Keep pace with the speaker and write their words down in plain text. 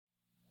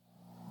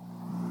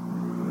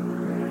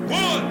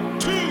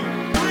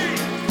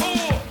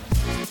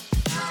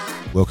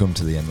Welcome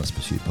to the Endless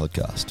Pursuit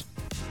podcast,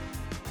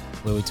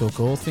 where we talk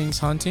all things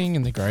hunting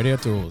and the great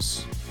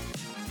outdoors.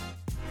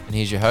 And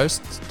here's your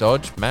hosts,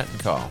 Dodge, Matt and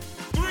Kyle.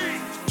 3,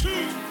 2,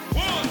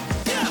 1,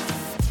 yeah!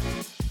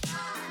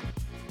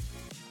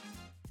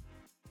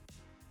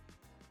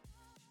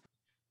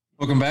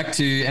 Welcome back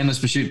to Endless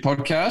Pursuit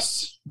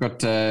podcast. We've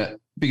got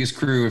biggest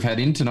crew we've had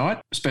in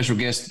tonight. Special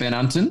guest Ben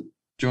Unton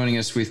joining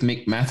us with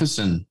Mick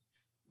Matheson.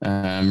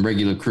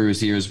 Regular crew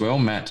is here as well,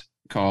 Matt,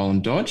 Kyle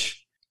and Dodge.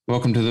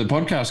 Welcome to the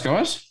podcast,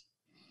 guys.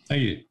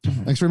 Thank you.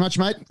 Thanks very much,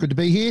 mate. Good to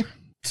be here.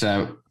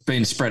 So,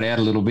 been spread out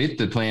a little bit.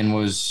 The plan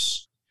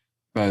was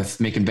both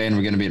Mick and Ben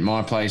were going to be at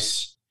my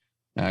place.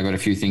 I got a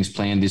few things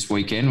planned this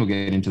weekend. We'll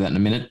get into that in a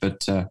minute.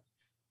 But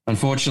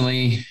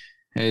unfortunately,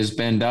 as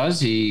Ben does,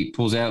 he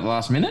pulls out at the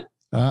last minute.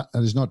 That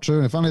is not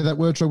true. If only that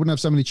were true, I wouldn't have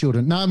so many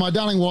children. No, my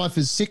darling wife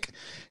is sick.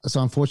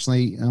 So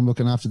unfortunately, I'm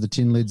looking after the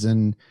tin lids,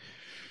 and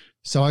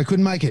so I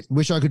couldn't make it.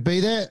 Wish I could be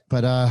there,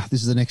 but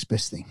this is the next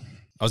best thing.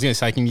 I was going to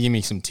say, can you give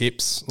me some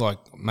tips? Like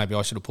maybe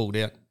I should have pulled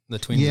out the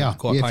twins. Yeah,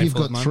 if you've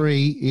got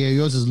three,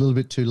 yours is a little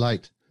bit too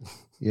late.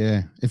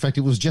 Yeah. In fact,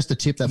 it was just a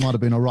tip. That might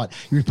have been all right.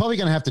 You're probably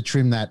going to have to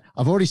trim that.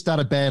 I've already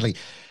started badly.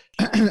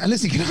 And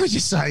listen, can I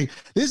just say,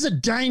 this is a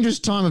dangerous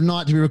time of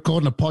night to be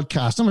recording a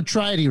podcast. I'm a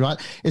tradie, right?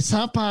 It's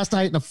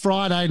 8:30 on a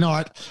Friday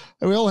night.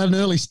 And we all had an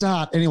early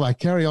start. Anyway,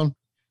 carry on.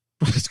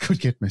 It could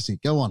get messy.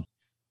 Go on.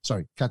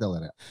 Sorry, cut all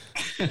that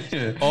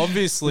out.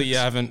 Obviously, you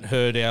haven't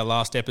heard our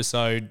last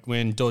episode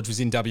when Dodge was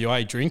in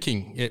WA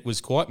drinking. It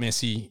was quite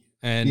messy,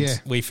 and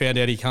we found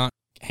out he can't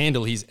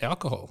handle his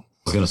alcohol.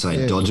 I was going to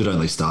say, Dodge had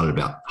only started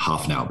about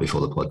half an hour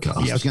before the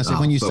podcast. Yeah, I was going to say,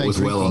 when you say was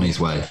drinking, well on his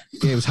way.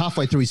 Yeah, it was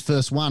halfway through his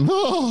first one.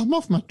 Oh, I'm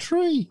off my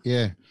tree.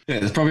 Yeah. Yeah,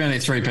 there's probably only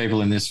 3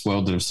 people in this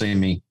world that have seen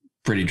me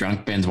pretty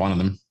drunk. Ben's one of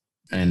them.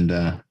 And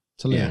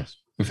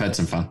we've had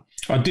some fun.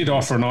 I did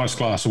offer a nice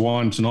glass of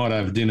wine tonight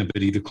over dinner,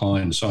 but he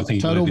declined. So I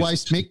think total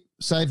waste, Mick.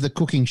 Save the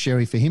cooking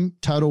sherry for him.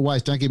 Total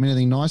waste. Don't give him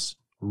anything nice.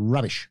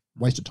 Rubbish.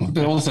 Waste of time.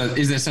 But also,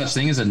 is there such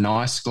thing as a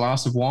nice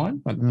glass of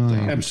wine?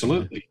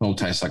 Absolutely. It all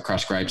tastes like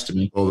crushed grapes to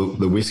me. Well,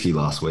 the whiskey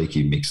last week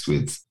you mixed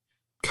with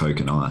Coke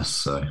and ice.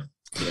 So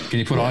can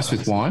you put ice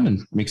with wine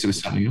and mix it with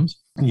something else?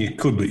 You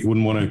could, but you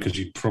wouldn't want to because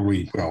you'd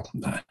probably,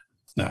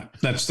 no.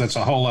 That's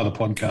a whole other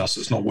podcast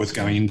that's not worth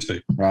going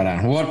into. Right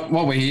on.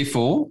 What we're here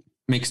for,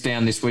 Mick's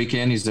down this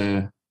weekend, is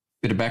a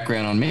bit of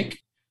background on Mick.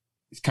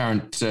 He's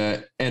current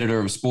editor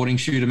of Sporting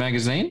Shooter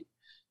magazine,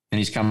 and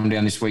he's come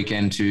down this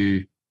weekend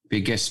to be a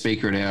guest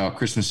speaker at our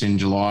Christmas in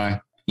July,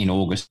 in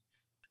August,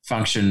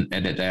 function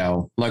at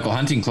our local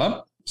hunting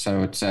club.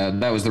 So it's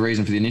that was the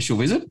reason for the initial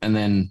visit. And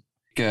then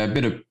a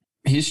bit of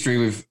history.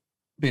 We've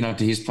been up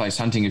to his place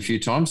hunting a few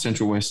times,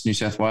 Central West New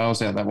South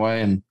Wales, out that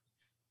way. And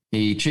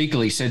he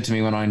cheekily said to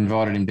me when I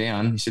invited him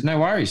down, he said, "No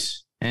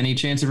worries, any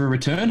chance of a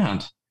return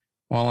hunt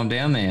while I'm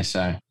down there?"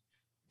 So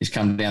he's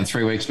come down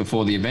 3 weeks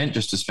before the event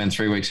just to spend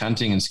 3 weeks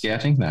hunting and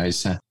scouting. No,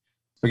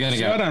 we're going to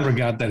go. I don't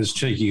regard that as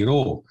cheeky at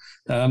all.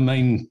 I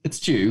mean, it's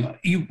due.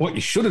 What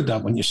you should have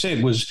done when you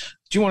said was,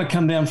 "Do you want to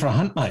come down for a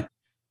hunt, mate?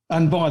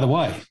 And by the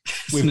way,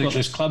 we've got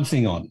this club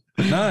thing on."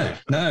 No.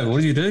 What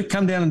do you do?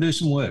 Come down and do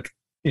some work.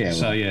 Yeah.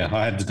 So,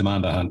 I had to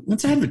demand a hunt.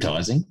 It's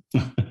advertising.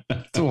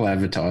 It's all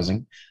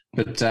advertising.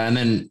 But and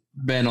then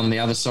Ben on the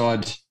other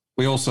side,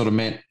 we all sort of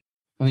met.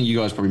 I think you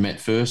guys probably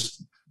met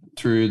first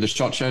through the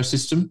SHOT Show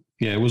system.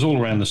 Yeah, it was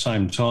all around the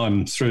same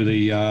time through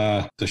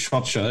the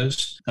SHOT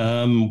shows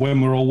when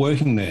we were all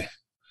working there.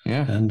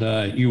 Yeah.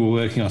 And you were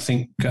working, I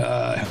think,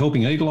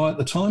 helping Eagle Eye at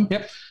the time.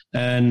 Yep.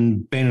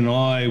 And Ben and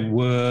I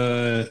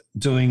were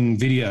doing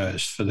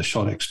videos for the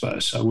SHOT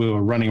Expo. So we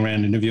were running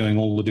around interviewing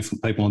all the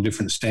different people on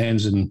different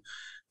stands and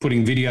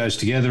putting videos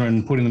together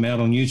and putting them out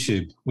on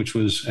YouTube, which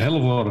was a hell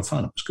of a lot of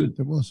fun. It was good.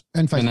 It was.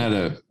 And Facebook had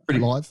a pretty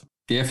Live.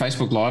 Yeah,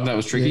 Facebook Live. That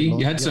was tricky. Yeah,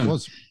 you had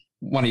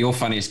one of your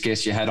funniest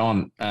guests you had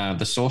on,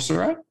 the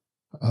Sorcerer.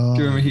 Do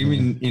you remember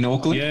him in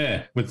Auckland?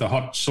 Yeah, with the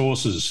hot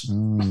sauces.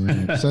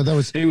 Yeah. So that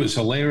was he was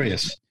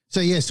hilarious.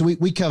 So so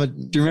we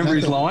covered. Do you remember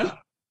his line?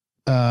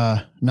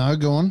 No,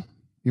 go on.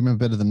 You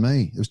remember better than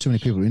me. There was too many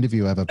people to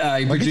interview over.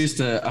 He produced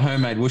a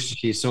homemade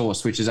Worcestershire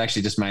sauce, which is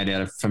actually just made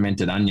out of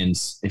fermented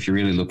onions, if you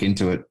really look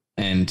into it.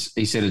 And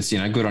he said it's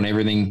good on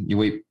everything. You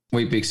wheat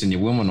bix and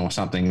your woman or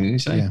something. Did you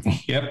say? Yeah.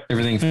 Yep.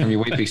 Everything from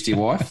your wheat bix to your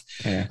wife.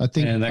 Yeah. I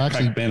think that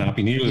actually, cracked Ben up.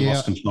 He nearly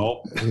lost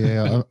control.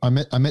 Yeah, I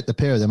met the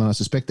pair of them, and I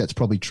suspect that's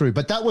probably true.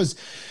 But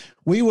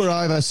we were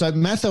over. So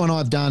Matho and I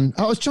have done.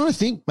 I was trying to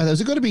think. Matho,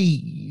 has it got to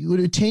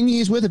be 10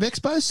 years worth of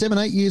expos,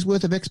 7-8 years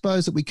worth of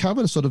expos that we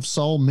covered? A sort of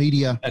sole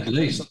media. At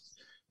least.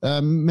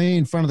 Me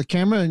in front of the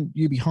camera and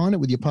you behind it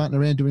with your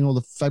partner around doing all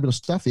the fabulous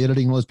stuff, the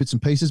editing, all those bits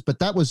and pieces. But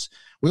that was,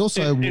 we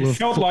also... It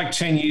felt like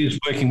 10 years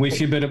working with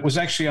you, but it was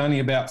actually only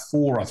about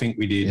 4, I think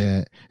we did.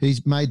 Yeah,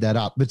 he's made that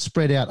up, but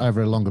spread out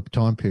over a longer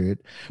time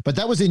period. But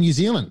that was in New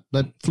Zealand.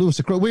 That flew us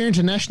across. We're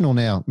international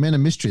now, Men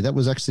of Mystery. That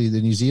was actually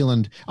the New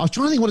Zealand... I was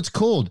trying to think what it's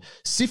called.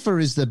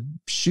 CIFA is the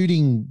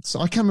shooting...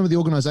 I can't remember the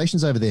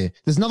organisations over there.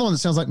 There's another one that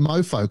sounds like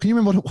MOFO. Can you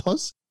remember what it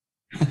was?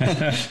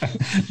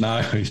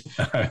 No.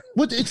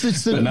 What?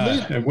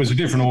 It was a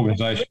different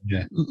organisation.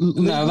 Yeah.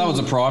 No, that was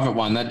a private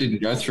one. That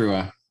didn't go through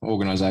a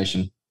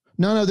organisation.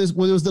 No, there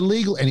was the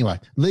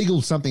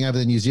legal something over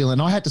there in New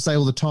Zealand. I had to say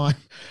all the time,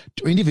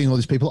 interviewing all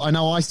these people, I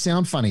know I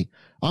sound funny.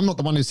 I'm not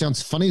the one who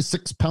sounds funny,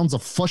 6 pounds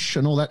of fish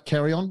and all that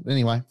carry on.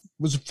 Anyway, it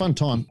was a fun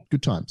time,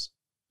 good times.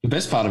 The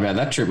best part about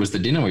that trip was the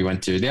dinner we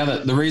went to.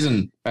 The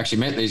reason I actually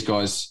met these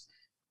guys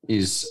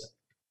is,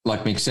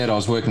 like Mick said, I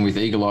was working with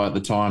Eagle Eye at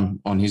the time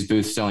on his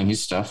booth selling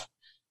his stuff.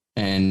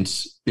 And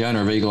the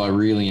owner of Eagle Eye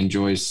really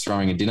enjoys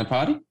throwing a dinner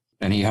party.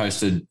 And he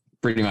hosted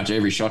pretty much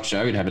every shot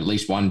show. He'd have at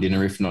least one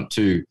dinner, if not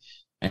two.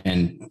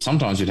 And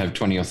sometimes you'd have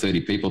 20 or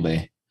 30 people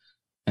there.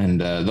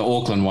 And the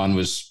Auckland one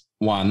was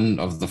one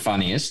of the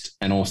funniest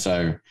and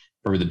also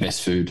probably the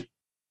best food.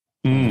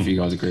 I don't know if you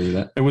guys agree with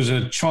that. It was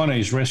a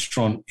Chinese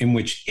restaurant in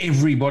which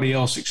everybody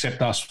else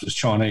except us was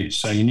Chinese.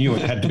 So you knew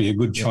it had to be a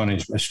good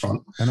Chinese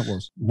restaurant. And it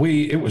was.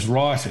 It was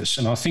riotous.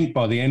 And I think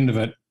by the end of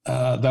it,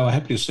 they were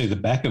happy to see the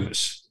back of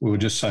us. We were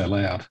just so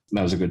loud.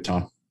 That was a good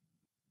time.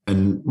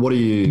 And what are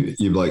you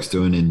blokes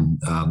doing in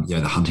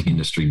the hunting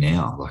industry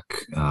now?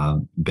 Like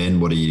Ben,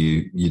 what are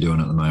you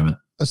doing at the moment?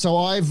 So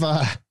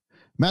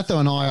Matho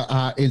and I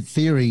are in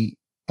theory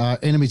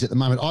enemies at the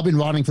moment. I've been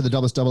writing for the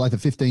AAA for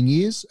 15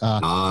 years.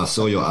 I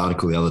saw your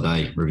article the other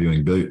day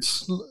reviewing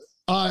boots.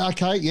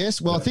 Okay,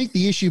 yes. Well, I think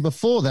the issue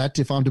before that,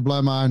 if I'm to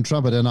blow my own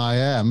trumpet, and I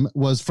am,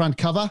 was front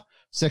cover,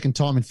 second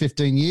time in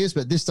 15 years.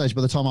 But at this stage,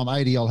 by the time I'm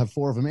 80, I'll have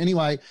 4 of them.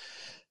 Anyway,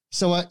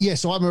 so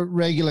I'm a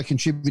regular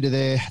contributor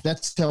there.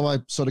 That's how I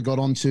sort of got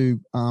onto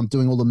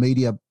doing all the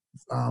media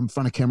front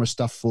of camera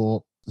stuff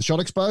for the Shot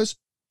Expos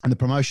and the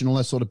promotion, all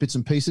those sort of bits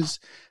and pieces.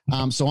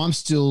 So I'm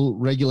still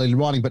regularly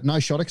writing, but no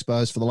Shot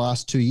Expos for the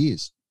last 2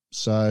 years.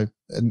 So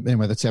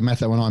anyway, that's how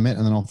Matho and I met,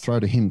 and then I'll throw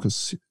to him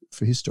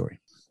for his story.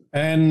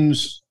 And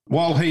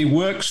while he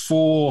works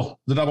for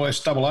the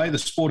SSAA, the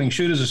Sporting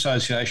Shooters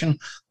Association,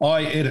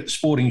 I edit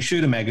Sporting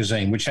Shooter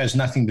magazine, which has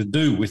nothing to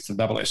do with the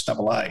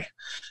SSAA.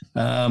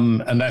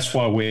 And that's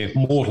why we're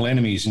mortal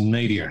enemies in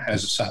media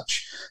as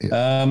such.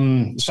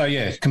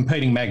 Yeah.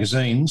 Competing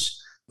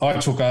magazines. I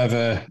took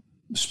over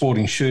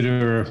Sporting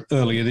Shooter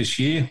earlier this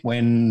year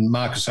when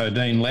Marcus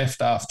O'Dean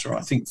left after,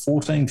 I think,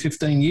 14,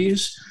 15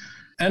 years.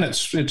 And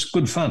it's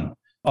good fun.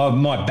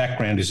 My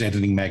background is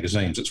editing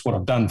magazines. It's what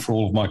I've done for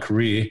all of my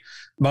career,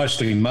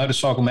 mostly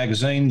motorcycle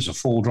magazines, a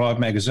four-wheel drive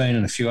magazine,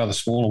 and a few other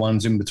smaller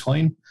ones in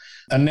between.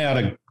 And now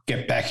to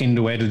get back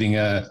into editing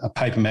a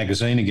paper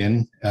magazine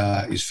again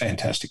is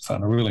fantastic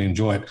fun. I really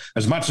enjoy it.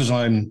 As much as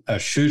I'm a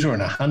shooter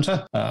and a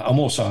hunter, I'm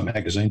also a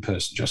magazine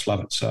person. Just love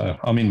it. So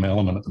I'm in my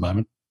element at the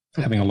moment,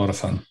 having a lot of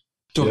fun.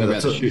 Talking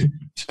about the shoot.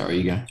 Sorry,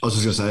 you go. I was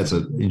just going to say it's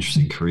an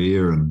interesting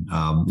career and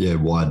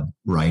wide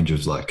range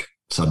of like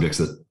subjects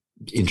that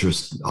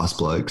interest us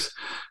blokes.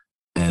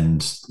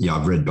 And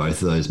I've read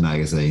both of those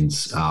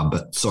magazines.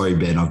 But sorry,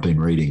 Ben, I've been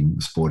reading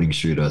Sporting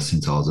Shooter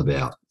since I was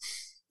about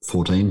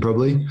 14,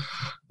 probably.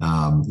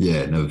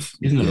 And I've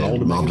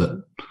loved it.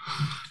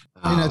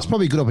 It's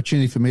probably a good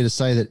opportunity for me to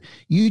say that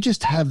you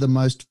just have the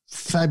most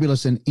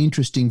fabulous and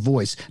interesting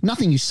voice.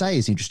 Nothing you say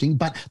is interesting,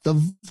 but the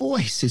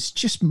voice is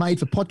just made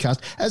for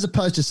podcast, as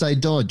opposed to, say,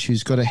 Dodge,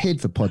 who's got a head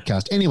for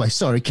podcast. Anyway,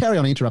 sorry, carry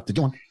on, interrupted.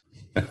 Go on.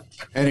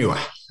 Anyway,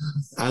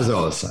 as I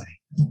was saying,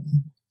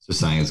 just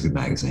saying it's a good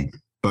magazine.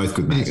 Both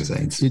good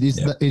magazines. It is.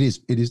 Yeah.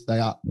 It is. They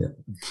are. Yeah.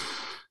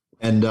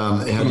 And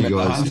how do you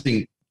guys...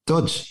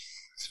 Dodge,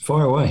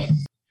 fire away.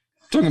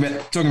 Talking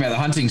about the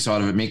hunting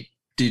side of it, Mick,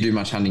 do you do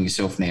much hunting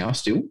yourself now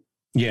still?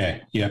 Yeah.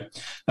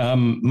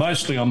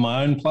 Mostly on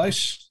my own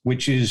place,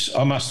 which is,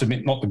 I must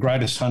admit, not the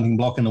greatest hunting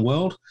block in the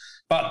world,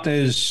 but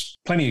there's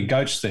plenty of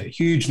goats there,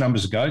 huge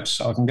numbers of goats.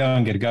 I can go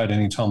and get a goat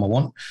anytime I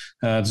want.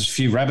 There's a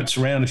few rabbits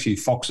around, a few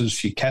foxes, a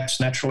few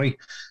cats naturally,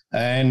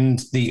 and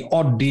the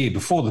odd deer.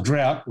 Before the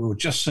drought, we were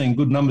just seeing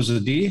good numbers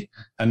of deer,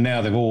 and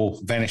now they've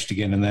all vanished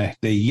again, and they're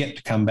yet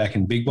to come back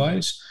in big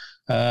ways.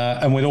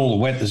 And with all the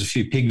wet, there's a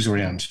few pigs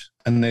around,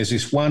 and there's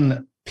this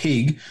one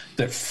pig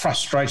that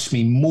frustrates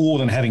me more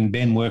than having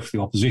Ben work for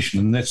the opposition,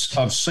 and that's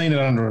I've seen it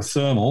under a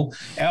thermal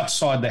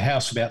outside the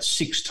house about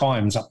 6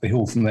 times up the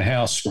hill from the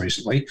house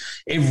recently.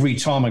 Every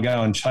time I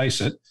go and chase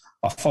it,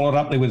 I follow it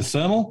up there with a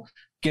thermal,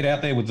 get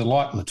out there with the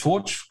light and the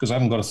torch, because I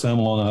haven't got a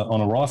thermal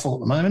on a rifle at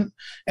the moment,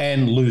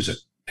 and lose it.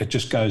 It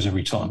just goes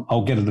every time.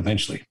 I'll get it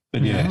eventually.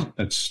 But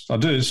I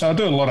do. So I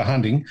do a lot of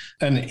hunting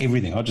and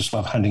everything. I just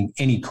love hunting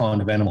any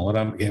kind of animal. I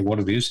don't care what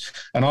it is.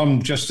 And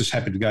I'm just as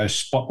happy to go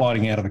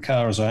spotlighting out of a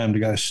car as I am to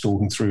go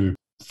stalking through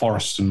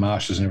forests and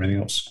marshes and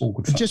everything else. All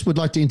good fun. I just would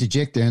like to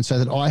interject there and say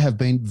that I have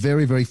been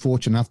very, very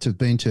fortunate enough to have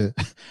been to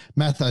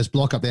Matho's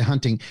block up there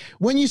hunting.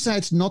 When you say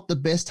it's not the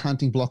best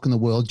hunting block in the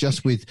world,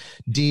 just with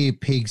deer,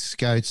 pigs,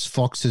 goats,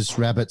 foxes,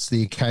 rabbits,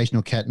 the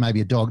occasional cat,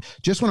 maybe a dog,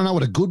 just want to know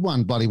what a good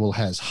one bloody well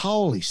has.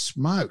 Holy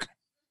smoke.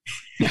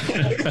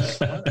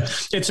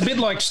 It's a bit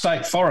like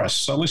state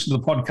forests. I listen to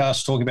the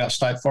podcast talking about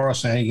state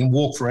forests and how you can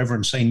walk forever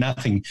and see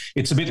nothing.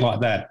 It's a bit like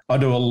that. I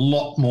do a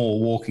lot more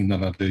walking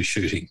than I do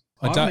shooting.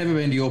 I've never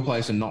been to your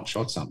place and not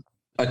shot something.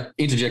 I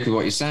interject with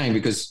what you're saying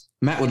because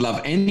Matt would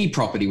love any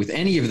property with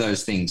any of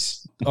those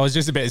things. I was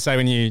just about to say,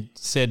 when you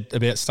said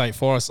about state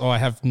forests, I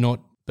have not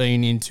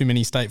been in too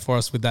many state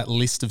forests with that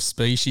list of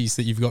species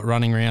that you've got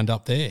running around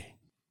up there.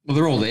 Well,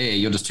 they're all there.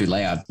 You're just too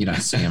loud. You don't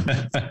see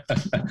them.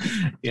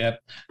 Yeah.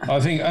 I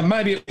think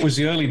maybe it was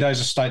the early days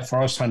of state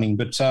forest hunting,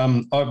 but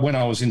when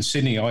I was in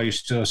Sydney, I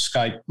used to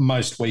escape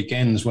most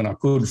weekends when I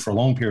could for a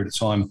long period of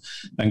time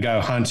and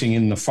go hunting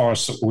in the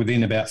forests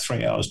within about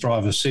 3 hours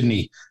drive of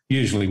Sydney,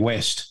 usually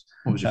west.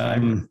 What was your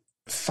favourite?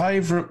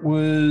 Favourite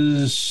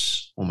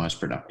was... Or most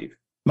productive?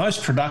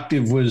 Most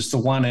productive was the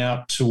one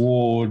out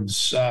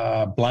towards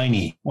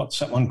Blaney. What's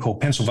that one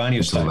called?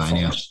 Pennsylvania State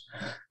Forest.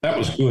 That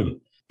was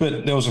good.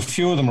 But there was a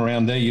few of them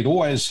around there. You'd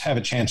always have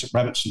a chance at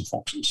rabbits and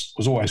foxes. It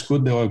was always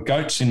good. There were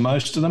goats in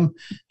most of them.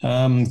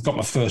 Got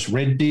my first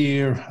red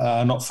deer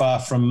not far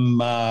from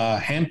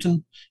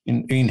Hampton,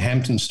 in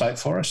Hampton State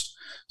Forest.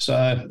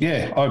 So,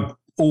 yeah, I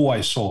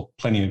always saw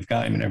plenty of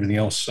game and everything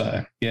else.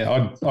 So,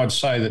 yeah, I'd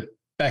say that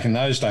back in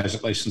those days,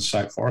 at least in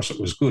State Forest, it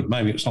was good.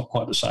 Maybe it's not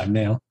quite the same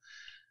now.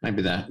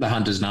 Maybe the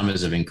hunters'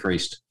 numbers have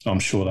increased. I'm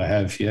sure they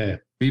have, yeah. Have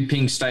you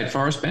pinged State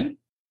Forest, Ben?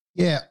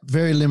 Yeah,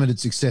 very limited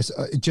success.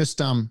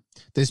 Just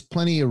there's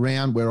plenty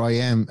around where I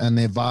am, and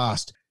they're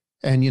vast.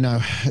 And you know,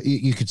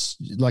 you could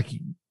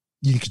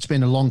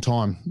spend a long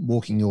time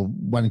walking or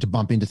waiting to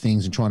bump into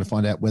things and trying to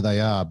find out where they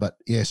are. But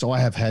yeah, so I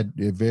have had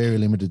very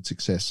limited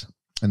success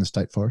in the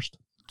state forest.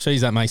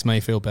 Geez, that makes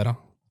me feel better.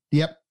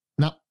 Yep.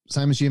 No,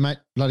 same as you, mate.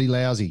 Bloody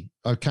lousy.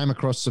 I came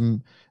across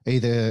some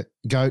either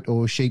goat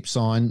or sheep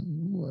sign.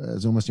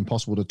 It's almost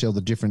impossible to tell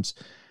the difference,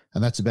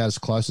 and that's about as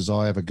close as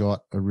I ever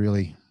got.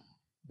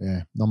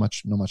 Yeah, not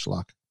much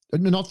luck.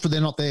 They're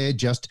not there,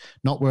 just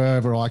not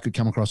wherever I could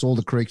come across all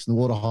the creeks and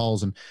the water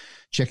holes and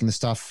checking the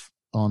stuff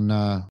on,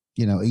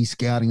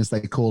 e-scouting as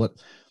they call it.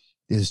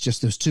 There's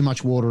too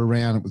much water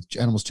around with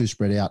animals too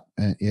spread out.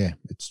 Yeah,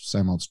 it's the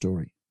same old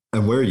story.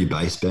 And where are you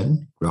based,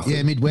 Ben? Roughly?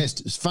 Yeah,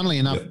 Midwest. Funnily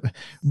enough,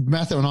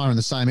 Matho and I are in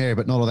the same area,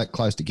 but not all that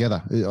close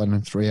together. I don't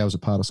know, 3 hours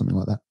apart or something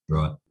like that.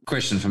 Right.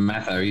 Question for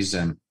Matho is,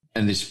 and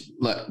this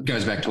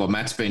goes back to what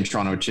Matt's been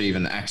trying to achieve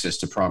and access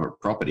to private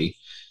property.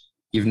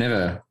 You've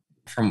never,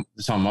 from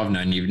the time I've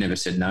known, you've never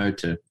said no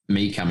to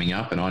me coming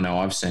up. And I know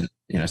I've sent,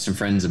 some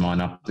friends of mine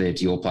up there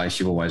to your place.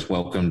 You've always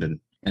welcomed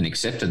and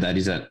accepted that.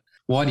 Is that,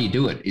 why do you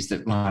do it? Is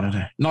that, well, I don't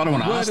know. No, I don't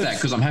want to ask that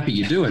because I'm happy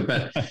you do it.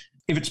 But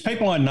if it's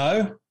people I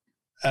know,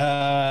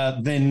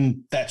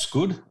 then that's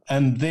good.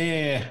 And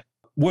they're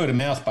word of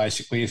mouth,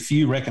 basically. If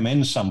you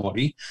recommend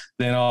somebody,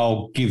 then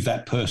I'll give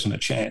that person a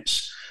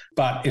chance.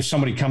 But if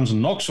somebody comes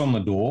and knocks on the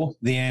door,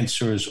 the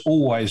answer has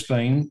always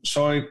been,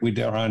 sorry, we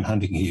do our own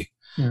hunting here.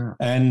 Yeah.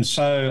 And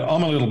so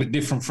I'm a little bit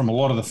different from a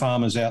lot of the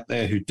farmers out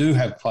there who do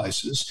have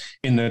places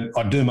in that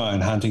I do my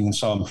own hunting, and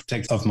so I'm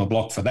protective of my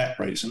block for that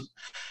reason.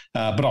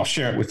 But I'll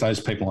share it with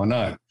those people I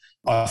know.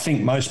 I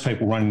think most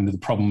people run into the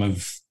problem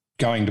of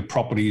going to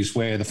properties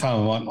where the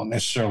farmer might not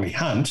necessarily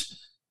hunt,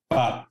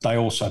 but they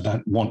also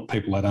don't want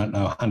people they don't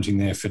know hunting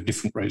there for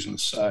different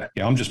reasons. So,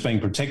 yeah, I'm just being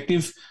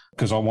protective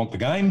because I want the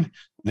game.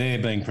 They're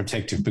being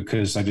protective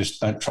because they just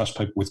don't trust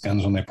people with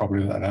guns on their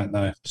property that they don't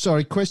know.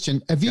 Sorry,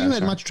 question. Have you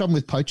had much trouble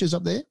with poachers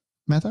up there,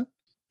 Matho?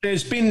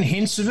 There's been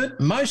hints of it.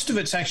 Most of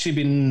it's actually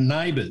been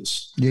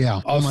neighbours. Yeah.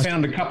 I've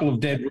found a couple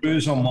of dead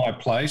roos on my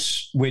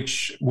place,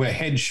 which were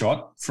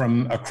headshot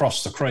from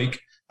across the creek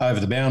over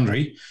the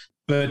boundary.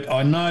 But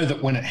I know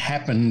that when it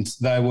happened,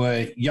 they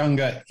were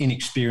younger,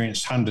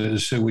 inexperienced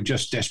hunters who were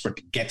just desperate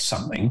to get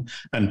something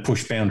and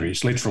push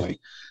boundaries, literally.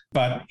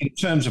 But in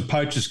terms of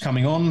poachers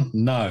coming on,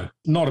 no,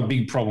 not a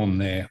big problem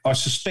there. I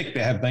suspect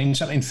there have been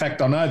some. In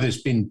fact, I know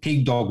there's been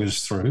pig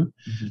doggers through,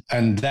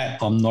 and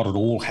that I'm not at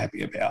all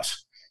happy about.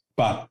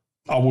 But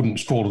I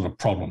wouldn't call it a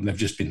problem. They've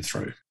just been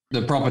through.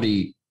 The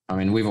property, I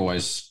mean, we've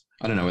always,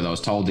 I don't know whether I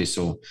was told this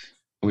or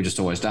we just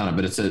always done it,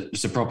 but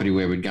it's a property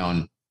where we'd go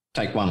and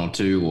take one or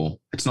two, or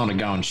it's not a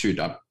go and shoot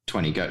up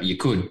 20 goats. You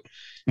could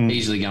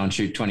easily go and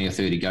shoot 20 or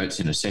 30 goats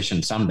in a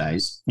session some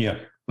days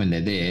when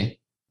they're there.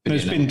 But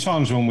there's been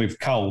times when we've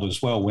culled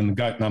as well, when the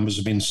goat numbers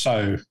have been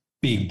so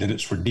big that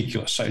it's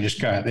ridiculous. So you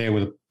just go out there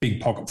with a big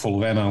pocket full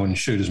of ammo and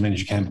shoot as many as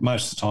you can. But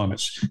most of the time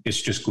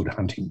it's just good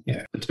hunting,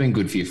 yeah. It's been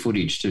good for your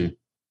footage too.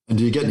 And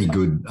do you get any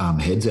good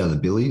heads out of the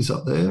billies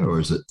up there,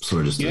 or is it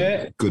sort of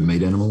just good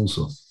meat animals?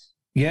 Or?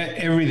 Yeah,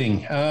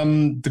 everything.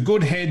 The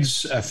good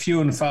heads are few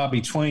and far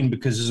between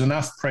because there's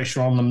enough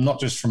pressure on them,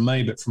 not just from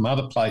me, but from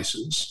other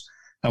places.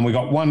 And we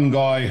got one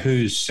guy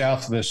who's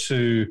south of us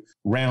who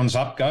rounds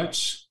up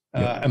goats.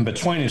 And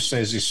between us,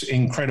 there's this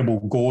incredible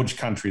gorge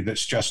country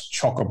that's just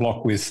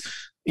chock-a-block with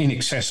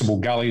inaccessible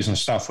gullies and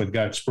stuff where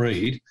goats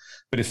breed.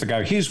 But if they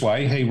go his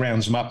way, he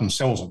rounds them up and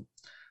sells them.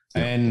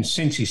 Yeah. And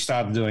since he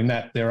started doing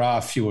that, there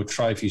are fewer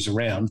trophies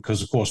around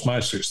because, of course,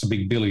 mostly it's the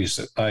big billies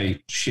that they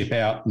ship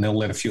out and they'll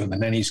let a few of the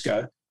nannies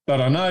go. But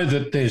I know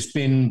that there's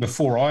been,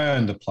 before I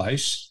owned the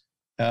place,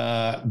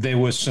 there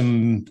were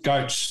some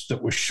goats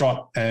that were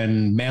shot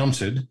and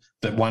mounted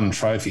that won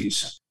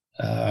trophies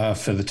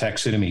for the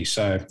taxidermy.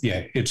 So,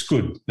 yeah, it's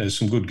good. There's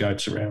some good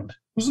goats around.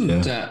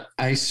 Wasn't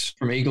Ace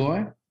from Eagle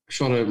Eye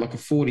shot like a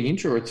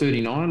 40-inch or a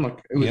 39. Like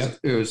it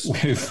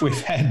was.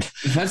 We've had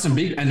some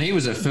big, and he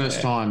was a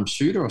first-time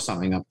shooter or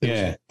something up there.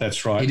 Yeah,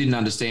 that's right. He didn't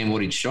understand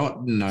what he'd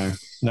shot. No,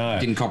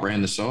 didn't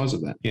comprehend the size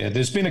of that. Yeah,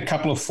 there's been a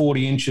couple of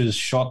 40 inches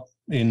shot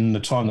in the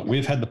time that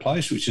we've had the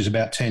place, which is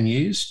about 10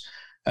 years.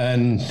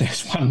 And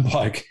there's one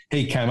bloke,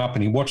 he came up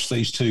and he watched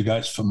these two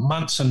goats for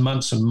months and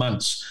months and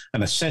months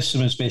and assessed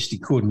them as best he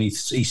could. And he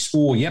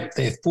swore, yep,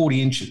 they're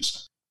 40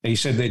 inches. He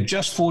said they're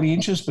just 40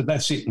 inches, but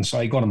that's it. And so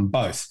he got them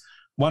both.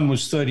 One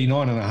was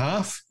 39 and a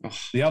half.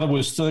 The other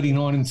was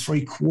 39 and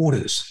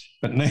 3/4.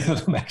 But neither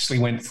of them actually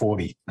went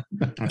 40.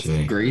 That's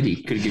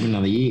greedy. Could have given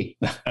another year.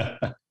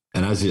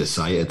 And as you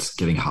say, it's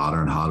getting harder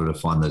and harder to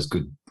find those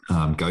good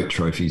goat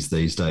trophies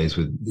these days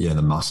with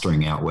the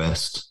mustering out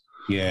west.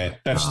 Yeah,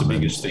 that's the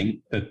biggest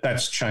thing.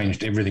 That's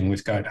changed everything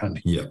with goat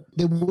hunting. Yeah.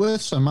 They're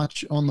worth so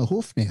much on the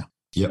hoof now.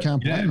 Yeah.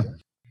 Can't blame them.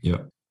 Yeah.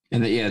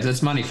 And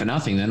that's money for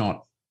nothing. They're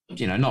not,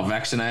 not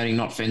vaccinating,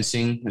 not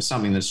fencing. It's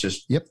something that's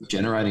just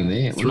generating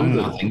there. Well,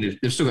 not nothing.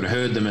 They've still got to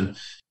herd them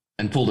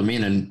and pull them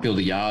in and build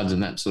the yards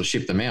and that sort of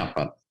ship them out,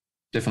 but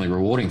definitely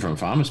rewarding from a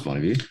farmer's point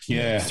of view.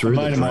 Yeah. A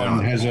mate of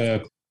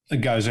mine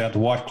goes out to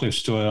White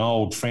Cliffs to an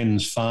old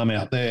friend's farm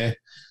out there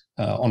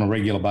on a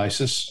regular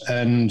basis,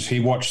 and he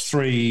watched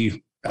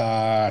 3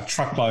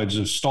 truckloads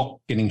of stock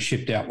getting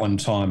shipped out one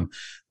time.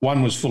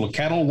 One was full of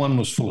cattle, one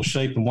was full of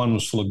sheep, and one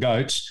was full of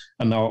goats,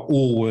 and they were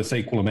all worth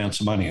equal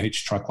amounts of money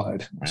each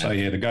truckload. Right. So,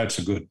 the goats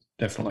are good,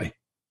 definitely.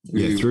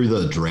 Yeah, through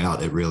the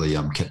drought, it really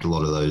kept a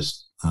lot of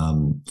those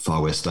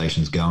Far West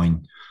stations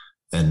going.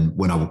 And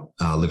when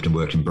I lived and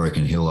worked in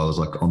Broken Hill, I was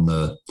like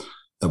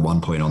at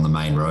one point on the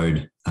main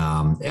road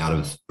out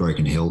of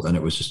Broken Hill, and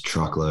it was just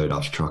truckload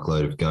after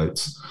truckload of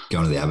goats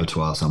going to the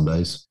abattoir some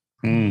days.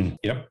 Yep.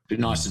 It'd be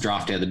nice to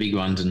draft out the big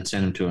ones and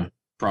send them to a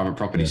private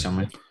property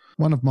somewhere.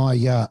 One of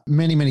my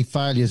many, many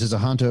failures as a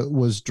hunter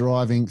was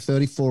driving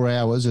 34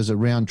 hours as a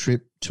round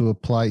trip to a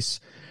place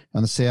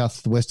on the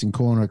southwestern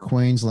corner of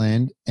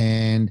Queensland.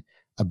 And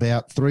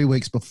about 3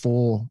 weeks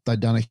before,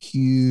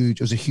 it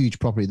was a huge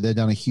property. They'd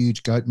done a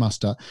huge goat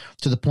muster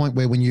to the point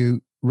where when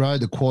you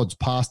rode the quads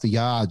past the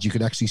yards, you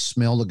could actually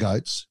smell the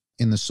goats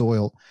in the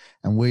soil.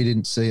 And we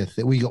didn't see it.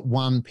 We got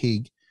one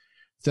pig,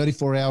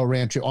 34-hour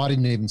round trip. I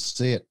didn't even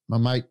see it. My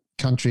mate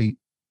Country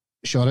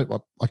shot it.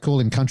 I call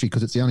him Country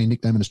because it's the only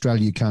nickname in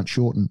Australia you can't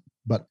shorten.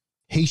 But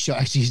he shot.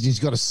 Actually, he's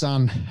got a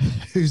son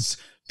who's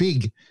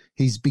big.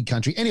 He's Big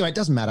Country. Anyway, it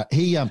doesn't matter.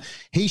 He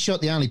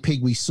shot the only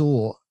pig we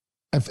saw,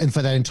 and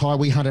for that entire,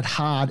 we hunted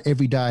hard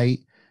every day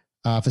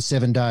for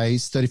 7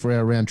 days,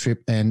 34-hour round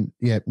trip, and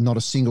not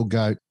a single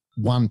goat.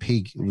 One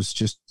pig. It was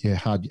just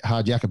hard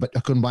yakka, but I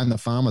couldn't blame the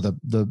farmer.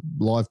 The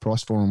live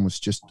price for him was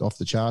just off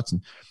the charts,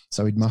 and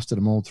so he'd mustered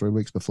them all 3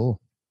 weeks before.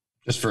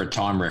 Just for a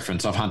time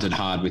reference, I've hunted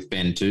hard with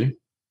Ben too.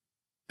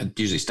 It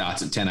usually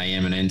starts at 10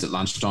 a.m. and ends at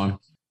lunchtime.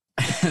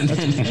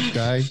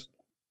 Okay.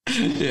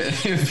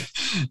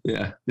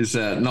 Yeah. It's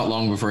not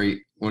long before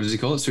what does he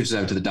call it? Switches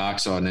over to the dark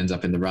side and ends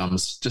up in the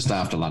rums just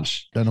after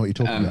lunch. Don't know what you're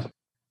talking about.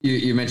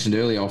 You mentioned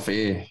earlier off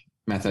air,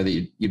 Matho,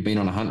 that you'd been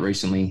on a hunt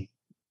recently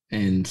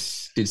and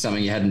did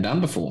something you hadn't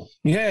done before.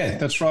 Yeah,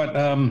 that's right.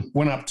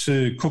 Went up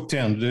to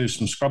Cooktown to do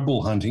some scrub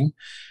bull hunting.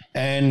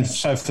 And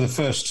so for the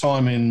first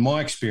time in my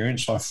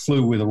experience, I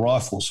flew with a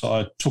rifle. So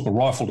I took a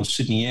rifle to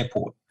Sydney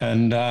Airport.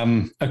 And,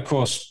 of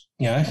course,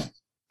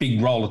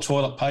 big roll of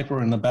toilet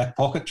paper in the back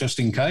pocket just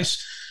in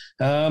case.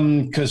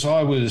 Because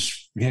I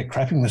was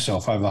crapping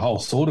myself over the whole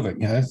thought of it.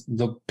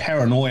 The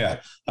paranoia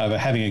over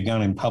having a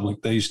gun in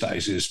public these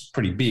days is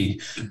pretty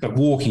big, but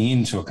walking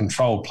into a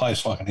controlled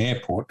place like an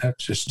airport, that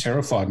just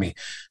terrified me.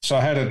 So I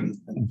had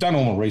done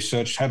all my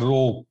research, had it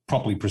all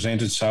properly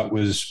presented, so it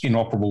was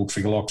inoperable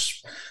trigger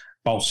locks,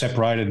 bolt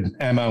separated,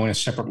 ammo in a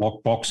separate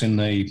lock box in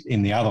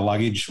the other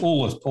luggage,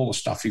 all the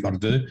stuff you got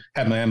to do.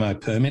 Had my ammo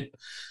permit,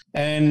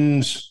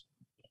 and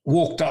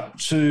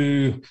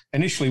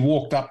initially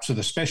walked up to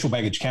the special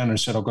baggage counter and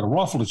said, I've got a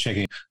rifle to check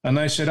in. And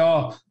they said,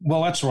 oh,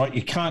 well, that's all right.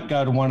 You can't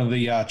go to one of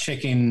the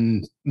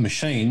check-in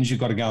machines. You've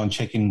got to go and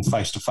check in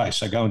face-to-face.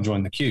 So go and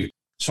join the queue.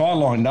 So I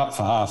lined up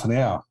for half an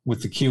hour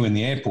with the queue in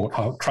the airport,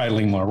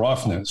 cradling my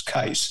rifle in its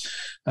case,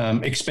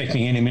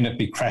 expecting any minute to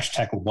be crash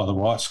tackled by the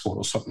riot squad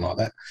or something like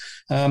that.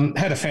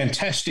 Had a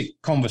fantastic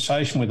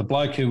conversation with a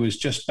bloke who was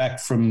just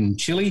back from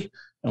Chile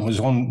and was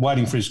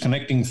waiting for his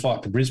connecting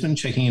flight to Brisbane,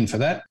 checking in for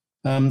that.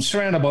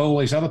 Surrounded by all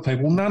these other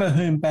people, none of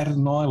whom batted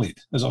an eyelid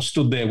as I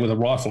stood there with a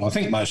rifle. I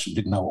think most of them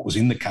didn't know what was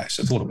in the case.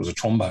 I thought it was a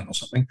trombone or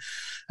something.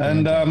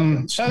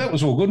 And so that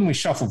was all good. And we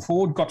shuffled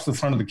forward, got to the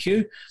front of the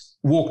queue,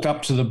 walked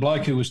up to the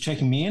bloke who was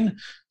checking me in,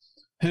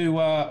 who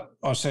I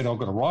said, I've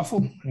got a rifle.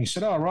 And he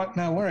said, oh, right,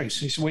 no worries.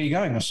 He said, where are you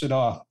going? I said,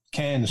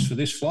 Cairns for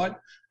this flight.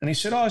 And he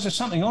said, is there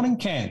something on in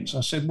Cairns?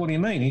 I said, what do you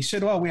mean? He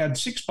said, we had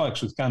 6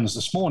 blokes with guns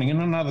this morning and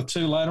another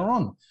 2 later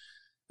on.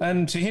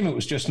 And to him, it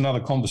was just another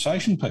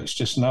conversation piece,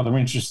 just another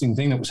interesting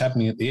thing that was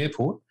happening at the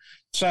airport.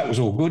 So it was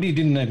all good. He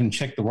didn't even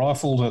check the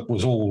rifle. That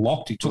was all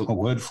locked. He took my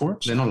word for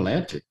it. They're not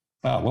allowed to.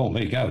 Oh, well,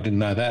 there you go. I didn't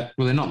know that.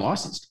 Well, they're not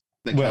licensed.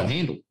 They can't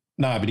handle.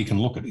 Nobody can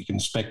look at it, he can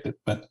inspect it.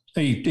 But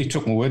he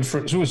took my word for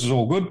it. So this is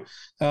all good.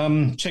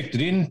 Checked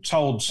it in,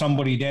 told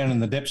somebody down in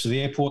the depths of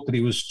the airport that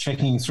he was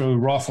checking through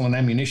rifle and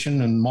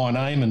ammunition and my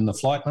name and the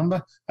flight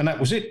number, and that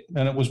was it.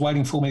 And it was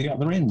waiting for me at the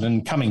other end.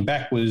 And coming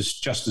back was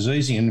just as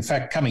easy. In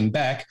fact, coming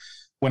back,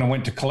 when I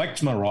went to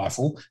collect my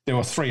rifle, there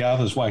were 3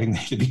 others waiting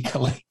there to be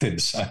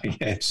collected. So, yeah,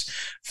 it's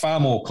far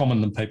more common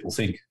than people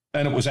think.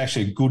 And it was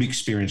actually a good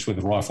experience with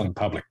the rifle in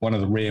public. One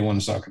of the rare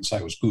ones I can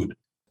say was good.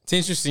 It's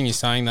interesting you're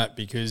saying that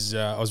because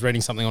I was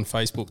reading something on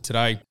Facebook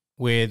today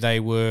where they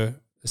were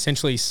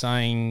essentially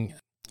saying,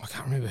 I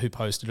can't remember who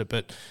posted it,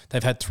 but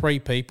they've had 3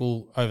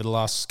 people over the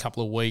last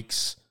couple of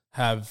weeks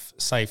have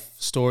safe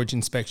storage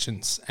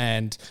inspections,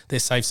 and their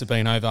safes have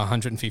been over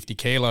 150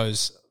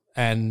 kilos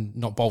and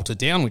not bolted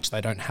down, which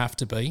they don't have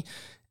to be.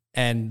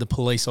 And the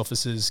police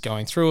officers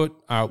going through it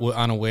were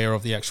unaware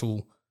of the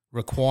actual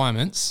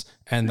requirements,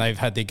 and they've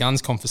had their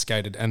guns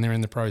confiscated, and they're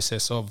in the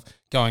process of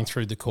going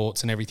through the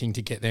courts and everything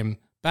to get them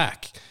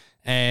back.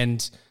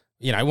 And,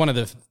 you know, one of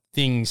the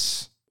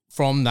things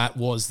from that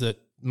was that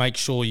make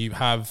sure you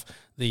have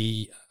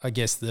the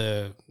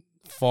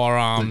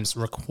firearms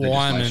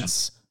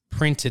requirements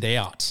printed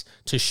out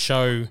to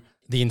show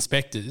the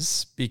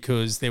inspectors,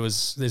 because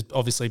there's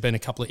obviously been a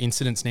couple of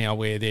incidents now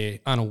where they're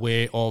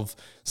unaware of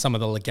some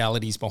of the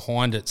legalities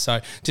behind it. So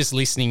just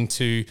listening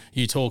to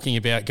you talking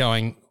about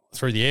going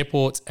through the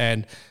airports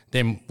and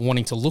them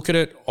wanting to look at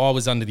it, I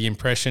was under the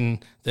impression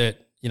that,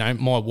 you know,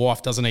 my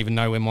wife doesn't even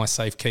know where my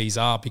safe keys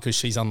are because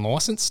she's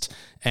unlicensed,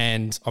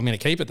 and I'm going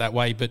to keep it that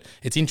way. But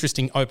it's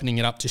interesting opening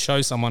it up to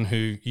show someone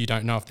who you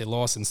don't know if they're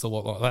licensed or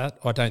what like that.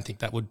 I don't think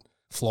that would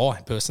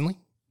fly personally.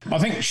 I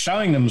think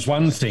showing them is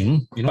one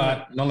thing, You're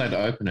but not allowed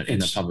to open it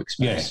in a public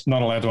space. Yeah,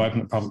 not allowed to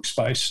open a public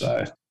space.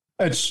 So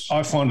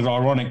I find it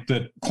ironic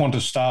that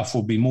Qantas staff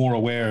will be more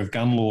aware of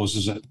gun laws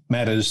as it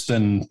matters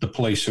than the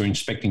police who are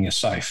inspecting a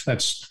safe.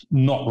 That's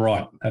not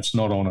right. That's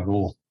not on at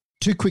all.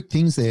 2 quick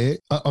things there.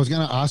 I was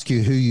going to ask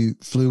you who you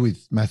flew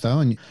with, Matho,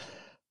 and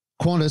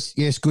Qantas,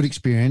 yes, good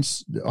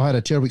experience. I had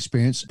a terrible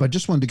experience, but I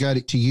just wanted to go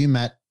to you,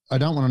 Matt. I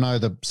don't want to know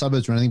the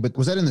suburbs or anything, but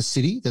was that in the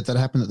city that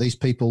happened, that these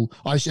people,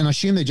 and I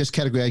assume they're just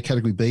Category A,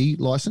 Category B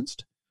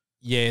licensed?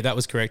 Yeah, that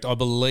was correct. I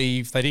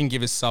believe they didn't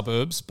give us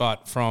suburbs,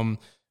 but from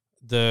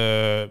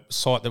the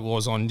site that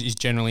was on is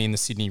generally in the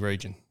Sydney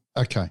region.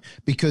 Okay,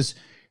 because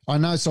I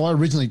know, so I'm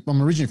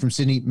originally from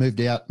Sydney,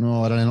 moved out,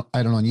 I don't know,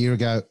 8 or 9 years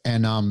ago,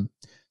 and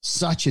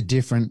such a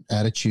different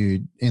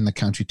attitude in the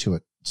country to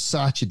it.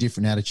 Such a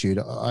different attitude.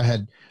 I've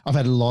had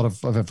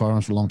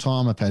firearms for a long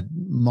time. I've had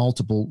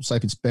multiple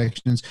safe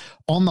inspections.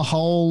 On the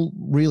whole,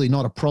 really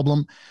not a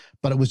problem,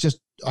 but it was just,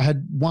 I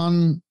had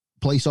one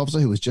police officer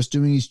who was just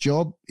doing his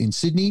job in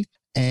Sydney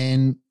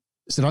and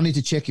said, I need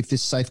to check if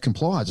this safe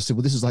complies. I said,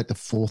 well, this is like the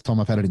 4th time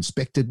I've had it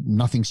inspected.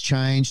 Nothing's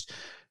changed.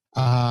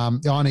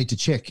 I need to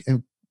check.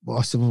 And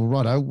I said, well,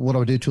 righto, what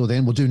do I do till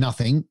then? We'll do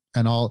nothing.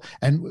 And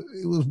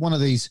it was one of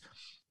these,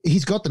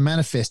 he's got the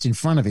manifest in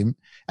front of him,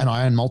 and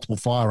I own multiple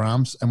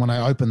firearms. And when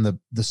I open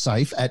the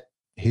safe at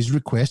his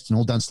request, and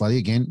all done slowly,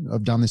 again,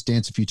 I've done this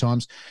dance a few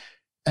times,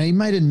 and he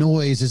made a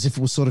noise as if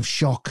it was sort of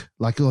shock,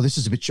 like, oh, this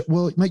is a bit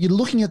well, mate, you're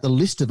looking at the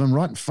list of them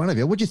right in front of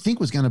you. What do you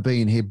think was going to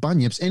be in here?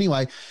 Bunyips.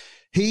 Anyway,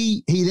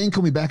 he then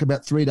called me back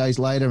about 3 days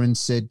later and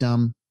said,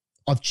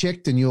 I've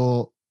checked and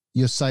your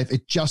safe,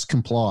 it just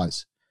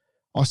complies.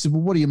 I said,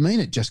 well, what do you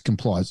mean it just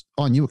complies?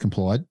 I knew it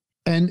complied.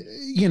 And,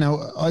 you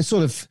know, I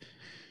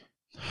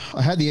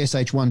had the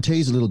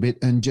SH1Ts a little bit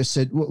and just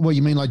said, well,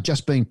 you mean like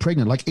just being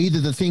pregnant? Like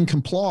either the thing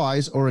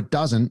complies or it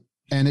doesn't,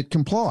 and it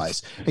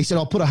complies. He said,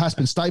 I'll put a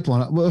husband staple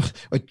on it. Well,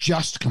 it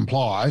just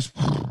complies.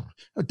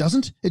 It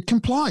doesn't. It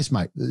complies,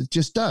 mate. It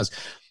just does.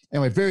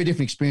 Anyway, very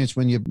different experience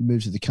when you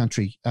move to the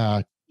country.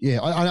 I've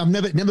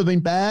never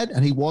been bad,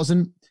 and he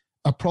wasn't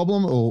a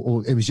problem,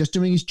 or he was just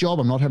doing his job.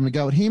 I'm not having to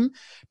go at him,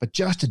 but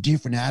just a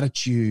different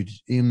attitude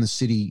in the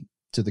city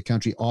to the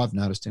country, I've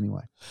noticed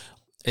anyway.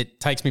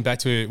 It takes me back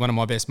to one of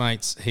my best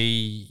mates.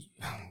 He,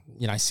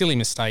 silly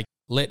mistake,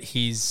 let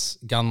his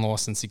gun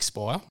license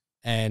expire,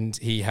 and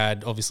he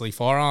had obviously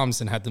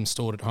firearms and had them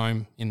stored at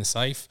home in the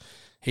safe.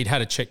 He'd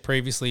had a check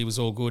previously, it was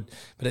all good.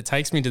 But it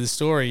takes me to the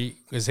story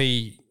because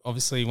he,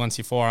 obviously, once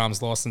your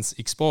firearms license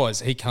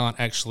expires, he can't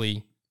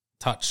actually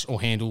touch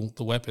or handle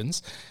the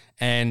weapons.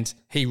 And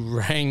he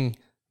rang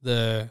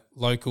the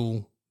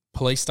local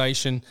police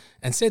station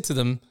and said to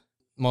them,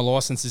 my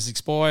license is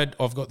expired.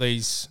 I've got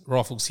these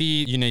rifles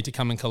here. You need to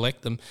come and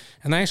collect them.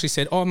 And they actually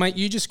said, oh, mate,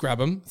 you just grab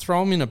them,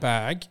 throw them in a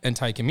bag and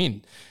take them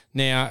in.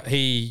 Now,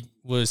 he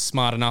was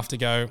smart enough to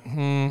go,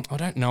 I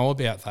don't know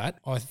about that.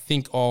 I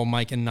think I'll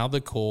make another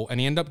call. And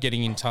he ended up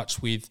getting in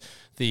touch with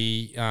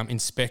the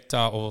inspector,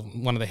 or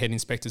one of the head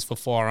inspectors for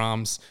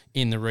firearms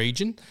in the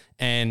region.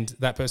 And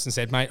that person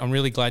said, mate, I'm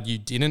really glad you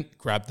didn't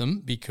grab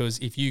them, because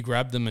if you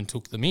grabbed them and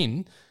took them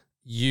in,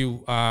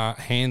 you are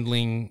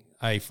handling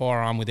a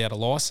firearm without a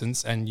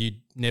license, and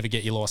you'd never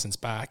get your license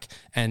back,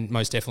 and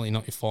most definitely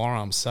not your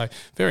firearms. So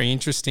very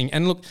interesting.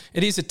 And look,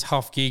 it is a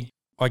tough gig.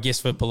 I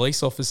guess, for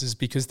police officers,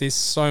 because there's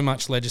so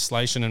much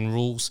legislation and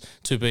rules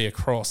to be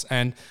across.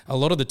 And a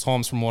lot of the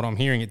times, from what I'm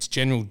hearing, it's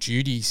general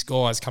duties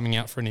guys coming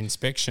out for an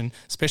inspection,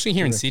 especially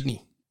here in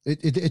Sydney.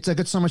 It's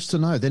got so much to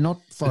know. They're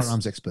not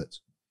firearms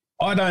experts.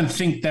 I don't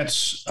think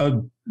that's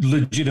a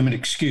legitimate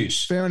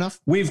excuse. Fair enough.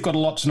 We've got a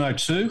lot to know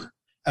too,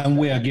 and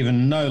we are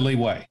given no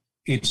leeway.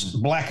 It's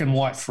black and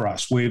white for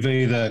us. We're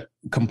either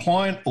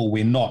compliant or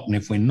we're not. And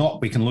if we're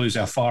not, we can lose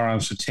our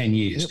firearms for 10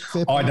 years.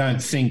 Yep, I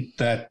don't think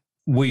that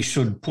we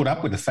should put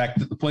up with the fact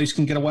that the police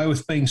can get away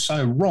with being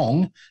so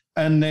wrong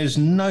and there's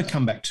no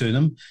comeback to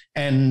them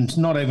and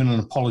not even an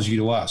apology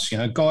to us. You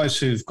know, guys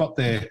who've got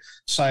their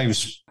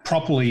saves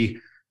properly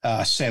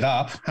set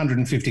up,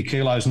 150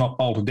 kilos not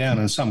bolted down,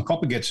 and some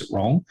copper gets it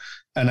wrong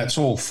and it's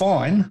all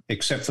fine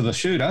except for the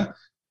shooter.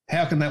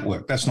 How can that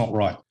work? That's not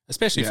right.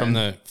 Especially from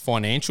the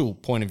financial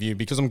point of view,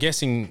 because I'm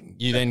guessing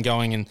you then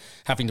going and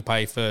having to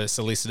pay for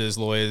solicitors,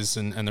 lawyers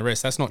and the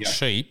rest. That's not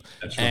cheap.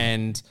 That's right.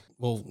 And,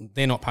 well,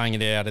 they're not paying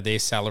it out of their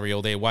salary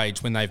or their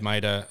wage when they've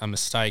made a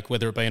mistake,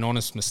 whether it be an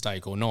honest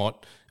mistake or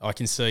not. I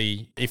can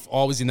see if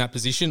I was in that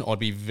position, I'd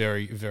be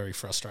very, very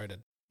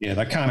frustrated. Yeah,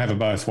 they can't have it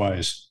both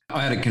ways.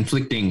 I had a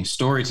conflicting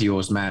story to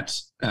yours, Matt.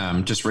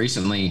 Just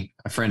recently,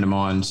 a friend of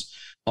mine's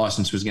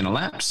license was going to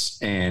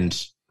lapse and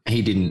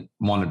he didn't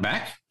want it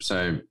back.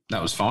 So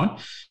that was fine.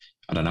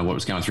 I don't know what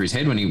was going through his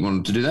head when he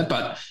wanted to do that,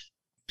 but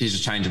he's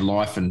a change of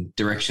life and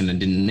direction and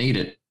didn't need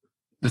it.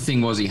 The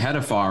thing was he had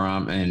a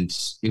firearm and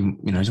he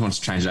wants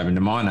to change it over into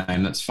my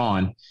name. That's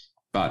fine.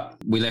 But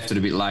we left it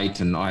a bit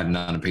late and I hadn't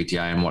done a PTA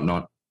and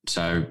whatnot.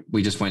 So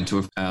we just went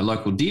to a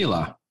local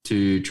dealer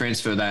to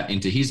transfer that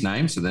into his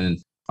name. So then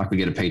I could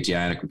get a PTA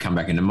and it could come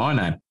back into my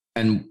name.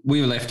 And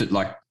we left it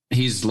like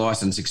his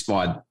license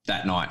expired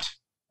that night.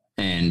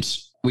 And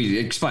we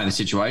explained the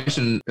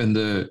situation and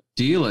the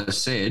dealer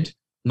said,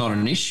 not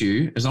an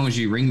issue. As long as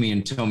you ring me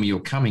and tell me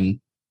you're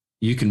coming,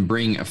 you can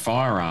bring a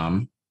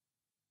firearm.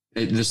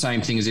 The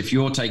same thing as if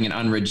you're taking an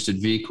unregistered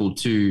vehicle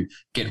to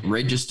get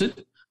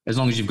registered, as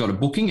long as you've got a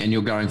booking and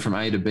you're going from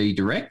A to B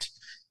direct.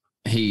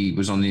 He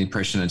was on the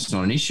impression that it's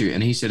not an issue.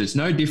 And he said it's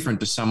no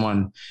different to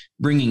someone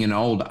bringing an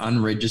old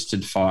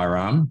unregistered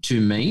firearm to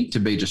me to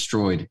be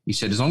destroyed. He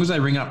said, as long as they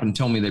ring up and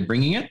tell me they're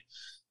bringing it,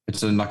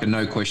 it's like a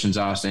no questions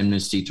asked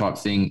amnesty type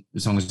thing,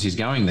 as long as he's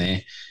going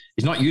there.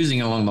 He's not using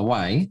it along the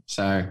way.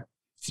 So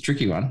it's a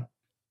tricky one.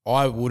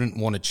 I wouldn't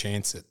want to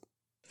chance it.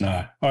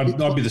 No,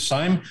 I'd be the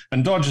same.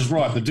 And Dodge is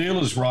right. The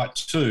dealer's right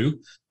too,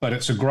 but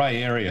it's a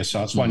grey area,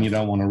 so it's one you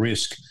don't want to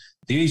risk.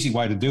 The easy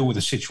way to deal with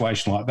a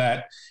situation like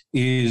that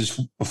is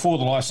before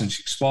the license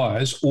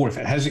expires, or if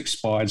it has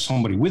expired,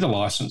 somebody with a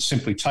license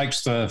simply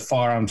takes the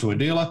firearm to a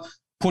dealer,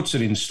 puts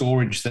it in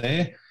storage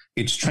there.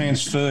 It's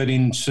transferred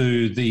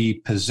into the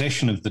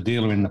possession of the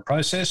dealer in the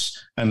process,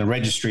 and the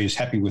registry is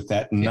happy with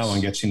that, and no one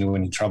gets into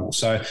any trouble.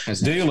 So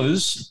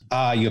dealers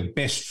are your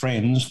best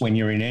friends when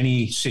you're in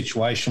any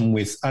situation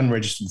with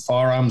unregistered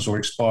firearms or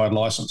expired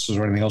licenses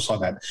or anything else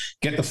like that.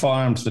 Get the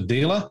firearm to the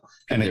dealer,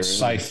 and it's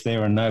safe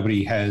there, and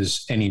nobody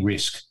has any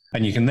risk.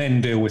 And you can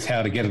then deal with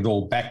how to get it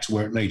all back to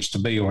where it needs to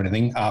be or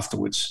anything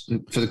afterwards.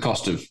 For the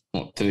cost of,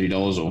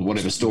 $30 or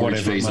whatever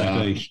storage fees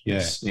are.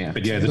 Yeah.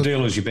 But the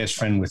dealer's your best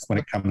friend when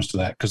it comes to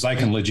that, because they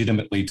can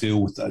legitimately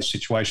deal with those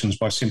situations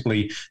by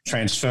simply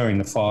transferring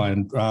the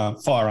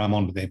firearm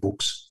onto their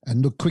books.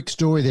 And look, quick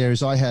story there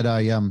is I had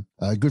a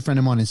good friend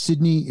of mine in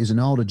Sydney, is an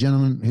older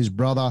gentleman. His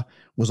brother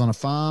was on a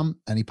farm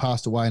and he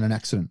passed away in an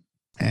accident.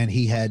 And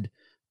he had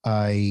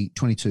a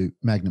 22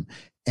 Magnum.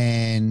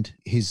 And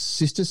his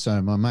sister,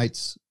 so my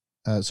mate's,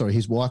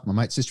 his wife, my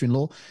mate's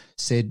sister-in-law,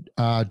 said,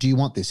 do you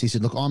want this? He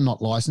said, look, I'm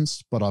not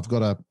licensed, but I've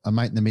got a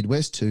mate in the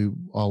Midwest who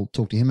I'll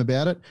talk to him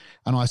about it.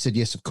 And I said,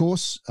 yes, of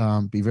course,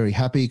 be very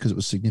happy because it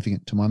was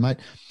significant to my mate.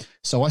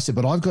 So I said,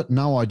 but I've got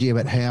no idea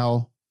about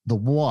how the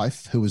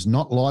wife, who is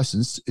not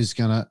licensed, is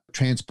going to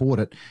transport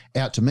it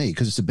out to me,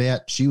 because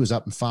she was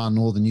up in far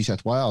northern New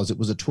South Wales. It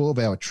was a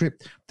 12-hour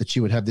trip that she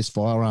would have this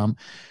firearm.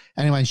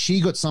 Anyway, she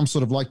got some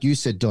sort of, like you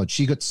said, Dodge,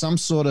 she got some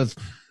sort of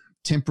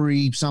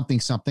temporary something.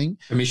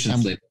 Permission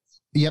slip.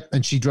 Yep,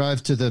 and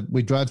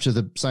we drove to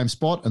the same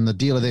spot, and the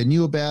dealer there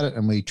knew about it,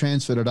 and we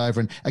transferred it over.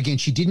 And again,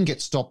 she didn't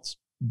get stopped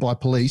by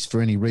police for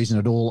any reason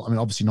at all. I mean,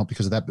 obviously not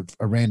because of that, but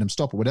a random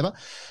stop or whatever.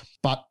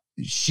 But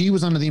she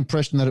was under the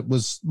impression that it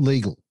was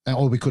legal,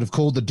 or we could have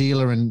called the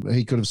dealer and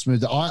he could have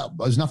smoothed it. It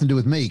was nothing to do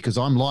with me because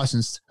I'm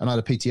licensed and I had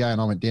a PTA, and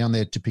I went down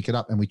there to pick it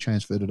up and we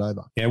transferred it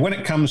over. Yeah, when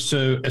it comes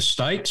to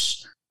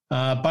estates,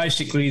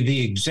 basically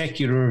the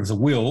executor of the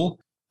will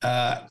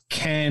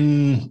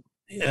can,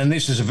 and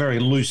this is a very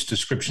loose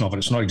description of it,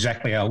 it's not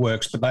exactly how it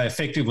works, but they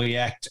effectively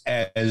act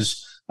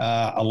as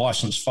a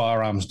licensed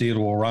firearms dealer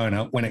or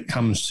owner when it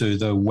comes to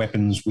the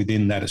weapons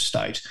within that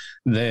estate.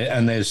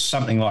 There's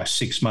something like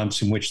 6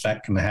 months in which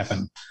that can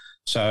happen.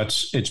 So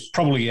it's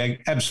probably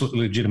absolutely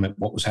legitimate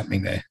what was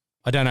happening there.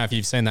 I don't know if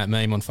you've seen that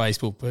meme on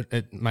Facebook, but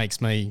it makes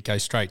me go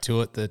straight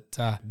to it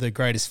that the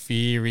greatest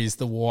fear is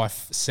the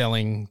wife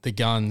selling the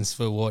guns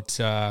for what,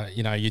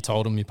 you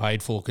told them you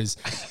paid for, because,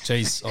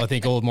 geez, I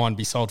think all of mine would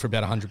be sold for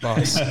about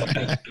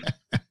 $100.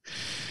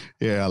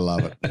 Yeah, I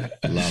love it.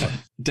 Love it.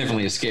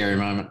 Definitely a scary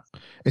moment.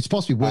 It's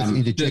possibly worth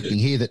interjecting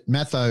here that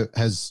Matho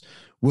has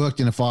worked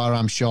in a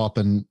firearm shop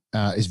and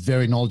is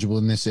very knowledgeable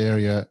in this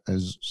area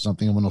as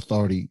something of an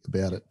authority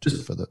about it.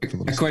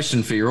 A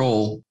question for you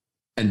all,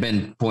 and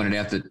Ben pointed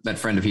out that that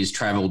friend of his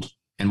travelled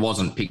and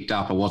wasn't picked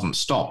up or wasn't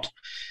stopped.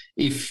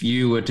 If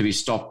you were to be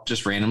stopped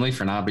just randomly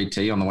for an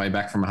RBT on the way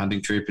back from a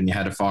hunting trip and you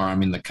had a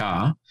firearm in the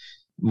car,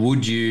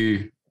 would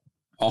you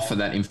offer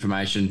that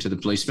information to the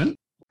policeman?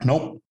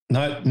 Nope.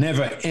 No,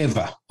 never,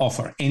 ever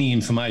offer any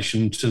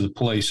information to the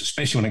police,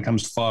 especially when it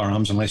comes to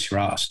firearms, unless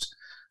you're asked.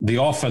 The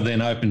offer then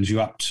opens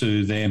you up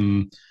to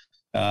them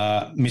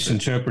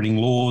misinterpreting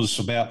laws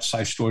about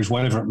safe storage,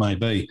 whatever it may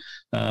be.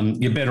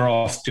 You're better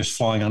off just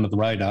flying under the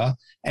radar.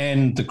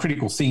 And the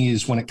critical thing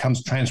is when it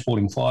comes to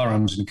transporting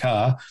firearms in a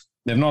car,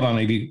 they've not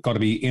only got to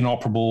be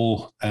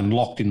inoperable and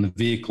locked in the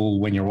vehicle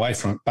when you're away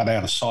from it, but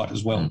out of sight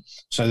as well.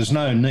 So there's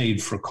no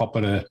need for a copper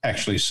to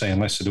actually see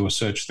unless they do a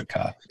search of the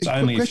car. It's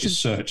only if you're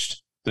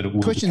searched that it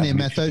will. Question there,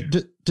 Matho.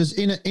 Does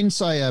in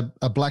say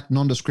a black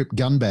nondescript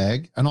gun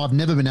bag, and I've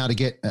never been able to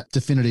get a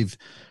definitive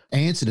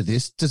answer to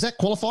this, does that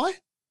qualify?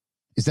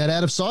 Is that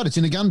out of sight? It's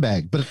in a gun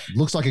bag, but it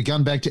looks like a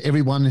gun bag to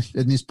everyone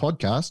in this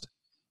podcast.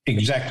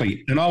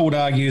 Exactly. And I would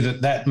argue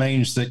that that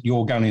means that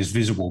your gun is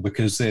visible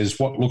because there's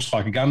what looks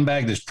like a gun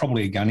bag. There's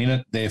probably a gun in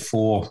it.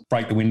 Therefore,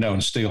 break the window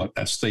and steal it.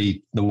 That's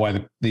the way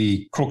that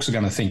the crooks are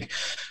going to think.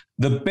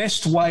 The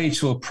best way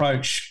to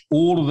approach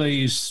all of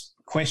these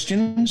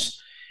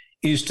questions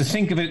is to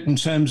think of it in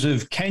terms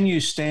of, can you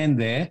stand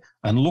there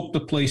and look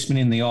the policeman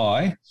in the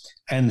eye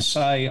and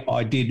say,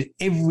 I did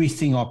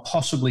everything I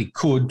possibly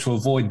could to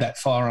avoid that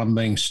firearm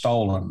being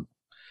stolen?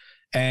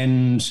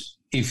 And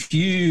if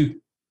you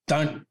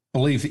don't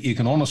believe that you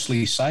can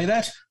honestly say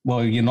that,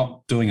 well, you're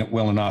not doing it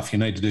well enough. You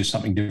need to do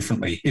something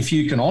differently. If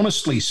you can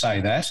honestly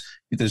say that,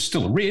 there's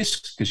still a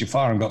risk because your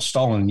firearm got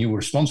stolen and you were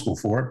responsible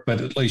for it,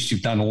 but at least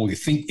you've done all you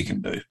think you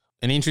can do.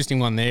 An interesting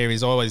one there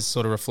is I always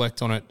sort of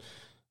reflect on it,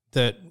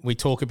 that we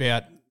talk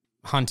about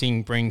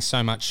hunting brings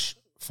so much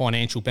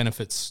financial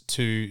benefits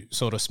to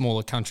sort of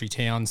smaller country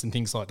towns and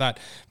things like that.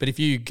 But if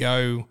you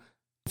go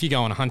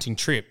on a hunting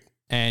trip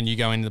and you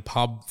go into the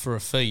pub for a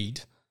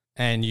feed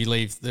and you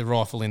leave the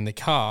rifle in the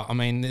car, I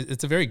mean,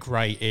 it's a very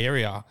grey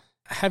area.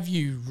 Have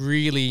you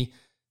really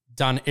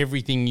done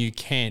everything you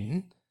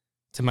can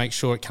to make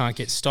sure it can't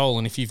get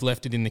stolen if you've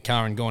left it in the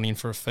car and gone in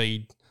for a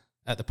feed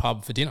at the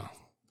pub for dinner?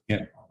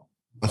 Yeah.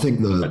 I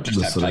think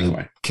the sort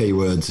of key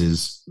words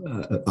is,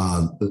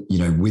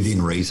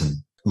 within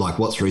reason. Like,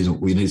 what's reasonable?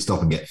 We need to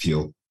stop and get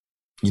fuel.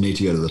 You need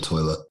to go to the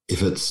toilet.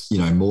 If it's,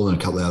 more than a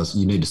couple of hours,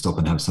 you need to stop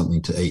and have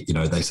something to eat.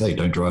 They say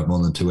don't drive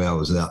more than 2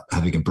 hours without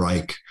having a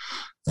break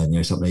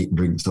and, something to eat and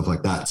drink and stuff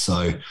like that.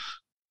 So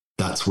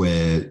that's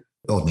where,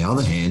 on the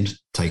other hand,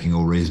 taking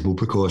all reasonable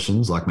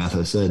precautions, like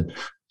Matho said,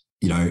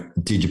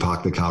 did you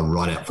park the car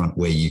right out front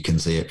where you can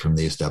see it from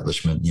the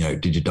establishment?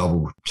 Did you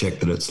double check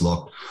that it's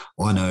locked?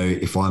 I know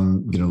if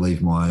I'm going to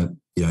leave my,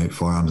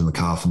 firearms in the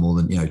car for more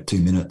than, 2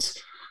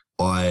 minutes,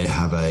 I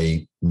have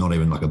not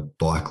even like a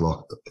bike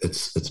lock.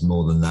 It's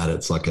more than that.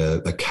 It's like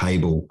a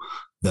cable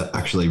that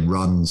actually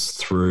runs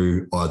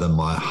through either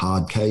my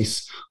hard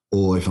case,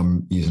 or if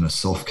I'm using a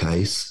soft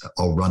case,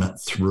 I'll run it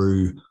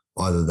through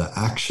either the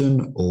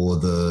action or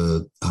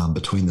the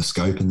between the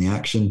scope and the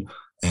action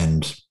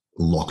and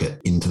lock it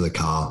into the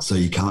car. So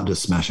you can't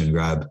just smash and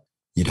grab.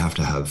 You'd have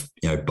to have,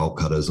 bolt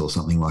cutters or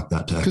something like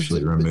that to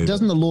actually remove it.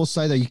 Doesn't the law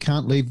say that you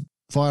can't leave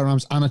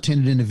firearms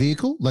unattended in a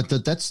vehicle? Like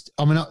that's,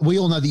 we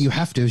all know that you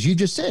have to, as you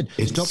just said,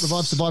 stop,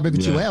 revive, survive every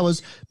 2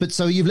 hours. But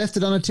so you've left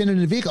it unattended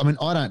in a vehicle.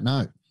 I don't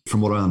know.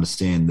 From what I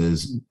understand,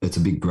 it's a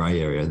big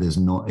grey area. There's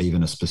not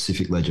even a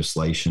specific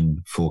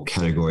legislation for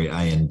category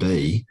A and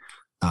B.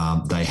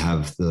 They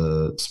have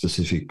the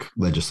specific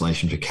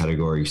legislation for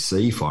category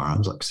C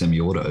firearms, like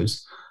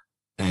semi-autos,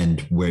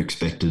 and we're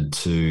expected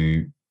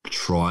to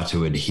try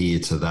to adhere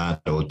to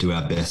that or do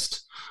our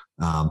best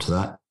to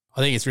that.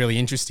 I think it's really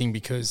interesting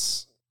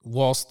because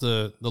whilst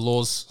the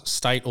laws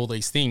state all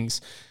these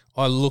things,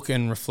 I look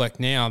and reflect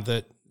now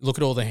that look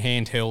at all the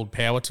handheld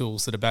power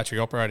tools that are battery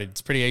operated.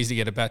 It's pretty easy to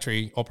get a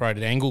battery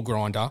operated angle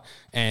grinder,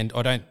 and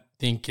I don't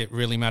think it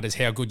really matters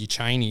how good your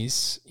chain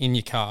is in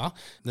your car.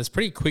 That's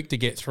pretty quick to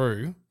get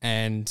through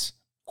and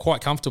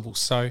quite comfortable.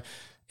 So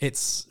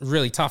it's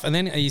really tough. And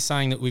then are you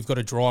saying that we've got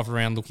to drive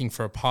around looking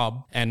for a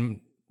pub and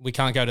we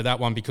can't go to that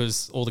one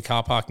because all the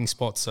car parking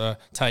spots are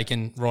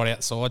taken right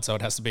outside, so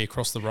it has to be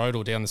across the road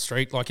or down the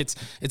street? Like it's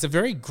a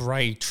very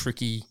grey,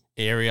 tricky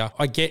area.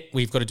 I get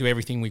we've got to do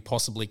everything we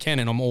possibly can,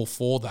 and I'm all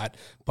for that.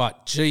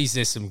 But geez,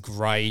 there's some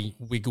grey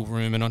wiggle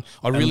room, and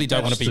I really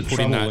don't want to be put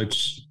in that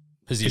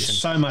position. It's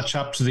so much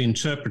up to the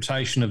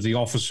interpretation of the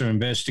officer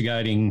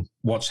investigating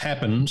what's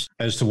happened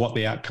as to what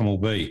the outcome will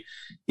be.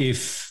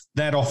 If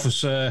that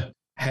officer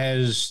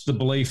has the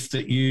belief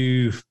that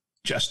you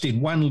just did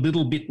one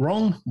little bit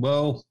wrong,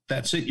 well,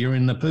 that's it. You're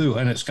in the poo,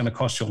 and it's going to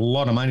cost you a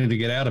lot of money to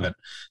get out of it.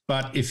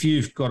 But if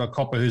you've got a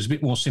copper who's a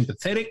bit more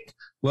sympathetic,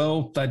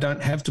 well, they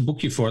don't have to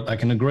book you for it. They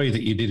can agree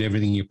that you did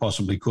everything you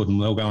possibly could,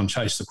 and they'll go and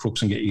chase the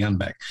crooks and get your gun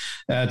back.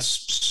 It's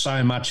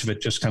so much of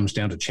it just comes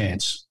down to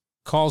chance.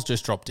 Kyle's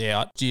just dropped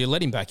out. Do you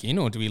let him back in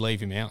or do we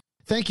leave him out?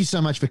 Thank you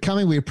so much for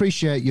coming. We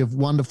appreciate your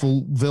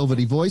wonderful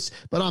velvety voice,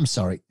 but I'm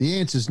sorry. The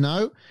answer's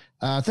no.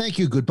 Thank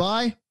you.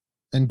 Goodbye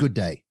and good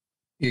day.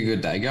 Yeah,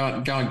 good day.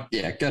 Go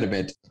to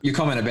bed. Your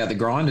comment about the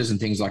grinders and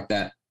things like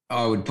that,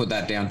 I would put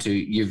that down to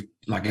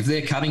if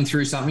they're cutting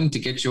through something to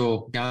get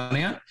your gun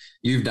out,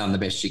 you've done the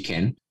best you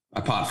can,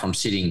 apart from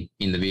sitting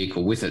in the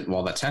vehicle with it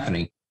while that's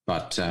happening.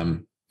 But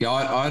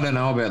I don't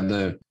know about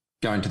the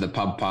going to the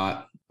pub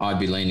part. I'd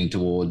be leaning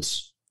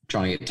towards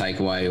trying to get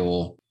takeaway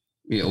or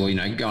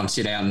go and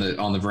sit out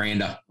on the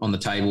veranda on the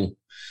table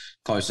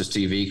closest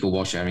to your vehicle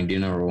whilst you're having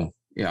dinner. Or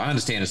I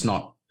understand it's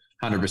not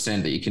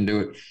 100% that you can do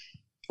it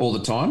all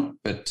the time,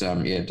 but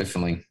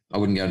definitely I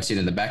wouldn't go and sit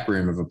in the back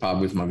room of a pub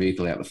with my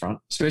vehicle out the front,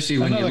 especially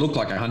when you look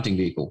like a hunting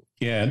vehicle.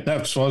 Yeah,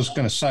 that's what I was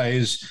going to say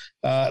is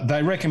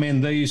they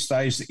recommend these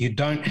days that you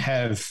don't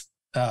have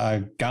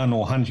gun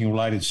or hunting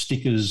related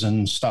stickers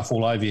and stuff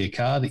all over your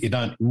car, that you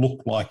don't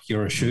look like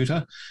you're a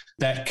shooter.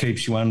 That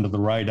keeps you under the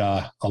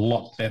radar a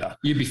lot better.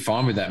 You'd be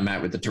fine with that,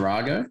 Matt, with the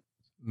Tarago.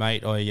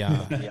 Mate,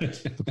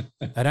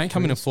 they don't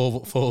come in a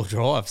four-wheel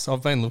drive, so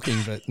I've been looking,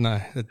 but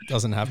no, it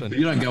doesn't happen. But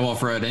you don't go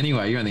off-road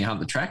anyway. You only hunt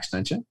the tracks,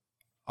 don't you?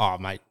 Oh,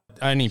 mate,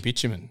 only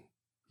bitumen.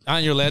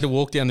 Aren't you allowed to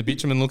walk down the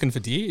bitumen looking for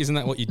deer? Isn't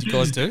that what you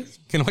guys do?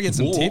 Can I get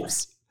some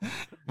tips?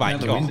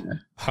 Mate,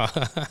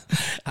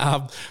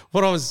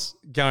 what I was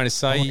going to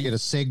say... I want to get a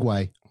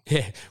segue.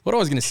 Yeah, what I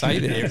was going to say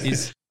there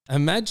is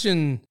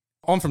imagine...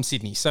 I'm from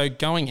Sydney, so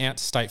going out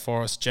to State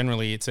Forest,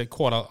 generally it's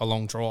quite a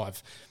long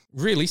drive.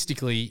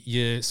 Realistically,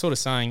 you're sort of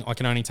saying I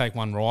can only take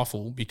one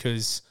rifle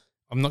because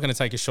I'm not going to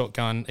take a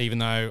shotgun, even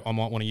though I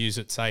might want to use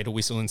it, say, to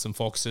whistle in some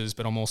foxes,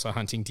 but I'm also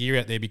hunting deer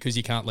out there because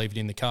you can't leave it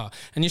in the car.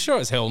 And you're sure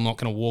as hell not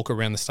going to walk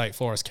around the State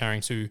Forest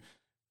carrying two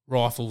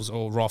rifles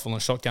or rifle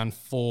and a shotgun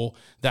for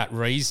that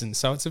reason.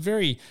 So it's a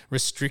very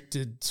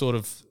restricted sort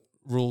of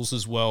rules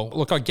as well.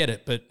 Look, I get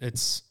it, but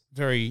it's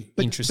very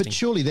interesting. But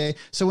surely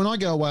so when I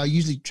go away, I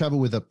usually travel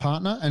with a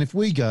partner. And if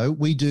we go,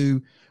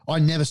 I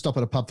never stop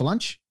at a pub for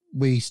lunch.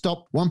 We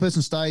stop, one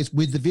person stays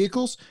with the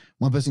vehicles,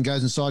 one person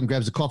goes inside and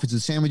grabs the coffees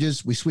and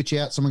sandwiches. We switch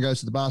out, someone goes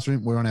to the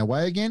bathroom, we're on our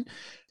way again.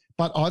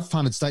 But I've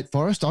hunted State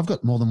Forest. I've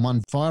got more than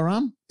one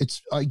firearm. It's,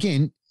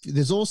 again,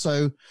 there's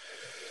also,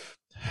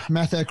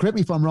 Matho, correct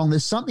me if I'm wrong,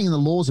 there's something in the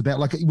laws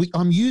about,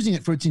 I'm using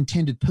it for its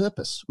intended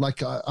purpose.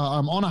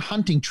 I'm on a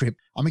hunting trip.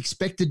 I'm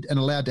expected and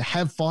allowed to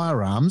have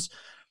firearms.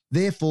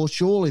 Therefore,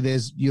 surely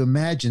you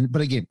imagine,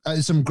 but again,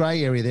 there's some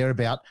grey area there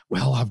about,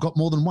 well, I've got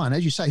more than one.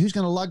 As you say, who's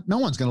going to lug? No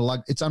one's going to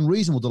lug. It's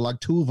unreasonable to lug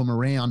two of them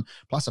around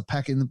plus a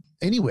pack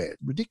anywhere.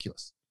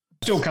 Ridiculous.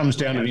 Still comes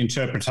down to the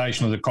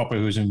interpretation of the copper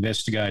who's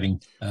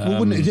investigating.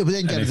 Wouldn't it? It would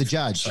then go to the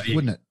judge,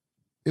 wouldn't it?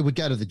 It would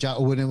go to the judge,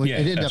 or it'd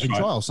end up in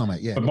trial somewhere.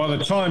 Yeah. But by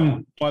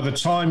the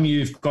time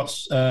you've got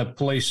a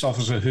police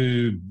officer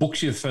who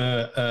books you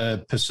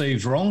for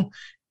perceived wrong,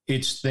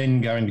 it's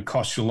then going to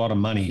cost you a lot of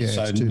money. Yeah,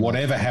 so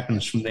whatever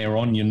happens from there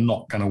on, you're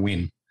not going to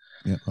win.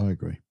 Yeah, I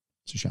agree.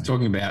 It's a shame.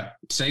 Talking about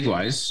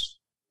segues.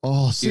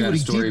 Oh, see what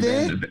he did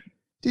there?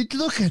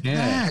 Look at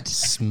that.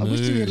 Smooth. I wish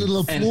you had a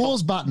little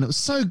applause button. It was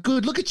so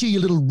good. Look at you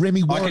little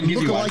Remy Warren.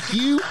 Look like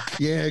you.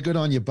 Yeah, good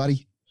on you,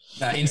 buddy.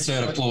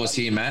 Insert applause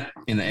here, Matt,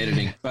 in the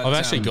editing. But, I've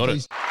actually got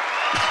it.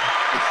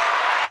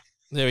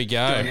 There we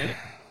go.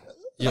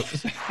 Yep.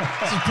 It's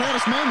the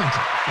proudest moment.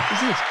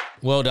 Is it?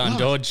 Well done,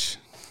 Dodge.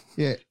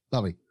 Yeah,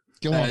 lovely.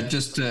 Go on.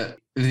 Just the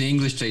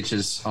English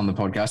teachers on the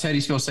podcast. How do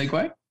you spell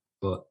segue?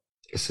 What?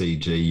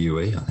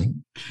 SEGUE, I think.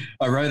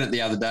 I wrote it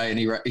the other day, and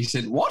he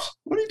said, "What?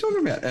 What are you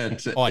talking about?"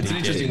 It's an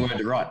interesting word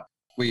to write.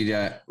 We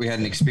had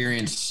an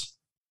experience.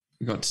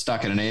 We got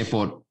stuck at an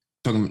airport,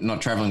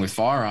 not traveling with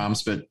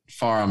firearms, but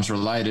firearms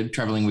related,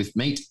 traveling with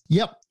meat.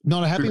 Yep,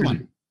 not a happy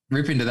one.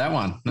 Rip into that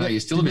one. No,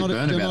 you're still a bit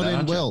burned about that,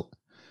 aren't you? Well,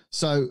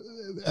 so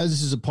as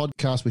this is a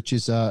podcast, which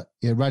is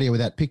radio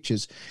without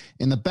pictures,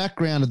 in the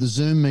background of the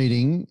Zoom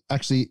meeting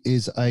actually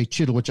is a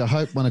chittle, which I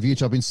hope one of you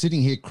two, I've been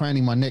sitting here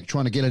craning my neck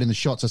trying to get it in the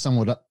shot so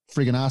someone would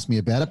frigging ask me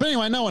about it. But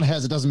anyway, no one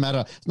has. It doesn't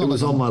matter. It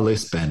was on my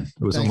list, Ben.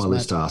 It was on my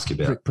list to ask you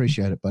about.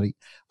 Appreciate it, buddy.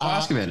 I'll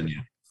ask about it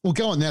now. Well,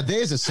 go on. Now,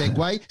 there's a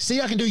segue.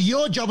 See, I can do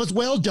your job as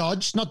well, Dodge.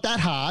 It's not that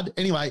hard.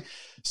 Anyway,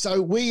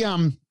 so we,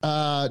 Dodge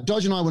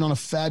and I went on a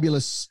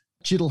fabulous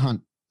chittle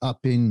hunt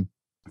up in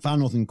far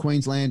northern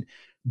Queensland.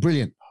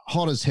 Brilliant.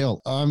 Hot as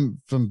hell.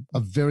 I'm from a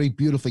very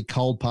beautifully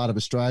cold part of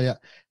Australia,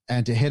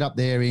 and to head up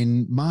there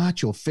in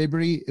March or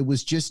February, it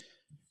was just,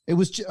 I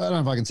don't know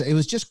if I can say, it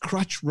was just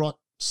crutch rot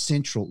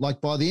central. Like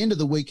by the end of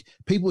the week,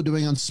 people were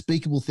doing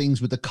unspeakable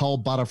things with the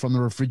cold butter from the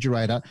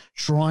refrigerator,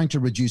 trying to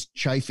reduce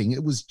chafing.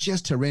 It was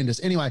just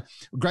horrendous. Anyway,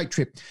 great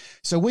trip.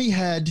 So we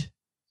had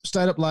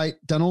stayed up late,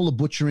 done all the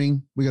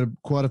butchering. We got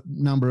quite a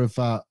number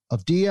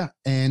of deer,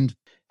 and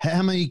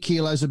how many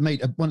kilos of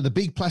meat? One of the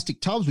big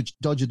plastic tubs, which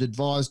Dodge had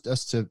advised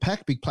us to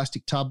pack, big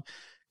plastic tub,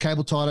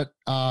 cable tied it,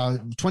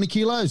 20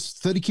 kilos,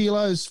 30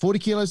 kilos, 40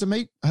 kilos of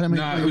meat. No,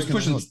 it was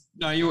pushing.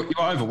 No, you were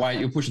overweight.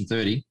 You were pushing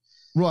 30.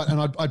 Right,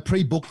 and I'd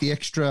pre-booked the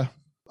extra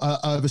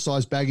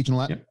oversized baggage and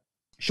all that. Yep.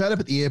 Showed up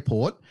at the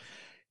airport,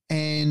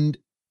 and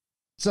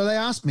so they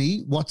asked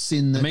me what's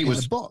in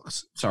the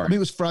box. Sorry. The meat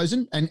was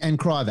frozen and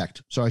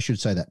cryovac. Sorry, I should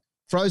say that.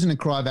 Frozen and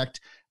cryovac.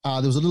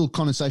 There was a little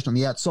condensation on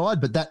the outside,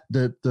 but that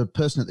the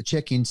person at the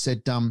check-in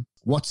said,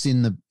 what's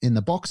in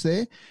the box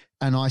there?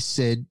 And I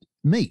said,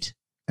 meat.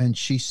 And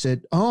she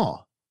said, oh.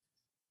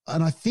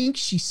 And I think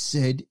she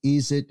said,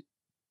 is it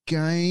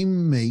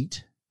game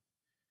meat?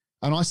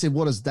 And I said,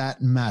 what does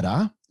that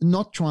matter?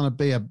 Not trying to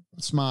be a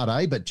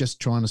smart but just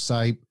trying to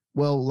say,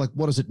 well, like,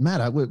 what does it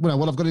matter? Well,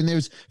 what I've got in there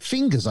is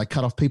fingers I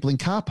cut off people in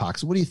car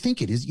parks. What do you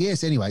think it is?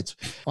 Yes, anyway.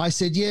 I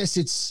said, yes,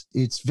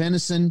 it's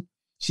venison.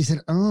 She said,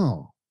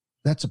 oh,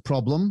 that's a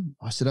problem.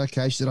 I said,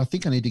 okay. She said, I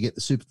think I need to get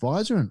the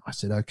supervisor. And I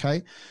said,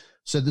 okay.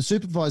 So the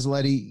supervisor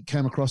lady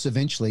came across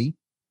eventually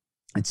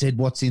and said,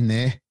 what's in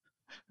there?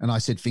 And I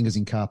said, fingers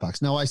in car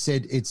parks. No, I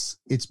said, it's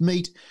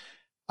meat.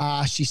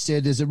 She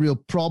said, there's a real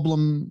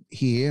problem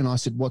here. And I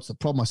said, what's the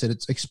problem? I said,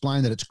 it's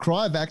explained that it's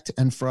cryovac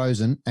and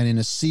frozen and in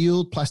a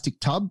sealed plastic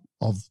tub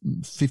of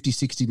 50,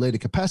 60 litre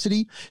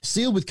capacity,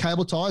 sealed with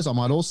cable ties, I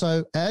might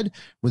also add,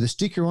 with a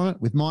sticker on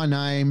it, with my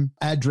name,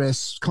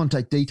 address,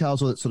 contact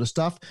details, all that sort of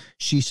stuff.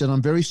 She said,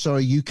 I'm very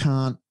sorry you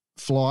can't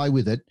fly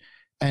with it.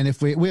 And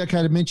if we're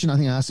okay to mention, I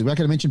think I asked you, we're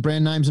okay to mention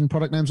brand names and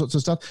product names, lots of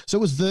stuff. So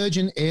it was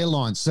Virgin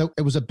Airlines. So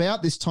it was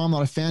about this time that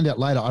I found out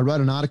later. I wrote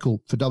an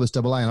article for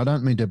WAA, and I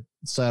don't mean to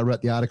say I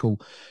wrote the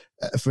article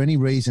for any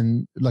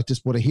reason, like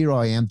just what a hero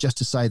I am, just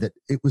to say that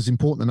it was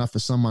important enough for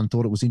someone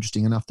thought it was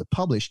interesting enough to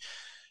publish.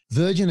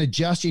 Virgin had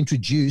just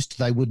introduced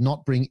they would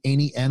not bring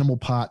any animal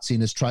parts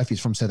in as trophies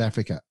from South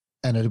Africa.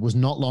 And it was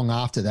not long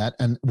after that,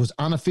 and it was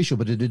unofficial,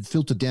 but it had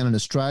filtered down in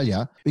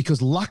Australia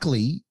because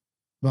luckily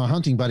my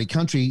hunting buddy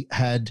Country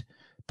had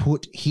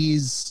put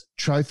his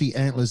trophy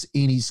antlers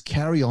in his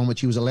carry-on,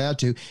 which he was allowed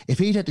to. If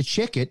he'd had to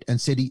check it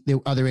and said,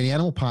 are there any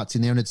animal parts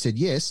in there? And it said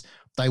yes,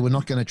 they were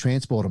not going to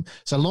transport them.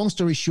 So long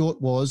story short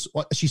was,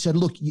 she said,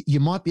 look, you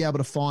might be able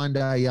to find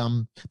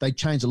they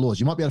changed the laws.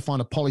 You might be able to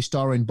find a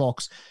polystyrene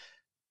box.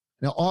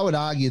 Now, I would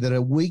argue that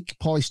a weak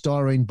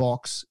polystyrene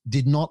box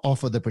did not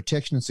offer the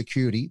protection and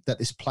security that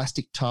this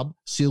plastic tub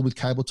sealed with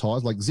cable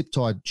ties, like zip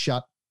tied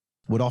shut,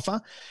 would offer.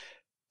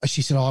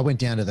 She said, I went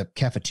down to the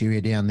cafeteria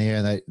down there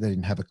and they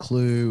didn't have a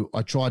clue.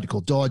 I tried to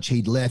call Dodge.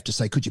 He'd left to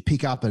say, could you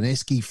pick up an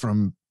esky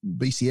from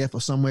BCF or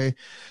somewhere?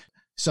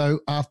 So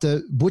after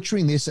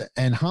butchering this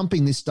and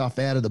humping this stuff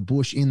out of the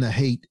bush in the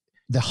heat,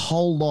 the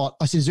whole lot,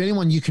 I said, is there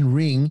anyone you can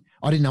ring?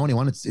 I didn't know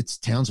anyone. It's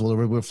Townsville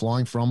where we're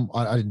flying from.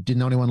 I didn't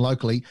know anyone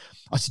locally.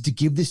 I said, to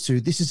give this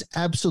to, this is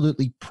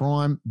absolutely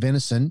prime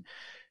venison.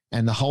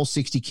 And the whole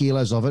 60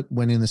 kilos of it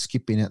went in the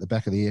skip bin out the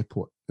back of the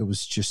airport. It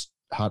was just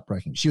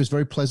heartbreaking. She was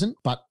very pleasant,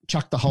 but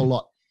chucked the whole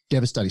lot.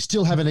 Devastating.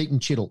 Still haven't eaten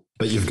chittle.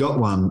 But you've got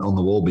one on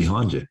the wall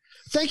behind you.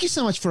 Thank you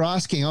so much for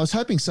asking. I was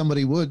hoping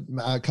somebody would,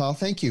 Carl.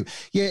 Thank you.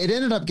 Yeah, it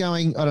ended up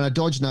going, I don't know,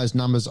 Dodge knows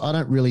numbers. I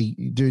don't really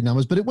do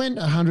numbers, but it went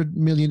 100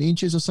 million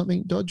inches or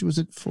something. Dodge, was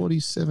it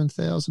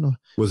 47,000?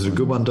 Was it a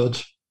good one,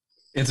 Dodge?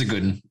 It's a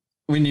good one.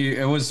 We knew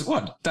it was,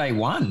 day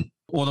one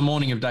or the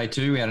morning of day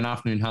two. We had an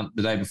afternoon hunt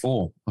the day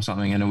before or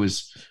something, and it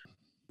was,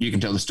 you can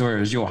tell the story, it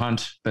was your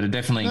hunt, but it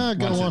definitely,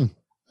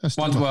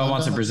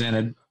 once it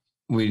presented,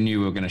 we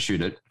knew we were going to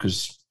shoot it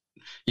because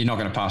you're not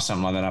going to pass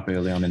something like that up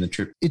early on in the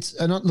trip.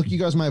 Look, you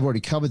guys may have already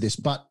covered this,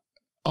 but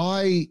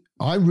I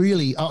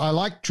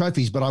like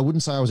trophies, but I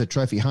wouldn't say I was a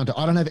trophy hunter.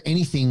 I don't have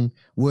anything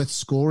worth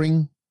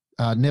scoring.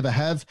 Never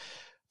have.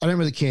 I don't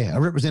really care.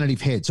 A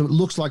representative head. So it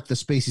looks like the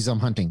species I'm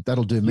hunting.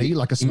 That'll do me.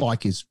 Like a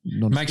spike is.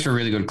 Makes for a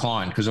really good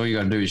client because all you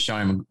got to do is show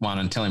him one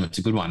and tell him it's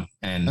a good one.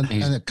 And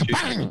he's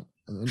kabang!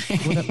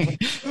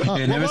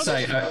 Never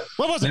say okay.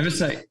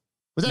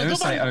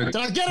 Did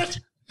I get it?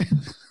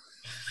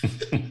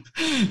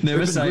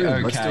 Never say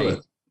okay. Let's do it.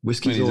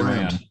 Whiskey's all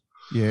around.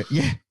 Yeah.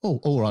 Oh,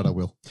 all right, I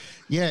will.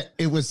 Yeah,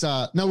 it was.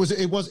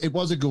 It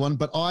was a good one.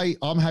 But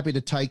I'm happy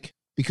to take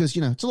because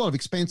it's a lot of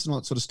expense and all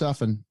that sort of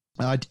stuff. And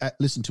I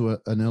listened to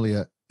an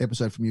earlier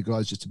episode from you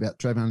guys just about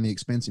traveling and the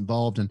expense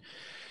involved, and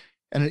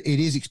it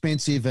is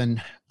expensive.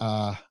 And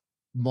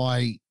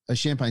my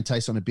champagne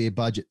tastes on a beer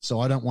budget, so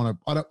I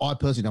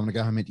personally don't want to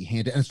go home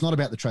empty-handed. And it's not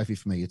about the trophy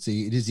for me. It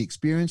is the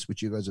experience,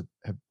 which you guys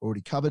have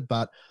already covered,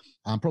 but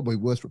probably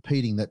worth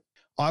repeating that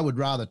I would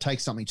rather take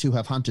something to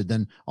have hunted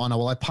than,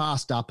 I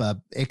passed up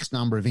a X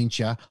number of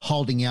incher,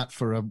 holding out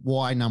for a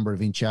Y number of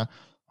incher.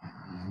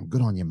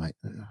 Good on you, mate.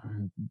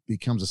 It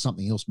becomes a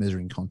something else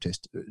measuring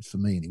contest for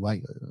me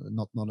anyway.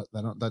 Not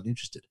that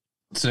interested.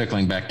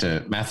 Circling back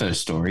to Matho's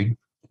story,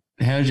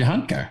 how did your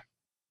hunt go?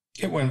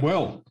 It went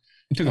well.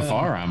 You took a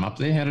firearm up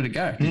there. How did it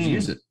go? Did you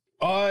use it?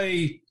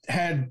 I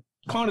had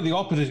kind of the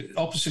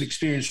opposite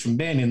experience from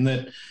Ben in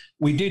that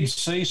we did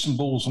see some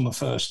bulls on the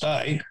first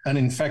day. And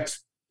in fact,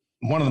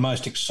 one of the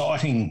most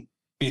exciting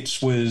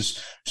bits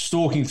was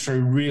stalking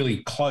through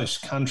really close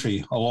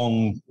country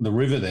along the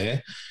river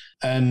there.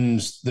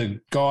 And the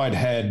guide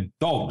had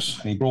dogs,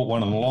 and he brought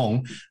one of them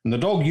along. And the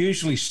dog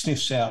usually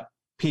sniffs out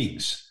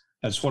pigs.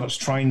 That's what it's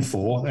trained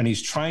for, and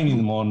he's training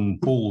them on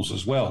bulls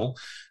as well.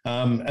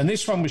 And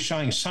this one was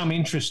showing some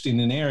interest in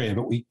an area,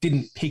 but we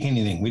didn't pick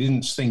anything. We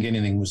didn't think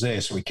anything was there,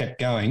 so we kept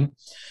going.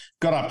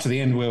 Got up to the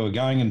end where we were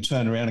going and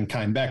turned around and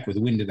came back with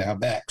the wind at our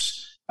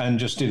backs and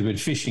just did a bit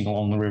of fishing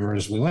along the river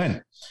as we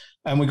went.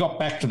 And we got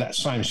back to that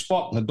same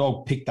spot, and the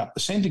dog picked up the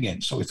scent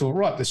again. So we thought,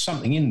 right, there's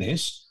something in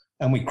this.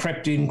 And we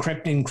crept in,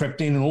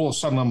 and all of a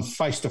sudden I'm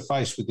face to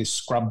face with this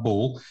scrub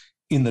bull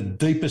in the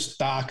deepest,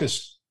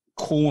 darkest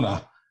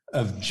corner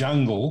of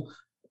jungle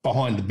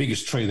behind the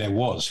biggest tree there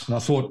was. And I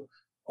thought,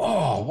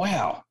 oh,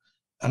 wow.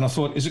 And I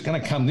thought, is it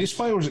going to come this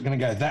way or is it going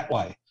to go that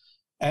way?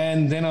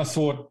 And then I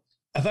thought,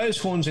 are those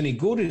horns any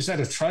good? Is that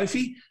a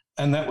trophy?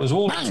 And that was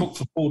all it took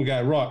for Paul to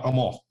go, right, I'm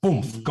off.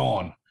 Boom,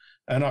 gone.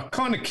 And I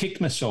kind of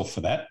kicked myself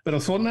for that. But I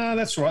thought, no,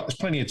 that's all right. There's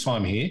plenty of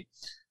time here.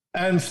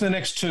 And for the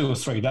next 2 or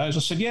 3 days, I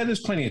said, yeah, there's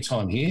plenty of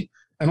time here.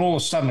 And all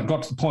of a sudden, it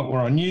got to the point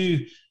where I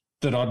knew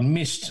that I'd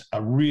missed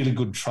a really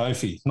good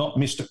trophy. Not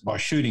missed it by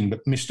shooting,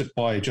 but missed it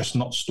by just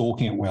not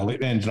stalking it well.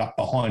 It ended up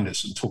behind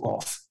us and took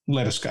off,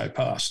 let us go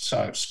past.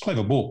 So it's a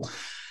clever bull.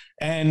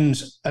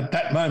 And at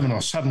that moment, I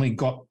suddenly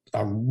got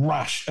a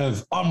rush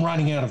of, I'm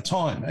running out of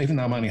time, even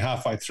though I'm only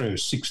halfway through a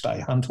 6-day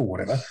hunt or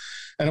whatever.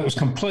 And it was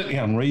completely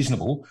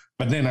unreasonable,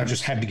 but then I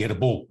just had to get a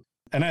bull.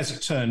 And as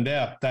it turned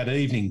out, that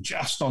evening,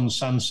 just on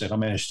sunset, I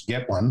managed to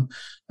get one.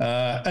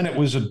 And it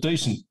was a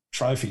decent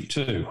trophy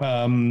too.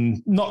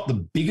 Not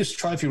the biggest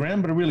trophy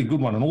round, but a really good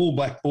one. An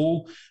all-black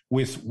bull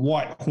with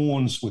white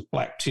horns with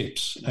black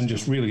tips and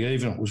just really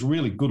even. It was a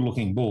really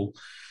good-looking bull.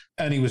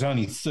 And he was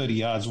only 30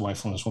 yards away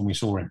from us when we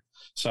saw him.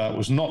 So it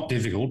was not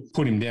difficult.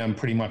 Put him down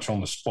pretty much on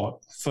the spot.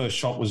 First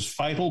shot was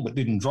fatal, but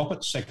didn't drop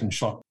it. Second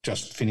shot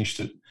just finished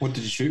it. What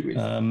did you shoot with?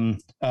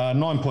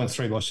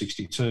 9.3 by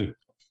 62.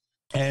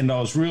 And I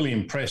was really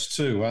impressed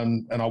too.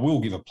 And I will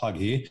give a plug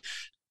here.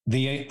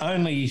 The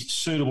only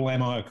suitable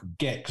ammo I could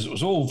get, because it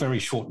was all very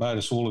short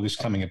notice, all of this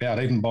coming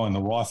about, even buying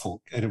the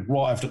rifle, it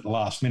arrived at the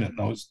last minute.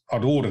 And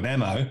I'd ordered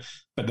ammo,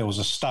 but there was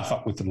a stuff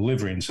up with the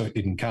delivery, and so it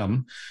didn't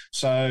come.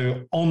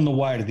 So on the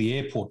way to the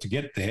airport to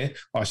get there,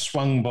 I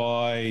swung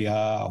by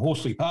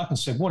Horsley Park and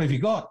said, what have you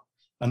got?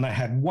 And they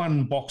had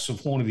one box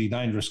of Hornady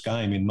Dangerous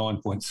Game in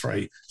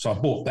 9.3. So I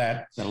bought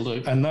that. That'll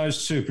do. And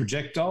those two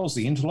projectiles,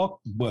 the interlock,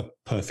 were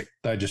perfect.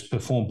 They just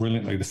performed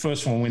brilliantly. The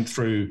first one went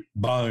through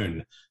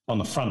bone on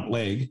the front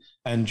leg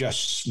and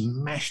just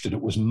smashed it.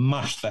 It was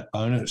mushed, that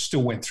bone, and it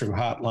still went through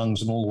heart,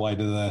 lungs, and all the way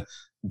to the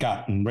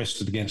gut and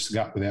rested against the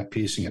gut without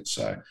piercing it.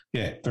 So,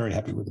 yeah, very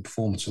happy with the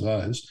performance of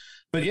those.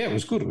 But, yeah, it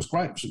was good. It was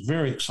great. It was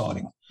very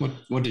exciting.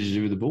 What did you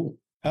do with the bull?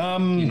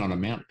 You're not a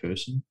mount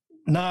person.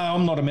 No,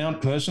 I'm not a mount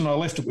person. I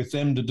left it with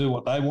them to do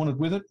what they wanted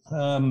with it.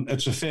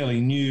 It's a fairly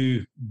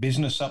new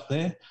business up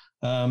there.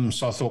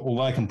 So I thought,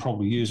 well, they can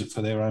probably use it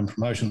for their own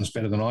promotions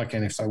better than I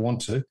can if they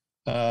want to.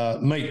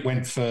 Meat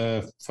went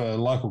for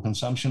local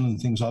consumption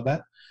and things like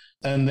that.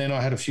 And then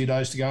I had a few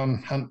days to go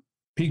and hunt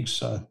pigs.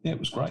 So, yeah, it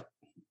was great.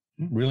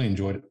 Really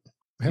enjoyed it.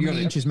 How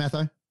many inches,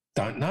 Matho?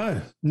 Don't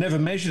know. Never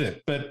measured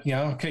it. But, you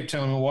know, I keep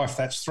telling my wife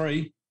that's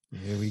 3.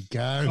 There we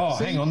go. Oh,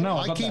 see, hang on. No,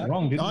 I got that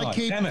wrong, didn't I?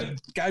 Damn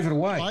it. Gave it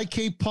away. I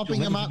keep popping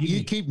them up.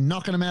 You keep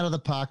knocking them out of the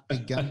park,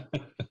 big gun.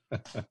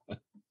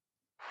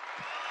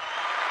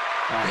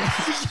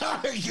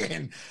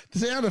 Again, the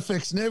sound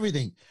effects and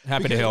everything.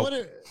 Happy to help.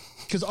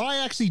 Because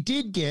I actually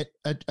did get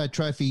a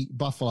trophy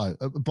buffalo,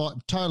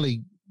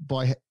 totally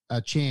by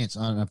a chance.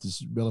 I don't know if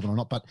this is relevant or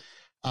not, but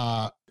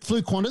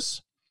Flew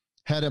Qantas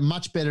had a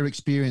much better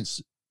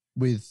experience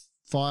with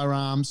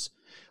firearms.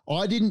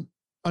 I did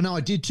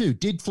too.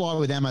 Did fly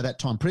with ammo that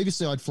time.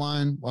 Previously, I've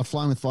flown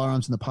with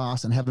firearms in the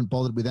past and haven't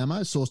bothered with ammo,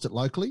 sourced it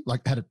locally,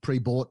 like had it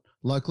pre-bought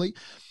locally.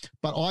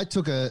 But I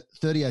took a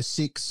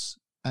 30-06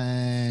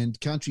 and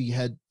Country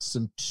had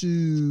some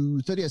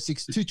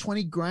 30-06,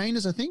 220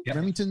 grainers, I think,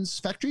 Remington's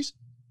factories.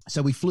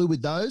 So we flew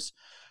with those.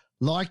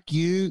 Like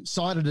you,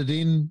 sighted it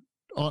in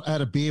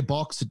at a beer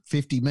box at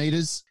 50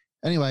 meters.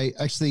 Anyway,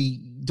 actually,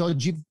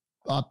 Dodge, you've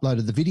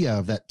uploaded the video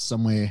of that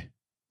somewhere,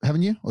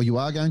 haven't you? Or you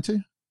are going to?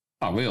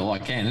 I will. I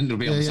can. It'll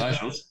be on the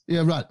socials.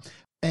 Yeah, right.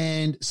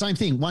 And same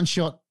thing, one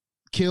shot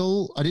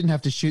kill. I didn't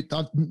have to shoot.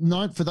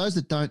 No, for those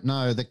that don't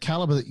know, the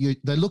caliber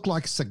they look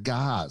like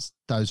cigars,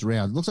 those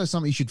rounds. It looks like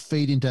something you should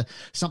feed into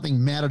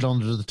something mounted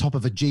onto the top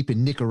of a Jeep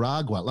in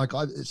Nicaragua. Like,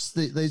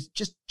 they're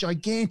just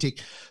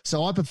gigantic.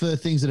 So I prefer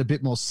things that are a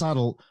bit more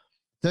subtle.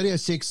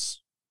 30-06,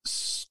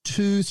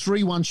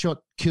 2-3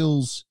 one-shot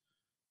kills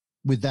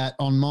with that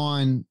on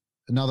mine.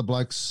 Another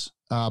bloke's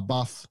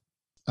buff.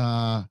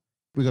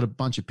 We got a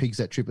bunch of pigs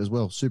that trip as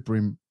well. Super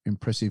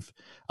impressive.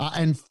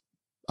 And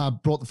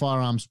brought the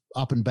firearms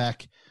up and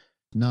back.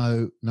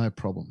 No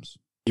problems.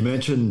 You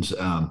mentioned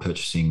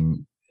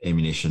purchasing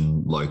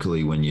ammunition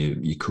locally when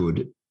you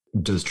could.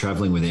 Does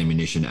traveling with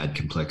ammunition add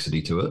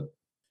complexity to it?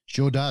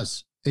 Sure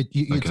does.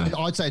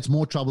 I'd say it's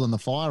more trouble than the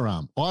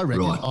firearm. I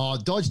reckon. Right. Oh,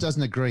 Dodge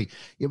doesn't agree.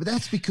 Yeah, but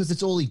that's because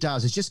it's all he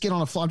does is just get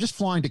on a flight. I'm just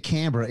flying to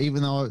Canberra,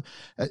 even though.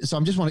 So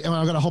I'm just wondering.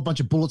 I've got a whole bunch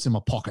of bullets in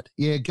my pocket.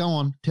 Yeah, go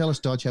on. Tell us,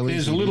 Dodge, how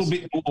There's a little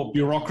bit more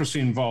bureaucracy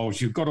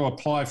involved. You've got to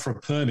apply for a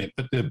permit,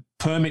 but the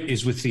permit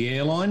is with the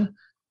airline,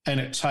 and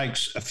it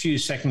takes a few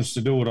seconds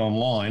to do it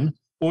online.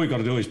 All you've got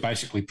to do is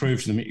basically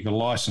prove to them that you've got a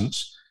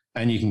license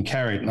and you can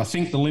carry it. And I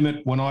think the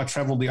limit when I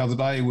travelled the other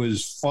day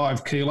was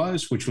 5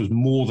 kilos, which was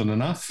more than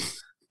enough.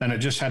 And it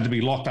just had to be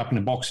locked up in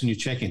a box and you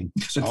check in.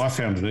 So I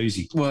found it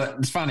easy. Well,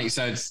 it's funny.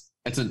 So it's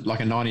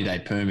like a 90-day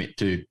permit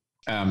too.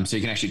 So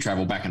you can actually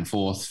travel back and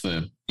forth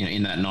for,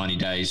 in that 90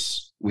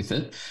 days with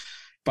it.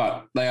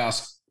 But they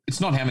ask, it's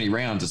not how many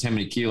rounds, it's how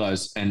many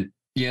kilos. And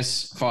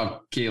yes, 5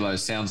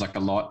 kilos sounds like a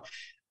lot.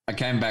 I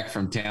came back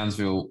from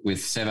Townsville with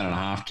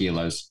 7.5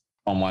 kilos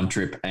on one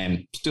trip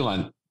and still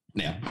I've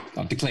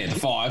declared the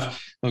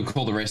 5. We'll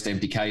call the rest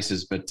empty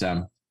cases, but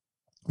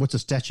what's the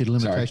statute of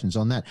limitations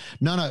on that?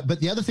 No. But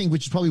the other thing,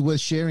 which is probably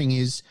worth sharing,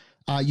 is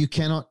you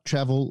cannot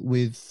travel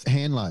with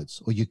hand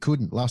loads, or you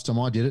couldn't. Last time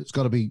I did it, it's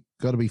got to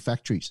be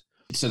factories.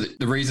 So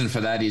the reason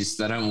for that is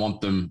they don't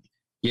want them.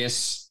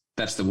 Yes,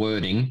 that's the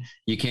wording.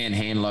 You can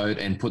hand load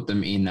and put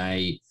them in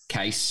a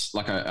case,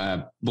 like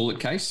a bullet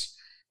case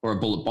or a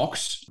bullet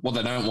box. What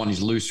they don't want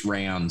is loose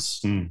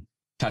rounds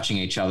touching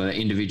each other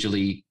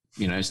individually.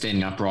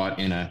 Standing upright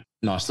in a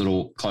nice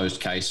little closed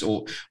case,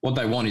 or what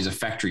they want is a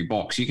factory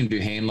box. You can do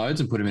hand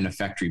loads and put them in a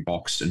factory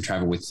box and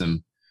travel with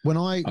them. When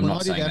I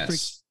did Africa,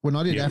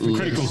 the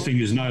critical thing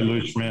is no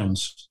loose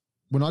rounds.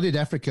 When I did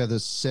Africa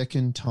the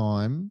second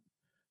time,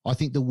 I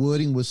think the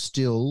wording was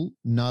still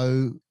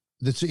no.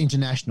 That's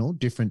international,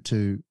 different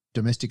to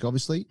domestic,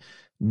 obviously.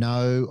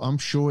 No, I'm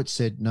sure it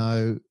said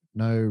no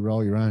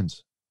roll your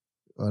owns.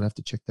 I'd have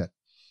to check that,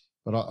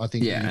 but I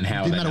think and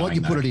how it didn't matter what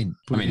you put it in.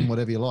 Put it in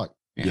whatever you like.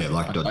 Yeah,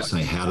 like Dodge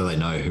saying, how do they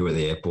know who at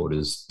the airport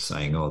is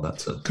saying, "Oh,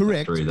 that's a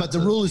correct"? But the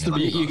rule is the rule.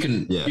 You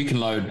can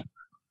load.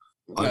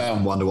 I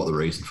wonder what the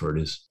reason for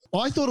it is.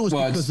 I thought it was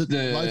because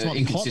the loads might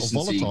be hot or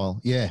volatile.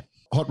 Yeah,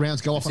 hot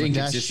rounds go off on a dash.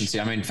 Inconsistency.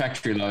 I mean,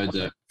 factory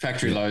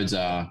loads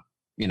are.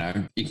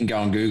 You can go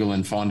on Google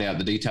and find out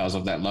the details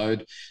of that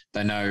load.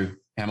 They know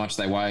how much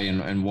they weigh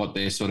and what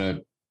their sort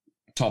of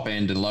top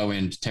end and low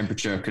end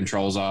temperature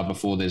controls are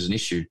before there's an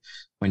issue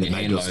when you're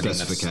hand loading.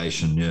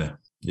 Specification,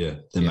 yeah,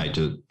 they're made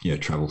to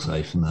travel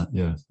safe and that.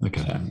 Yeah,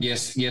 okay.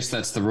 So, yes,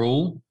 that's the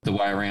rule. The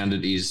way around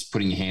it is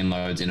putting your hand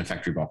loads in a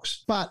factory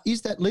box. But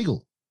is that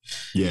legal?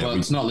 Yeah, well,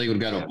 it's not legal to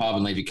go to a pub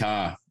and leave your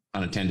car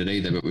unattended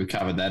either. But we've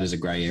covered that as a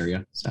grey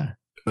area. So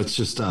let's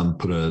just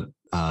put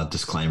a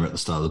disclaimer at the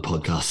start of the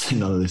podcast saying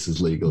none of this is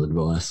legal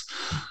advice.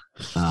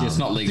 It's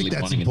not legally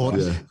that's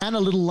important. Advice. And a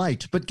little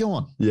late, but go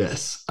on.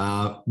 Yes.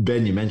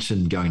 Ben, you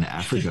mentioned going to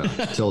Africa.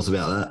 Tell us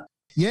about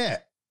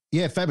that.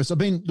 Yeah, fabulous. I've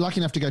been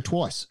lucky enough to go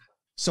twice.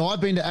 So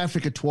I've been to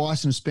Africa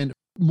twice and spent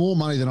more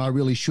money than I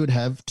really should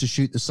have to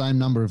shoot the same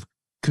number of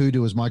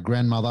kudu as my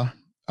grandmother,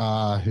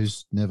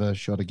 who's never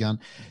shot a gun.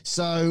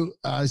 So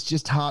it's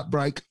just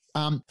heartbreak.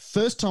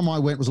 First time I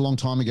went was a long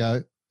time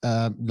ago,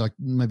 like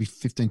maybe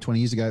 15, 20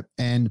 years ago.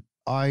 And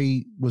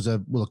I was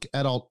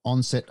adult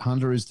onset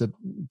hunter is the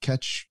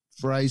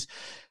catchphrase.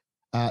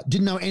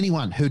 Didn't know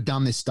anyone who'd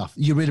done this stuff.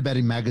 You read about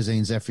it in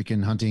magazines,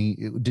 African hunting.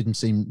 It didn't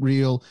seem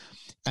real.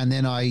 And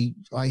then I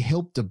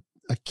helped a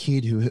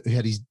kid who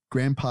had his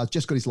grandpa's,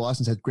 just got his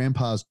license, had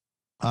grandpa's,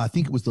 I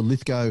think it was the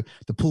Lithgow,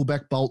 the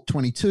pullback bolt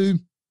 22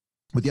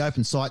 with the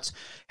open sights,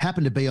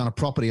 happened to be on a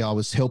property I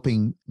was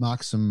helping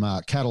mark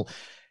some cattle.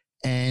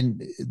 And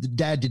the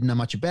dad didn't know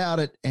much about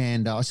it.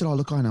 And I said,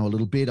 look, I know a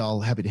little bit.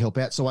 I'll happy to help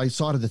out. So I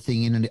sighted the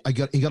thing in and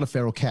he got a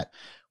feral cat.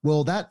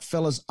 Well, that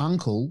fella's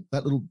uncle,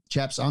 that little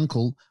chap's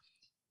uncle,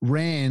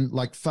 ran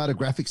like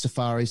photographic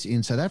safaris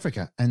in South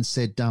Africa and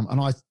said,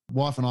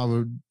 wife and I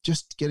were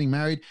just getting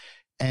married.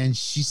 And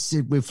she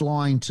said, we're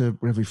flying to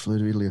wherever we flew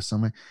to Italy or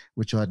somewhere,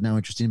 which I had no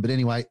interest in. But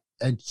anyway,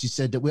 and she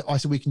said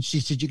that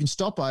she said, you can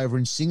stop over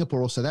in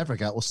Singapore or South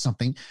Africa or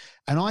something.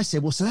 And I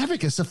said, well, South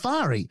Africa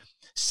safari,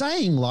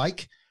 saying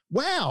like,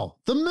 wow,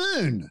 the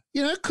moon,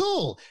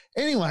 cool.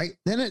 Anyway,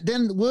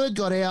 then word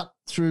got out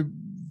through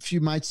a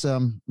few mates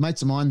of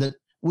mine that,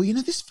 well,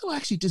 this fellow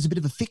actually does a bit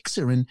of a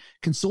fixer and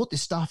can sort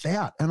this stuff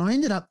out. And I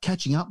ended up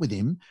catching up with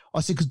him. I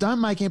said, because don't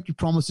make empty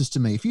promises to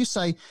me. If you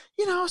say,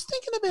 I was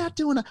thinking about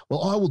doing it,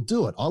 well, I will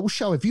do it. I will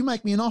show. If you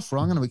make me an offer,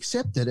 I'm going to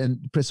accept it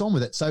and press on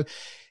with it. So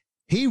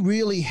he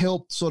really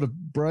helped sort of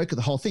broker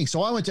the whole thing.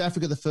 So I went to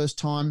Africa the first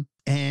time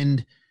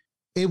and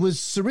it was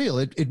surreal.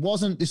 It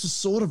wasn't, this was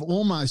sort of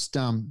almost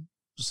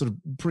sort of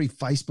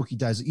pre-Facebooky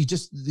days.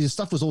 The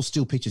stuff was all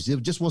still pictures.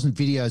 It just wasn't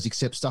videos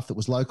except stuff that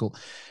was local.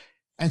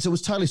 And so it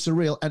was totally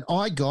surreal. And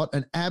I got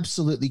an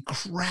absolutely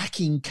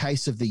cracking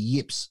case of the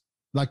yips.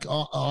 Like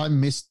I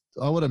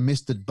would have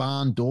missed the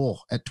barn door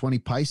at 20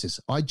 paces.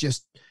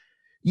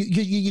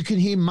 You can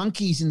hear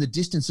monkeys in the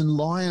distance and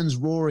lions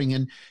roaring,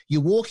 and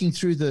you're walking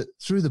through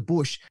the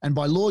bush. And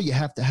by law, you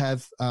have to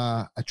have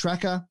a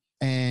tracker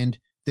and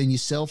then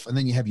yourself, and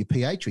then you have your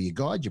PH or your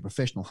guide, your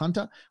professional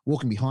hunter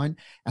walking behind.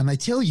 And they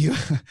tell you,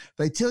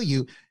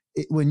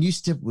 when he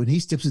steps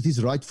with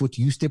his right foot,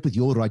 you step with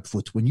your right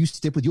foot. When you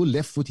step with your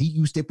left foot,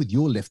 you step with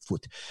your left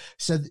foot.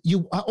 So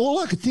all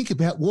I could think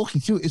about walking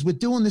through is we're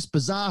doing this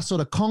bizarre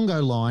sort of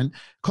conga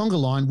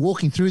line,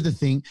 walking through the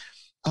thing.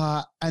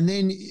 And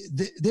then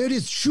there it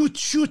is,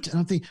 shoot. And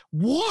I'm thinking,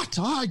 what?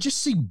 I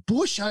just see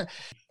bush.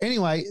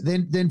 Anyway,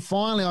 then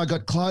finally I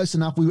got close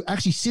enough. We were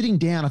actually sitting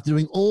down after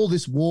doing all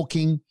this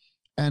walking,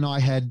 and I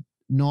had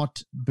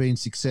not been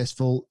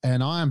successful.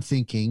 And I am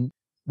thinking,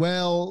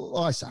 well,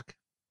 I suck.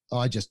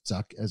 I just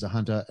suck as a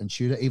hunter and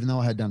shooter, even though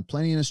I had done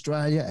plenty in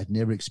Australia. I'd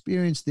never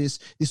experienced this.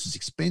 This was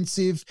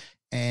expensive.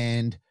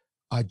 And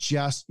I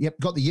just,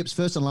 got the yips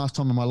first and last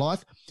time in my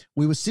life.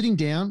 We were sitting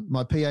down.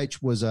 My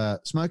PH was a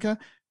smoker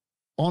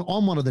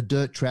on one of the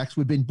dirt tracks.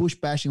 We'd been bush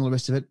bashing all the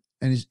rest of it,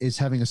 and is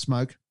having a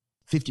smoke.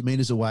 50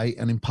 meters away,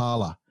 an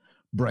impala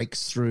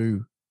breaks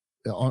through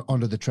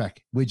onto the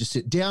track. We just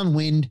sit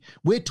downwind.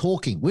 We're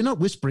talking. We're not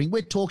whispering.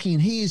 We're talking,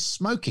 and he is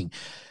smoking.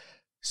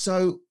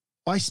 So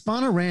I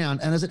spun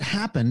around, and as it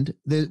happened,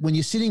 when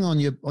you're sitting on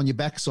your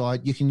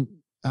backside, you can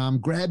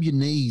grab your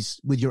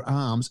knees with your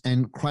arms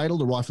and cradle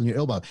the rifle in your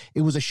elbow.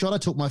 It was a shot I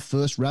took my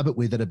first rabbit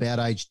with at about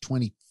age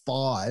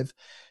 25,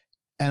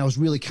 and I was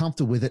really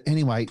comfortable with it.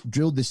 Anyway,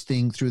 drilled this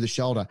thing through the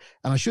shoulder.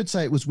 And I should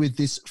say it was with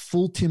this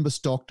full timber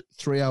stocked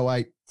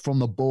 308 from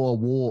the Boer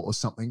War or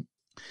something.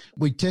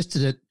 We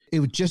tested it.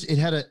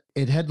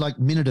 It had like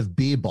minute of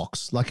beer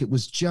box. Like, it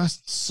was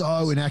just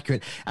so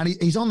inaccurate. And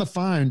he's on the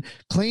phone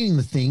cleaning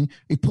the thing.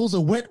 He pulls a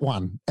wet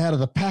one out of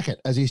the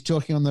packet as he's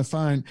talking on the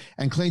phone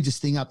and cleans this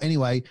thing up.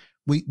 Anyway,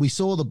 we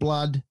saw the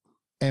blood,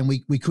 and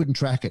we couldn't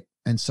track it.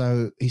 And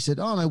so he said,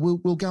 oh no,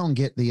 we'll go and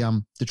get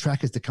the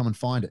trackers to come and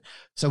find it.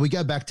 So we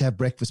go back to have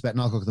breakfast about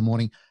 9 o'clock in the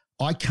morning.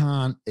 I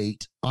can't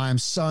eat. I am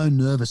so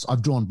nervous.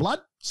 I've drawn blood.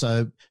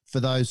 So for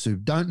those who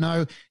don't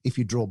know, if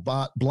you draw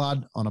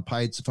blood on a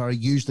paid safari,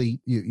 usually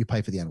you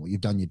pay for the animal.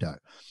 You've done your dough.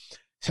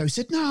 So he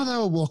said, no,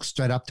 they'll walk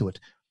straight up to it.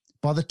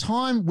 By the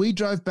time we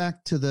drove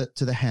back to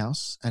the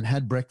house and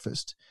had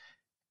breakfast,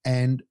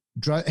 and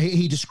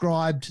he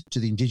described to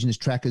the Indigenous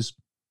trackers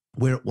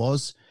where it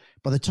was.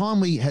 By the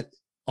time he had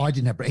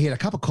a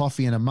cup of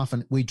coffee and a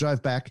muffin. We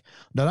drove back.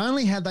 Not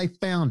only had they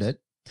found it,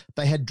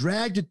 they had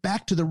dragged it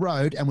back to the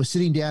road and were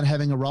sitting down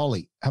having a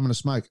rollie, having a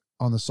smoke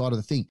on the side of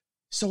the thing.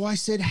 So I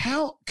said,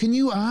 how can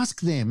you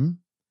ask them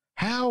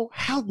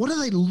what do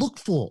they look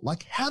for?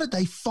 Like, how did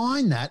they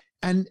find that?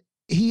 And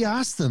he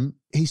asked them,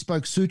 he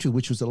spoke Sutu,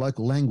 which was the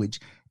local language.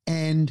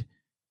 And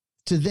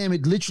to them,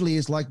 it literally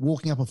is like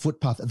walking up a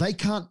footpath. They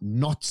can't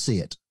not see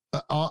it.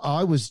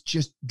 I was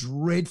just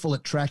dreadful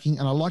at tracking.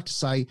 And I like to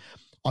say,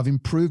 I've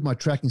improved my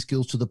tracking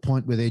skills to the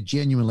point where they're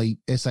genuinely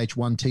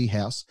SH1T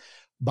house,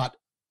 but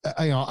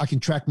I can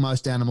track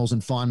most animals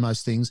and find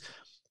most things.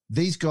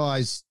 These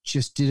guys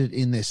just did it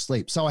in their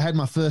sleep. So I had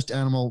my first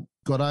animal,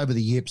 got over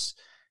the yips,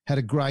 had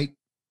a great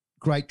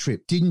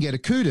trip, didn't get a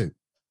kudu.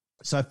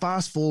 So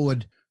fast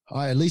forward,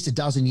 at least a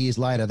dozen years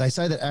later, they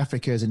say that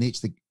Africa is an itch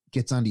that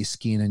gets under your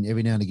skin, and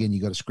every now and again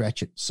you got to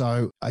scratch it.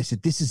 So I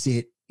said, this is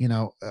it.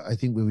 I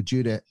think we were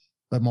due to,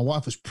 but my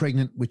wife was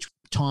pregnant, which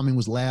timing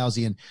was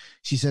lousy, and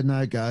she said,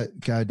 no, go,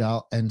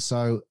 Dale. And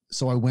so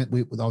I went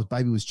with, our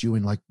baby was due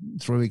in like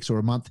 3 weeks or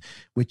a month,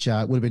 which would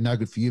have been no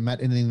good for you,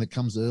 Matt. Anything that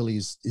comes early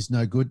is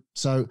no good.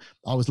 So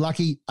I was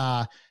lucky,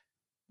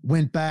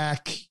 went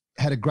back,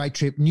 had a great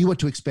trip, knew what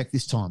to expect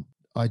this time.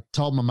 I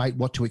told my mate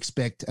what to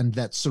expect, and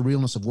that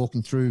surrealness of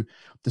walking through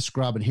the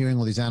scrub and hearing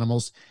all these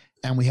animals.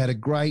 And we had a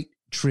great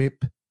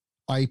trip.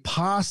 I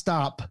passed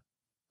up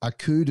a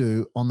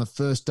kudu on the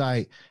first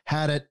day,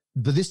 had it,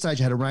 but this stage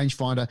I had a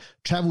rangefinder,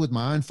 traveled with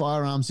my own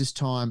firearms this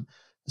time.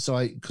 So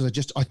I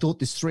thought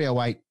this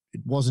 308,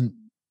 it wasn't,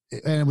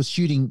 and it was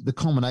shooting the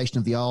combination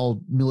of the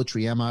old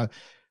military ammo.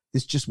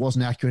 This just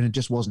wasn't accurate, and it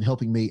just wasn't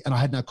helping me. And I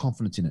had no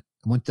confidence in it.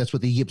 That's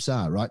what the yips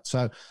are, right?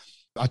 So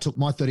I took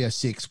my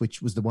 30-06,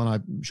 which was the one I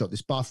shot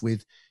this buff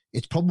with.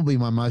 It's probably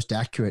my most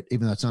accurate,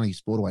 even though it's only a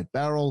sport weight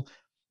barrel.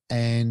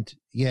 And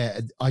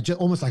yeah, I just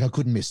almost like I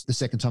couldn't miss the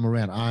second time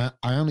around. I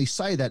only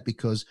say that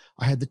because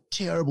I had the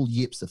terrible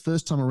yips. The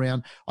first time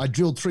around, I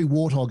drilled 3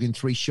 warthog in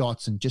 3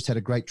 shots and just had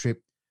a great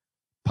trip.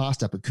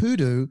 Passed up a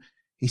kudu.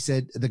 He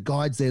said, the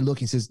guide's there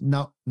looking, says,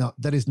 no,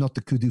 that is not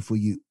the kudu for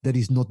you. That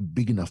is not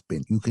big enough,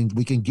 Ben.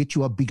 We can get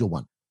you a bigger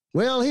one.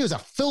 Well, he was a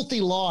filthy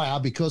liar,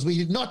 because we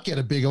did not get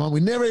a bigger one. We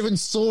never even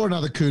saw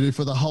another kudu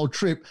for the whole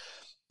trip.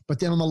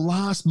 But then on the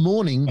last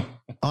morning,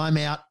 I'm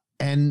out,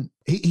 and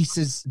he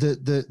says,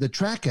 the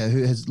tracker,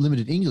 who has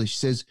limited English,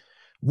 says,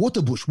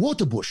 waterbush.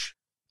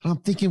 And I'm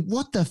thinking,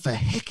 what the for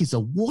heck is a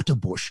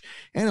waterbush?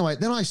 Anyway,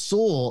 then I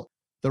saw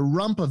the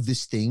rump of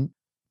this thing,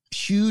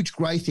 huge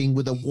grey thing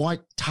with a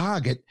white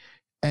target,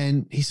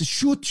 and he says,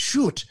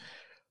 shoot.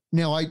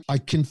 Now, I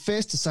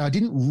confess to say I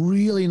didn't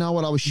really know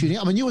what I was shooting.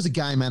 I mean, knew it was a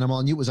game animal,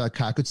 I knew it was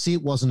okay. I could see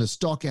it wasn't a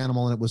stock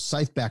animal, and it was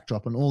safe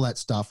backdrop and all that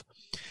stuff.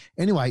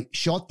 Anyway,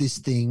 shot this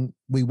thing.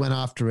 We went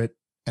after it,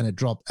 and it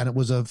dropped, and it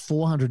was a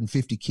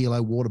 450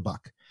 kilo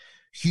waterbuck.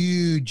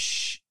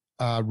 Huge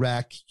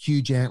rack,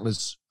 huge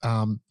antlers.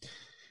 And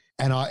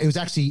And it was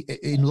actually,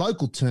 in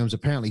local terms,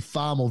 apparently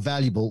far more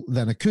valuable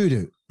than a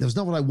kudu. That was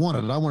not what I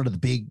wanted. I wanted the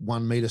big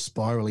 1 meter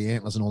spirally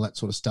antlers and all that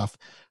sort of stuff.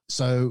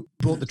 So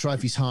brought the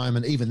trophies home,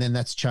 and even then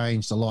that's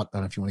changed a lot. I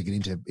don't know if you want to get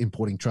into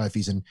importing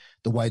trophies and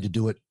the way to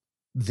do it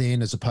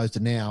then as opposed to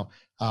now.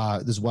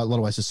 There's a lot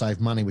of ways to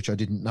save money, which I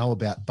didn't know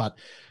about, but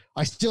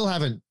I still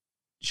haven't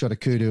shot a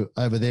kudu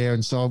over there.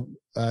 And so,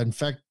 in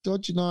fact,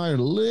 Dodge and I are a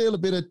little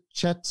bit of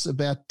chats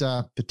about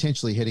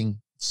potentially heading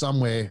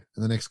somewhere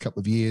in the next couple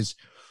of years,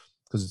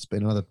 because it's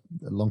been a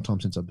long time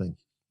since I've been.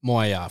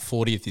 My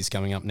 40th is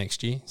coming up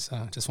next year,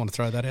 so just want to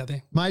throw that out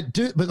there. Mate,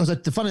 because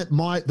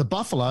the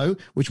buffalo,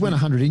 which went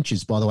 100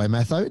 inches, by the way,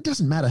 Matho, it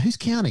doesn't matter. Who's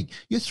counting?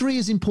 Your 3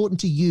 is important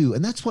to you,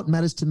 and that's what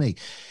matters to me.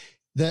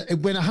 It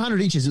went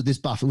 100 inches with this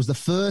buff. It was the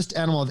first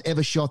animal I've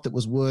ever shot that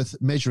was worth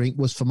measuring,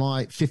 was for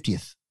my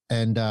 50th.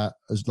 And I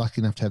was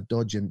lucky enough to have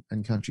Dodge and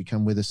Country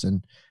come with us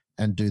and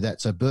do that.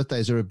 So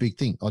birthdays are a big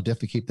thing. I'll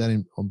definitely keep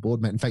that on board,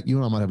 Matt. In fact, you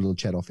and I might have a little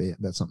chat off air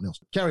about something else.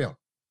 Carry on.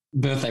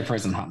 Birthday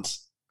present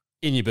hunts.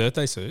 In your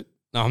birthday suit?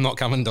 No, I'm not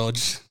coming,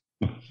 Dodge.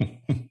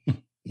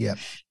 Yeah.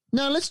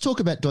 Now, let's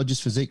talk about Dodge's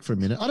physique for a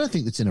minute. I don't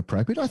think that's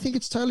inappropriate. I think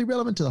it's totally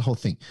relevant to the whole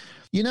thing.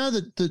 You know,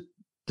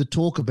 the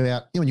talk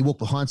about, when you walk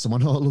behind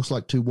someone, it looks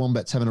like 2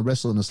 wombats having a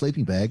wrestle in a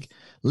sleeping bag.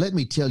 Let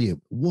me tell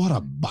you, what a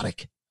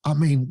buttock. I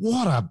mean,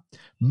 what a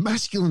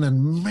masculine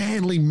and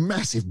manly,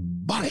 massive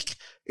buttock.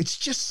 It's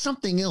just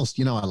something else.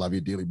 You know, I love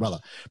you dearly, brother.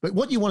 But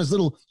what you want is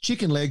little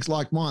chicken legs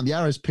like mine. The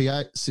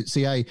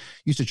RSPCA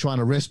used to try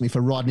and arrest me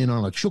for riding in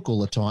on a chook all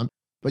the time.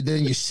 But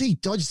then you see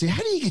Dodge, say,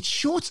 how do you get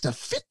shorts to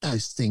fit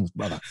those things,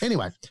 brother?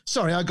 Anyway,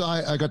 sorry, I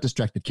got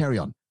distracted. Carry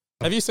on.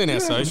 Have you seen our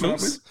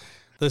socials?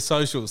 The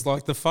socials,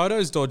 like the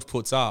photos Dodge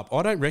puts up,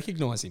 I don't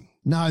recognise him.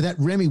 No, that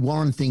Remy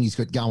Warren thing he's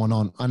got going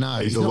on. I know.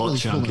 He's a lot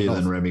chunkier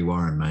than Remy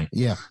Warren, mate.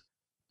 Yeah.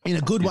 In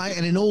a good way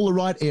and in all the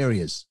right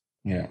areas.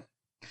 Yeah.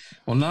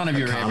 Well, none of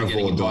you are ever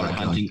getting invited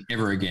hunting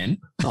ever again.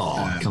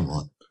 Oh, come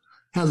on.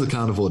 How's the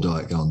carnivore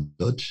diet going,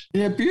 Dodge?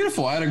 Yeah,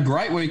 beautiful. I had a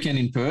great weekend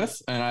in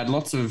Perth, and I had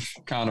lots of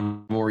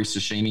carnivore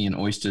sashimi and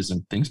oysters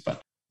and things,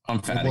 but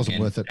I'm fat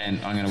again, worth it. And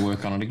I'm going to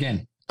work on it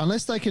again.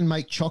 Unless they can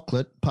make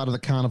chocolate part of the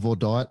carnivore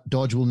diet,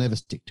 Dodge will never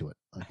stick to it.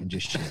 I can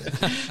just share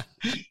that.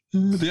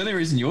 The only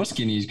reason you're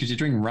skinny is because you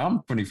drink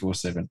rum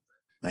 24/7.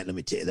 Mate, let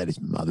me tell you, that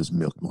is mother's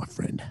milk, my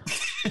friend.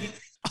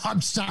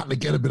 I'm starting to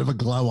get a bit of a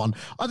glow on.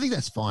 I think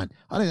that's fine.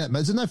 I think that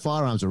there's no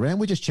firearms around.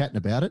 We're just chatting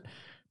about it.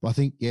 But I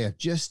think,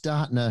 just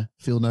starting to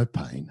feel no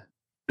pain.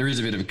 There is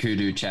a bit of a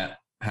kudu chat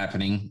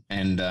happening,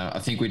 and I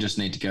think we just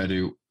need to go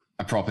to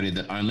a property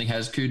that only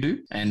has kudu,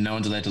 and no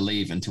one's allowed to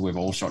leave until we've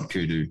all shot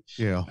kudu.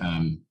 Yeah.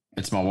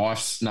 It's my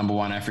wife's number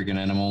one African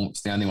animal.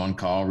 It's the only one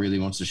Kyle really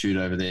wants to shoot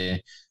over there.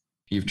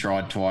 You've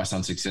tried twice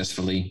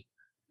unsuccessfully,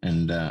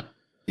 and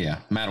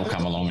Matt will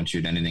come along and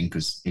shoot anything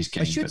because he's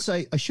keen.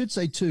 I should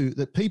say too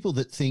that people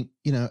that think,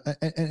 and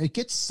it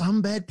gets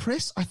some bad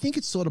press. I think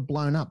it's sort of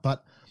blown up,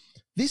 but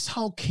this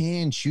whole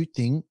can shoot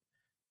thing,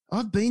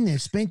 I've been there,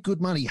 spent good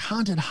money,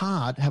 hunted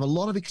hard, have a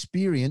lot of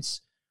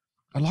experience.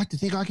 I'd like to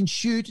think I can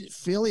shoot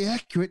fairly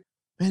accurate.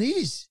 And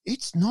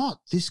it's not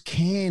this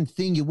can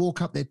thing you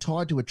walk up there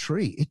tied to a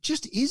tree. It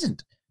just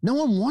isn't. No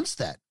one wants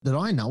that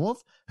I know of.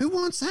 Who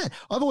wants that?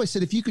 I've always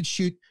said if you could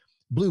shoot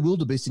blue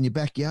wildebeest in your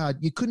backyard,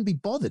 you couldn't be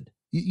bothered.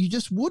 You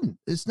just wouldn't.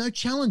 There's no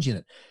challenge in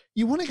it.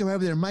 You want to go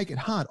over there and make it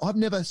hard. I've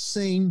never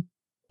seen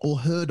or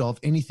heard of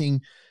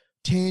anything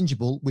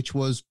tangible, which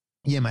was,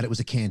 yeah, mate, it was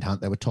a canned hunt.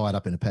 They were tied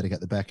up in a paddock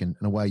at the back and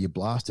away you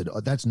blasted.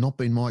 That's not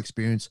been my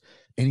experience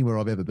anywhere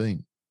I've ever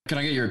been. Can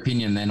I get your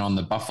opinion then on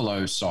the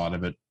buffalo side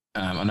of it?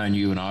 I know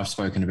you and I have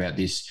spoken about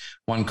this.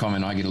 One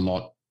comment I get a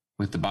lot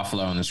with the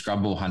buffalo and the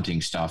scrub ball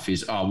hunting stuff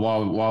is, why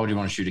would you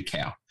want to shoot a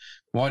cow?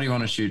 Why do you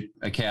want to shoot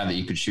a cow that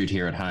you could shoot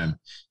here at home?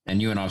 And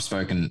you and I have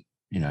spoken,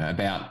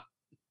 about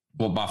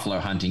what buffalo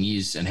hunting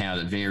is and how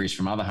it varies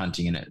from other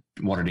hunting and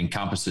what it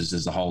encompasses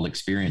as the whole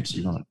experience.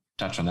 You want to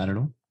touch on that at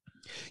all?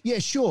 Yeah,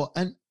 sure.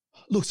 And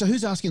look, so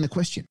who's asking the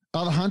question?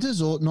 Other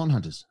hunters or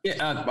non-hunters?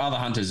 Yeah, other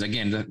hunters.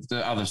 Again,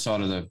 the other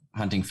side of the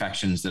hunting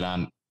factions that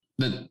aren't,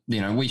 that,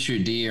 we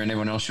shoot deer and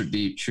everyone else should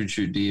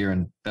shoot deer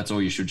and that's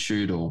all you should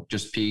shoot, or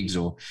just pigs,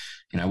 or,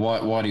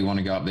 why do you want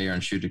to go up there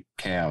and shoot a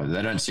cow?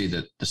 They don't see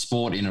the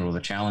sport in it or the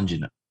challenge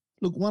in it.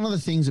 Look, one of the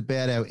things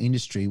about our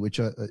industry, which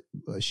I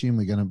assume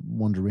we're going to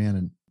wander around,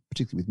 and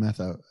particularly with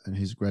Matho and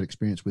his great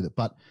experience with it,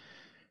 but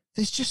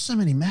there's just so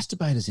many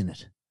masturbators in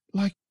it.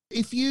 Like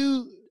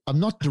I'm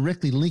not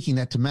directly linking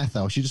that to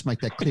Matho. I should just make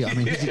that clear. I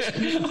mean,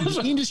 his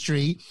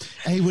industry,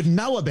 he would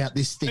know about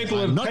this thing.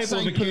 I'm not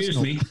saying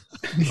personal.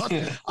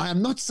 I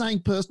am not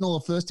saying personal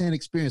or first-hand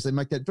experience. They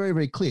make that very,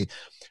 very clear.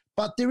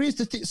 But there is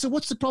the thing. So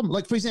what's the problem?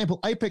 Like, for example,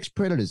 apex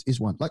predators is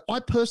one. Like, I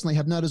personally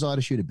have no desire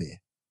to shoot a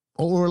bear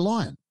or a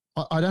lion.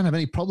 I don't have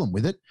any problem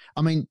with it.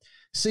 I mean,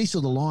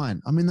 Cecil the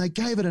lion, they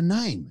gave it a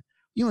name.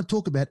 You want to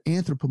talk about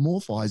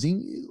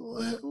anthropomorphizing?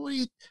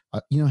 You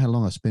know how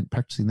long I spent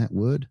practicing that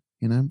word?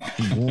 In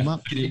warm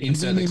up.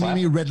 Insert the clap.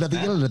 Red leather,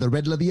 yellow leather,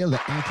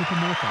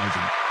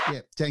 anthropomorphizing.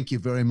 Yeah, thank you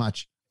very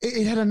much.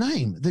 It had a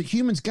name that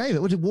humans gave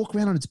it. Would it walk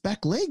around on its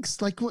back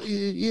legs? Like,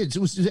 yeah, it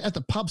was at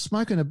the pub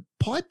smoking a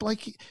pipe.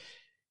 Like,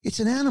 it's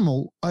an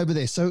animal over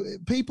there. So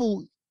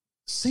people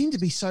seem to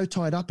be so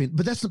tied up in,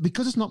 but that's not,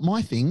 because it's not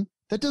my thing.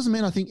 That doesn't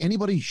mean I think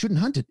anybody shouldn't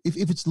hunt it.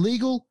 If it's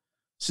legal,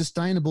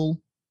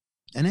 sustainable,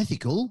 and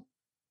ethical,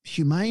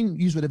 humane,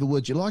 use whatever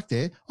words you like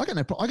there. I got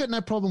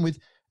no problem with,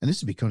 and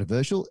this would be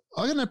controversial,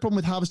 I got no problem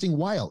with harvesting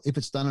whale if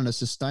it's done in a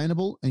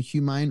sustainable and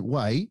humane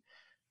way.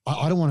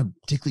 I don't want to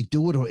particularly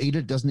do it or eat it.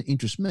 It doesn't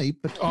interest me.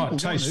 But it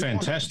tastes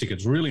fantastic.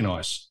 It's really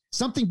nice.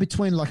 Something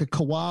between like a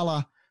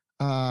koala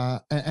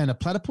and a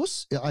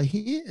platypus, I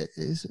hear.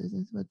 Is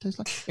what it tastes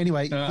like?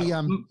 Anyway.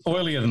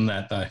 Oilier than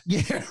that, though.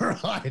 Yeah,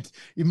 right.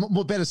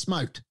 More better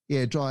smoked.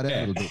 Yeah, dry it out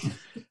a little bit.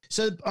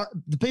 So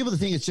the people that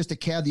think it's just a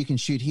cow that you can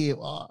shoot here,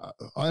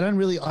 I don't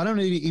really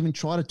even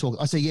try to talk.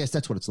 I say, yes,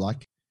 that's what it's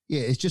like.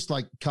 Yeah, it's just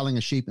like culling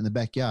a sheep in the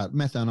backyard.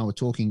 Matthew and I were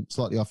talking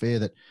slightly off air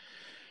that,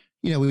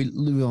 you know, we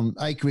live on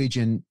acreage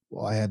and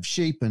I have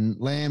sheep and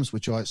lambs,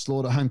 which I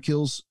slaughter home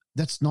kills.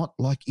 That's not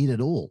like it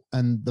at all.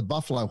 And the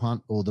buffalo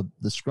hunt or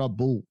the scrub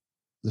bull,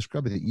 the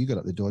scrubby that you got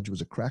up the Dodge was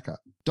a cracker.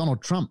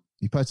 Donald Trump,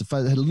 he posted a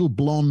photo that had a little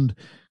blonde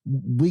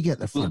wig at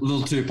the front.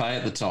 Little toupee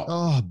at the top.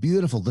 Oh,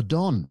 beautiful. The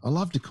Don. I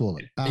love to call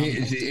it.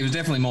 It was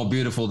definitely more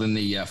beautiful than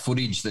the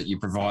footage that you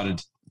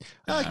provided.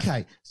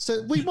 Okay.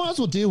 So we might as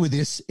well deal with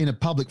this in a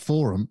public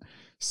forum.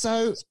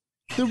 So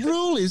the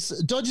rule is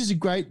Dodge is a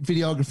great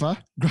videographer,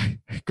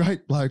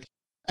 great bloke,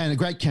 and a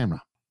great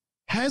camera.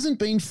 Hasn't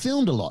been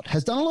filmed a lot,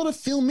 has done a lot of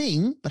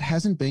filming, but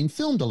hasn't been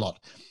filmed a lot.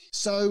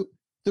 So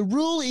the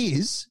rule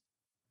is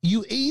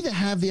you either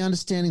have the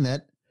understanding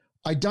that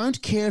I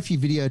don't care if you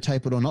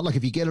videotape it or not, like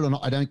if you get it or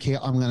not, I don't care,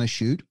 I'm going to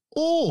shoot,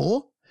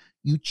 or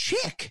you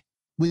check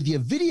with your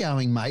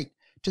videoing mate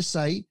to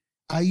say,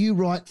 are you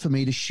right for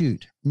me to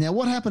shoot? Now,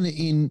 what happened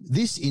in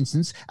this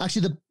instance,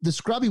 actually the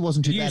scrubby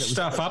wasn't too bad. You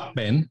stuff up,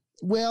 Ben.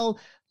 Well,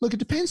 look, it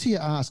depends who you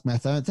ask,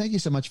 Matho. Thank you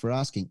so much for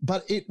asking.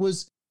 But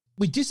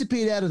we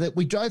disappeared out of it.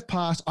 We drove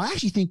past. I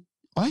actually think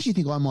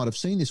I might have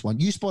seen this one.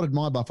 You spotted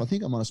my buff. I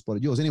think I might have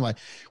spotted yours. Anyway,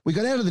 we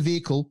got out of the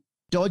vehicle.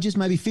 Dodge is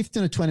maybe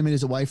 15 or 20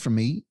 meters away from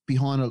me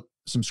behind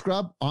some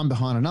scrub. I'm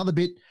behind another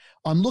bit.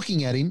 I'm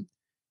looking at him.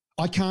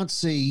 I can't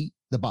see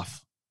the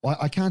buff.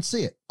 I can't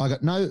see it. I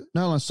got no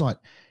line of sight.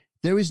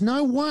 There is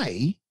no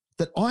way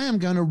that I am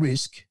going to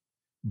risk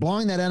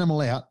blowing that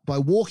animal out by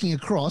walking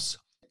across.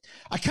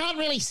 I can't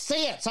really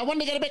see it, so I want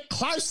to get a bit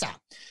closer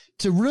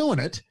to ruin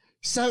it.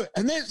 So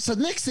the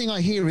next thing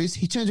I hear is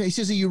he turns around, he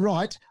says, are you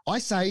right? I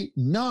say,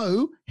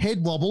 no,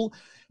 head wobble,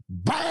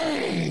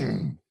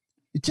 bang.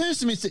 He turns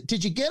to me and says,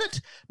 did you get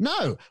it?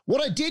 No.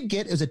 What I did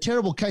get is a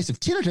terrible case of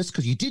tinnitus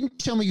because you didn't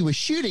tell me you were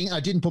shooting.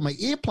 I didn't put my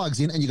earplugs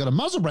in and you got a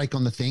muzzle brake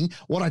on the thing.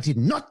 What I did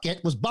not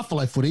get was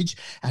buffalo footage,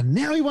 and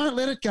now he won't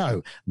let it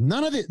go.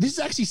 None of it. This is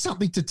actually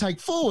something to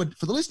take forward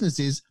for the listeners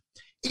is,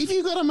 if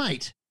you've got a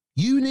mate,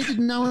 you need to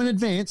know in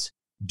advance,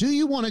 do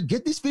you want to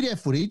get this video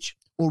footage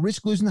or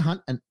risk losing the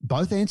hunt? And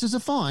both answers are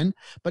fine,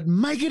 but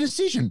make a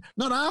decision,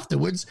 not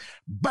afterwards.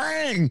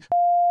 Bang!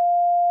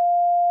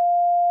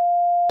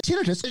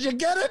 Tinnitus, did you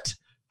get it?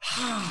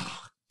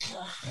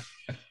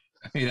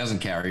 He doesn't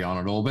carry on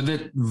at all, but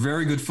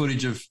very good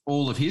footage of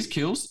all of his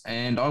kills,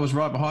 and I was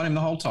right behind him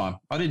the whole time.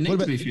 I didn't need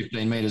to be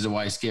 15 metres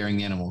away scaring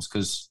the animals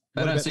because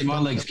they don't see my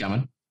legs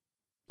coming.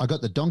 I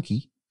got the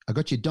donkey. I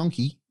got your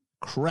donkey.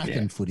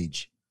 Cracking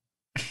footage.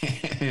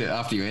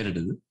 After you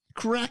edited it.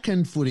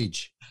 Cracking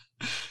footage.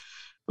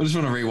 I just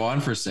want to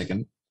rewind for a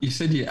second. You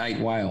said you ate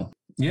whale.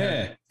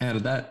 Yeah. How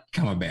did that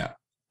come about?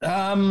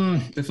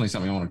 Definitely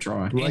something I want to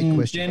try. In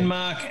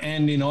Denmark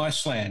and in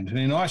Iceland. And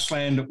in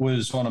Iceland, it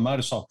was on a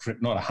motorcycle trip,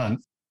 not a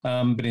hunt.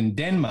 But in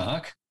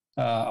Denmark,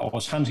 I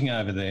was hunting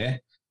over there,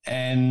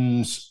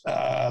 and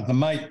the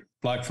mate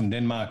bloke from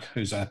Denmark,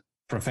 who's a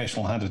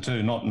professional hunter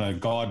too, not in a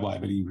guide way,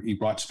 but he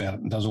writes about it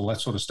and does all that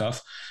sort of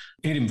stuff.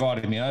 He'd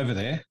invited me over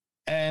there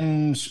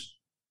and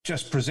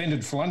just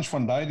presented for lunch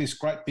one day this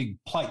great big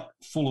plate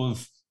full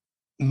of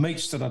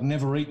meats that I'd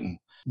never eaten.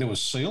 There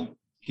was seal.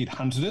 He'd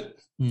hunted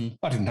it.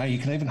 I didn't know you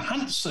can even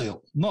hunt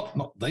seal.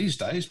 Not these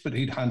days, but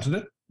he'd hunted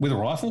it with a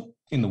rifle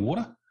in the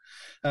water.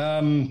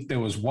 There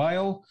was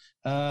whale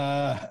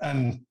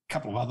and a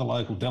couple of other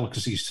local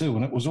delicacies too,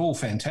 and it was all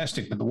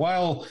fantastic. But the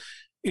whale,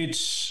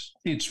 it's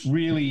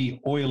really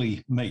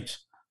oily meat.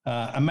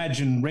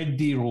 Imagine red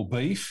deer or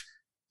beef,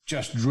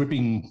 just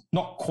dripping,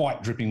 not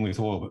quite dripping with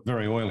oil, but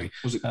very oily.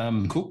 Was it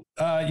cooked?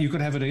 You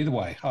could have it either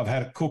way. I've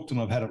had it cooked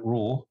and I've had it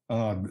raw, and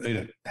I'd eat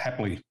it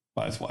happily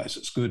both ways.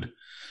 It's good.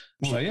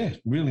 So, yeah,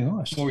 really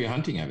nice. What were you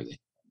hunting over there?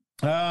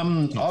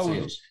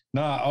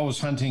 I was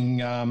hunting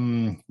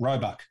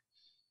roebuck,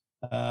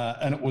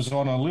 and it was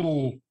on a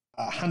little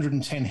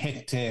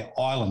 110-hectare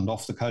island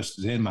off the coast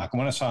of Denmark. And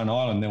when I say an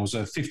island, there was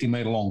a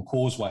 50-metre-long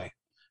causeway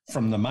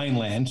from the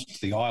mainland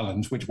to the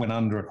island, which went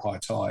under at high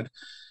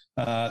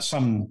tide.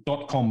 Some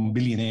 .com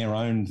billionaire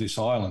owned this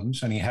island,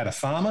 and he had a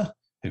farmer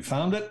who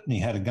farmed it, and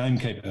he had a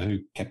gamekeeper who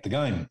kept the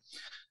game.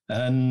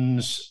 and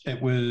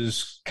it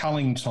was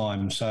culling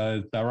time.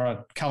 So they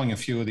were culling a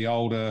few of the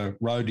older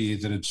roe deer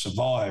that had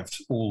survived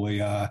all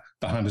the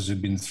hunters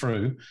had been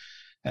through.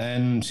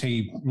 And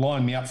he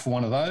lined me up for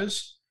one of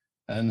those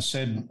and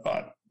said,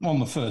 on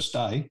the first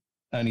day,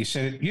 and he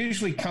said, it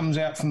usually comes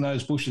out from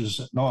those bushes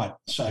at night.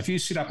 So if you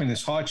sit up in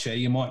this high chair,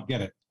 you might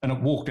get it. And it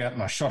walked out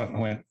and I shot it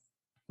and went,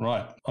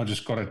 right, I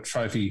just got a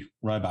trophy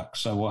roebuck.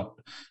 So what?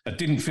 It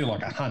didn't feel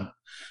like a hunt.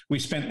 We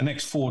spent the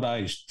next 4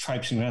 days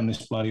traipsing around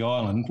this bloody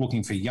island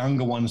looking for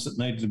younger ones that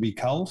needed to be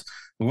culled.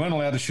 We weren't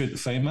allowed to shoot the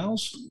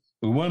females.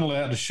 We weren't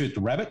allowed to shoot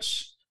the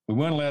rabbits. We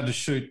weren't allowed to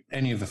shoot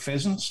any of the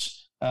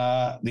pheasants.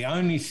 The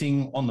only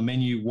thing on the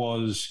menu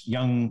was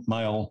young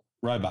male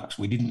roebucks.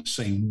 We didn't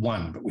see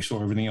one, but we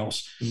saw everything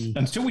else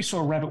until we saw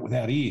a rabbit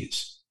without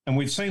ears. And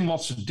we'd seen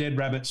lots of dead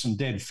rabbits and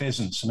dead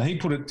pheasants. And he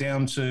put it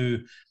down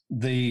to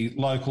the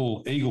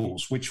local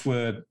eagles, which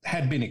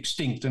had been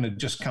extinct and had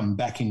just come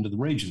back into the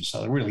region.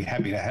 So they're really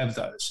happy to have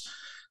those.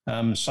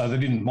 So they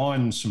didn't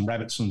mind some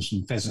rabbits and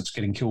some pheasants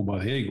getting killed by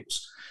the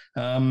eagles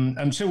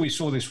until we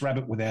saw this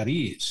rabbit without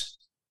ears.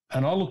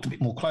 And I looked a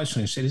bit more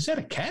closely and said, is that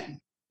a cat? And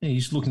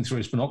he's looking through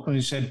his binocular and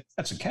he said,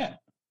 that's a cat.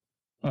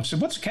 I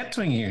said, what's a cat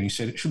doing here? And he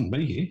said, it shouldn't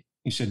be here.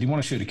 He said, do you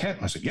want to shoot a cat?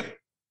 And I said, yep.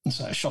 And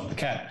so I shot the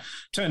cat.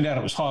 Turned out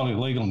it was highly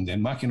illegal in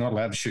Denmark. You're not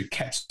allowed to shoot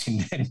cats in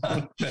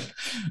Denmark. But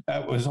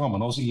I'm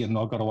an Aussie and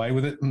I got away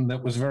with it. And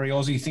that was a very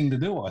Aussie thing to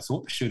do, I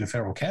thought, to shoot a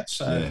feral cat.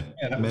 So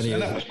that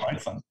was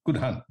great fun. Good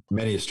hunt.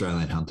 Many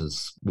Australian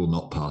hunters will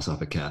not pass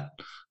up a cat.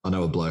 I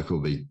know a bloke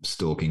will be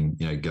stalking,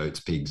 goats,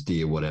 pigs,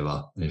 deer,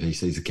 whatever. And if he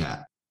sees a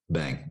cat,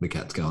 bang, the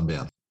cat's going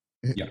down.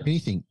 Yep.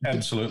 Anything.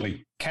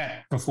 Absolutely.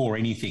 Cat before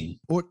anything.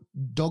 Or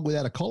dog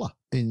without a collar.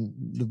 In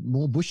the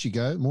more bush you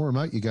go, more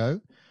remote you go,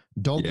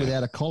 dog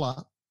without a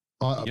collar.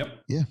 Yep.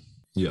 Yeah.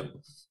 Yep.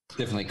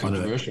 Definitely a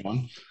controversial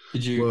one.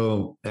 Did you?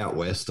 Well, out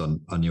west,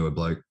 I knew a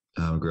bloke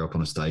grew up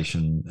on a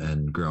station,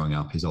 and growing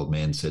up, his old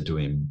man said to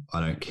him, I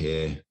don't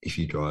care if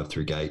you drive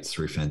through gates,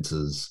 through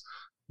fences,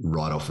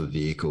 right off a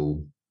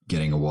vehicle,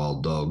 getting a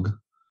wild dog,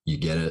 you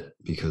get it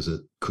because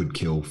it could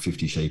kill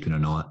 50 sheep in a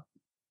night.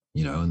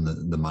 And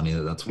the money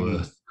that's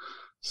worth.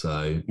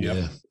 So,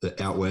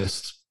 out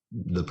west,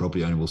 the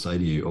property owner will say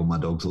to you, my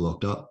dogs are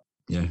locked up.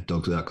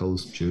 Dogs without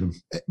collars, shoot them.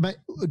 Mate,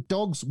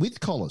 dogs with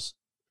collars.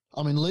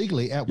 I mean,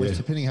 legally out west,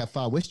 depending how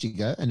far west you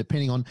go and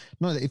depending on,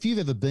 if you've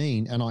ever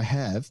been, and I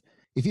have,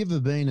 if you've ever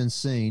been and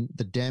seen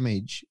the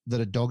damage that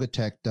a dog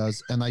attack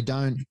does and they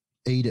don't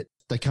eat it,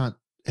 they can't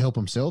help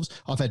themselves.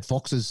 I've had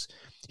foxes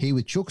here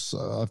with chooks.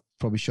 I've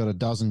probably shot a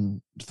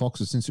dozen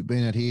foxes since we've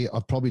been out here.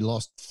 I've probably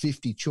lost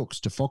 50 chooks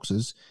to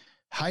foxes.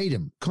 Hate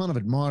them, kind of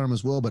admire them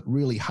as well, but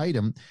really hate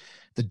them.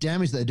 The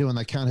damage they do and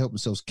they can't help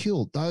themselves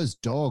kill. Those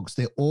dogs,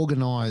 they're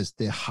organised.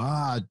 They're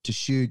hard to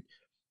shoot.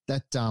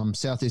 That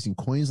southeastern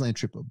Queensland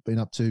trip I've been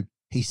up to,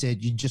 he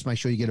said, you just make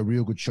sure you get a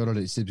real good shot at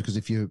it. He said, because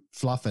if you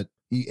fluff it,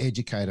 you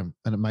educate them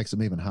and it makes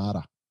them even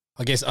harder.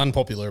 I guess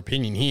unpopular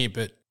opinion here,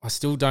 but I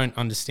still don't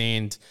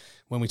understand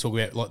when we talk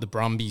about like the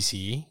Brumbies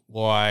here,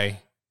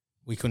 why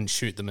we couldn't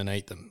shoot them and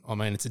eat them. I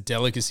mean, it's a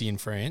delicacy in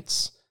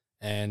France.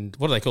 And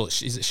what do they call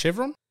it? Is it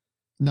chevron?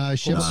 No,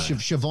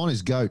 chevron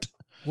is goat.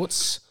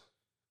 What's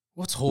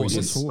horse?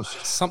 What's horse?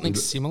 Something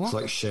similar. It's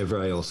like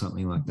chevre or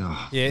something like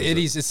that. Yeah, it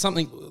is. It's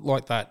something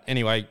like that.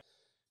 Anyway,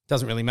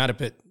 doesn't really matter.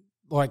 But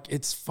like,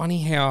 it's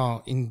funny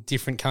how in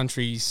different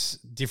countries,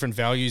 different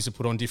values are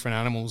put on different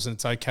animals, and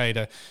it's okay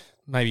to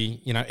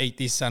maybe eat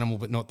this animal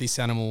but not this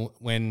animal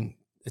when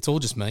it's all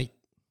just meat.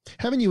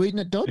 Haven't you eaten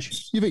it,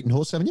 Dodge? You've eaten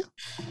horse, haven't you?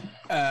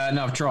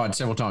 No, I've tried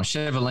several times.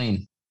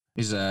 Chevaline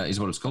is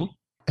what it's called.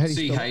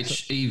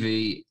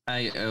 CHEVALINE.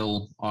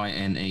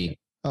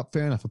 Oh,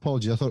 fair enough.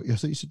 Apologies. I thought you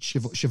said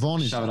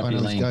chevron is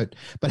goat.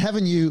 But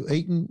haven't you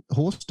eaten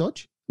horse,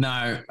 Dodge?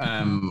 No,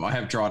 I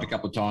have tried a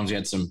couple of times. We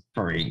had some,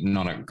 probably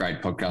not a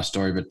great podcast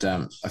story, but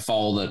a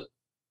foal that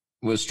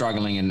was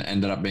struggling and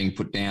ended up being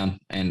put down,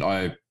 and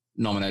I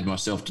nominated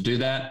myself to do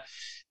that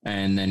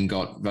and then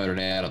got voted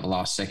out at the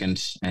last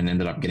second and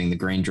ended up getting the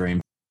green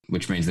dream,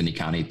 which means then you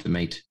can't eat the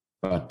meat.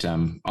 But I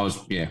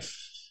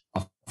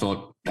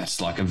thought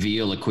that's like a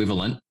veal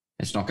equivalent.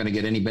 It's not going to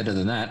get any better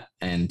than that.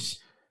 And,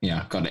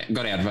 got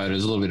outvoted.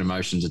 There's a little bit of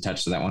emotions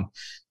attached to that one.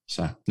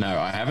 So, no,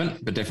 I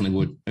haven't, but definitely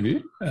would. Have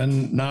you?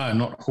 And no,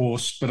 not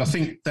horse. But I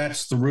think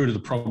that's the root of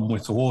the problem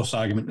with the horse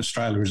argument in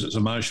Australia is it's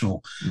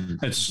emotional.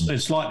 Mm-hmm.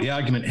 It's like the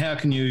argument, how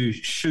can you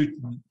shoot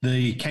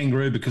the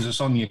kangaroo because it's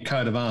on your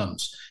coat of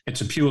arms?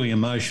 It's a purely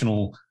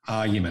emotional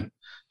argument.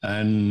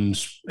 And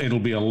it'll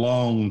be a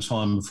long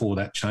time before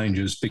that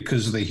changes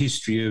because of the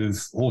history of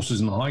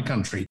horses in the high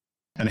country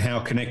and how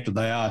connected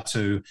they are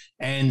to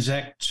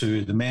Anzac,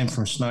 to the Man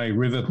from Snowy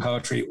River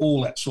poetry,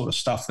 all that sort of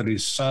stuff that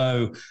is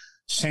so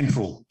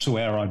central to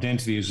our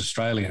identity as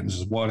Australians,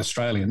 as white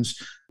Australians.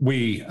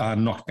 We are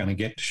not going to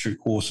get to shoot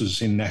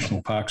horses in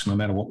national parks no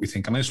matter what we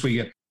think, unless we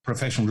get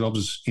professional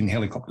jobs in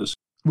helicopters.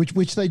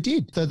 Which they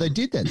did. So they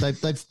did that.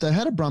 They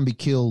had a Brumby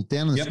kill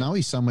down in the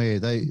Snowy somewhere.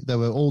 They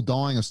were all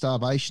dying of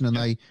starvation, and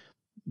they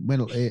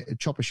went a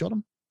chopper shot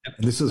them. Yep.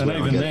 And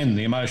even then,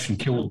 the emotion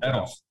killed that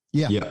off.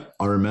 Yeah. Yeah.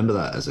 I remember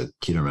that as a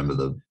kid. I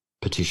remember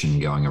petition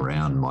going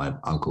around, my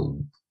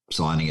uncle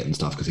signing it and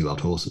stuff because he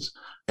loved horses.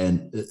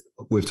 And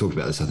we've talked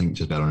about this, I think,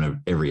 just about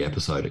on every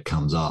episode it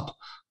comes up.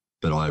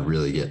 But I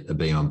really get a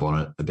bee on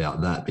bonnet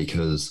about that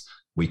because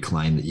we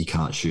claim that you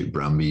can't shoot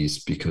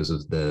brumbies because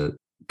of the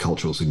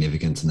cultural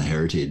significance and the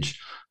heritage.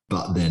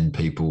 But then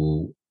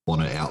people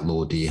want to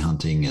outlaw deer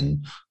hunting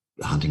and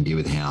hunting deer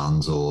with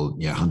hounds, or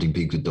hunting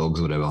pigs with dogs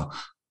or whatever.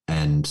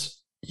 And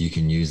you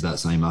can use that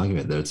same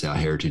argument that it's our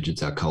heritage,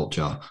 it's our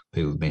culture.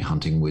 People have been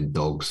hunting with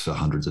dogs for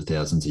hundreds of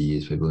thousands of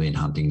years. People have been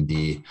hunting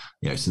deer,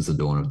 since the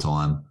dawn of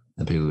time.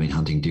 And people have been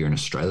hunting deer in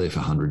Australia for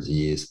hundreds of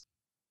years.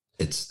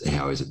 It's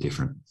how is it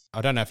different? I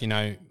don't know if you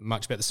know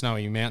much about the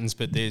Snowy Mountains,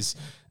 but there's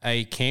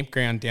a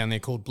campground down there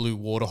called Blue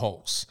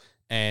Waterholes.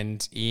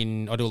 And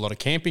I do a lot of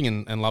camping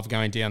and love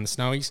going down the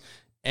Snowies.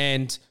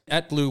 And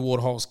at Blue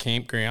Waterholes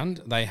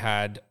campground, they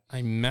had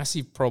a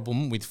massive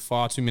problem with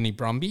far too many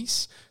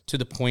brumbies, to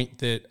the point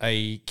that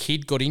a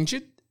kid got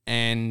injured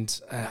and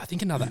I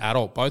think another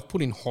adult, both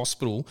put in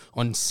hospital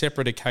on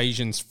separate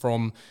occasions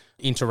from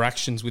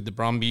interactions with the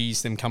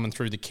brumbies, them coming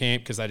through the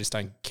camp because they just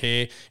don't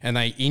care. And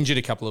they injured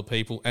a couple of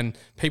people, and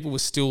people were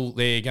still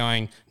there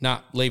going,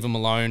 nah, leave them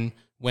alone,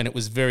 when it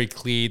was very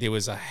clear there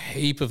was a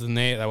heap of them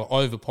there. They were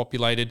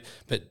overpopulated,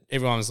 but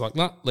everyone was like,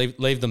 nah,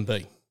 leave them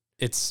be.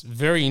 It's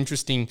very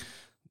interesting,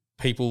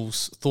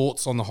 people's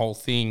thoughts on the whole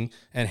thing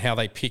and how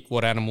they pick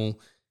what animal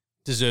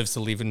deserves to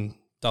live and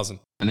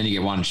doesn't. And then you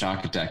get one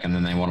shark attack, and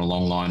then they want a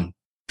long line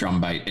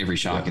drum bait every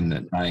shark in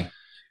the day.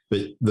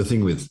 But the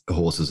thing with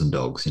horses and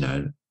dogs,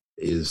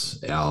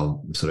 is our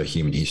sort of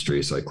human history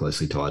is so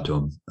closely tied to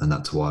them, and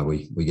that's why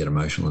we get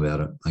emotional about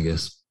it, I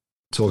guess.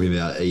 Talking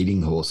about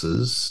eating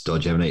horses,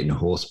 Dodge, you haven't eaten a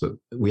horse, but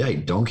we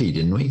ate donkey,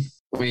 didn't we?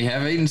 We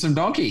have eaten some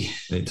donkey.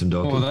 Eaten some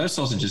donkey. What were those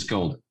sausages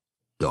called?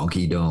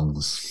 Donkey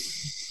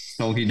dongs.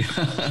 Donkey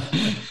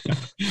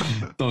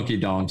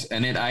dongs.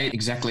 And it ate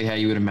exactly how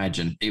you would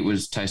imagine. It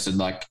tasted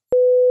like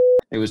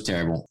it was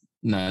terrible.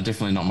 No,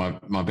 definitely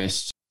not my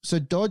best. So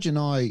Dodge and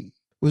I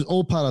was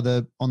all part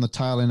of on the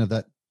tail end of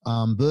that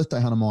birthday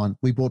hunt of mine.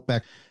 We brought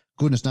back,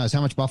 goodness knows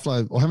how much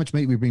buffalo or how much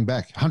meat we bring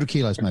back. 100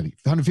 kilos maybe,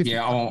 150.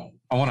 Yeah,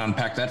 I want to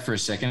unpack that for a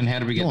second. How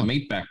did we get the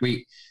meat back?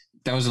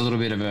 That was a little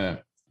bit of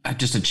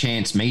just a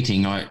chance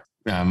meeting.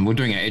 We're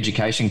doing our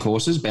education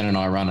courses. Ben and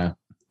I run a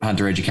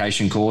hunter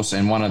education course,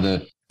 and one of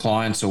the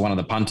clients or one of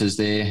the punters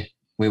there,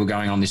 we were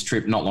going on this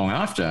trip not long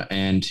after,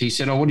 and he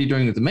said, "Oh, what are you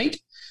doing with the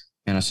meat?"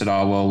 And I said,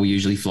 "Oh, well, we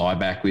usually fly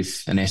back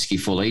with an esky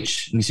full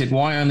each." And he said,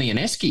 "Why only an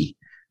esky?"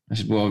 I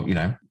said, "Well,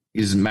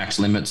 there's max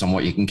limits on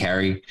what you can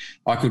carry.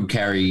 I could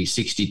carry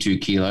 62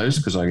 kilos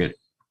because I get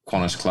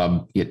Qantas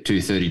Club, get 2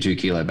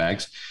 32-kilo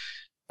bags."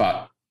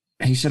 But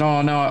he said,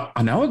 "Oh, no,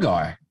 I know a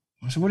guy."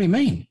 I said, "What do you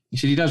mean?" He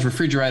said, "He does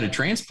refrigerated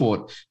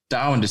transport,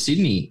 Darwin to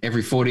Sydney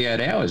every 48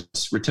 hours,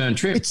 return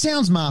trip." It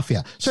sounds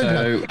mafia.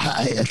 So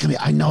come here.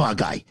 I know a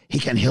guy. He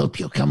can help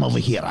you. Come over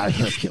here. I'll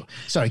help you.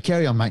 Sorry,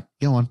 carry on, mate.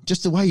 Go on.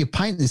 Just the way you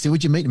paint this,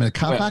 would you meet him in a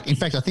car park? In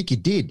fact, I think you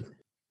did.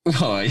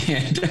 Oh,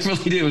 yeah,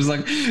 definitely did. It was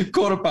like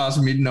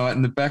midnight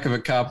in the back of a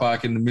car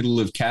park in the middle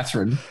of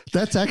Catherine.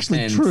 That's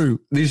actually true.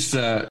 This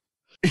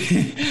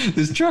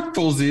this truck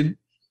pulls in.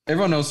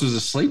 Everyone else was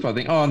asleep, I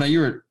think. Oh, no,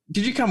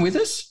 did you come with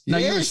us? No,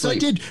 you were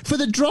asleep. Yes, I did. For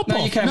the drop-off.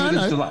 No, you came with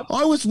us.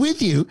 I was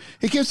with you.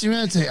 He keeps me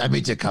around and saying, "I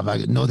meet you, car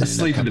park." No,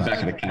 asleep in the back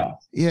of the car.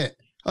 Yeah.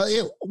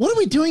 Yeah. What are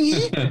we doing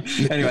here?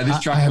 Anyway,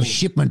 this truck. I have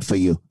shipment for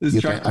you.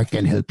 I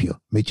can help you.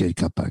 Meet you at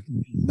car park.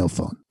 No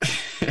phone.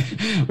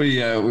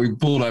 We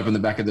pulled open the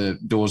back of the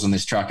doors on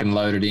this truck and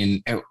loaded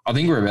in. I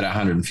think we're about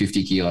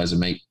 150 kilos of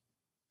meat,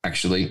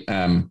 actually.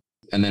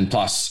 And then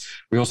plus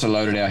we also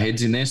loaded our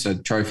heads in there. So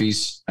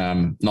trophies,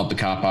 not the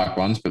car park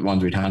ones, but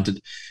ones we'd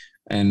hunted,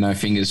 and no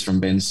fingers from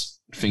Ben's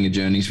finger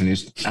journeys when he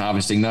was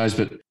harvesting those,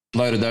 but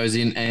loaded those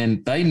in,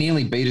 and they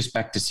nearly beat us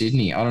back to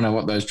Sydney. I don't know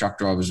what those truck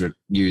drivers were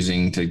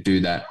using to do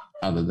that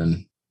other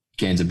than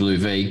cans of Blue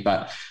V,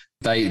 but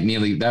they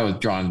were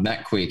driving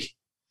that quick.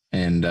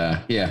 And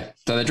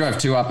so they drove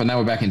 2 up and they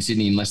were back in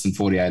Sydney in less than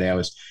 48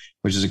 hours,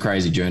 which is a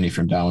crazy journey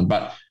from Darwin.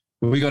 But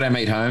we got our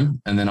meat home,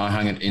 and then I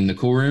hung it in the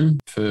cool room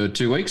for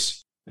 2 weeks.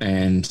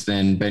 And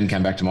then Ben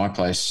came back to my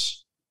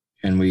place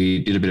and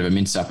we did a bit of a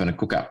mince up and a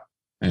cook up.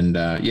 And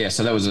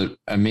so that was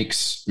a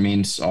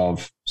mince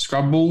of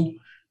scrub bull,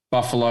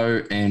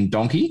 buffalo, and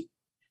donkey.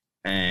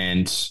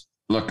 And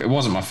look, it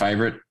wasn't my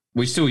favorite.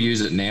 We still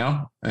use it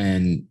now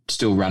and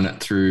still run it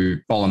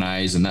through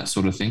bolognese and that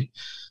sort of thing.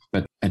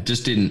 But I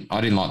didn't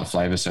like the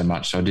flavor so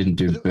much, so I didn't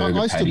do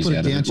burger patties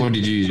out of it. What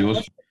did you use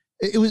yours?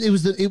 It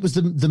was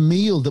the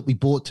meal that we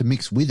bought to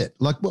mix with it.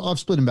 Like, I've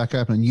split them back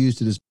open and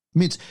used it as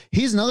mince.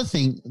 Here's another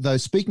thing, though.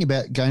 Speaking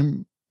about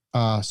game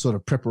sort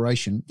of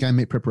preparation, game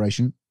meat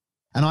preparation,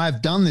 and I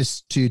have done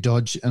this to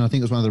Dodge, and I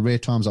think it was one of the rare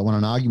times I won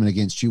an argument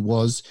against you,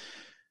 was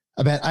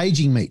about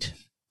aging meat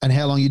and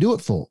how long you do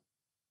it for.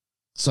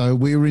 So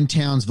we were in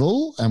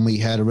Townsville and we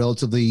had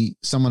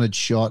someone had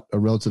shot a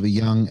relatively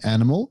young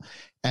animal.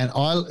 And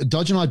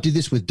Dodge and I did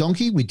this with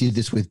donkey. We did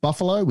this with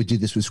buffalo. We did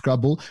this with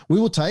scrub bull. We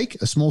will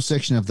take a small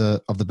section of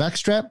the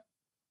backstrap,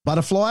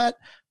 butterfly it,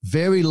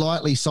 very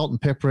lightly salt and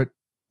pepper it,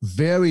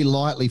 very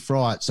lightly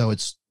fry it, so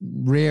it's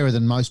rarer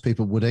than most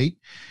people would eat,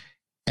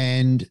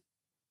 and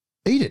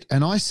eat it.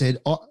 And I said,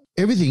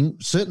 everything,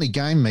 certainly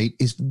game meat,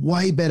 is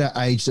way better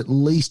aged at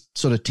least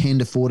sort of 10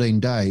 to 14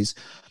 days.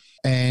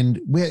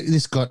 And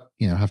this got,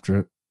 after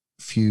a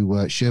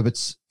few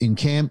sherbets in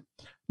camp,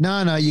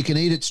 no, you can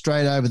eat it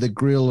straight over the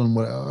grill. And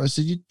I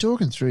said, you're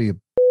talking through your...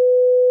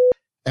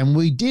 And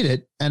we did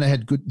it, and it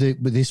had good...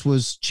 This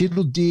was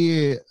chittled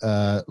deer,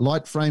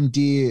 light frame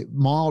deer,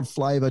 mild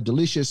flavour,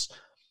 delicious.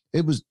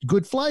 It was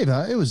good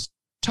flavour. It was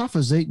tough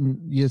as eating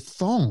your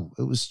thong.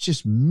 It was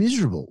just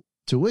miserable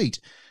to eat.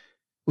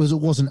 It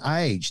wasn't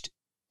aged.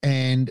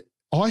 And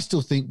I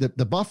still think that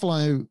the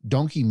buffalo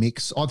donkey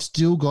mix, I've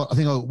still got, I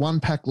think I've got 1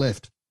 pack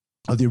left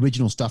of the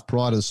original stuff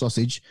prior to the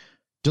sausage.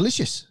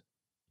 Delicious.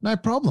 No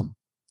problem.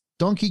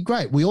 Donkey,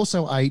 great. We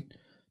also ate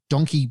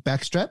donkey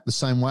backstrap the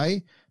same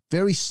way.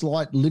 Very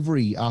slight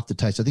livery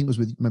aftertaste. I think it was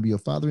with maybe your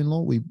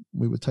father-in-law. We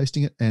were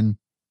tasting it. And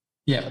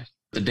yeah,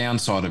 the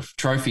downside of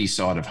trophy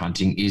side of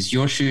hunting is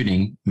you're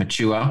shooting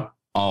mature,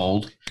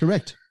 old.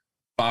 Correct.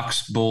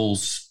 Bucks,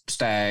 bulls,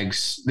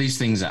 stags, these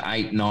things are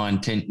 8, 9,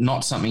 10,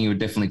 not something you would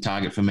definitely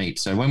target for meat.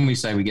 So when we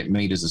say we get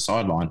meat as a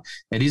sideline,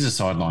 it is a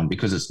sideline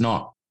because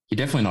you're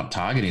definitely not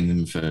targeting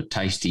them for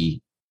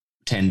tasty,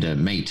 tender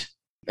meat.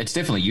 It's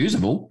definitely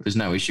usable. There's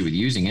no issue with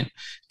using it.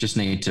 Just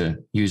need to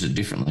use it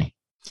differently.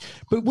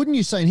 But wouldn't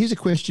you say, and here's a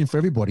question for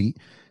everybody.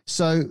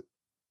 So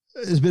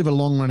there's a bit of a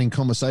long running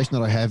conversation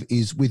that I have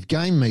is with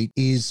game meat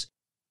is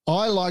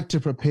I like to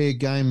prepare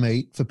game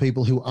meat for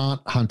people who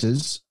aren't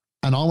hunters,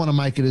 and I want to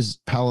make it as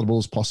palatable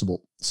as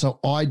possible. So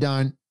I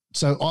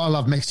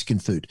love Mexican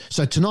food.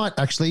 So tonight,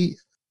 actually,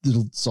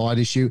 little side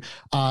issue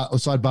or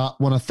sidebar,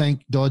 want to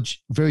thank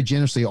Dodge very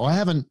generously. I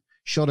haven't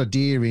shot a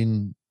deer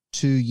in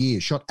 2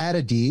 years. Shot at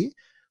a deer,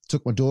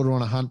 took my daughter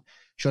on a hunt,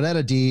 shot at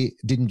a deer,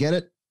 didn't get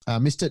it,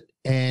 missed it.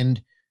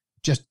 And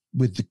just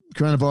with the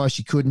coronavirus,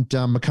 you couldn't,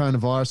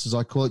 Macoronavirus, as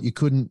I call it, you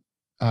couldn't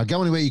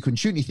go anywhere, you couldn't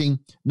shoot anything,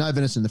 no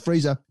venison in the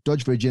freezer.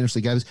 Dodge very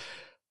generously gave us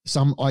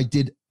some. I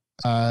did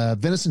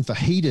venison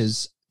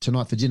fajitas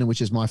tonight for dinner,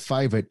 which is my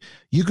favorite.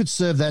 You could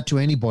serve that to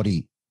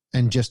anybody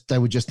and they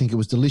would just think it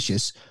was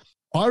delicious.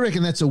 I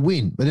reckon that's a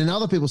win. But then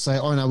other people say,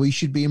 oh no, we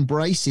should be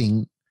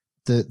embracing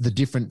the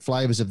different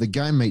flavors of the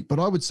game meat. But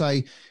I would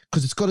say,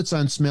 because it's got its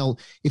own smell,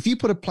 if you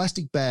put a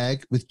plastic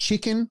bag with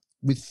chicken,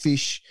 with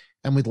fish,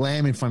 and with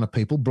lamb in front of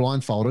people,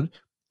 blindfolded,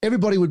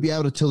 everybody would be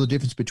able to tell the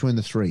difference between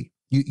the three.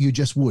 You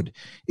just would.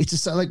 It's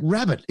just like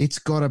rabbit. It's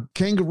got a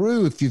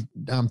kangaroo if you've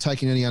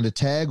taken any under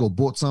tag or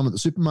bought some at the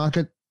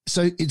supermarket.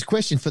 So its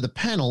question for the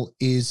panel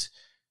is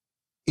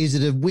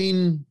it a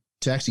win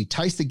to actually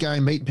taste the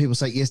game meat? And people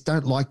say, yes,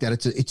 don't like that.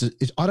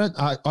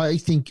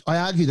 I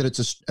argue that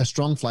it's a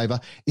strong flavor.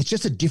 It's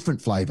just a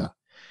different flavor.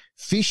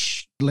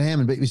 Fish, lamb,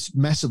 and beef is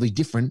massively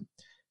different.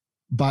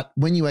 But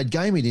when you add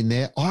game meat in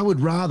there, I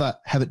would rather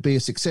have it be a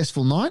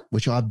successful night,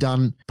 which I've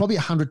done probably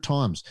 100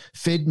 times,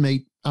 fed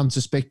meat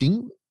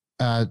unsuspecting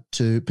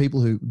to people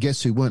who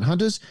weren't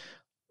hunters.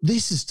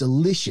 This is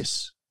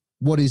delicious.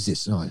 What is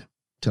this? No,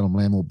 tell them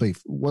lamb or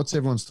beef. What's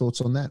everyone's thoughts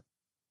on that?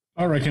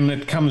 I reckon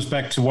it comes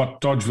back to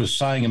what Dodge was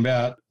saying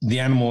about the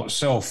animal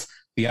itself,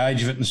 the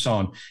age of it and so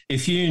on.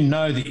 If you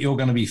know that you're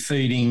going to be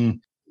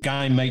feeding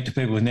game meat to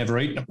people who've never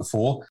eaten it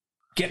before,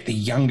 get the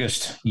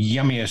youngest,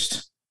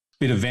 yummiest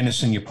bit of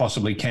venison you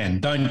possibly can.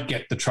 Don't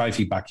get the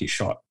trophy buck you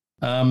shot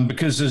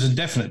because there's a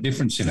definite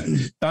difference in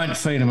it. Don't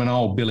feed them an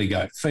old billy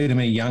goat. Feed them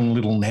a young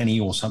little nanny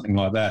or something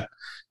like that.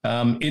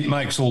 It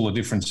makes all the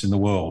difference in the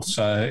world.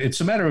 So it's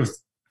a matter of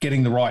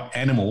getting the right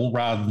animal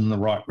rather than the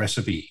right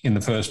recipe in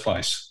the first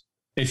place.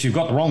 If you've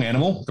got the wrong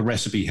animal, the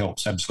recipe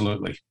helps,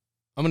 absolutely.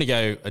 I'm going to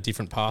go a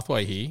different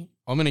pathway here.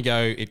 I'm going to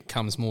go, it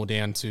comes more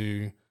down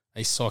to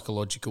a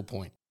psychological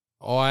point.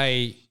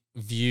 I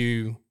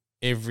view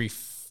every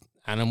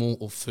animal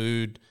or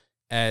food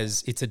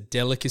as it's a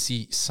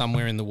delicacy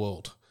somewhere in the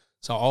world.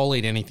 So I'll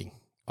eat anything.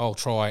 I'll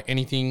try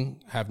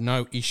anything, have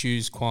no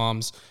issues,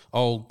 qualms.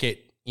 I'll get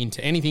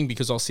into anything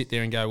because I'll sit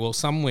there and go, well,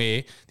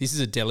 somewhere this is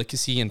a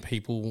delicacy and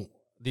people,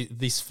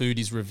 this food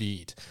is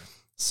revered.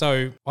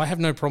 So I have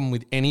no problem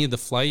with any of the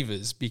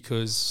flavors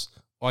because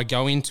I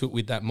go into it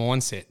with that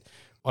mindset.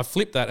 I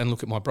flip that and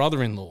look at my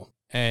brother-in-law,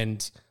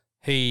 and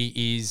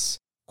he is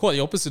quite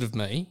the opposite of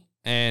me.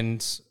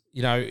 And,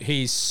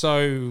 he's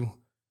so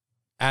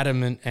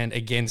adamant and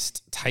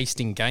against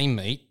tasting game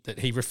meat that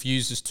he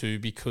refuses to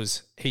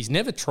because he's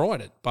never tried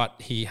it, but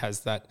he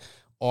has that,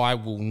 I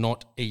will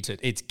not eat it.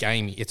 It's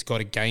gamey. It's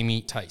got a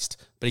gamey taste,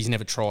 but he's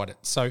never tried it.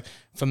 So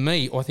for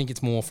me, I think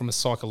it's more from a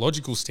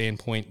psychological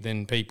standpoint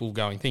than people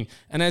going thing.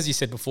 And as you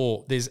said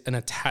before, there's an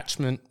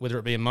attachment, whether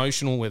it be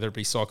emotional, whether it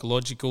be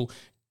psychological.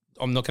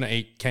 I'm not going to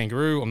eat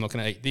kangaroo. I'm not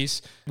going to eat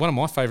this. One of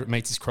my favourite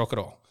meats is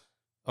crocodile.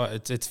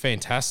 It's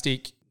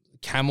fantastic.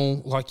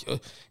 Camel,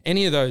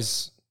 any of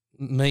those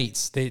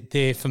meats,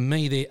 they're for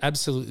me, they're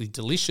absolutely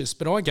delicious.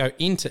 But I go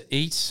in to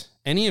eat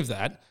any of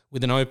that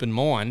with an open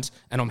mind,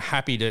 and I'm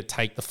happy to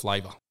take the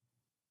flavour.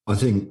 I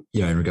think,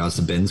 in regards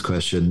to Ben's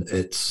question,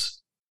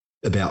 it's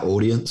about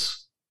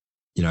audience.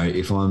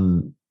 If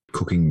I'm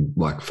cooking,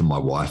 like for my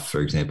wife,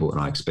 for example,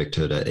 and I expect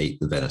her to eat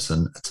the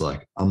venison, it's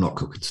like, I'm not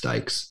cooking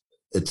steaks.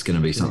 It's going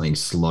to be something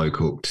slow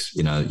cooked,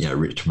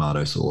 rich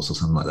tomato sauce or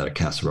something like that, a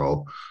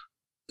casserole,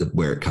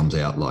 where it comes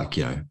out like,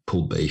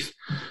 pulled beef.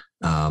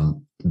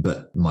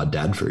 But my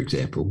dad, for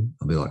example,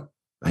 I'll be like,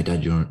 hey,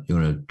 Dad, you want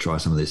to try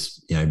some of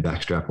this,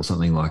 backstrap or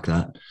something like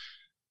that?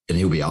 And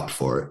he'll be up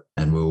for it.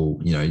 And we'll,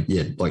 like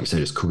you say,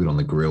 just cook it on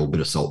the grill,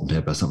 bit of salt and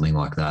pepper, something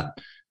like that,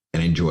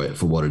 and enjoy it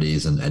for what it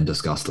is and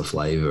discuss the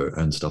flavor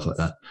and stuff like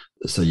that.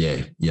 So,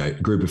 a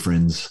group of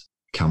friends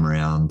come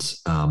around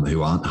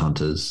who aren't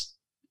hunters.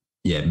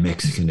 Yeah,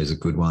 Mexican is a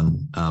good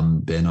one.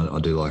 Ben, I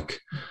do like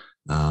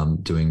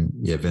doing,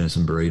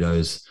 venison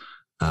burritos.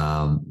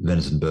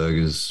 Venison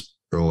burgers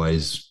are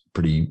always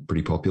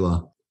pretty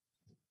popular.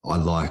 I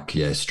like,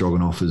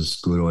 stroganoff is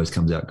good, always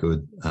comes out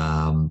good.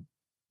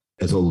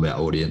 It's all about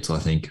audience, I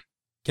think.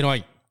 Can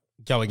I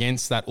go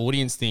against that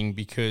audience thing?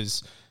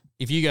 Because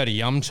if you go to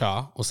Yum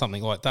Cha or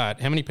something like that,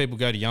 how many people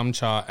go to Yum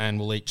Cha and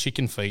will eat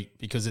chicken feet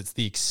because it's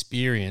the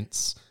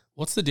experience?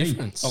 What's the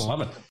difference? I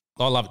love it.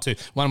 I love it too.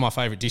 One of my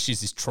favourite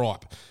dishes is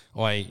tripe.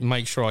 I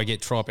make sure I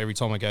get tripe every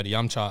time I go to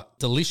Yum Cha.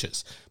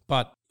 Delicious.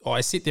 But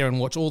I sit there and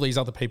watch all these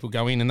other people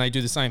go in and they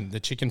do the same, the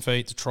chicken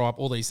feet, the tripe,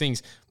 all these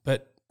things.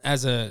 But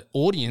as an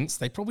audience,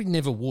 they probably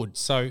never would.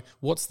 So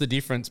what's the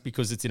difference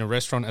because it's in a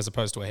restaurant as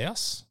opposed to a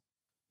house?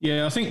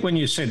 Yeah, I think when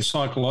you said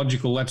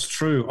psychological, that's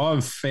true.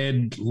 I've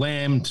fed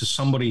lamb to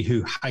somebody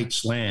who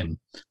hates lamb,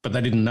 but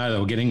they didn't know they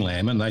were getting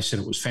lamb, and they said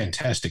it was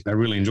fantastic. They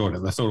really enjoyed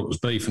it. They thought it was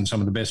beef and some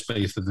of the best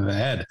beef that they've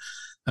had.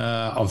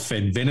 I've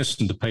fed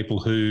venison to people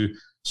who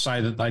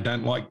say that they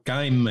don't like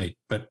game meat,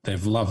 but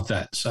they've loved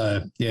that.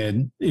 So,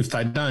 if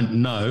they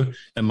don't know,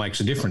 it makes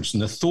a difference.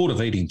 And the thought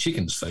of eating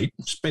chicken's feet,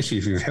 especially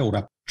if you've held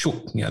up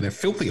chook, they're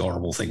filthy,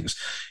 horrible things,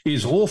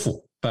 is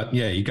awful. But,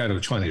 you go to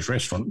a Chinese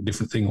restaurant,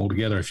 different thing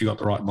altogether if you've got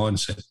the right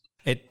mindset.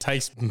 It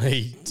takes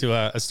me to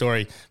a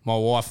story. My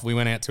wife, we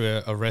went out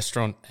to a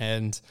restaurant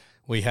and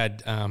we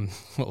had,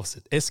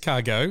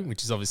 escargot,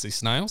 which is obviously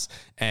snails,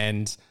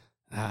 and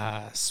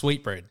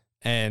sweetbread.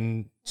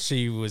 And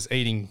she was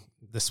eating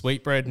the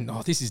sweetbread and,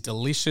 this is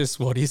delicious.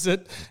 What is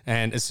it?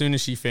 And as soon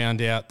as she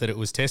found out that it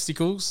was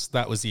testicles,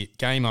 that was it.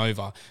 Game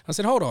over. I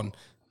said, hold on.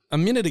 A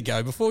minute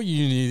ago, before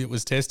you knew it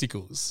was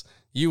testicles,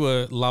 you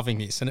were loving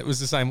this. And it was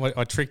the same way.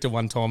 I tricked her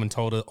one time and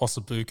told her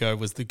ossobuco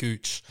was the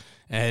gooch.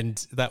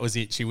 And that was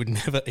it. She would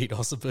never eat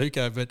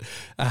ossobuco. But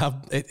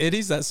it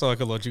is that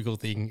psychological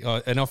thing.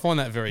 And I find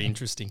that very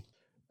interesting.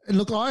 And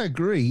look, I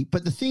agree.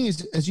 But the thing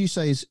is, as you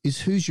say,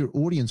 is who's your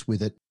audience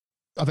with it?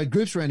 I've had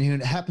groups around here,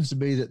 and it happens to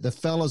be that the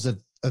fellas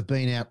have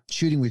been out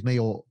shooting with me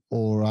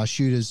or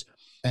shooters,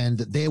 and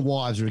that their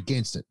wives are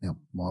against it. Now,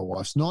 my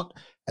wife's not,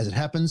 as it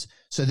happens.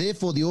 So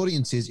therefore, the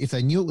audience is, if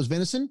they knew it was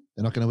venison,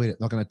 they're not going to eat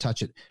it, not going to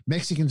touch it.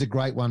 Mexican's a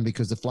great one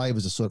because the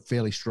flavors are sort of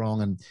fairly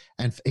strong.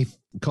 And if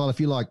Kyle, if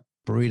you like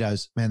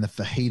burritos, man, the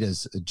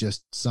fajitas are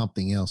just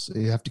something else.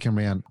 You have to come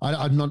around.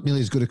 I'm not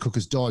nearly as good a cook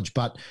as Dodge,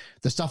 but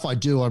the stuff I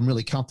do, I'm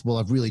really comfortable.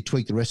 I've really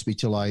tweaked the recipe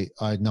till I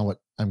know it.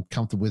 I'm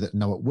comfortable with it and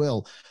know it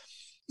well.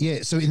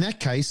 Yeah, so in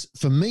that case,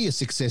 for me, a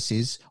success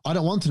is I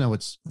don't want to know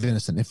it's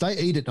venison. If they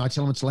eat it and I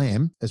tell them it's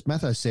lamb, as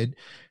Matho said,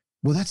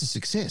 well, that's a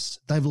success.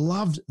 They've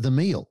loved the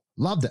meal,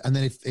 loved it. And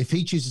then if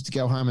he chooses to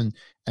go home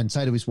and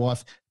say to his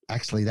wife,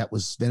 actually, that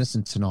was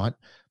venison tonight,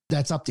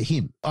 that's up to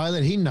him. I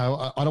let him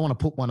know I don't want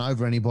to put one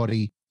over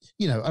anybody.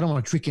 I don't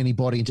want to trick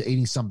anybody into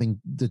eating something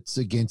that's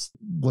against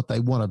what they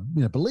want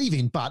to believe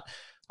in. But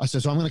I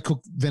said, so I'm going to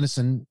cook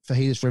venison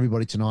fajitas for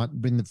everybody tonight,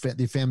 bring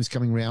the families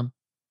coming around.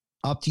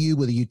 Up to you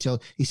whether you tell.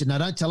 He said, no,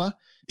 don't tell her.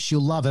 She'll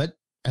love it.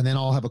 And then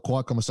I'll have a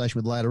quiet conversation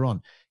with her later on.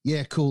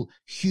 Yeah, cool.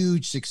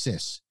 Huge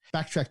success.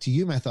 Backtrack to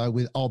you, Matho,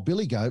 with old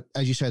Billy Goat.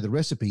 As you say, the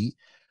recipe,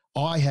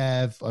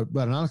 I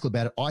wrote an article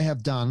about it. I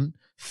have done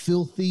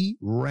filthy,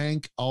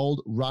 rank,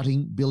 old,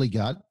 rutting Billy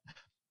Goat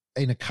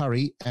in a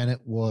curry, and it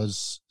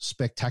was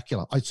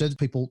spectacular. I said to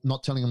people,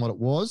 not telling them what it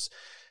was,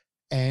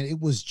 and it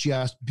was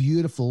just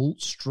beautiful,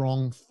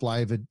 strong,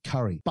 flavored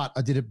curry. But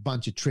I did a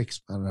bunch of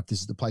tricks. I don't know if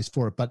this is the place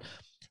for it, but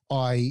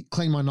I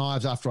cleaned my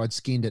knives after I'd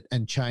skinned it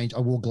and changed. I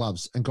wore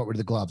gloves and got rid of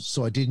the gloves,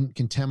 so I didn't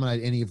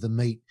contaminate any of the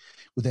meat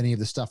with any of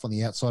the stuff on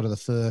the outside of the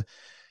fur.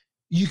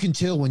 You can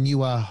tell when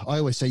I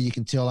always say you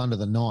can tell under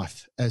the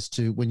knife as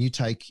to when you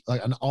take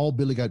like an old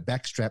billy goat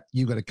backstrap,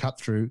 you've got to cut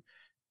through.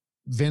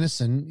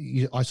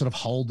 Venison, I sort of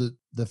hold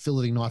the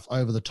filleting knife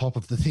over the top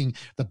of the thing.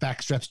 The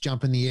back straps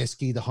jump in the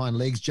esky, the hind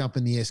legs jump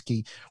in the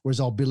esky,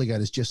 whereas old billy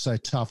goat is just so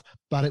tough.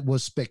 But it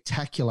was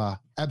spectacular,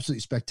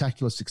 absolutely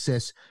spectacular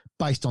success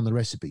based on the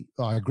recipe.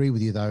 I agree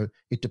with you, though.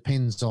 It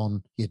depends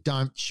on, you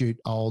don't shoot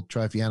old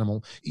trophy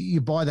animal.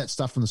 You buy that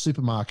stuff from the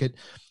supermarket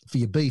for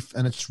your beef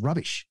and it's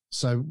rubbish.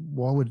 So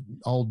why would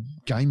old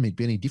game meat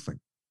be any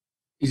different?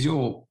 Is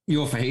your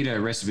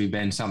fajita recipe,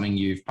 Ben, something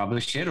you've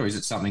published yet, or is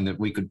it something that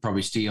we could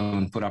probably steal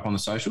and put up on the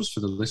socials for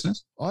the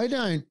listeners? I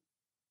don't.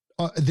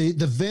 The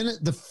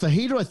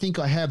fajita, I think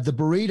I have. The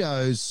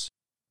burritos,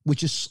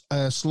 which is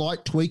a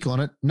slight tweak on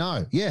it.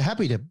 No, yeah,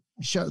 happy to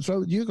throw it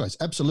with you guys.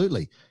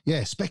 Absolutely,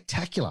 yeah,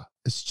 spectacular.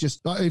 It's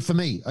just for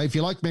me. If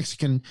you like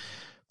Mexican,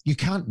 You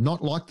can't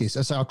not like this.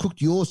 I say, I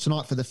cooked yours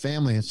tonight for the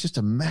family. It's just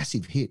a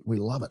massive hit. We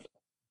love it.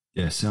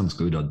 Yeah, sounds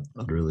good.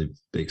 I'd really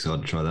be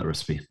excited to try that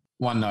recipe.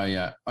 One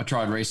though, I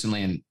tried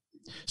recently, and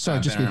So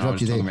just to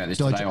interrupt you there,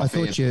 Dodge, I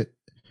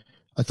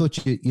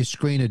thought your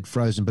screen had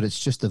frozen, but it's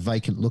just the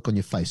vacant look on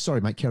your face.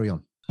 Sorry, mate. Carry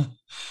on.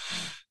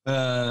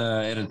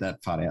 Edit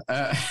that part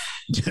out.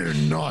 Do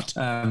not.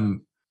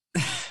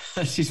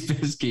 That's his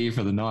best gear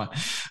for the night.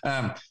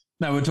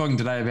 No, we're talking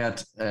today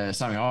about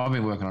something I've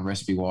been working on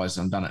recipe-wise.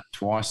 I've done it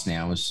twice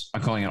now.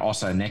 I'm calling it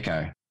osso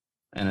necco,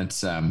 and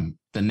it's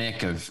the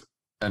neck of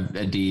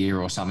a deer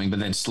or something, but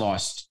then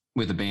sliced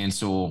with a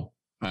bandsaw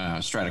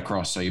straight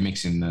across. So you're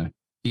mixing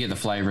you get the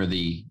flavour of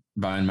the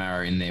bone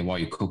marrow in there while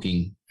you're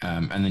cooking,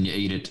 and then you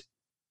eat it.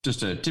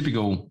 Just a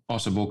typical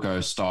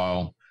ossobuco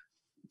style,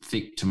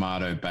 thick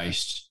tomato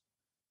based.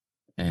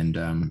 And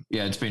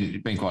it's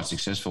been quite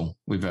successful.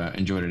 We've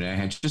enjoyed it.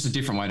 It's just a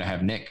different way to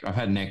have neck. I've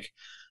had neck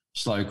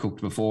slow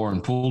cooked before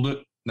and pulled it.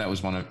 That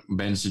was one of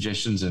Ben's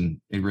suggestions, and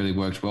it really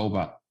worked well.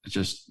 But it's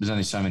just there's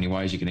only so many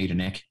ways you can eat a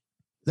neck.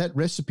 That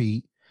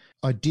recipe,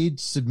 I did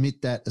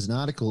submit that as an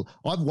article.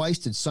 I've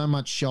wasted so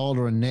much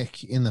shoulder and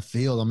neck in the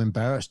field. I'm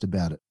embarrassed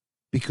about it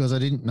because I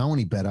didn't know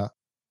any better.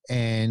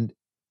 And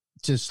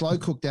to slow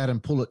cook that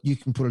and pull it, you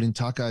can put it in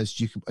tacos.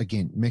 You can,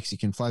 again,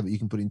 Mexican flavor. You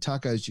can put in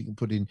tacos. You can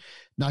put in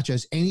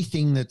nachos.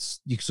 Anything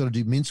that's you can sort of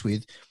do mince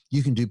with,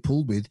 you can do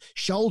pulled with.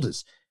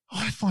 Shoulders.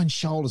 I find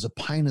shoulders a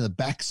pain in the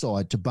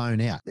backside to bone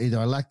out. Either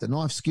I lack the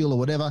knife skill or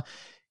whatever.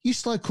 You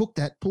slow cook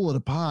that, pull it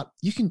apart.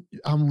 You can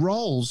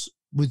rolls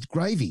with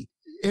gravy.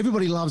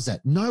 Everybody loves that.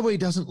 Nobody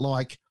doesn't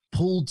like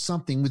pulled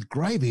something with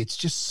gravy. It's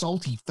just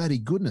salty, fatty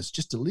goodness.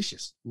 Just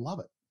delicious. Love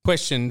it.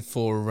 Question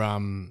for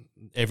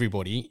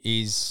everybody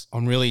is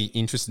I'm really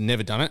interested,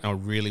 never done it, and I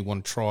really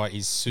want to try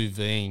is sous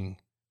vide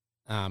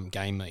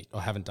game meat. I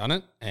haven't done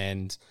it,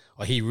 and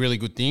I hear really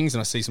good things, and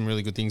I see some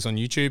really good things on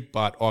YouTube,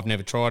 but I've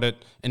never tried it.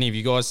 Any of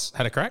you guys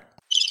had a crack?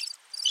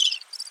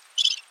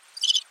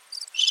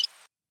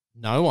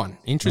 No one.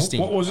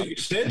 Interesting. What was it you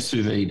said?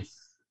 Sous vide,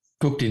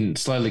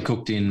 slowly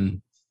cooked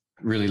in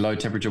really low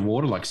temperature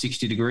water, like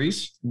 60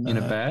 degrees in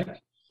a bag.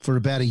 For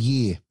about a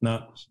year.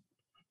 No.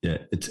 Yeah,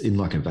 it's in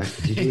like a vac.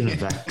 Did you do in a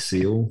vac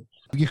seal?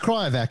 You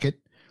cryovac it.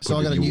 So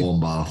I got a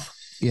warm bath.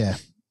 Yeah,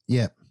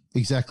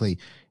 exactly.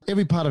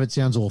 Every part of it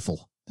sounds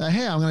awful.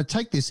 Hey, I'm going to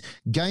take this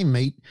game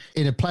meat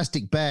in a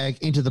plastic bag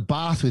into the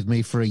bath with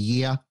me for a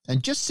year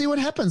and just see what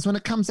happens when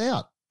it comes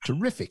out.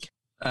 Terrific.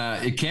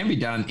 It can be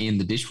done in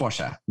the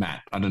dishwasher,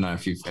 Matt. I don't know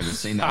if you've ever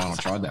seen that one or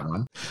tried that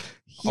one.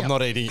 Yep. I'm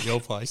not eating at your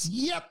place.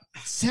 Yep.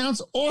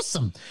 Sounds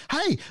awesome.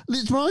 Hey,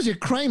 this reminds you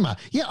of Kramer.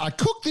 Yeah, I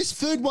cooked this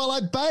food while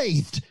I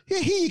bathed. Yeah,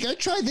 here you go.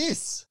 Try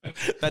this.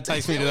 That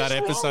takes me to that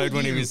episode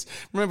when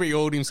remember he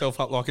oiled himself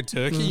up like a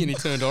turkey and he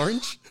turned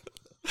orange?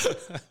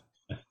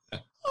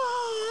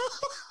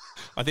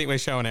 I think we're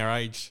showing our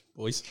age,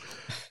 boys.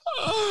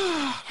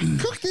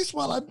 Cook this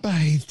while I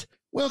bathed.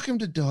 Welcome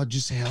to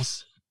Dodge's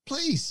house.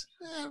 Please.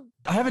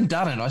 I haven't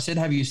done it. I said,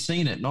 have you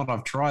seen it? Not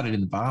I've tried it in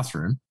the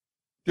bathroom.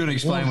 Do you want to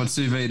explain what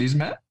sous vide is,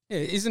 Matt? Yeah,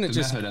 isn't it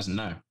just... Matt doesn't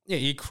know. Yeah,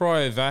 you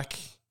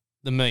cryovac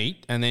the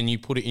meat and then you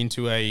put it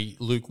into a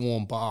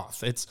lukewarm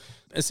bath. It's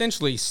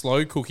essentially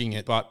slow cooking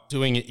it, but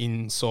doing it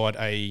inside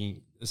a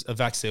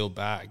vac sealed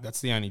bag. That's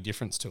the only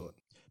difference to it.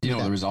 Do you know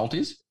what the result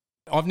is?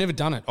 I've never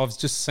done it. I've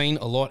just seen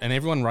a lot and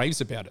everyone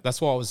raves about it.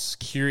 That's why I was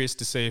curious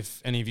to see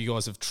if any of you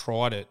guys have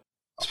tried it.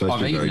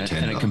 I've eaten it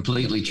and it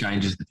completely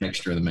changes the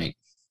texture of the meat.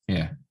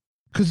 Yeah.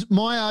 Because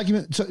my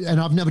argument, and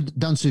I've never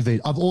done sous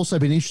vide, I've also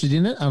been interested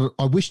in it.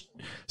 I wish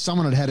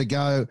someone had had a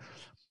go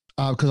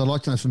because I'd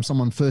like to know from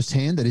someone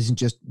firsthand that isn't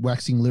just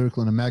waxing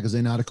lyrical in a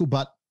magazine article,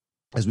 but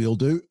as we all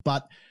do.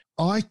 But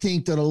I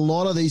think that a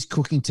lot of these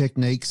cooking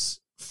techniques,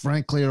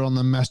 frankly, are on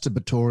the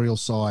masturbatorial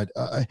side.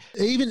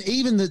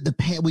 Even the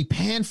pan, we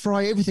pan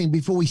fry everything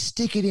before we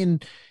stick it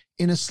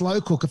in a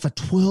slow cooker for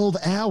 12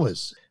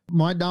 hours.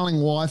 My darling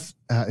wife,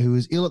 who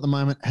is ill at the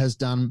moment, has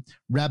done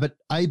rabbit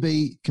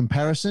A/B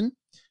comparison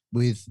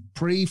with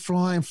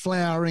pre-fry and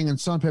flouring and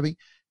salt and pepper.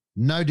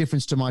 No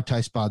difference to my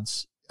taste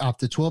buds.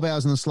 After 12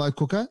 hours in the slow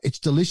cooker, it's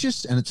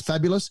delicious and it's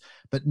fabulous,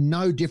 but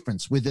no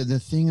difference with the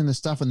thing and the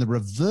stuff and the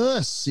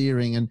reverse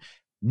searing. And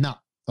no,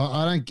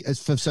 I don't.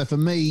 So for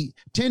me,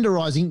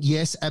 tenderizing,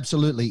 yes,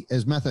 absolutely.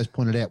 As Mathos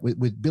pointed out,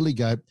 with Billy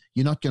Goat,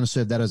 you're not going to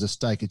serve that as a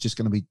steak. It's just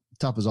going to be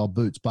tough as old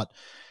boots. But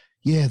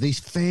yeah, these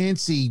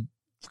fancy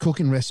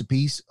cooking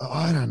recipes,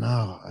 I don't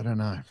know.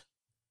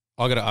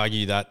 I got to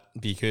argue that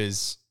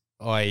because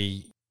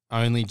I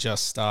only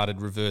just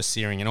started reverse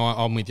searing, and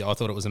I'm with you. I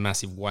thought it was a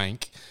massive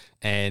wank,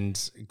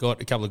 and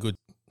got a couple of good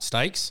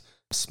steaks,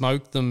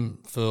 smoked them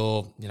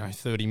for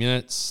 30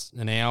 minutes,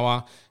 an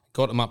hour,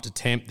 got them up to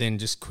temp, then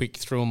just quick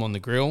threw them on the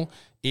grill.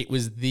 It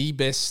was the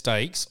best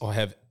steaks I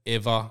have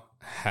ever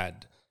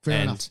had.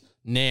 Fair enough.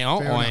 Now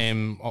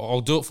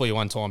I'll do it for you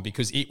one time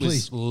because it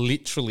was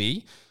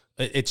literally,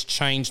 it's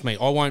changed me.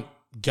 I won't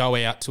go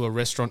out to a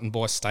restaurant and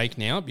buy steak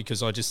now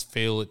because I just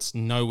feel it's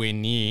nowhere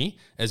near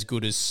as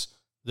good as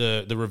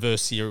the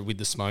reverse sear with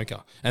the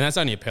smoker. And that's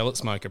only a pellet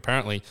smoker.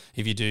 Apparently,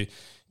 if you do,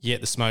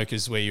 the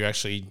smokers where you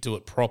actually do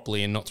it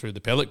properly and not through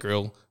the pellet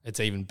grill, it's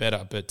even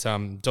better. But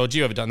Dodge,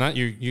 you ever done that?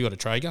 You got a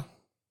Traeger?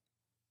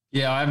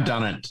 Yeah, I've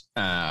done it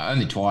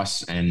only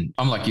twice, and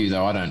I'm like you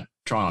though. I don't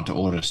try not to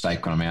order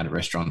steak when I'm out at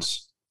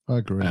restaurants. I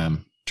agree.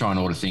 Try and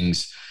order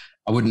things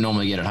I wouldn't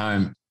normally get at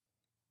home.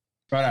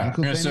 Right, I'm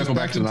going to circle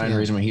back to the main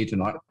reason we're here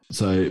tonight.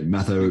 So,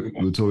 Matho,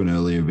 we were talking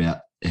earlier about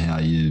how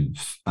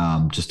you've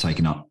just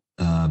taken up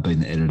being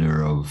the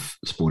editor of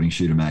Sporting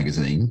Shooter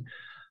magazine.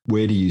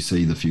 Where do you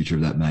see the future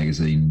of that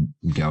magazine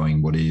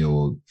going? What are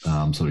your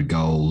sort of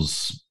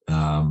goals?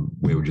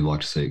 Where would you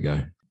like to see it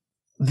go?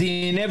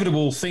 The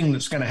inevitable thing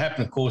that's going to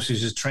happen, of course,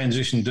 is a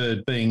transition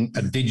to being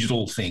a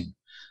digital thing,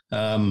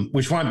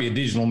 which won't be a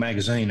digital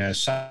magazine as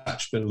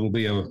such, but it'll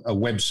be a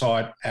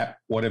website, app,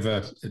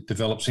 whatever it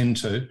develops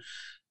into.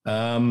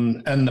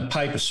 And the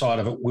paper side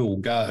of it will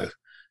go.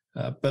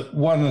 But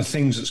one of the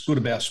things that's good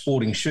about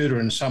Sporting Shooter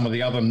and some of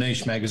the other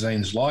niche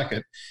magazines like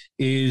it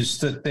is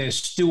that they're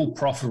still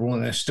profitable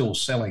and they're still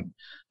selling.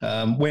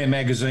 Where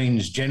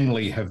magazines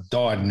generally have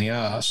died in the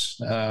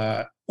arse,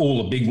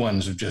 all the big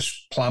ones have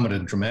just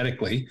plummeted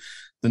dramatically.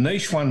 The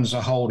niche ones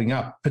are holding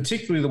up,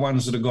 particularly the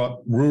ones that have got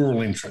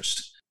rural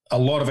interest. A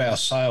lot of our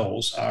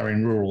sales are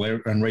in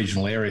rural and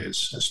regional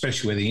areas,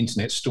 especially where the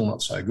internet's still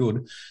not so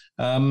good.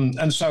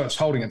 And so it's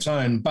holding its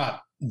own,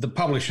 but the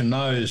publisher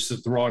knows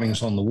that the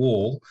writing's on the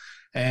wall,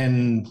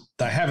 and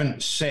they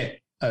haven't set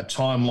a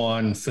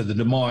timeline for the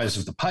demise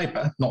of the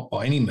paper, not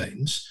by any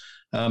means,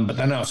 but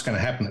they know it's going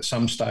to happen at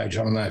some stage.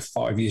 I don't know,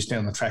 5 years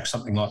down the track,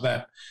 something like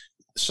that.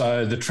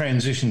 So the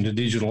transition to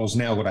digital has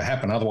now got to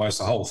happen. Otherwise,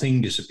 the whole thing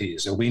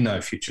disappears. There'll be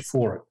no future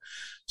for it.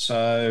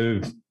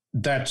 So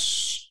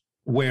that's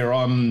where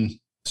I'm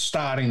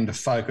starting to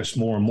focus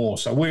more and more.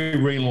 So we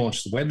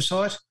relaunched the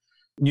website,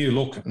 new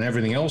look and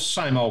everything else,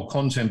 same old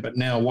content, but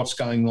now what's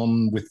going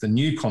on with the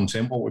new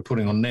content, what we're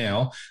putting on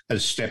now,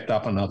 has stepped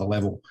up another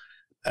level.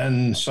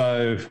 And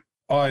so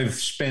I've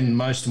spent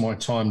most of my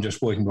time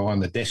just working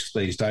behind the desk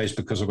these days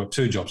because I've got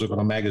two jobs. I've got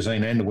a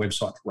magazine and a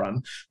website to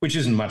run, which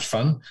isn't much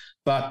fun,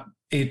 but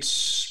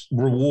it's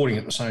rewarding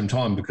at the same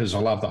time because I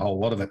love the whole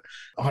lot of it.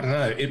 I don't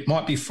know, it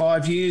might be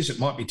 5 years, it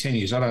might be 10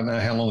 years. I don't know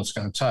how long it's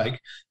going to take,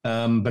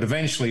 but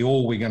eventually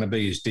all we're going to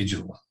be is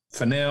digital.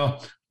 For now,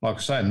 like I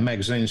say, the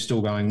magazine is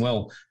still going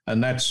well,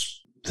 and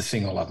that's the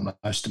thing I love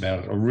most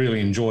about it. I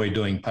really enjoy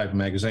doing paper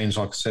magazines,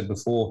 like I said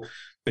before.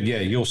 But yeah,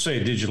 you'll see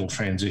a digital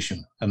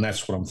transition, and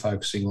that's what I'm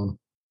focusing on.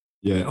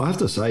 Yeah, I have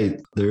to say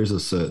there is a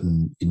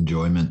certain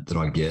enjoyment that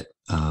I get.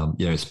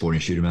 Sporting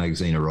Shooter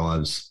magazine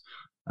arrives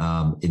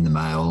in the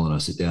mail, and I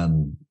sit down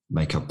and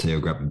make a cup of tea or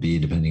grab a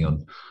beer, depending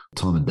on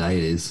time of day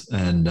it is,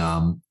 and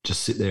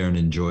just sit there and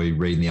enjoy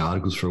reading the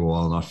articles for a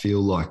while. And I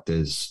feel like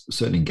there's a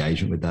certain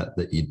engagement with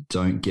that you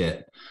don't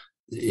get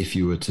if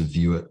you were to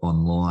view it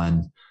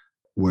online,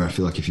 where I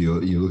feel like if you're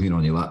looking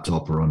on your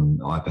laptop or on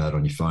iPad,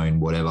 on your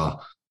phone, whatever,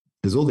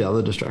 there's all the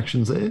other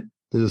distractions there.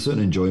 There's a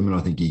certain enjoyment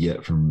I think you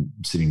get from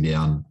sitting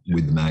down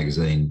with the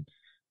magazine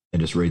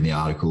and just reading the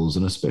articles,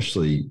 and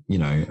especially,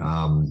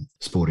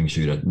 Sporting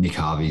Shooter, Nick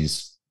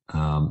Harvey's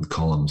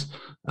columns,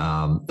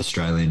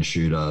 Australian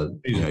Shooter,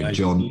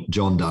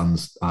 John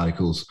Dunn's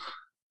articles.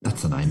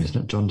 That's the name,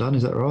 isn't it? John Dunn,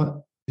 is that right?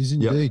 It is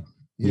indeed. Yep.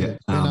 Yeah.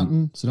 Ben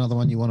Hutton, it's another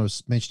one you want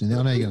to mention in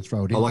there. I know you're going to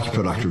throw it in. I like your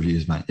product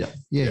reviews, mate.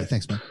 Yeah,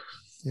 thanks, mate.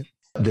 Yep.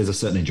 There's a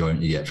certain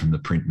enjoyment you get from the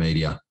print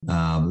media.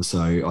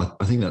 So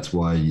I think that's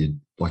why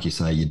like you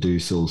say, you do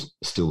still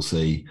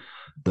see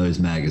those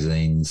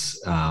magazines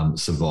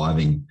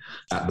surviving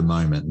at the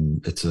moment.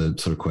 And it's a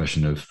sort of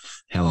question of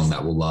how long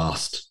that will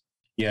last.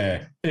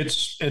 Yeah,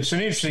 it's an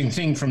interesting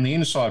thing from the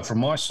inside, from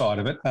my side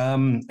of it.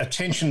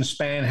 Attention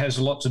span has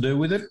a lot to do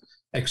with it.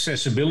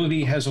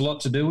 Accessibility has a lot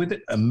to do with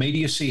it.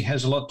 Immediacy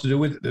has a lot to do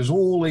with it. There's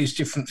all these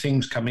different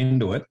things come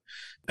into it.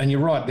 And you're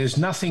right, there's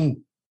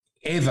nothing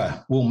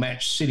ever will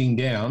match sitting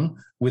down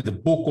with a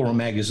book or a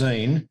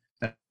magazine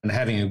and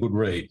having a good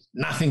read.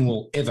 Nothing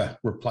will ever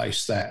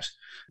replace that.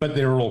 But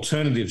there are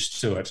alternatives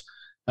to it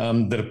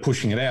that are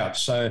pushing it out.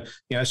 So,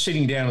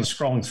 sitting down and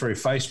scrolling through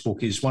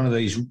Facebook is one of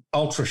these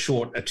ultra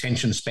short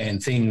attention span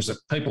things that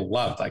people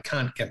love. They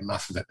can't get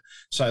enough of it.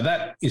 So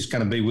that is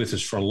going to be with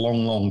us for a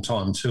long, long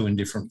time too, in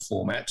different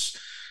formats.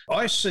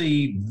 I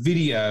see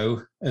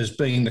video as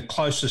being the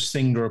closest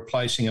thing to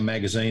replacing a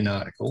magazine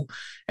article,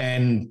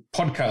 and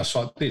podcasts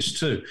like this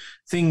too.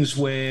 Things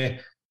where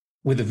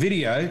with a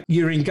video,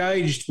 you're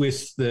engaged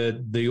with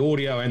the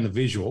audio and the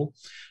visual,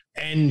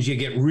 and you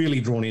get really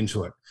drawn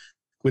into it.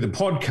 With a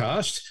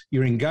podcast,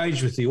 you're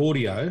engaged with the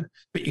audio,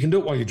 but you can do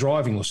it while you're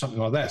driving or something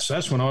like that. So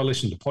that's when I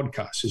listen to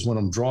podcasts, is when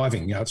I'm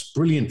driving. It's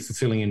brilliant for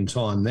filling in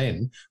time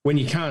then, when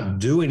you can't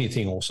do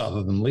anything else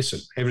other than listen.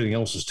 Everything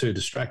else is too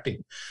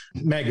distracting.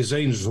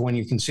 Magazines is when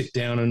you can sit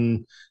down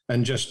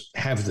and just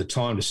have the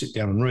time to sit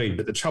down and read.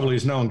 But the trouble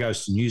is no one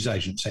goes to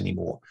newsagents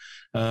anymore.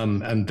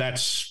 And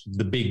that's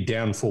the big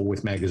downfall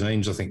with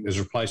magazines. I think there's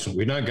a replacement.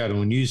 We don't go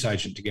to a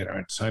newsagent to get our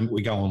entertainment.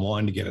 We go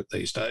online to get it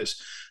these days.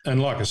 And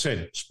like I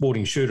said,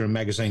 Sporting Shooter and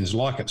magazines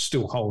like it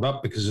still hold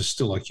up because there's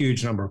still a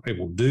huge number of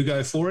people do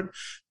go for it,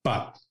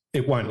 but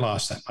it won't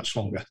last that much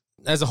longer.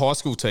 As a high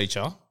school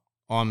teacher,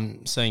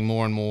 I'm seeing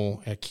more and more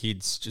our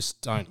kids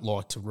just don't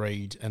like to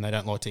read and they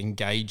don't like to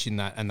engage in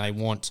that, and they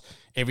want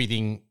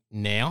everything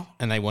now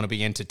and they want to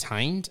be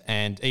entertained.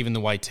 And even the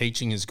way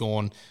teaching has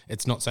gone,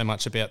 it's not so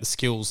much about the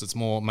skills, it's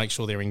more make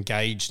sure they're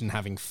engaged and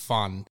having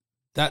fun.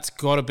 That's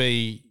got to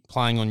be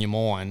playing on your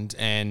mind.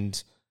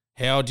 And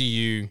how do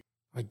you,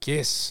 I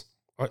guess,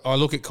 I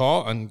look at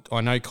Kyle and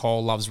I know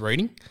Kyle loves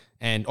reading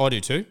and I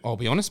do too, I'll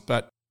be honest,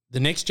 but the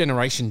next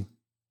generation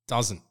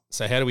doesn't.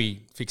 So how do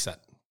we fix that?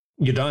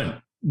 You don't.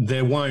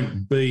 There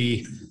won't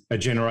be a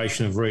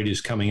generation of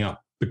readers coming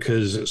up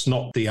because it's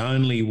not the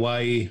only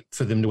way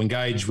for them to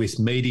engage with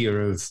media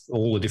of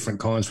all the different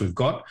kinds we've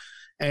got.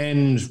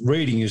 And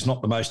reading is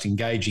not the most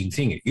engaging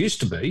thing. It used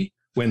to be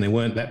when there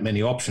weren't that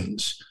many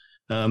options.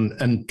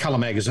 And colour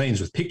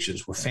magazines with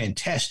pictures were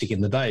fantastic in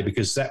the day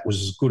because that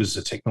was as good as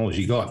the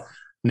technology got.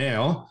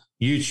 Now,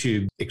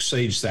 YouTube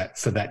exceeds that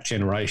for that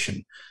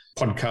generation.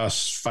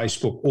 Podcasts,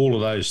 Facebook, all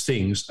of those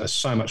things are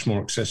so much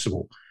more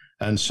accessible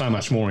and so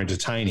much more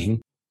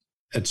entertaining.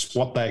 It's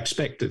what they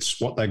expect. It's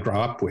what they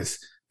grow up with.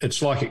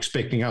 It's like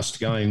expecting us to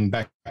going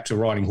back to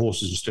riding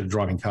horses instead of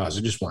driving cars.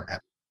 It just won't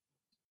happen.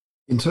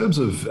 In terms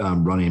of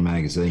running a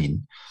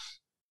magazine,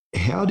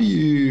 how do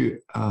you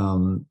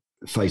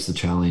face the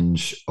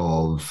challenge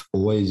of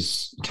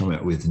always coming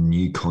up with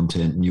new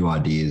content, new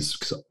ideas?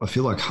 Because I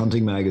feel like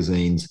hunting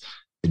magazines,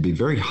 it'd be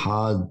very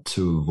hard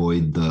to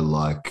avoid the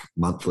like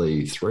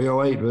monthly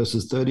 308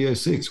 versus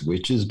 3006,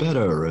 which is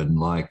better? And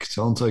like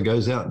so-and-so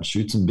goes out and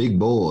shoots some big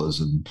boars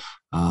and,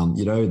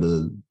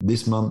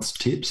 this month's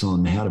tips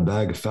on how to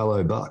bag a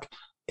fallow buck.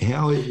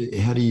 How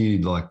do you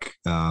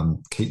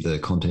keep the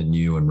content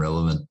new and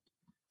relevant?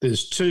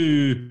 There's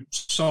two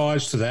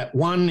sides to that.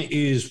 One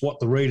is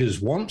what the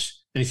readers want.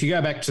 And if you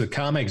go back to the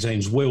car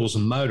magazines, Wheels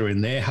and Motor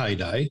in their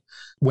heyday,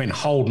 when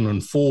Holden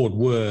and Ford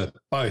were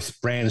both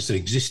brands that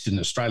existed in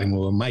Australia and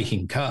were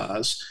making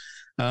cars,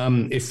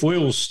 if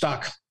Wheels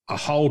stuck a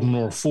Holden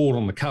or a Ford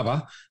on the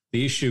cover,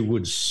 the issue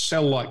would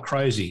sell like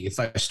crazy. If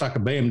they stuck a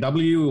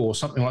BMW or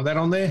something like that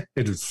on there,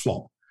 it would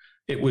flop.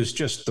 It was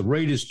just the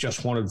readers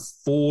just wanted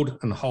Ford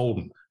and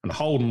Holden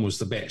was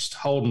the best.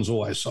 Holden's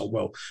always sold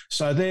well.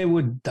 So they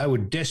were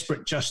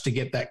desperate just to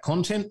get that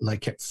content, and they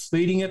kept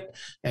feeding it,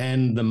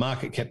 and the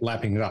market kept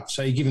lapping it up.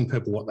 So you're giving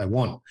people what they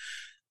want.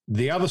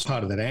 The other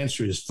part of that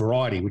answer is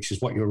variety, which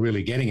is what you're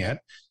really getting at.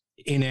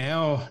 In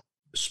our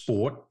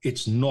sport,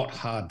 it's not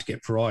hard to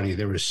get variety.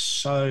 There is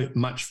so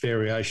much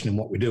variation in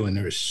what we do, and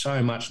there is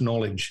so much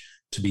knowledge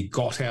to be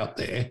got out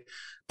there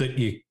that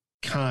you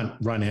can't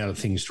run out of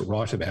things to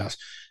write about.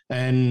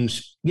 And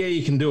yeah,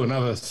 you can do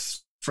another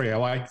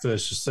 308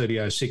 versus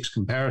 3006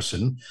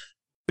 comparison,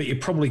 but you've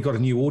probably got a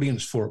new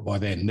audience for it by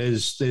then.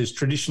 There's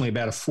traditionally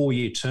about a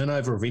 4-year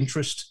turnover of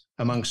interest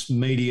amongst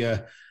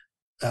media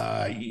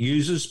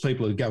users,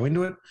 people who go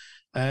into it.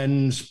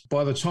 And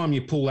by the time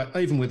you pull that,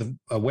 even with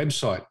a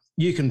website,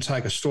 you can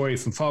take a story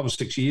from 5 or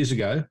 6 years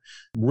ago,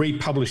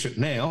 republish it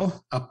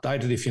now,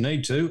 update it if you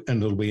need to,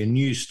 and it'll be a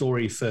new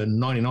story for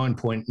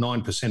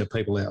 99.9% of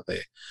people out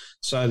there.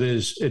 So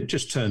it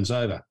just turns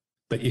over.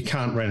 But you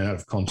can't run out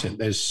of content.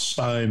 There's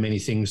so many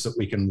things that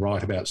we can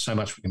write about, so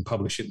much we can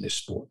publish in this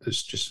sport.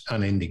 It's just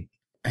unending.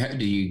 How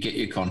do you get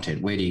your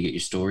content? Where do you get your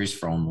stories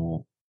from?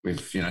 Or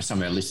if some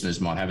of our listeners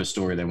might have a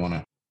story they want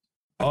to.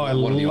 I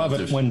love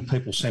it when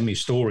people send me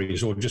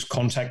stories or just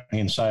contact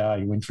me and say, are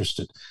you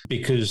interested?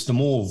 Because the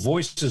more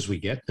voices we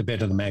get, the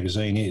better the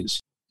magazine is.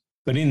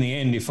 But in the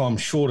end, if I'm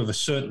short of a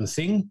certain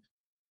thing,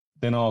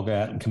 then I'll go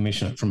out and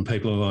commission it from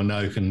people who I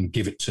know can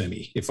give it to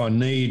me. If I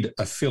need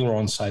a filler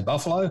on, say,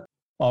 buffalo,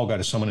 I'll go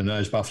to someone who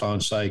knows buffalo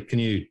and say, can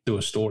you do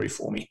a story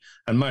for me?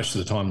 And most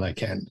of the time they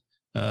can.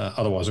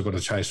 Otherwise, I've got to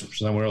chase them from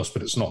somewhere else,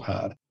 but it's not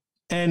hard.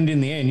 And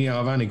in the end,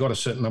 I've only got a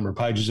certain number of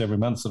pages every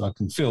month that I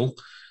can fill.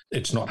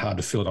 It's not hard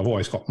to fill it. I've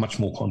always got much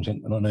more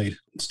content than I need.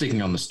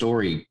 Sticking on the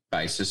story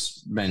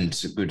basis,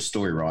 Ben's a good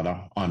story writer.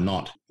 I'm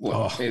not.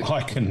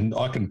 I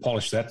can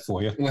polish that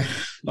for you.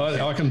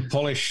 I can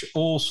polish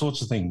all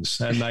sorts of things,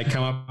 and they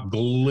come up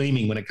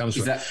gleaming when it comes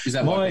to it. Is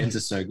that why Ben's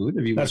are so good?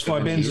 That's why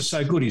Ben's are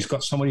so good. He's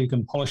got somebody who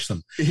can polish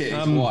them.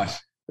 Yeah, why?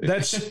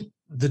 That's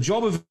the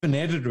job of an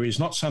editor is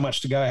not so much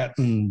to go out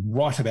and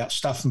write about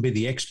stuff and be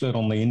the expert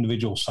on the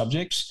individual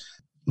subjects.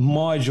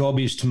 My job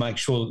is to make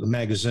sure that the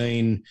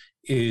magazine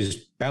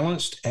is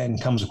balanced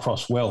and comes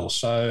across well.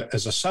 So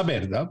as a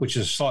sub-editor, which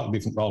is a slightly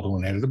different role to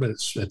an editor, but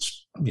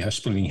it's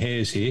splitting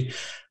hairs here,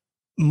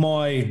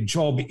 my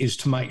job is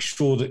to make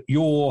sure that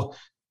your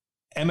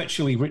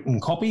amateurly written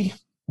copy,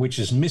 which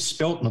is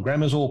misspelt and the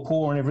grammar's all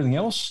poor and everything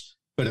else,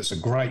 but it's a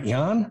great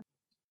yarn,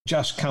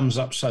 just comes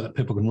up so that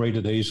people can read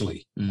it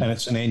easily. And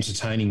it's an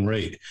entertaining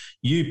read.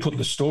 You put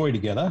the story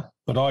together,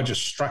 but I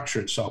just structure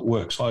it so it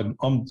works. I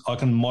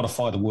can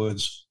modify the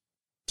words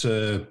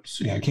to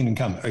kingdom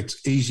come.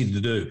 It's easy to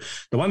do.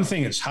 The one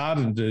thing it's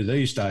harder to do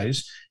these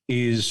days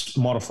is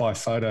modify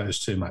photos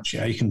too much.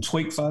 You can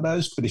tweak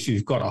photos, but if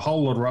you've got a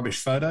whole lot of rubbish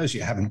photos,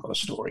 you haven't got a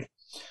story.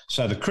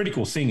 So the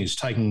critical thing is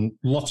taking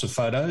lots of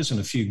photos and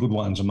a few good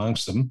ones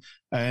amongst them.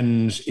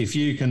 And if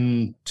you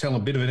can tell a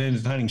bit of an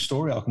entertaining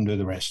story, I can do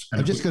the rest.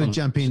 I've just got to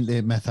jump in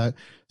there, Matho.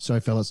 Sorry,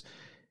 fellas.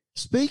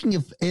 Speaking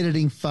of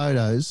editing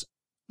photos,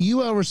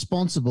 you are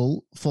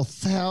responsible for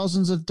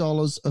thousands of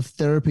dollars of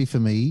therapy for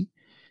me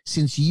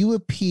since you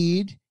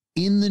appeared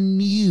in the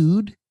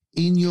nude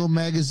in your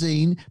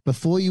magazine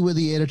before you were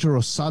the editor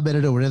or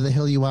sub-editor, whatever the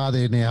hell you are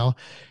there now.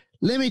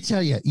 Let me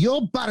tell you,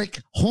 your buttock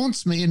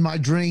haunts me in my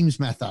dreams,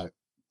 Matho.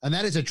 And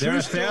that is a true There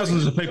are story.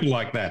 thousands of people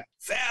like that.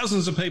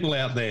 Thousands of people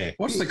out there.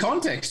 What's the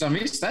context? I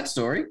missed that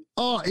story.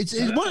 Oh, it's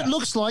what it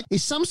looks like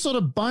is some sort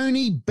of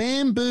bony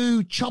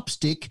bamboo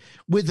chopstick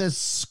with a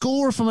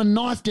score from a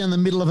knife down the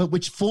middle of it,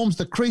 which forms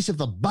the crease of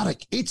the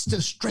buttock. It's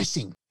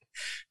distressing.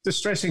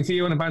 Distressing for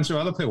you and a bunch of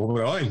other people,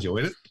 but I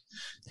enjoyed it.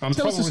 I'm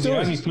Tell us the probably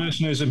the story. only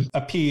person who's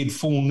appeared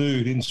full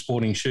nude in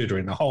Sporting Shooter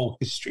in the whole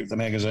history of the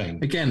magazine.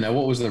 Again, though,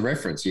 what was the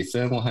reference? You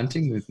thermal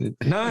hunting?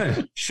 No,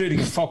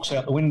 shooting a fox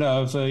out the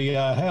window of the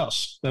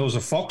house. There was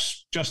a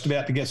fox just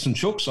about to get some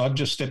chooks. I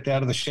just stepped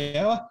out of the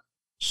shower,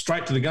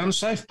 straight to the gun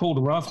safe, pulled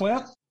the rifle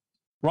out,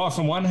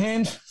 rifle in one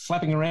hand,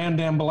 flapping around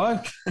down below,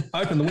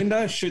 open the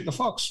window, shoot the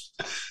fox.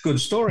 Good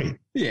story.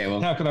 Yeah,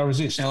 well, How could I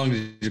resist? how long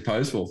did you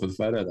pose for the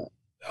photo, though?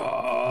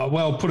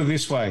 Well, put it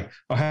this way.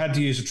 I had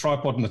to use a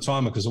tripod and a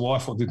timer because the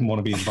wife didn't want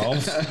to be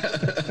involved.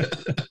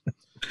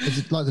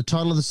 It's like the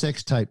title of the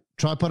sex tape,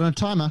 Tripod and a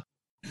Timer.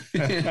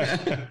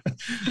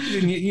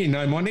 You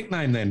know my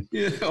nickname then.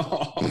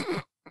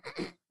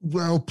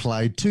 Well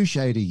played. Touche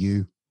to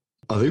you.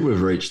 I think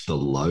we've reached the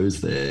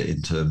lows there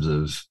in terms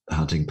of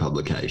hunting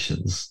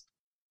publications.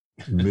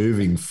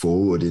 Moving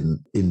forward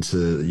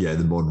into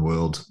the modern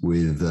world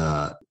with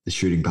the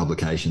shooting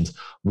publications,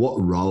 what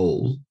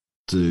role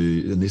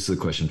and this is a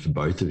question for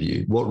both of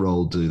you, what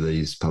role do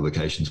these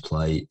publications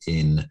play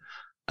in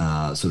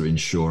sort of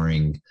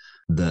ensuring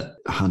that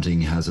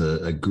hunting has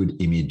a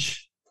good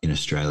image in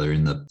Australia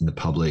in the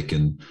public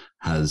and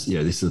has,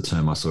 this is a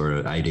term I saw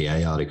an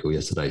ADA article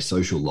yesterday,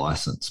 social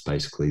license,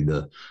 basically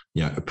the,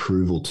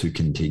 approval to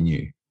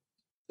continue.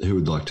 Who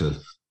would like to,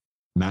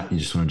 Matt, you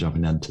just want to jump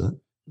in and add to that?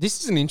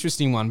 This is an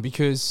interesting one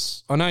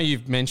because I know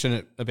you've mentioned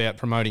it about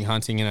promoting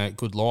hunting in a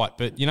good light,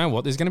 but you know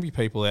what? There's going to be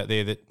people out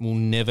there that will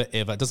never,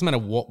 ever, it doesn't matter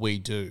what we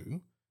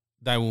do,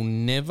 they will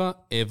never,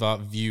 ever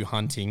view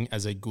hunting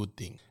as a good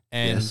thing.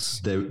 And yes,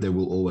 there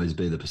will always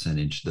be the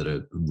percentage that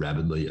are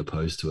rabidly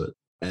opposed to it,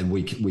 and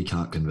we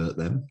can't convert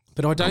them.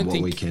 But I don't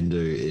think what we can do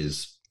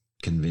is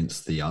convince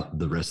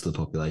the rest of the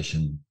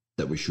population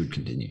that we should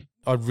continue.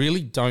 I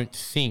really don't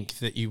think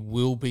that you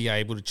will be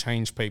able to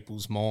change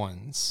people's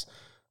minds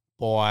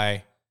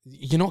by...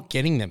 You're not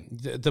getting them.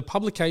 The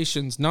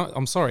publications, no,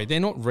 I'm sorry, they're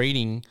not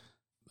reading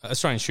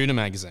Australian Shooter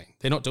magazine.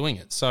 They're not doing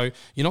it. So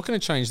you're not going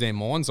to change their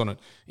minds on it.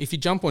 If you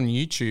jump on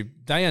YouTube,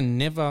 they are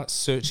never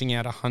searching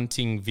out a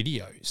hunting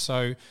video.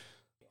 So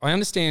I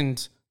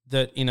understand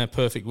that in a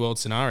perfect world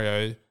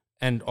scenario,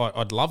 and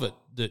I'd love it,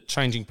 that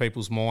changing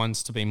people's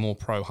minds to be more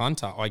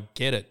pro-hunter, I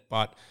get it.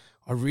 But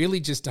I really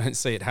just don't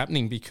see it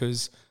happening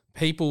because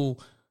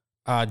people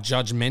are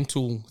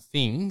judgmental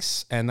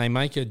things and they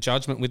make a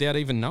judgment without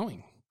even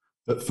knowing.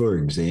 But for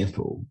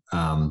example,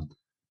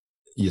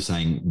 you're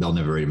saying they'll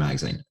never read a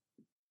magazine,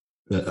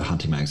 a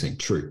hunting magazine.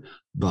 True.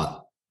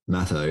 But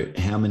Matho,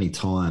 how many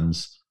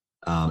times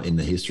in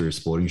the history of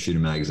Sporting Shooter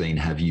magazine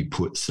have you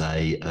put,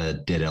 say, a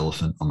dead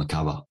elephant on the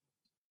cover?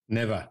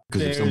 Never.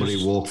 Because if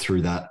somebody walked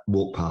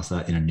past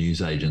that in a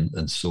newsagent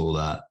and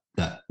saw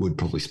that would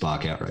probably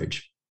spark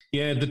outrage.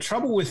 Yeah, the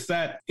trouble with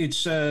that,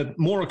 it's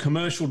more a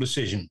commercial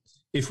decision.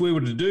 If we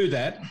were to do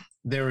that,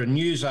 there are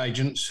news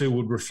agents who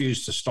would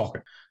refuse to stock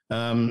it.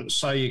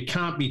 So you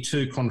can't be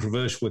too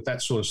controversial with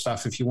that sort of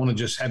stuff if you want to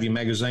just have your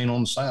magazine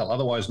on sale.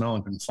 Otherwise, no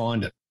one can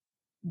find it.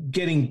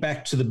 Getting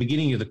back to the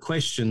beginning of the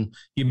question,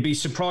 you'd be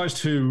surprised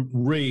who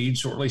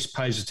reads or at least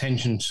pays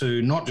attention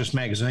to not just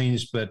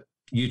magazines, but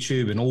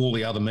YouTube and all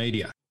the other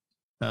media.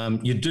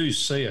 You do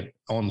see it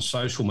on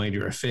social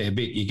media a fair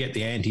bit. You get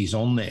the antis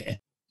on there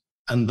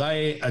and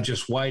they are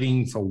just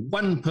waiting for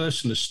one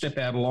person to step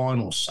out of line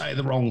or say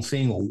the wrong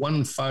thing or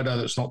one photo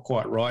that's not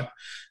quite right.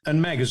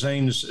 And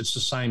magazines, it's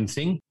the same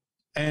thing.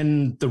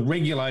 And the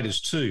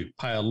regulators too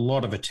pay a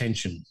lot of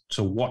attention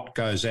to what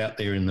goes out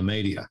there in the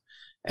media,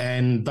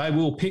 and they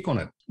will pick on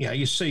it.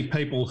 You see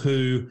people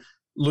who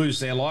lose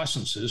their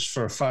licenses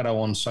for a photo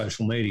on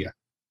social media.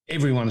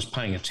 Everyone is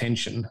paying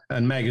attention,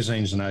 and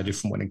magazines are no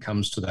different when it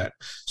comes to that.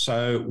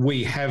 So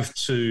we have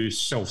to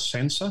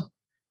self-censor.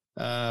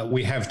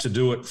 We have to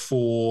do it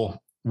for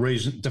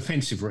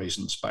defensive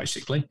reasons,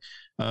 basically.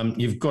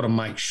 You've got to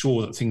make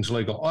sure that things are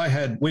legal.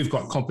 We've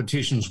got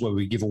competitions where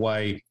we give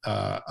away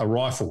a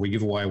rifle. We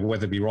give away a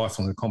Weatherby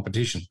rifle in a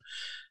competition.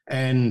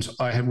 And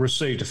I have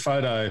received a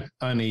photo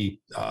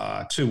only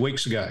 2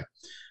 weeks ago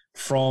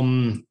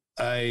from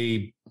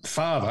a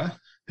father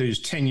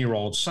whose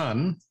 10-year-old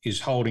son is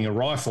holding a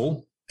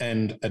rifle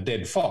and a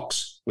dead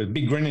fox with a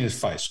big grin in his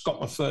face. Got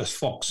my first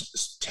fox.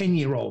 It's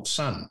 10-year-old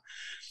son.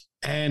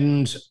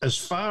 And as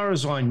far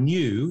as I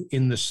knew,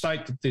 in the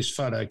state that this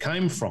photo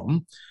came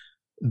from,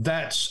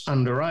 that's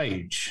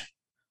underage.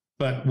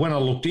 But when I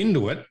looked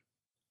into it,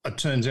 it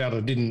turns out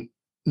I didn't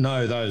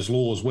know those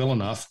laws well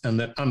enough, and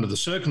that under the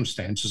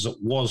circumstances, it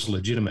was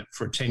legitimate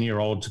for a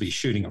 10-year-old to be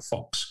shooting a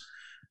fox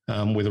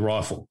with a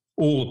rifle.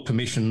 All the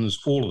permissions,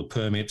 all of the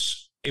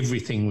permits,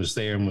 everything was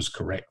there and was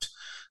correct.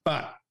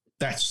 But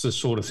that's the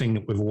sort of thing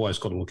that we've always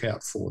got to look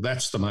out for.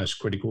 That's the most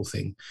critical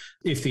thing.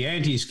 If the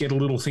antis get a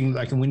little thing that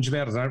they can whinge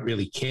about, I don't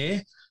really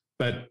care.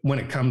 But when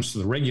it comes to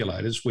the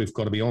regulators, we've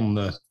got to be on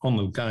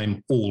the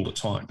game all the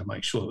time to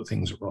make sure that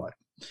things are right.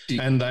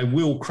 And they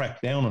will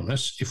crack down on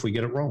us if we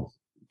get it wrong.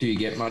 Do you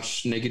get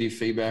much negative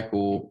feedback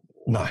or?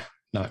 No,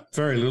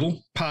 very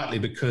little, partly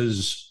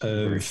because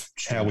of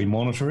how we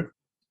monitor it,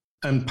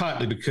 and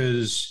partly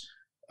because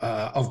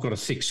I've got a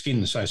thick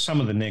skin. So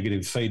some of the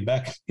negative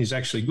feedback is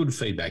actually good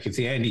feedback. If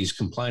the antis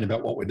complain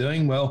about what we're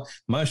doing, well,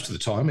 most of the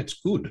time it's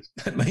good.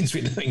 That means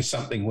we're doing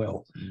something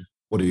well.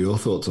 What are your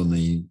thoughts on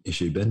the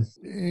issue, Ben?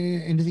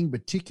 Anything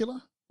particular?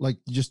 Like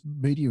just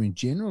media in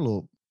general,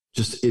 or?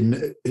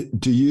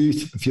 Do you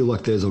feel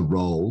like there's a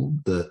role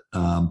that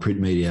print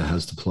media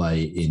has to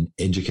play in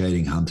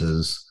educating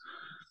hunters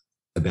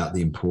about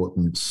the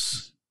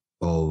importance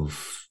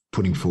of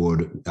putting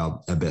forward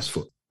our best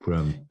foot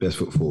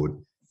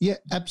forward? Yeah,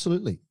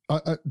 absolutely.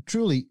 I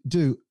truly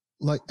do.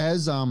 Like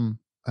as and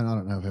I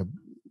don't know how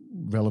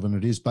relevant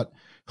it is, but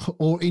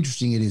or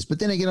interesting it is. But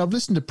then again, I've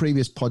listened to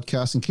previous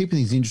podcasts, and keeping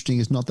things interesting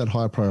is not that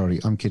high a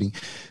priority. I'm kidding.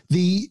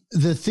 The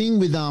thing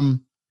with no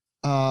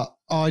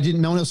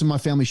one else in my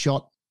family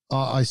shot.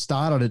 I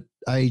started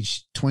at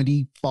age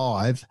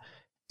 25,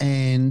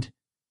 and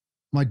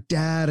my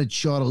dad had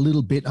shot a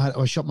little bit.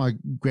 I shot my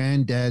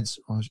granddad's.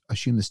 I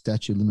assume the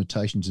statute of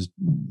limitations has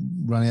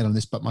run out on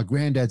this, but my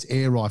granddad's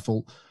air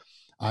rifle.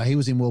 He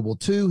was in World War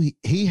II.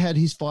 He had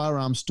his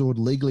firearms stored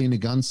legally in a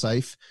gun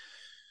safe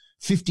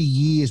 50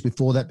 years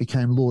before that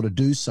became law to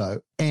do so.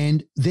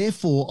 And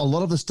therefore, a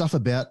lot of the stuff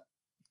about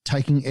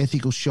taking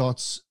ethical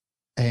shots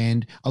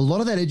and a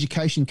lot of that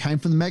education came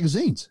from the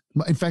magazines.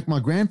 In fact, my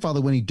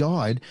grandfather, when he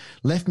died,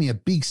 left me a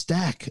big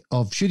stack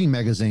of shooting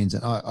magazines.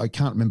 I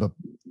can't remember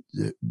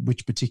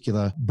which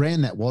particular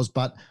brand that was,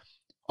 but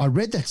I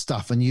read that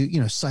stuff, and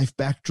you know, safe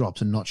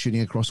backdrops and not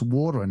shooting across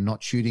water and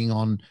not shooting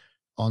on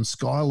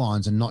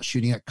skylines and not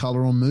shooting at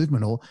color or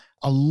movement, or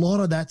a lot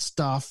of that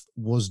stuff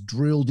was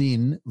drilled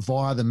in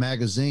via the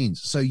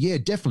magazines. So yeah,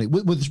 definitely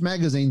with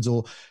magazines,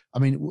 or I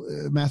mean,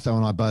 Matho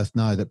and I both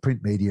know that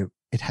print media,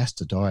 it has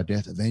to die a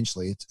death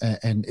eventually.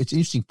 And it's an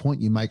interesting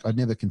point you make. I'd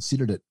never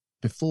considered it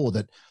before,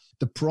 that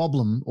the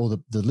problem or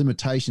the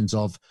limitations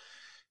of,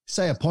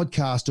 say, a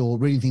podcast or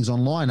reading things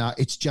online are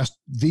it's just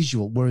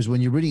visual. Whereas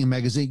when you're reading a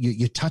magazine,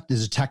 you touch,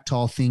 there's a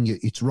tactile thing.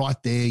 It's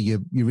right there.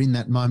 You're in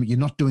that moment. You're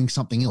not doing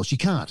something else. You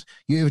can't.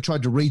 You ever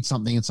tried to read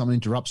something and someone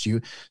interrupts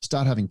you,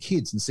 start having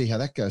kids and see how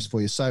that goes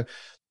for you. So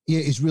yeah,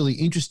 it's really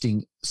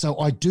interesting. So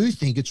I do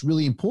think it's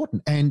really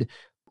important. And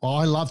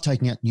I love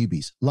taking out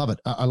newbies. Love it.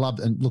 I love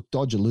it. And look,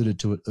 Dodge alluded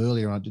to it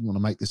earlier. I didn't want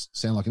to make this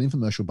sound like an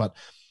infomercial, but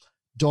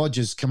Dodge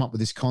has come up with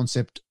this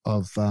concept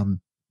of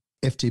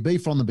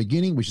FTB from the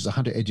beginning, which is a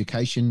hunter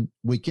education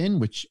weekend,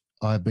 which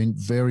I've been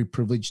very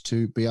privileged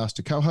to be asked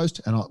to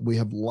co-host. And we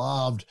have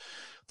loved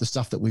the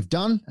stuff that we've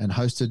done and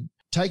hosted.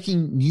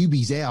 Taking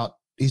newbies out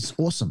is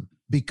awesome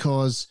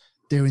because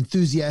they're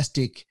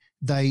enthusiastic.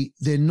 They're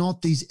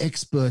not these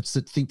experts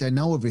that think they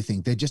know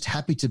everything. They're just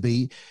happy to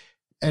be.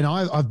 And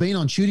I've been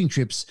on shooting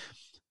trips.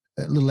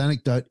 A little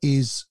anecdote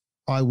is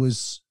I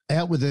was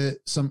out with a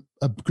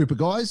group of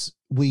guys.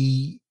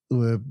 We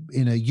were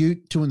in a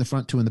ute, 2 in the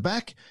front, 2 in the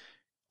back.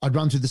 I'd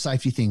run through the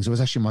safety things. It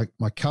was actually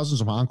my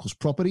cousin's or my uncle's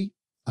property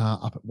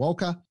up at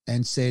Walker,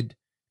 and said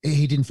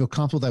he didn't feel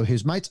comfortable. They were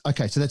his mates.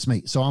 Okay, so that's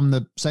me. So I'm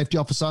the safety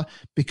officer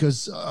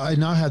because I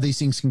know how these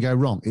things can go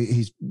wrong.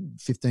 He's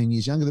 15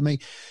 years younger than me.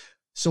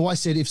 So I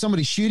said, if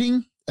somebody's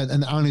shooting,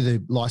 and only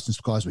the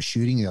licensed guys were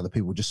shooting, the other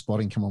people were just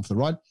spotting, come on for the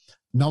ride,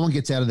 no one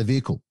gets out of the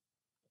vehicle.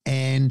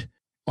 And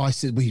I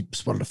said, we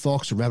spotted a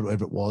fox, a rabbit,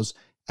 whatever it was,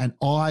 and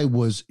I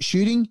was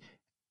shooting,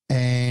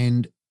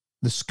 and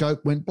the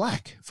scope went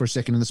black for a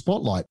second in the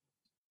spotlight.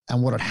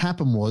 And what had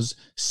happened was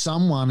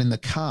someone in the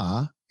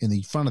car in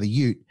the front of the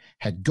ute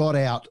had got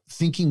out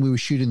thinking we were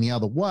shooting the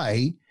other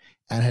way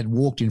and had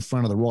walked in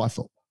front of the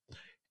rifle.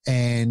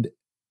 And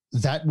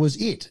that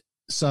was it.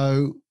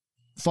 So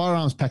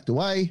firearms packed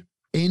away,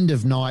 end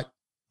of night,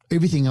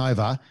 everything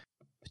over.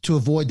 To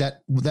avoid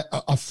that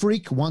a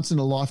freak once in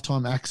a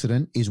lifetime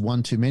accident is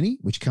one too many,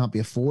 which can't be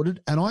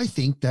afforded. And I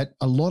think that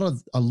a lot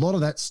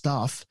of that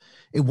stuff,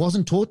 it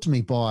wasn't taught to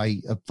me by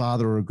a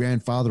father or a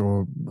grandfather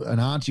or an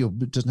auntie, or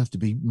it doesn't have to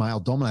be male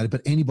dominated,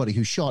 but anybody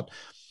who shot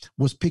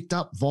was picked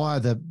up via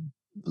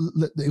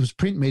it was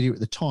print media at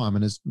the time.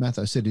 And as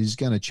Matho said, it is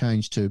going to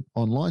change to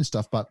online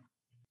stuff, but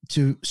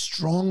to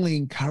strongly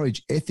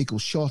encourage ethical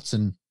shots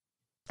and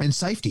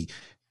safety.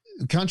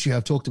 Country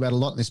I've talked about a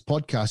lot in this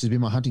podcast, has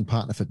been my hunting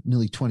partner for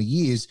nearly 20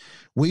 years.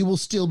 We will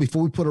still,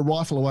 before we put a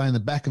rifle away in the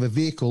back of a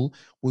vehicle,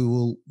 we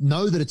will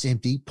know that it's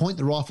empty, point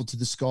the rifle to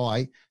the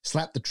sky,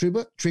 slap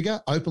the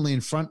trigger openly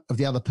in front of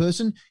the other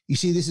person. You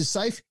see this is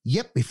safe?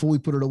 Yep, before we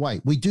put it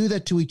away. We do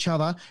that to each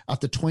other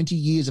after 20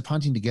 years of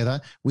hunting together.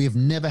 We have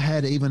never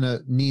had even a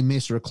near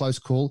miss or a close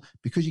call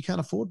because you can't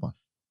afford one.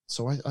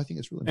 So I think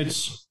it's really important.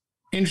 It's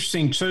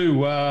interesting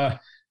too.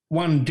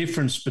 One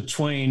difference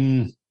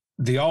between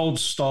the old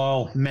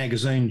style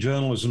magazine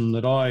journalism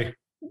that I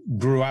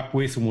grew up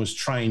with and was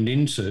trained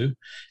into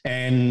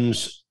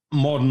and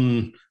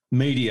modern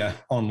media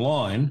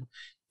online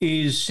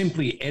is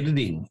simply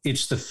editing.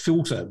 It's the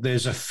filter.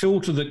 There's a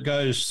filter that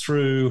goes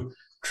through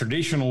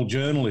traditional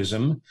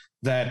journalism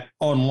that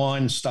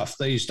online stuff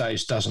these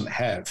days doesn't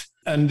have.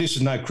 And this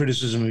is no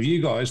criticism of you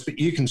guys, but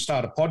you can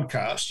start a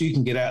podcast, you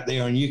can get out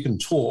there and you can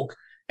talk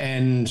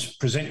and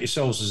present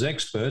yourselves as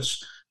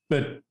experts.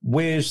 But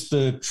where's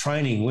the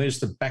training? Where's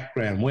the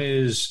background?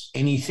 Where's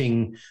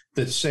anything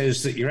that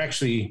says that you're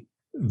actually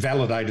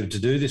validated to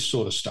do this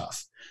sort of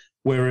stuff?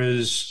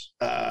 Whereas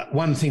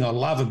one thing I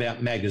love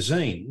about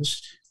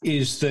magazines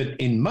is that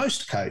in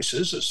most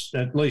cases,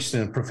 at least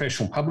in a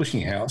professional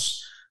publishing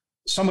house,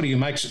 somebody who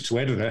makes it to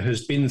editor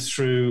has been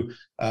through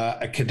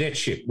a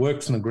cadetship,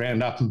 worked from the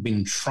ground up and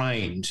been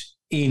trained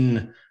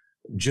in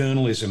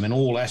journalism and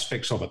all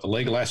aspects of it, the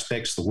legal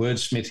aspects, the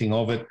wordsmithing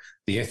of it,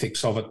 the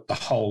ethics of it, the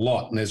whole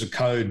lot. And there's a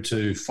code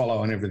to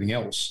follow and everything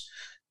else.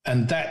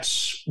 And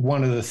that's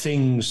one of the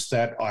things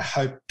that I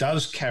hope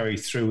does carry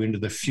through into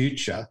the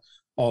future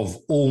of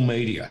all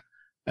media,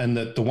 and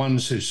that the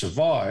ones who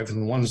survive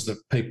and the ones that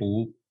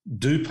people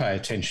do pay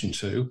attention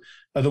to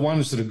are the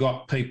ones that have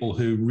got people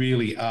who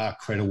really are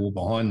credible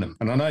behind them.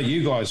 And I know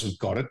you guys have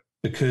got it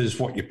because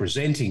what you're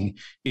presenting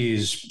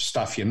is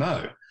stuff you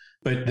know.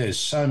 But there's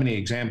so many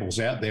examples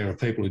out there of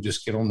people who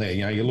just get on there.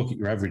 You know, you look at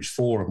your average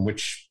forum,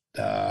 which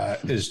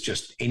is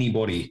just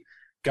anybody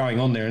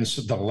going on there, and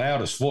the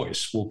loudest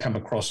voice will come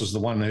across as the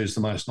one who's the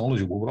most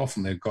knowledgeable, but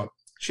often they've got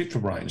shit for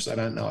brains. They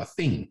don't know a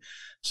thing.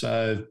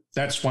 So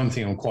that's one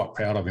thing I'm quite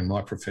proud of in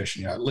my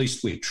profession. You know, at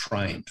least we're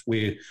trained.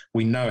 We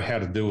know how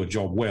to do a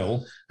job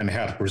well and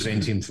how to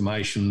present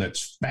information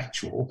that's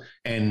factual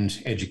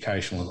and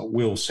educational, and it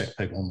will set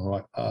people on the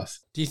right path.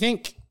 Do you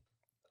think,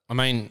 I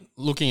mean,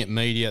 looking at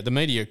media, the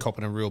media are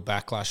copping a real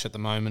backlash at the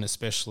moment,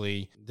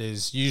 especially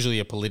there's usually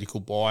a political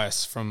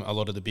bias from a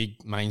lot of the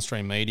big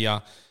mainstream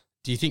media.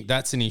 Do you think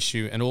that's an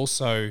issue? And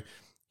also,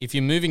 if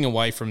you're moving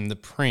away from the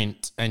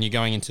print and you're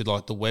going into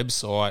like the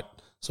website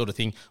sort of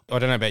thing, I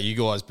don't know about you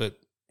guys, but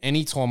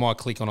anytime I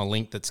click on a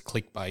link that's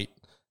clickbait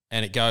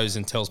and it goes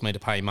and tells me to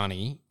pay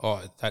money,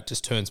 that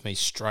just turns me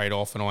straight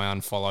off and I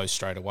unfollow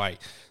straight away.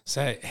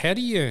 So how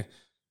do you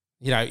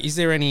know, is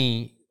there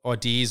any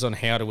ideas on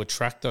how to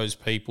attract those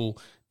people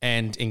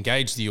and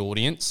engage the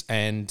audience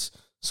and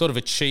sort of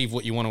achieve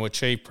what you want to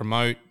achieve,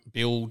 promote,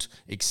 build,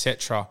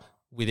 etc.,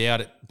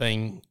 without it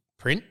being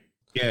print?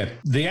 Yeah,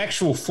 the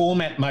actual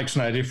format makes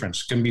no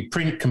difference. Can be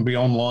print, can be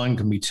online,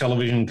 can be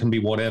television, can be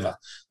whatever.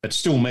 It's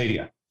still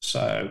media.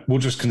 So we'll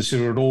just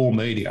consider it all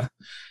media.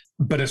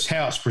 But it's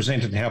how it's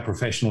presented and how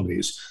professional it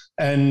is.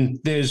 And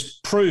there's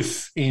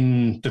proof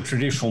in the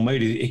traditional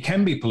media that it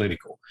can be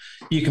political.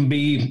 You can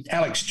be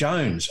Alex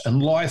Jones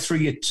and lie through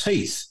your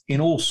teeth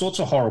in all sorts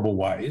of horrible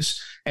ways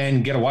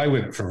and get away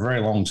with it for a very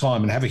long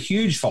time and have a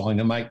huge following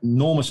and make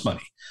enormous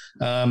money.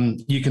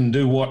 You can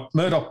do what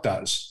Murdoch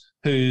does,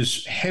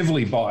 who's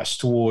heavily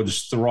biased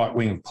towards the right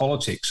wing of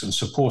politics and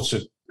supports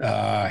it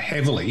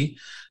heavily,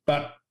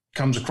 but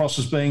comes across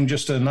as being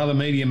just another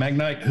media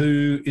magnate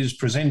who is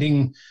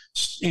presenting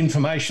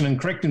information and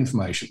correct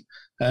information.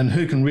 And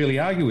who can really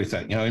argue with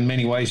that? You know, in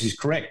many ways he's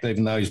correct,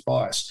 even though he's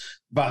biased.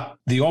 But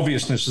the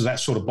obviousness of that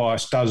sort of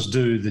bias does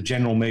do the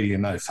general media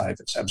no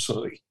favours,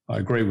 absolutely. I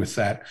agree with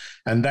that.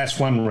 And that's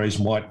one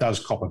reason why it does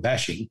cop a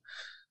bashing.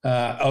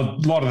 A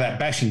lot of that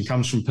bashing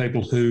comes from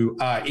people who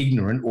are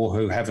ignorant or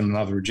who have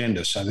another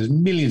agenda. So there's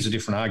millions of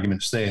different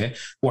arguments there.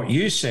 What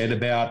you said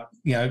about,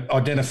 you know,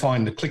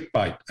 identifying the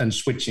clickbait and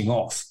switching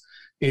off,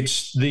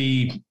 it's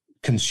the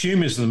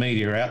consumers of the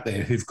media out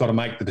there who've got to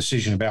make the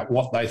decision about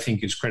what they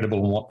think is credible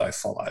and what they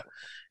follow.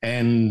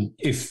 And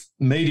if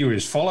media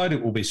is followed,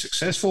 it will be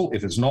successful.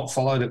 If it's not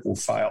followed, it will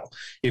fail.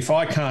 If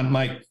I can't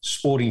make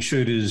Sporting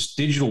Shooter's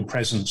digital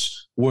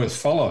presence worth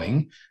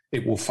following,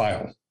 it will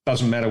fail.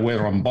 Doesn't matter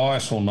whether I'm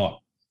biased or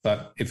not.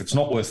 But if it's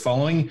not worth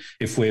following,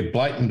 if we're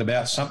blatant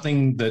about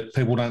something that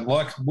people don't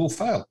like, we'll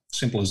fail.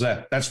 Simple as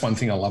that. That's one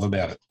thing I love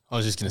about it. I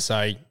was just going to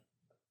say,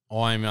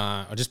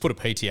 I just put a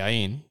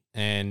PTA in,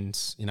 and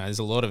you know, there's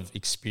a lot of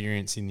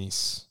experience in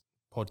this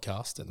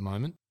podcast at the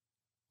moment.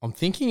 I'm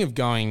thinking of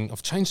going,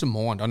 I've changed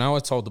my mind. I know I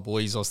told the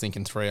boys I was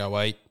thinking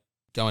 308,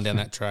 going down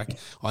that track.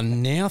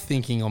 I'm now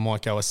thinking I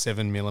might go a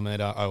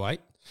 7mm 08.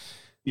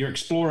 You're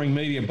exploring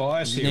media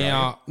bias here.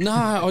 Now,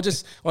 no,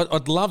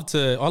 I'd love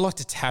to, I like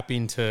to tap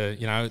into,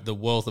 you know, the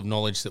wealth of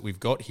knowledge that we've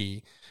got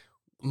here.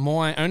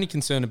 My only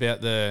concern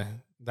about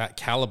that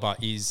caliber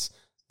is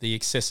the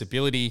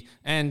accessibility,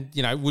 and,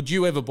 would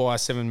you ever buy a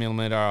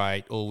 7mm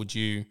 08, or would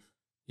you,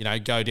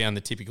 go down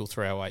the typical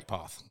 308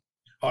 path?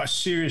 I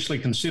seriously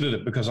considered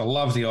it because I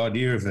love the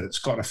idea of it. It's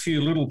got a few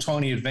little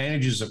tiny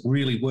advantages that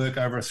really work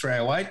over a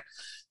 308,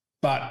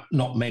 but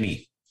not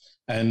many.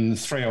 And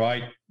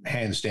 308,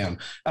 hands down.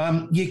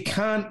 You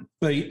can't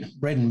beat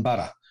bread and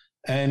butter.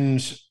 And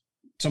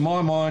to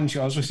my mind,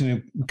 I was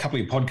listening to a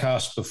couple of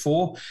podcasts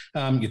before,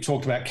 you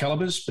talked about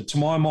calibers, but to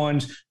my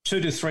mind,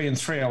 223 and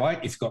 308,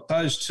 if you've got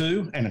those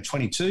two and a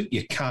 22,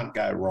 you can't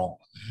go wrong.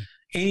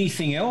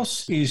 Anything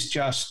else is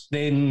just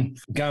then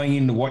going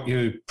into what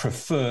you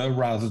prefer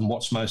rather than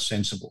what's most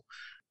sensible.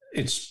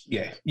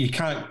 You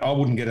can't, I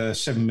wouldn't get a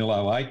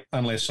 7mm 08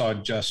 unless I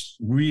just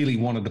really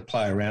wanted to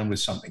play around with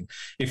something.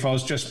 If I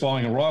was just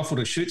buying a rifle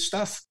to shoot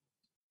stuff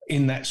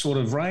in that sort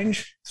of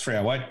range,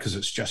 308, because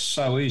it's just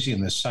so easy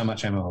and there's so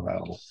much ammo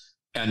available.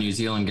 Our New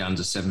Zealand gun's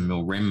a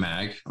 7mm Rem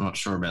mag. I'm not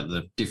sure about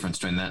the difference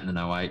between that and an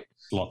 08.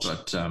 Lots.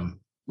 But,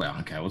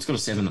 it's got a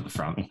 7 at the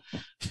front.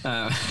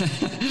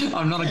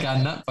 I'm not a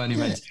gun nut by any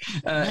means.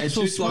 It's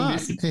all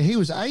smart. He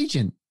was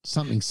agent,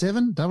 something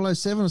 007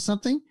 or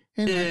something.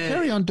 And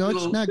carry on,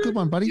 Dodge. No, good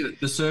one, buddy.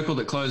 The circle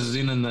that closes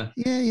in and the...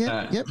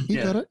 Yep,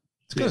 you got it.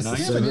 It's got a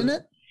 7 in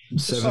it.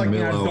 It's like,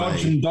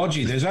 Dodge and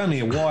Dodgy. There's only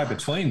a Y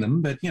between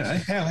them, but,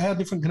 how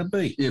different can it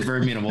be? Yeah,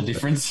 very minimal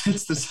difference.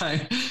 It's the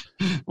same.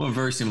 Well,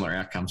 very similar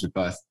outcomes with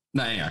both.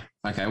 No, anyway.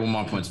 Okay, well,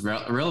 my point's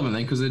irrelevant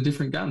then because they're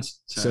different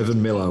guns. So.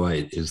 7mm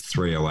 08 is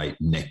 308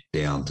 neck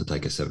down to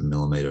take a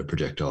 7mm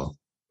projectile.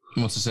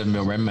 What's a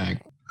 7mm Rem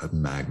mag? A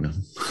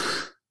Magnum.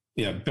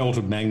 Yeah,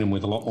 belted Magnum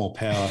with a lot more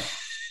power.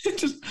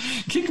 Just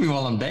kick me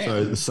while I'm down.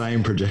 So the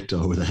same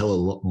projectile with a hell of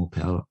a lot more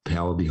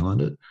power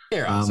behind it.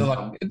 Yeah,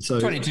 right. So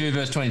 22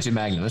 versus 22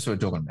 Magnum. That's what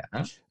we're talking about,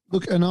 right?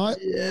 Look, and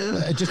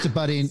just to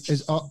butt in,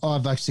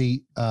 I've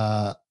actually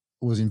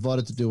was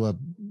invited to do a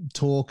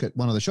talk at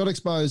one of the shot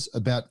expos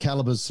about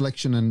calibers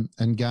selection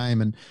and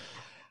game. And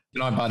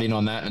can I butt in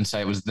on that and say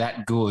it was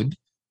that good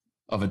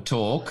of a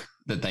talk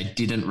that they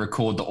didn't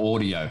record the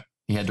audio?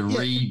 You had to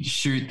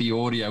reshoot the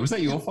audio. Was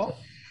that your fault?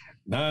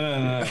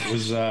 No. It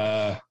was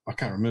I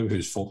can't remember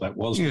whose fault that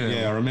was.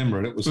 Yeah, I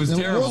remember it. It was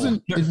terrible.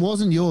 It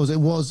wasn't yours. It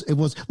was.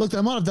 Look,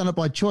 they might have done it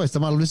by choice. They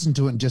might have listened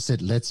to it and just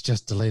said, "Let's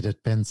just delete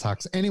it." Ben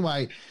sucks.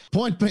 Anyway,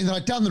 point being that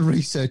I'd done the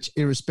research,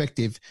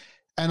 irrespective,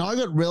 and I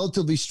got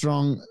relatively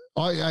strong.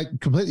 I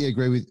completely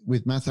agree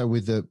with Matho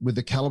with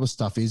the caliber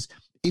stuff. Is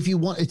if you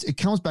want, it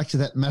comes back to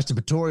that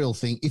masturbatorial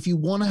thing. If you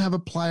want to have a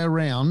play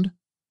around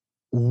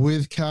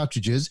with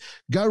cartridges,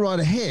 go right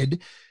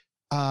ahead.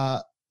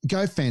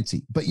 Go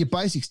fancy, but your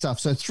basic stuff.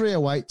 So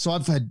 308. So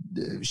I've had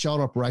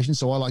shoulder operations,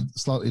 so I like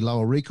slightly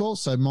lower recoil.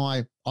 So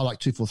I like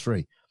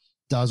 243.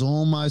 Does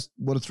almost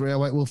what a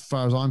 308 will, as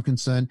far as I'm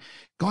concerned.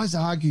 Guys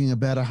are arguing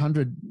about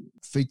 100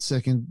 feet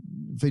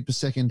per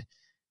second.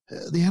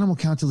 The animal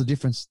can't tell the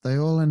difference. They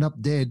all end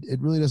up dead. It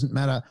really doesn't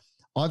matter.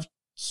 I've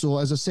saw,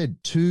 as I said,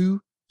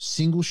 2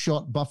 single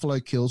shot buffalo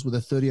kills with a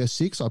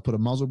 30-06. I put a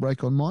muzzle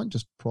brake on mine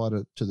just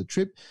prior to the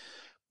trip.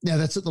 Now,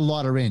 that's at the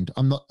lighter end.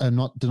 I'm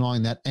not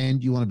denying that.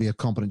 And you want to be a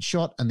competent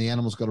shot, and the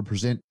animal's got to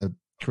present a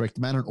correct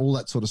manner and all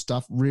that sort of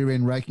stuff. Rear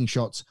end raking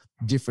shots,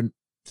 different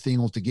thing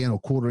altogether, or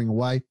quartering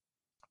away.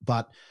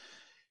 But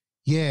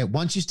yeah,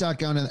 once you start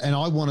going, and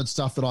I wanted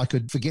stuff that I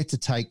could forget to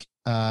take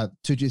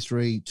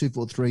 223,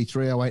 243,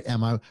 308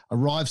 ammo,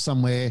 arrive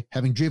somewhere,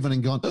 having driven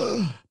and gone,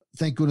 oh,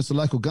 thank goodness the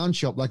local gun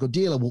shop, local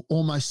dealer will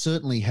almost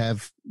certainly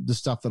have the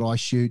stuff that I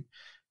shoot.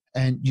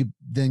 And you're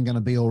then going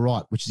to be all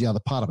right, which is the other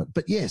part of it.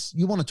 But yes,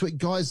 you want to tweak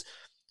guys,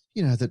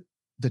 that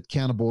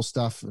counterball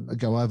stuff and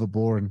go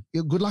overboard,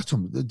 and good luck to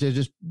them. They're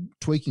just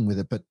tweaking with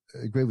it. But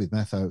I agree with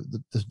Matho.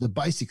 The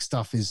basic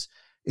stuff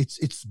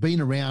it's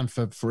been around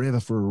for forever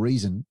for a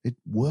reason. It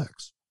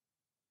works.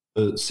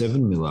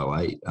 7mm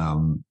 08,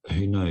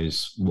 who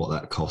knows what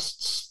that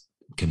costs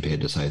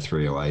compared to say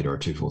 308 or a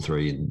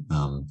 243 in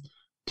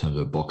terms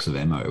of a box of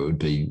ammo? It would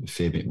be a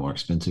fair bit more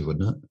expensive,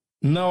 wouldn't it?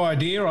 No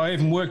idea. I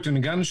even worked in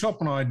a gun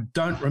shop and I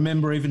don't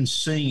remember even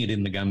seeing it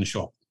in the gun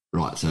shop.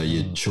 Right. So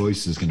your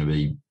choice is going to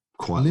be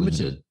quite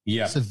limited.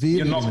 Yeah.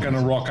 You're not going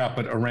to rock up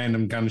at a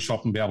random gun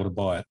shop and be able to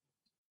buy it.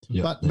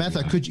 Yep, but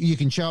Matha, you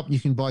can show up,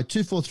 you can buy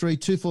 243,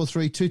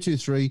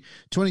 243,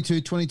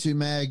 223, 22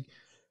 mag,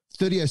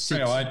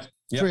 30-06,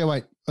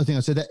 308. I think I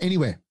said that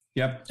anywhere.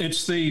 Yep. They're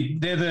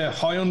the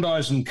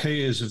Hyundais and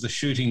Kias of the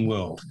shooting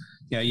world.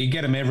 You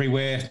get them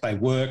everywhere. They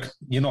work.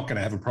 You're not going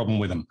to have a problem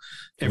with them.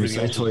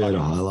 Everything else Toyota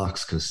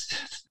Hilux, because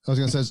I was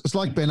going to say it's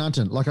like Ben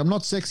Hunton. Like, I'm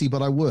not sexy,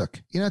 but I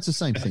work. It's the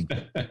same thing.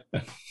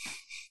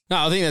 No,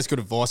 I think that's good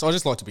advice. I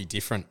just like to be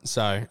different.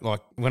 So,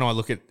 like, when I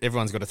look at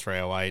everyone's got a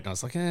 308, and I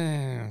was like,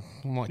 I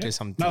might do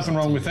something. Nothing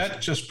wrong with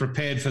that. Just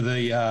prepared for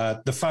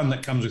the fun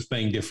that comes with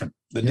being different,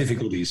 the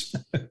difficulties.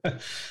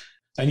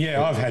 And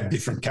I've had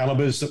different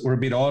calibers that were a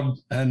bit odd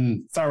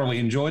and thoroughly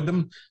enjoyed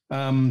them.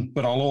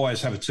 But I'll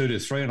always have a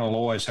 223 and I'll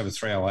always have a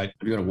 308.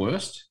 Have you got a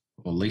worst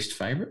or least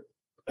favourite?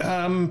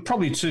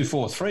 Probably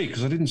 243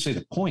 because I didn't see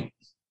the point.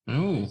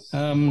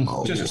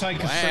 Just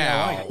take a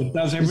 308. It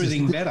does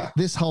everything better.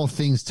 This whole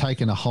thing's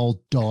taken a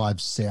whole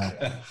dive south.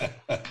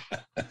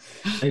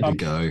 Need to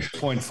go.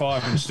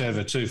 0.5 instead of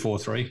a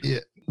 243. Yeah,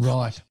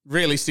 right.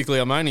 Realistically,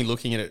 I'm only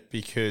looking at it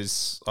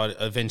because I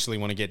eventually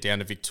want to get down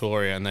to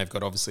Victoria, and they've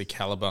got obviously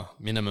caliber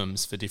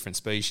minimums for different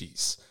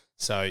species.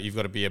 So you've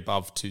got to be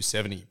above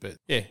 270. But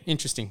yeah,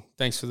 interesting.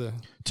 Thanks for the.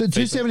 So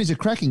 270 is a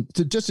cracking.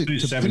 Just to 270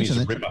 is a finish on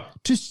that, ripper.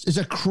 Is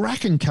a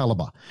cracking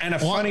caliber. And a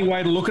funny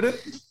way to look at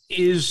it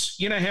is,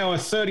 you know how a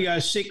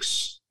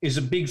 3006 is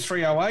a big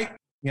 308?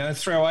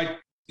 308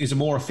 is a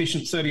more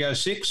efficient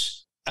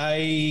 3006.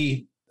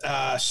 A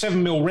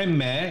 7mm rem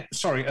mag, a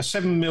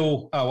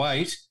 7mm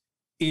 08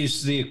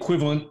 is the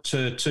equivalent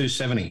to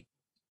 270.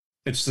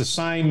 It's the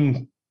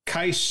same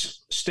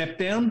case step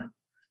down.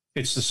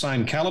 It's the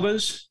same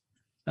calibers.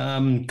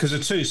 Because a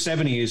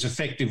 270 is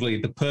effectively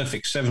the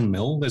perfect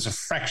 7mm. There's a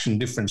fraction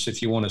difference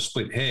if you want to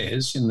split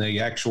hairs in the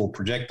actual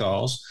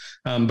projectiles,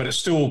 but it's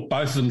still,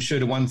 both of them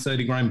shoot a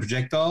 130 grain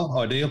projectile,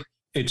 ideal.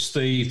 It's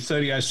the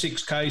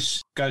 3006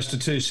 case goes to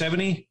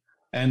 270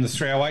 and the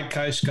 308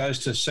 case goes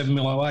to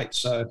 7mm 08,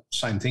 so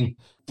same thing.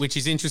 Which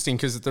is interesting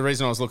because the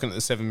reason I was looking at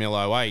the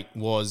 7mm 08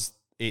 was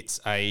it's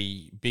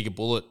a bigger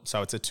bullet,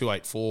 so it's a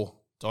 284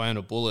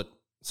 diameter bullet.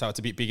 So it's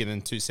a bit bigger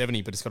than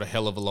 270, but it's got a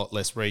hell of a lot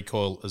less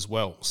recoil as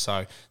well.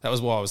 So that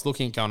was why I was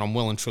looking at going, I'm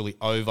well and truly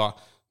over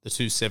the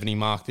 270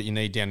 mark that you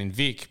need down in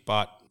Vic,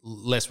 but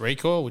less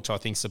recoil, which I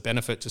think is a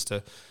benefit just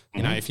to,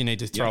 you know, if you need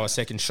to throw a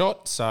second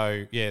shot.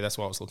 So, yeah, that's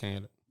why I was looking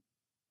at it.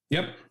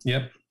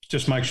 Yep.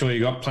 Just make sure you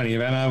got plenty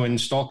of ammo in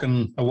stock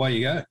and away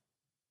you go.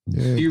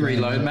 Yeah, Do you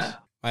reload,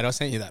 Matt? Mate, I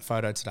sent you that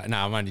photo today. No,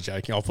 I'm only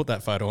joking. I'll put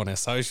that photo on our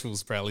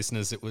socials for our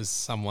listeners. It was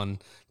someone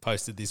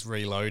posted this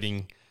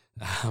reloading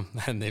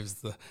and there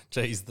was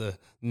the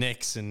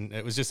necks, and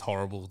it was just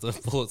horrible. The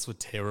bullets were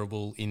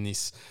terrible in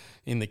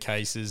the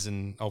cases,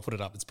 and I'll put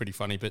it up. It's pretty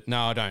funny, but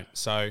no, I don't.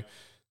 So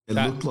it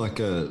looked like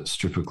a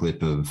stripper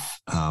clip of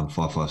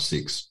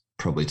 5.56,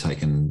 probably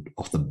taken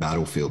off the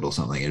battlefield or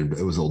something.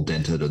 It was all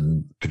dented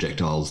and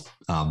projectiles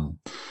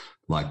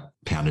like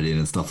pounded in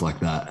and stuff like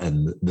that.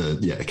 And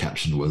the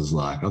caption was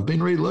like, "I've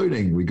been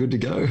reloading. We're good to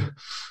go."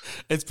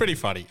 It's pretty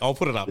funny. I'll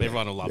put it up.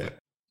 Everyone will love it.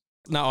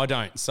 No, I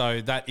don't. So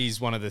that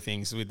is one of the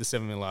things with the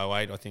 7mm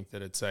 08. I think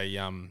that it's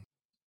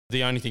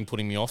the only thing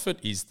putting me off it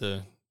is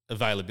the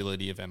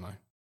availability of ammo.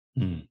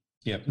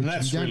 Yeah, and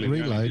that's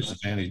really the only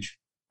disadvantage.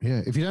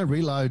 Yeah, if you don't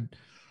reload,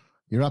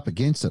 you're up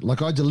against it.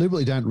 Like I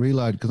deliberately don't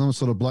reload because I'm a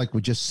sort of bloke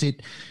would just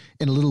sit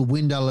in a little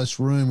windowless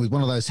room with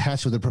one of those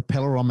hats with a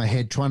propeller on my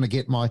head, trying to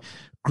get my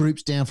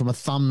groups down from a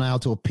thumbnail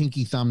to a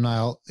pinky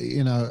thumbnail.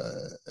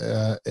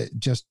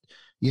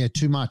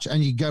 Too much.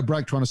 And you go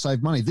broke trying to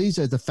save money. These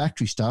are the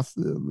factory stuff.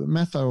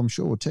 Matho, I'm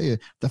sure, will tell you,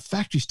 the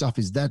factory stuff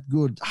is that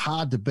good,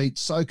 hard to beat,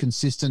 so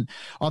consistent.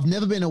 I've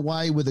never been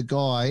away with a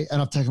guy,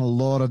 and I've taken a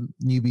lot of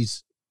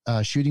newbies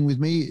shooting with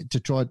me to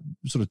try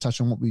sort of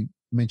touch on what we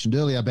mentioned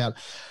earlier about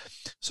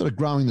sort of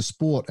growing the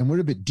sport. And we're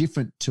a bit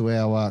different to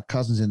our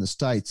cousins in the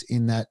States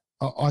in that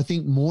I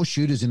think more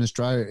shooters in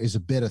Australia is a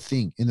better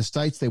thing. In the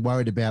States, they're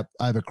worried about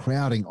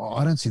overcrowding.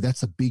 I don't see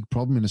that's a big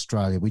problem in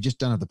Australia. We just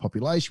don't have the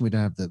population. We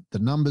don't have the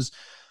numbers.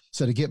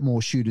 So to get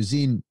more shooters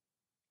in.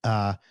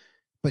 But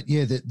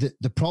yeah,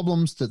 the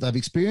problems that they've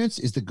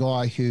experienced is the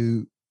guy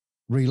who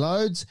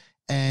reloads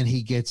and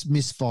he gets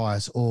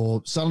misfires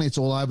or suddenly it's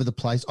all over the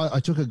place. I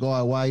took a guy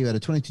away who had a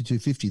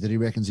 22-250 that he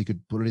reckons he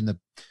could put it in the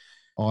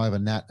eye of a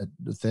gnat at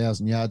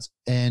 1,000 yards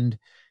and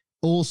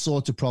all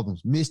sorts of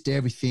problems, missed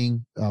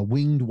everything,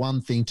 winged one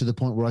thing to the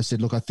point where I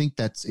said, look, I think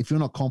that's, if you're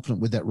not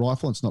confident with that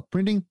rifle, it's not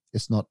printing,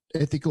 it's not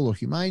ethical or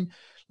humane,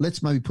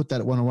 let's maybe put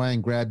that one away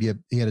and grab you.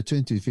 He had a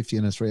 22-50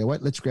 and a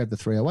 308. Let's grab the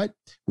 308,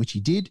 which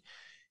he did.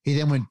 He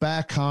then went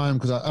back home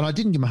because I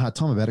didn't give him a hard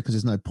time about it because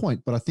there's no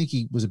point, but I think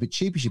he was a bit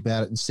sheepish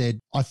about it and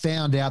said, I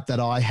found out that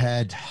I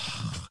had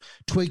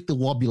tweaked the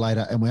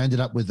wobulator and we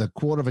ended up with a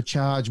quarter of a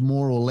charge,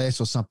 more or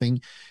less or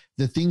something.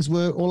 The things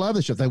were all over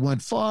the shop. They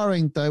weren't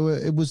firing.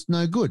 It was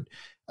no good.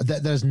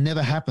 That has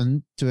never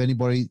happened to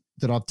anybody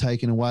that I've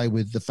taken away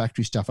with the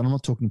factory stuff. And I'm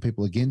not talking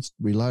people against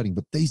reloading,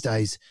 but these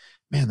days,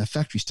 man, the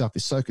factory stuff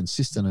is so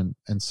consistent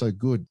and so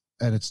good.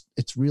 And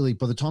it's really,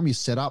 by the time you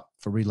set up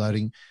for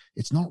reloading,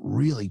 it's not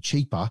really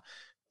cheaper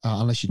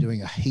unless you're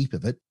doing a heap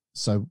of it.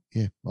 So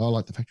yeah, I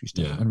like the factory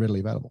stuff and readily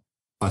available.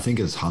 I think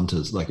as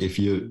hunters, like if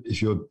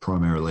you're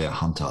primarily a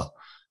hunter,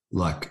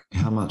 like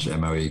how much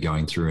ammo are you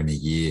going through in a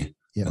year?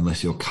 Yep.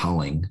 Unless you're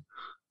culling,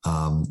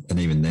 and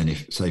even then,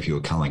 if you were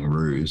culling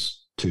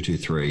ruse,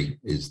 223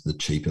 is the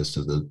cheapest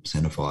of the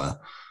centerfire.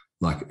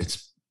 Like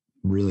it's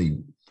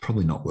really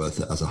probably not worth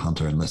it as a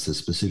hunter unless there's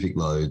specific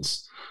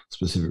loads,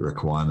 specific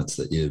requirements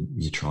that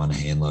you're trying to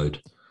hand load.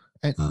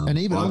 And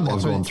even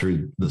I've gone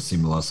through the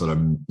similar sort of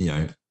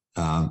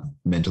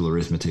mental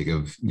arithmetic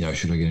of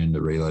should I get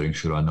into reloading,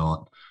 should I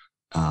not?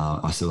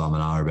 I still am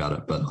an R about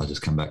it, but I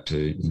just come back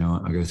to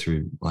I go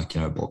through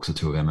a box or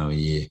two of ammo a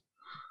year.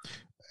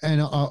 And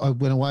I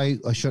went away,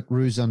 I shot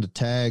ruse under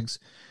tags,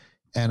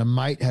 and a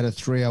mate had a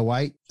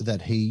 308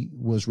 that he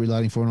was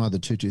reloading for, and I had the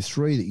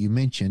 223 that you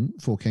mentioned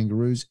for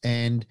kangaroos.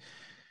 And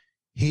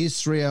His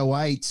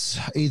 308s,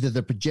 either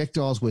the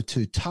projectiles were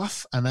too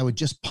tough and they were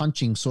just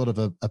punching sort of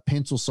a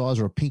pencil size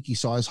or a pinky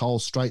size hole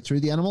straight through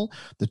the animal.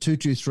 The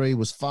 223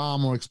 was far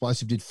more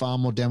explosive, did far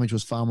more damage,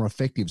 was far more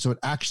effective. So it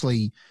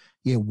actually,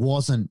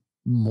 wasn't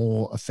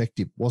more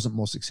effective, wasn't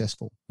more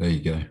successful. There you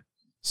go.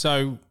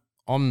 So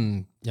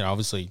I'm,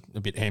 obviously a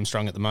bit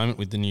hamstrung at the moment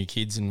with the new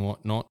kids and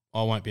whatnot.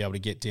 I won't be able to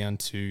get down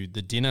to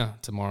the dinner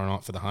tomorrow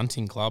night for the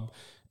hunting club.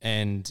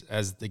 And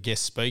as the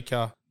guest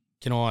speaker,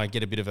 can I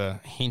get a bit of a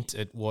hint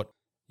at what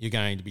you're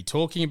going to be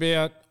talking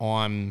about?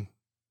 I'm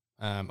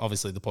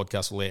obviously the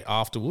podcast will air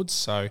afterwards.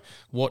 So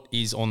what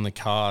is on the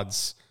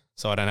cards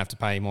so I don't have to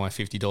pay my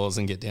 $50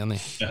 and get down there?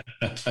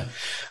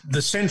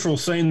 The central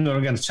theme that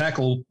I'm going to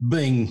tackle,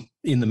 being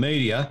in the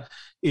media,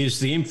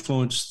 is the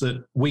influence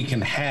that we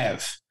can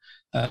have.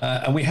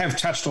 And we have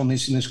touched on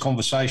this in this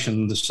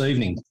conversation this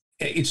evening.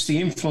 It's the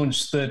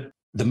influence that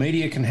the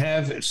media can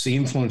have. It's the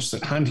influence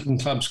that hunting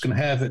clubs can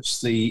have. It's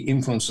the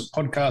influence that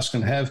podcasts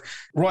can have,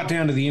 right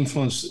down to the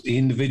influence that the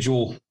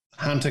individual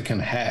hunter can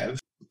have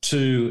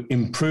to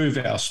improve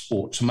our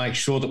sport, to make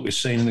sure that we're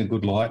seen in a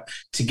good light,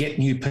 to get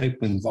new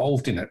people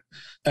involved in it.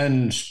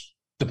 And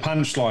the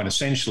punchline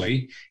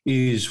essentially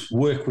is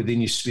work within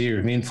your sphere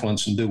of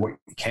influence and do what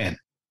you can.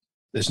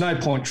 There's no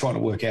point trying to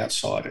work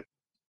outside it.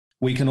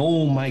 We can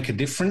all make a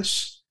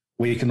difference.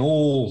 We can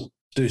all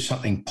do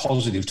something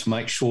positive to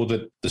make sure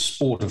that the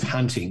sport of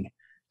hunting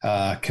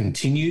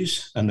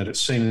continues and that it's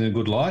seen in a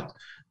good light.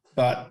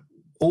 But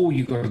all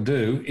you've got to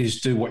do is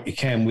do what you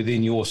can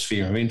within your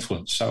sphere of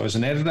influence. So as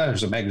an editor,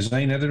 as a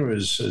magazine editor,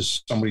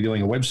 as somebody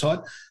doing a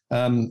website,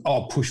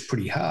 I'll push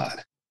pretty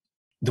hard.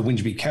 The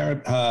Wingeby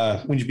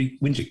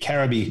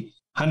Caribee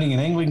Hunting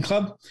and Angling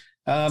Club.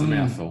 It's a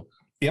mouthful.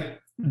 Yep.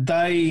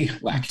 They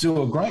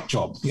do a great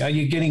job.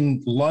 You're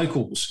getting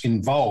locals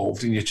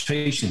involved and you're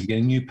teaching, you're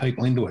getting new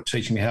people into it,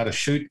 teaching them how to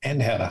shoot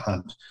and how to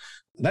hunt.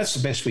 That's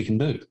the best we can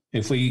do.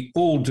 If we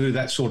all do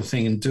that sort of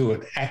thing and do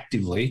it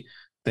actively,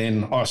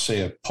 then I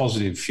see a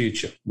positive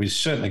future. We're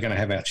certainly going to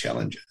have our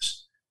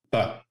challenges,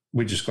 but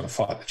we just got to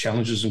fight the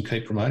challenges and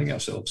keep promoting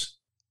ourselves.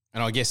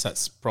 And I guess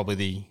that's probably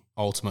the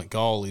ultimate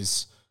goal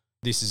is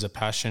this is a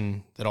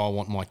passion that I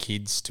want my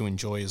kids to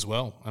enjoy as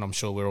well. And I'm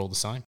sure we're all the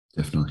same.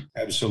 Definitely.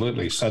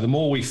 Absolutely. So the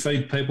more we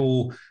feed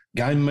people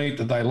game meat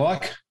that they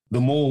like, the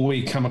more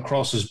we come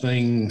across as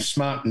being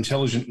smart,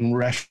 intelligent and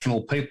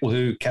rational people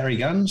who carry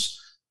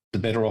guns, the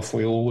better off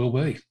we all will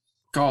be.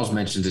 Kyle's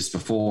mentioned this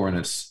before and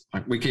it's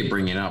like we keep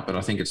bringing it up, but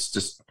I think it's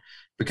just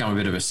become a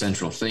bit of a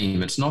central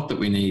theme. It's not that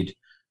we need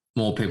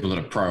more people that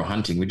are pro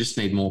hunting. We just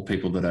need more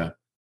people that are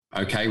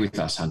okay with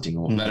us hunting,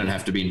 or they don't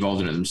have to be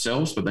involved in it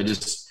themselves, but they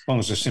just... As long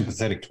as they're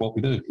sympathetic to what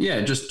we do.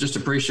 Yeah, just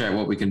appreciate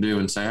what we can do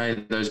and say,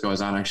 hey, those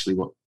guys aren't actually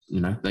what,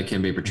 they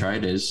can be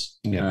portrayed as.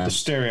 Yeah, the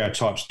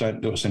stereotypes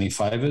don't do us any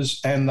favours,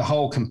 and the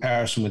whole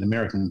comparison with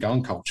American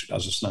gun culture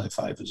does us no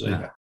favours either.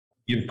 No.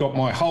 You've got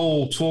my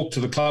whole talk to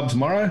the club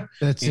tomorrow.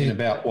 That's in it.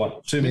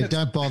 about, 2 minutes?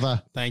 Don't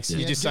bother. Thanks.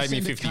 You just saved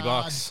me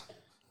 $50.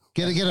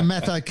 Get a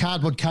Matho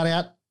cardboard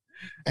cutout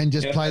and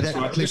just play that.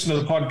 Right. Listen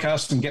to the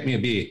podcast and get me a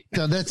beer.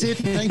 So that's it.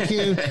 Thank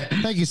you.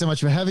 Thank you so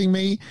much for having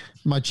me.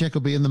 My check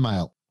will be in the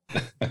mail.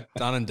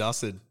 Done and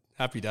dusted.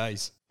 Happy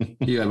days.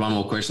 You had one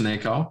more question there,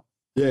 Kyle?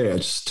 Yeah,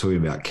 just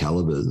talking about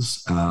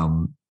calibers.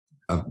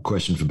 A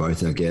question for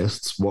both our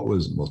guests.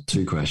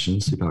 Two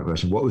questions, two-part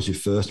question. What was your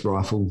first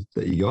rifle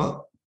that you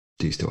got?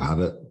 Do you still have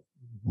it?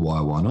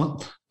 Why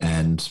not?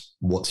 And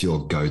what's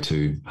your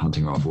go-to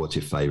hunting rifle? What's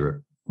your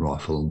favourite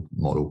rifle,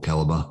 model,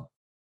 caliber?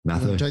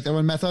 Matho? Take that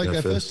one, Matho. Go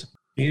first.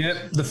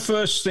 Yeah, the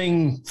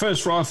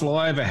first rifle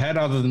I ever had,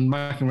 other than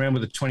mucking around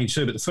with a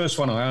 22, but the first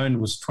one I owned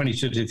was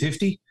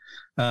 22-250.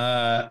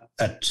 A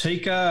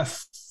Tikka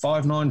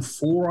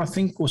 594, I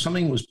think, or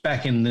something. It was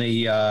back in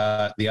the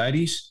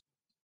 80s.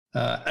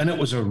 And it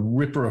was a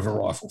ripper of a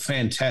rifle,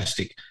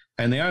 fantastic.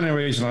 And the only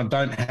reason I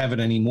don't have it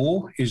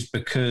anymore is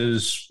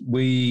because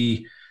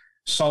we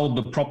sold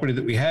the property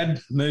that we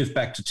had, moved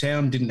back to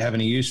town, didn't have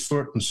any use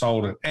for it and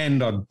sold it.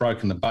 And I'd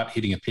broken the butt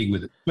hitting a pig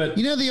with it. But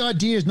the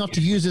idea is not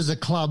to use as a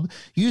club.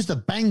 Use the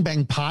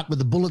bang part with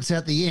the bullets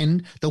out the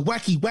end. The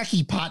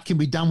wacky part can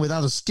be done with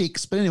other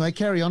sticks. But anyway,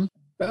 carry on.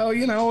 Well,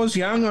 I was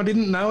young. I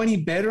didn't know any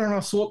better, and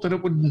I thought that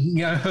it would,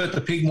 hurt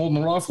the pig more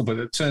than the rifle. But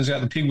it turns out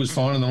the pig was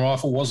fine and the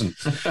rifle wasn't.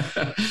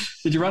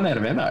 Did you run out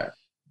of ammo?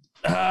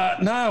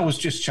 No, I was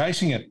just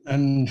chasing it,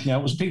 and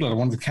it was a piglet. I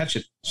wanted to catch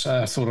it,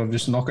 so I thought I'd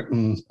just knock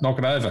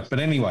it over. But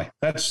anyway,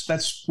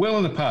 that's well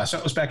in the past.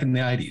 That was back in the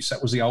 80s.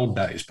 That was the old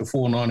days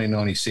before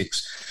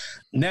 1996.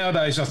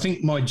 Nowadays, I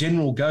think my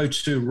general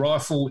go-to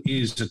rifle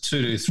is a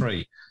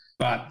 223,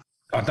 but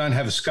I don't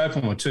have a scope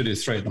on my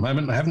 223 at the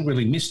moment. I haven't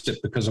really missed it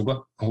because I've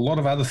got a lot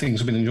of other things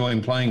I've been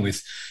enjoying playing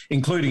with,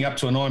 including up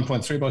to a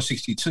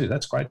 9.3x62.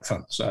 That's great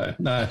fun. So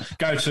no,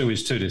 go-to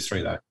is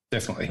 223 though,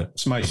 definitely.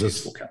 It's most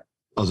useful car.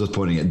 I was just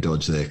pointing at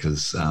Dodge there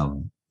because,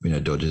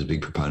 Dodge is a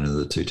big proponent of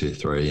the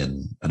 223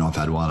 and I've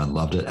had one and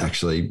loved it.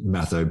 Actually,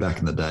 Matho, back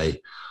in the day,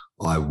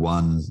 I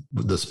won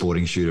the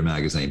Sporting Shooter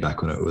magazine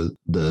back when it was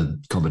the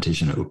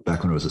competition,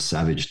 back when it was a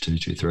Savage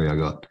 223 I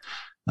got.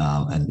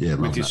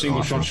 With your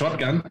single shot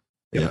shotgun.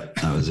 Yeah,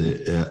 that was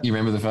it. Yeah. You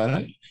remember the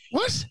photo?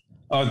 What?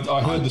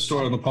 I heard the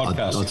story on the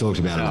podcast. I talked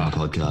about it on the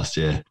podcast.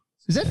 Yeah.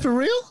 Is that for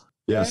real?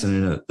 Yeah, I sent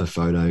in a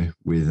photo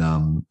with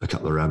a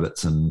couple of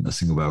rabbits and a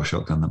single barrel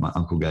shotgun that my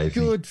uncle gave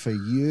me. Good for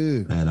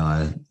you. And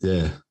I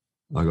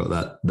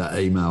got that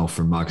email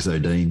from Marcus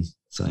O'Dean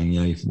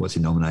saying, what's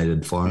your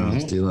nominated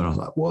firearms dealer? And I was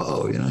like,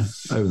 whoa,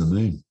 over the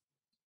moon.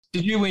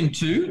 Did you win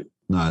 2?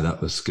 No,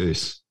 that was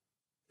Scoose.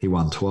 He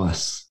won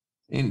twice.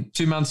 In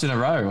 2 months in a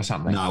row or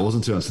something? No, it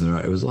wasn't 2 months in a row.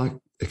 It was like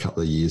a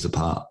couple of years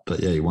apart.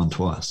 But yeah, he won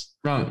twice.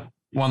 Right.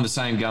 Won the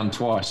same gun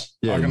twice.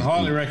 Yeah, I can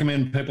highly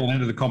recommend people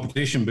enter the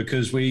competition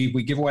because we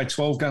give away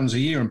 12 guns a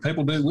year and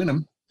people do win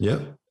them.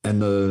 Yep.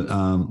 And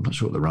I'm not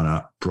sure what the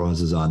runner-up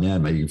prizes are now.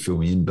 Maybe you can fill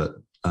me in, but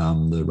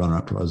the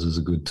runner-up prizes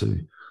are good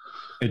too.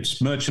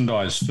 It's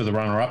merchandise for the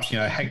runner-ups,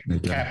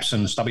 caps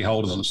and stubby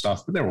holders and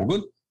stuff, but they're all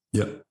good.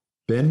 Yep.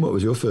 Ben, what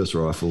was your first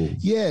rifle?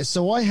 Yeah,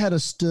 so I had a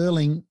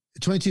Sterling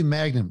 22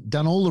 Magnum,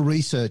 done all the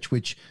research,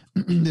 which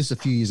this is a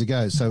few years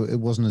ago, so it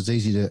wasn't as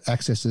easy to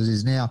access as it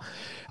is now.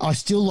 I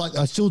still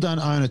don't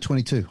own a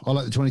 22. I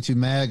like the 22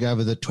 Mag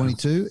over the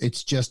 22.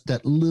 It's just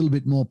that little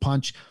bit more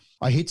punch.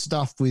 I hit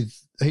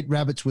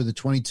rabbits with a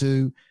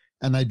 22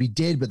 and they'd be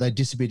dead, but they'd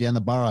disappear down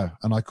the burrow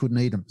and I couldn't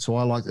eat them. So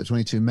I like the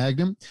 22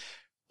 Magnum.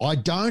 I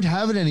don't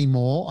have it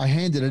anymore. I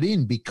handed it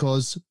in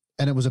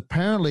and it was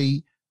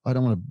apparently, I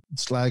don't want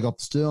to slag off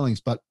the Sterlings,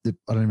 but I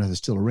don't even know if they're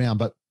still around,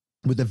 but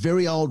with the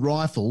very old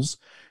rifles,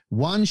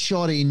 one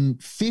shot in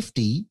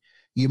 50,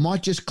 you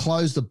might just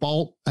close the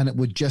bolt and it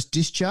would just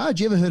discharge.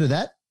 You ever heard of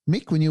that,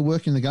 Mick, when you're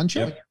working in the gun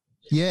shop? Yep.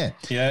 Yeah.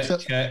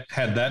 Yeah,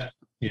 had that.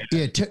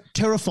 Yeah,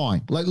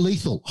 terrifying, like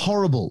lethal,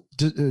 horrible,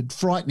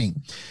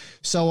 frightening.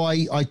 So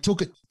I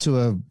took it to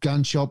a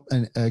gun shop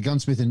and a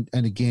gunsmith and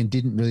again,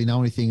 didn't really know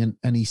anything.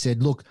 And he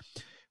said, look,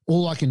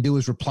 all I can do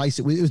is replace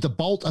it with, it was the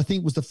bolt, I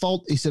think was the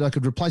fault. He said I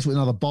could replace it with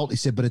another bolt. He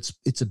said, but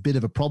it's a bit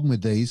of a problem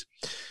with these.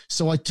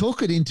 So I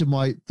took it into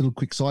my little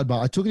quick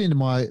sidebar. I took it into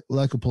my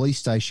local police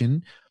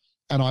station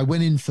and I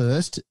went in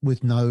first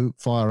with no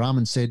firearm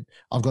and said,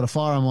 I've got a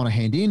firearm I want to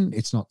hand in.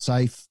 It's not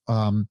safe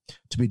to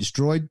be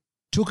destroyed.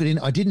 Took it in.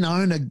 I didn't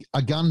own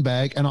a gun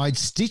bag and I'd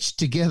stitched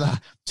together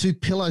 2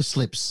 pillow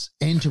slips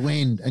end to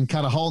end and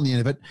cut a hole in the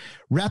end of it,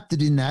 wrapped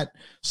it in that.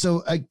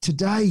 So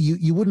today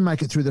you wouldn't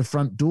make it through the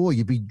front door.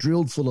 You'd be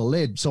drilled full of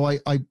lead. So I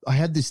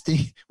had this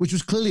thing, which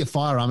was clearly a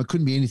firearm. It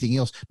couldn't be anything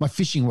else. My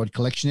fishing rod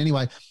collection.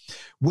 Anyway,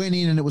 went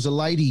in and it was a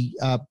lady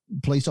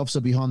police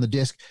officer behind the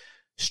desk.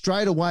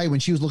 Straight away, when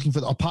she was looking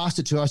for I passed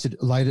it to her. I said,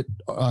 laid it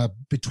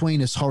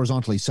between us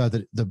horizontally so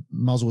that the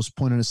muzzle was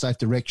pointed in a safe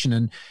direction.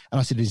 And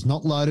I said, it's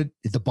not loaded.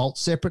 Is the bolt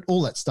separate?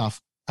 All that stuff.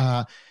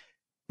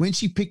 When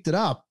she picked it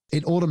up,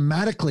 it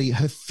automatically,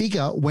 her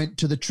figure went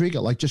to the trigger,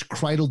 like just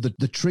cradled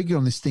the trigger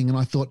on this thing. And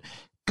I thought,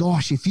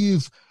 gosh,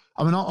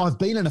 I've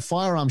been in a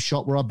firearm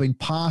shop where I've been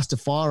passed a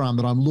firearm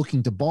that I'm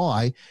looking to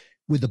buy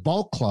with the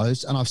bolt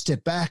closed. And I've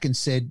stepped back and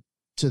said,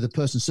 to the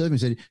person serving,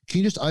 said, can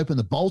you just open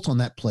the bolt on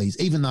that, please?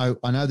 Even though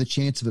I know the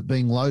chance of it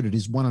being loaded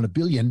is 1 in a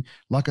billion.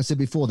 Like I said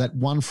before, that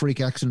one freak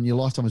accident in your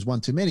lifetime is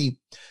one too many.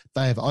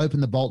 They have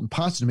opened the bolt and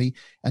passed it to me.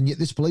 And yet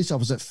this police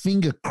officer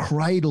finger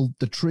cradled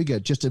the trigger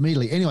just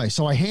immediately. Anyway,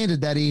 so I handed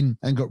that in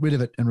and got rid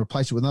of it and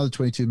replaced it with another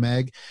 22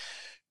 mag.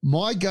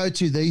 My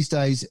go-to these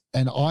days,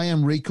 and I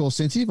am recoil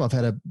sensitive. I've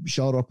had a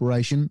shoulder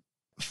operation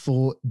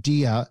for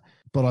deer,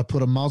 but I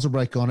put a muzzle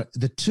brake on it.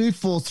 The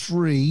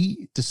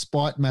 243,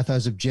 despite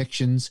Matho's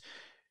objections,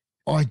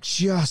 I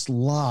just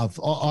love.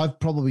 I've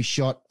probably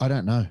shot, I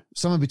don't know,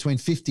 somewhere between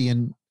 50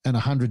 and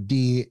 100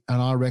 deer,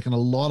 and I reckon a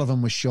lot of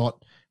them were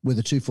shot with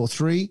a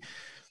 243.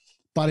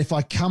 But if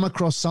I come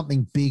across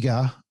something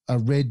bigger, a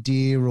red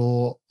deer,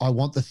 or I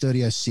want the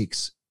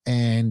 30-06,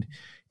 and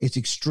it's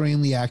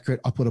extremely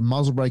accurate, I put a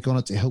muzzle brake on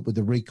it to help with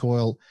the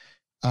recoil.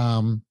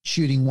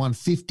 Shooting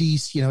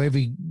 150s,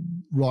 every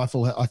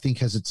rifle I think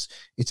has its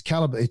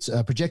caliber, its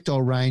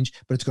projectile range,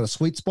 but it's got a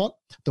sweet spot.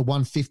 The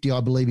 150,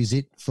 I believe, is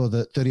it for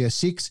the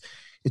 30-06.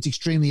 It's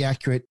extremely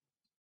accurate.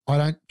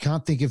 I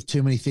can't think of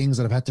too many things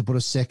that I've had to put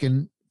a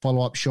second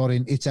follow-up shot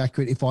in. It's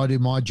accurate. If I do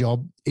my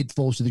job, it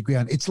falls to the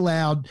ground. It's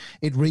loud.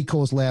 It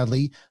recoils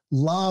loudly.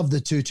 Love the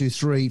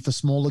 223 for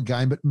smaller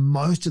game, but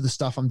most of the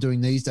stuff I'm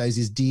doing these days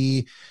is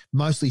deer,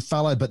 mostly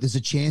fallow, but there's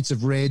a chance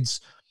of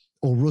reds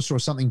or Russa or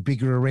something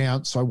bigger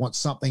around. So I want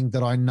something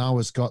that I know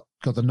has got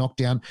the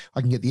knockdown. I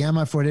can get the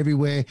ammo for it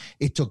everywhere.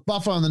 It took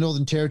buffalo in the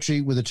Northern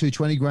Territory with a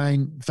 220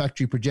 grain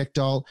factory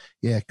projectile.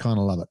 Yeah, kind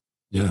of love it.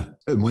 Yeah.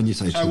 And when you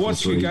say, so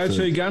what's your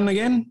go-to gun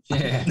again?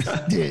 Yeah.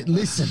 Yeah.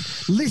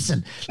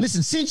 Listen.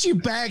 Since you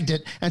bagged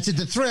it and said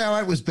the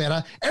 308 was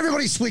better,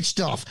 everybody switched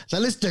off. So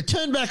let's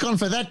turn back on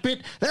for that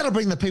bit. That'll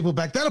bring the people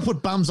back. That'll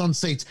put bums on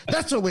seats.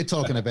 That's what we're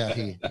talking about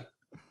here.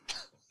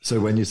 So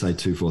when you say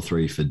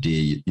 243 for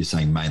deer, you're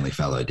saying mainly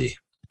fallow deer?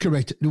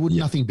 Correct.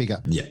 Nothing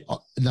bigger. Yeah.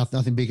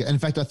 Nothing bigger. And in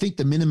fact, I think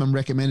the minimum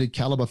recommended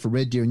caliber for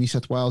red deer in New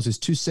South Wales is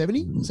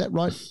 270. Is that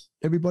right,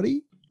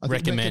 everybody?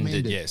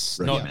 Recommended, yes.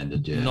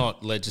 Recommended,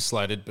 not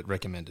legislated, but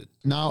recommended.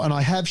 No, and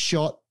I have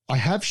shot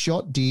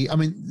deer. I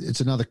mean,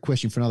 it's another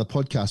question for another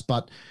podcast,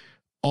 but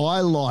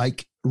I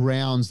like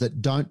rounds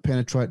that don't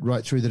penetrate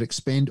right through, that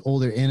expend all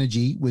their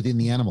energy within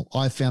the animal.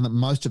 I found that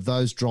most of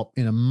those drop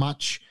in a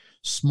much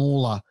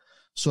smaller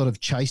sort of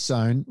chase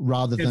zone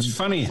rather than. It's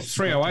funny,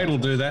 308 will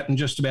do that in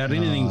just about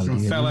anything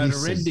from fallow to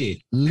red deer.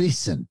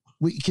 Listen,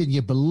 can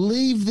you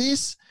believe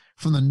this?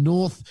 From the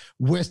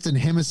northwestern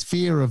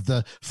hemisphere of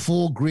the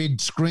 4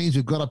 grid screens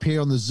we've got up here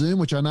on the Zoom,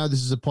 which I know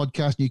this is a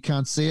podcast and you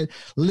can't see it.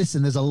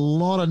 Listen, there's a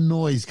lot of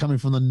noise coming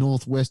from the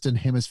northwestern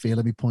hemisphere.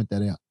 Let me point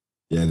that out.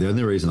 Yeah, the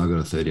only reason I got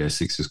a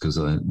 3006 is because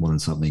I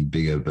wanted something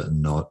bigger, but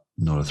not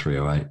a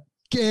 308.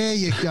 There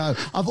you go.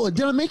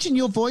 Did I mention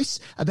your voice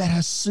about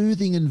how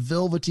soothing and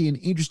velvety and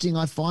interesting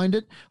I find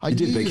it? I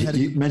did, but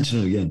you mention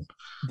it again.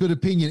 Good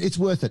opinion. It's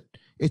worth it.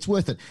 It's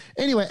worth it.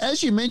 Anyway,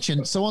 as you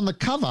mentioned, so on the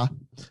cover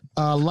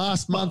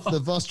last month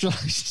of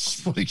Australia's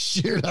Sporting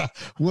Shooter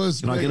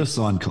was. Can I get a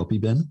signed copy,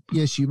 Ben?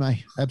 Yes, you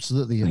may.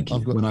 Absolutely. Thank you.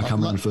 When I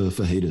come in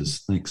for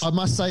heaters. Thanks. I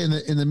must say,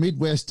 in the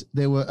Midwest,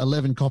 there were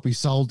 11 copies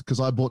sold because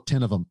I bought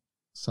 10 of them.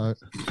 So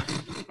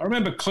I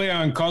remember Cleo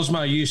and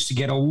Cosmo used to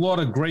get a lot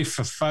of grief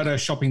for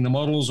photoshopping the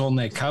models on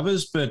their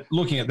covers, but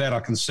looking at that, I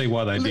can see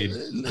why they did.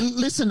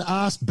 Listen,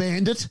 ass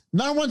bandit,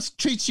 no one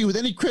treats you with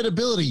any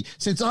credibility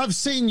since I've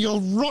seen your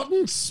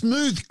rotten,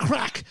 smooth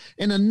crack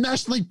in a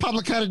nationally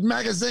publicated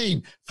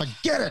magazine.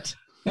 Forget it.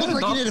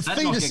 Look like you need to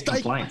feed a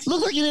steak.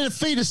 Look like you need to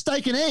feed a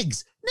steak and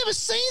eggs. Never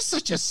seen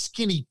such a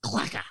skinny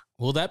clacker.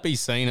 Will that be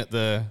seen at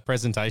the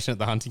presentation at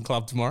the hunting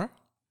club tomorrow?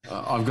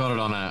 I've got it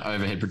on an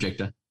overhead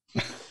projector.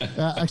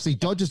 Actually,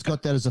 Dodger's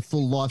got that as a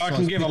full life. I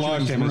can give a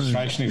live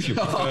demonstration if you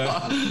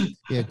prefer.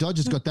 Yeah,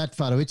 Dodger's got that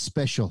photo. It's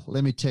special.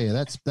 Let me tell you,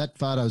 that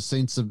photo's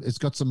seen some. It's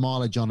got some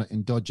mileage on it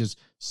in Dodger's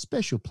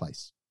special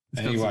place.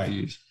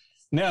 Anyway,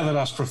 now that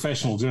us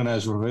professional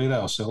journos reviewed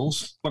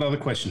ourselves, what other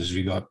questions have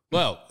you got?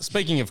 Well,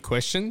 speaking of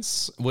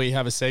questions, we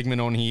have a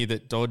segment on here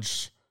that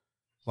Dodge,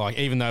 like,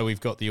 even though we've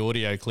got the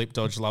audio clip,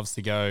 Dodge loves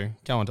to go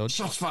on, Dodge.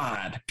 Shots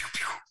fired.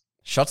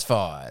 Shots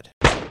fired.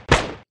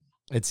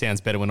 It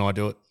sounds better when I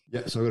do it.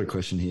 Yeah, so I've got a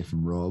question here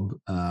from Rob.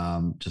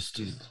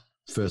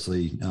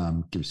 Firstly,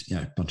 give us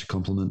a bunch of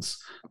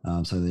compliments,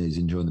 saying that he's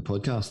enjoying the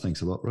podcast.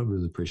 Thanks a lot, Rob.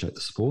 Really appreciate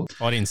the support.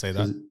 I didn't see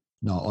that.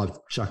 No, I've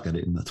chucked that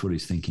in. That's what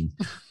he's thinking.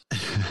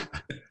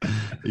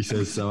 He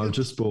says, so I've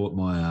just bought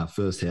my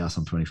first house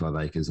on 25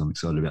 acres. I'm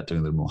excited about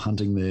doing a little more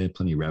hunting there.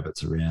 Plenty of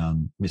rabbits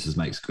around. Mrs.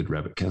 makes good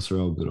rabbit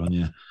casserole. Good on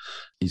you.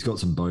 He's got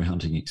some bow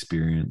hunting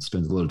experience,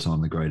 spends a lot of time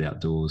in the great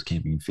outdoors,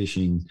 camping and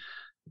fishing.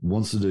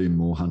 Wants to do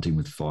more hunting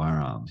with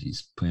firearms.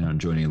 He's planning on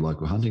joining a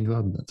local hunting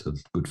club. That's a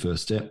good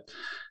first step.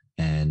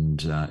 And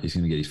he's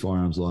going to get his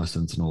firearms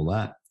license and all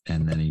that.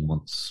 And then he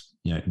wants,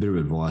 a bit of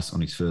advice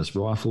on his first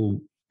rifle.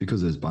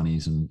 Because there's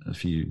bunnies and a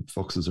few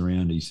foxes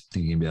around, he's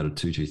thinking about a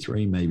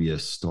 223, maybe a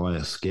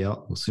Steyr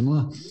Scout or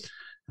similar.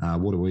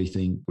 What do we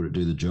think? Would it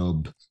do the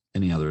job?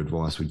 Any other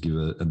advice would give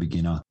a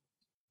beginner?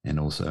 And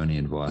also any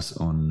advice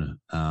on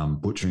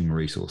butchering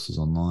resources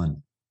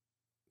online?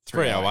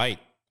 308.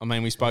 I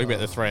mean, we spoke about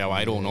the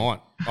 308 all night.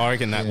 I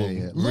reckon that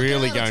will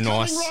really go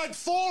nice. Right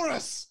for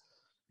us.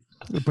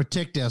 We'll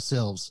protect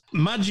ourselves.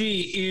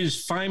 Mudgee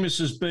is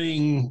famous as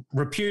being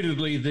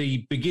reputedly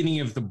the beginning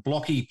of the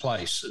blocky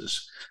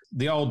places.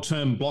 The old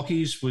term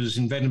blockies was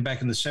invented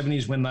back in the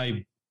 70s when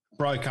they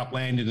broke up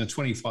land into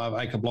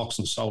 25-acre blocks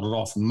and sold it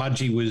off. And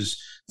Mudgee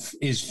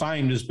is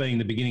famed as being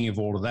the beginning of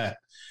all of that.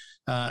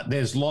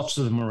 There's lots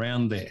of them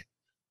around there.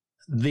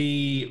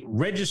 The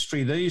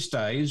registry these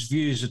days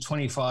views a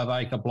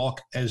 25-acre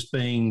block as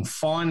being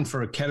fine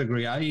for a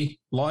Category A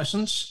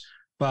licence,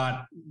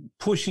 but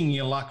pushing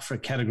your luck for a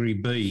Category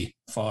B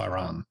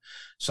firearm.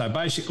 So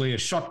basically a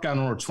shotgun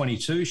or a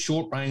 22,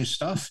 short-range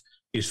stuff,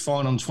 is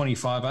fine on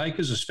 25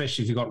 acres,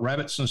 especially if you've got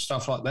rabbits and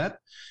stuff like that.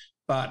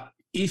 But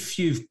if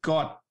you've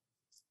got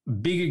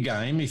bigger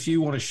game, if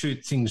you want to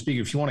shoot things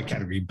bigger, if you want a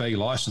Category B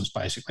licence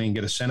basically and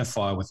get a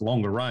centerfire with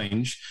longer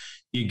range,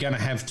 you're going to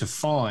have to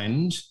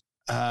find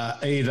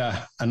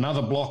either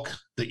another block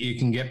that you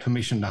can get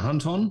permission to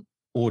hunt on,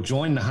 or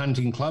join the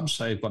hunting club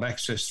so you've got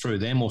access through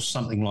them or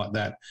something like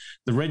that.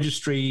 The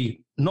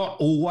registry, not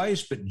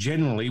always, but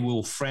generally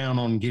will frown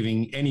on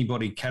giving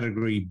anybody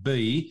Category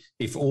B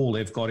if all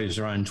they've got is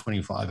their own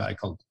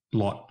 25-acre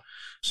lot.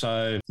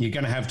 So you're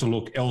going to have to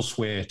look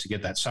elsewhere to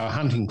get that. So a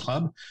hunting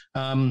club.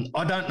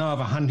 I don't know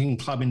of a hunting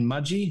club in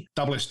Mudgee.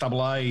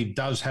 SSAA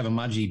does have a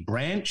Mudgee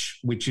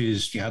branch, which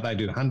is, they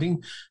do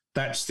hunting.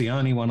 That's the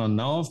only one I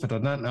know of, but I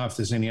don't know if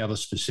there's any other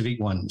specific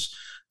ones.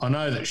 I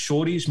know that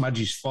Shorty's,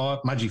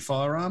 Mudgee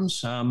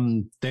Firearms,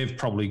 they've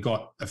probably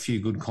got a few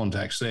good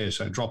contacts there,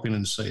 so drop in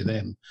and see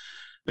them.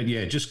 But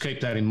yeah, just keep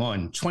that in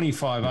mind.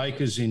 25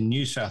 acres in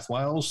New South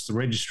Wales, the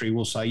registry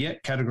will say,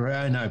 Category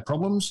A, no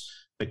problems,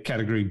 but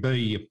Category B,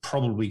 you're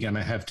probably going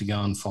to have to go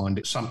and find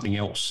something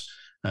else,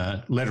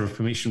 letter of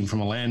permission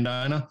from a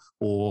landowner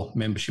or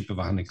membership of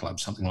a hunting club,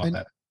 something like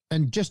that.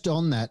 And just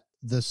on that,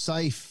 the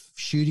safe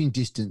shooting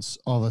distance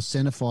of a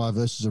centerfire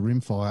versus a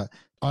rimfire,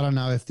 I don't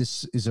know if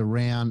this is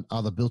around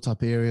other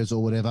built-up areas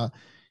or whatever.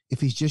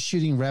 If he's just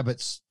shooting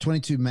rabbits,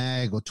 22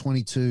 mag or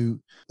 22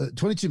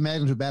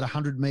 mag to about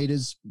 100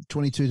 meters,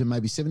 22 to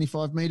maybe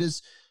 75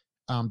 meters,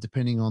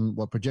 depending on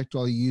what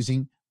projectile you're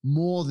using.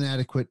 More than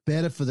adequate,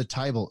 better for the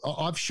table.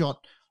 I've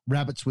shot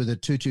rabbits with a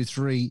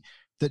 223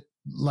 that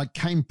like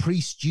came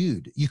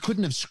pre-stewed. You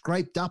couldn't have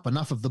scraped up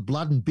enough of the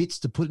blood and bits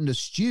to put into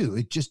stew.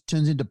 It just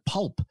turns into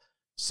pulp.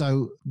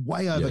 So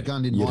way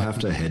overgunned in my You'd have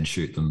to head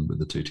shoot them with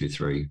the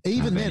 223.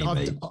 Even then,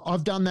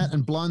 I've done that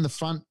and blown the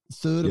front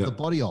third of the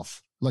body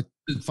off, like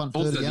the front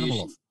third of the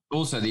animal off.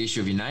 Also the issue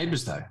of your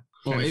neighbours, though.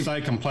 Well, if they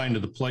complain to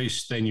the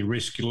police, then you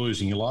risk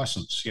losing your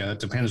license. It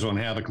depends on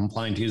how the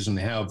complaint is and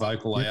how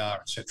vocal they are,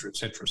 et cetera, et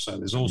cetera. So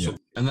there's also...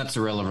 And that's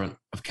irrelevant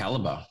of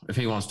calibre. If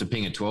he wants to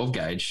ping a 12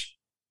 gauge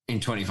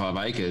in 25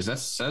 acres,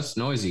 that's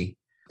noisy.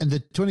 And the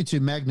 22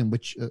 Magnum,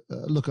 which,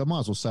 look, I might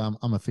as well say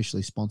I'm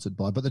officially sponsored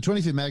by, but the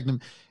 22 Magnum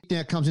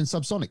now comes in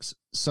subsonics.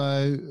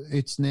 So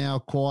it's now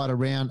quite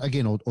around,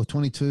 again, or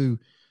 22,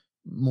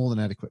 more than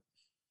adequate.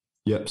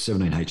 Yep,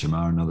 17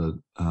 HMR, another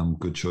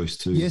good choice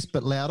too. Yes,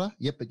 but louder.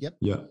 Yep.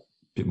 Yeah,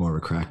 bit more of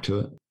a crack to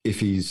it. If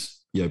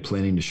he's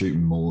planning to shoot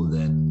more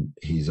than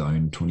his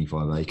own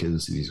 25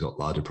 acres, if he's got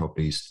larger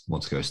properties,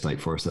 wants to go state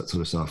forest, that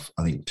sort of stuff,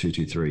 I think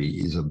 223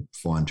 is a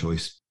fine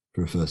choice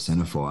for a first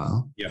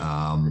centerfire.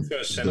 Yeah,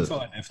 first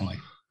centerfire, definitely.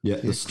 Yeah,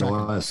 the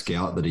Steyr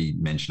Scout that he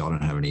mentioned, I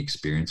don't have any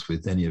experience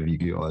with. Any of you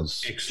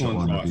guys?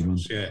 Excellent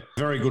rifles, yeah.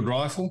 Very good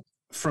rifle.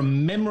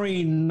 From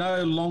memory,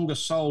 no longer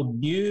sold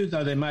new,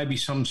 though there may be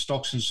some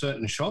stocks in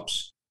certain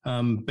shops.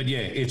 But yeah,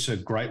 it's a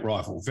great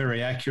rifle.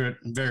 Very accurate,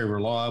 very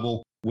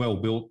reliable, well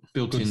built,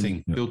 built-in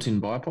thing.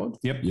 Built-in bipod?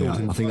 Yep. Yeah,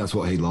 I think that's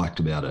what he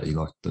liked about it. He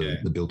liked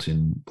the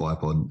built-in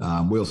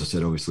bipod. We also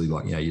said, obviously,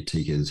 like, your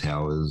Tikkas,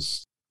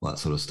 Howers, that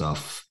sort of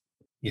stuff.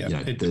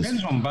 Yeah, it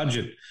depends on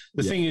budget.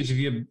 The thing is, if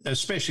you,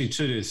 especially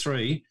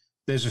 223,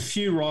 there's a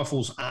few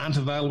rifles aren't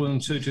available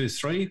in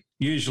 223,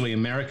 usually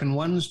American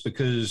ones,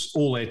 because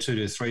all their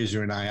 223s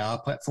are in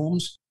AR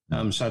platforms.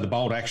 So the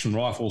bolt action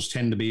rifles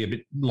tend to be a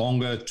bit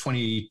longer,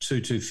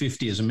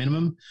 22-250 as a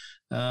minimum.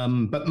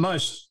 But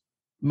most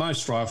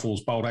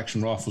rifles, bolt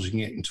action rifles, you can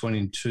get in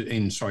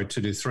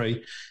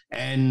 223,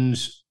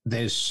 and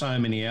there's so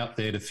many out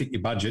there to fit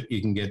your budget.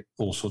 You can get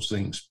all sorts of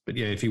things. But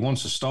yeah, if he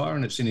wants a Steyr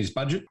and it's in his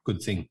budget,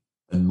 good thing.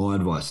 And my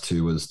advice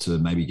too was to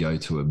maybe go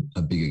to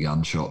a bigger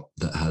gun shop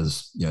that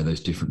has, those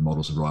different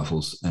models of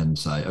rifles and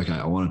say, okay,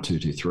 I want a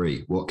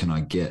 223. What can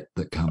I get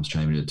that comes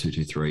chambered at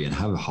 223, and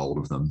have a hold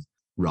of them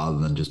rather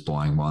than just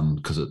buying one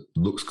because it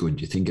looks good.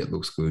 You think it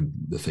looks good.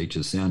 The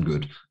features sound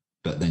good,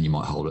 but then you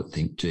might hold it and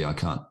think, gee, I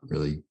can't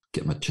really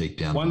get my cheek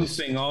down. One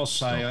thing I'll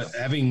say,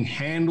 having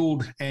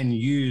handled and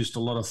used a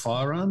lot of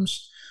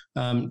firearms,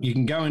 you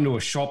can go into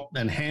a shop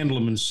and handle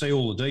them and see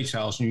all the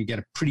details, and you get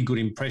a pretty good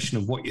impression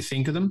of what you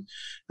think of them.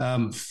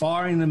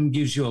 Firing them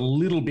gives you a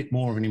little bit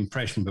more of an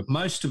impression, but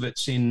most of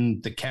it's in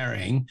the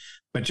carrying.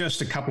 But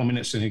just a couple of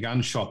minutes in a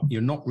gun shop,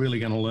 you're not really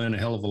going to learn a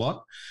hell of a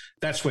lot.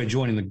 That's where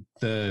joining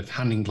the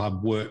hunting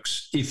club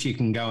works, if you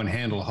can go and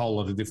handle a whole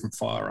lot of different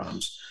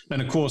firearms.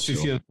 And of course,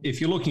 if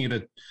you're looking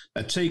at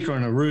a Tikka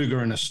and a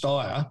Ruger and a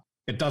Steyr,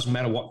 it doesn't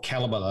matter what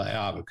caliber they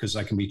are because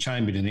they can be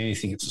chambered in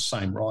anything. It's the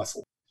same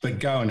rifle. But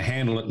go and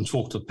handle it and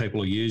talk to the people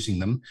who are using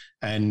them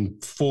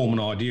and form an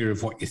idea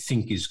of what you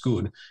think is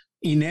good.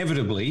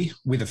 Inevitably,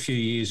 with a few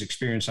years'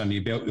 experience under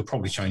your belt, you'll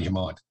probably change your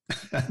mind.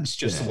 It's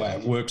just the way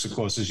it works, of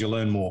course, as you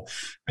learn more.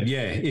 But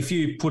yeah, if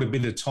you put a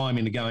bit of time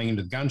into going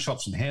into the gun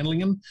shops and handling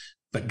them,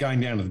 but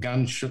going down to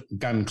the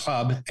gun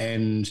club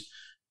and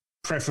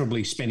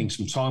preferably spending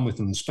some time with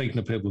them and speaking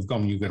to people who've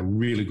gone, you've got a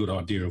really good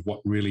idea of what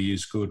really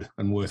is good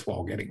and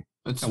worthwhile getting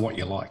and what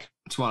you like.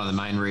 It's one of the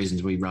main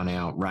reasons we run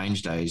our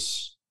range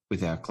days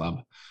with our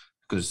club,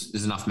 because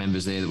there's enough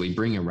members there that we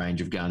bring a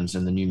range of guns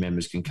and the new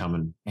members can come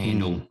and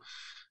handle,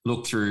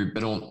 look through,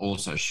 but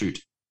also shoot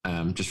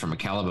just from a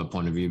caliber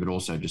point of view, but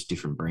also just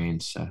different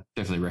brands. So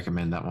definitely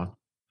recommend that one.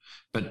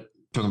 But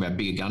talking about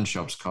bigger gun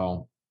shops,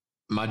 Cole,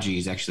 Mudgee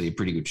is actually a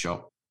pretty good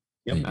shop.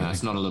 Yep.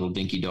 It's not a little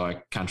dinky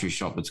dyke country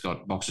shop that's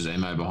got boxes of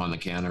ammo behind the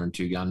counter and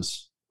 2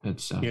 guns.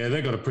 It's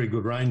they've got a pretty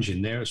good range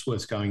in there. It's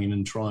worth going in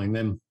and trying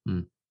them.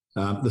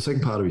 The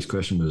second part of his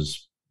question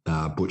was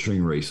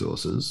butchering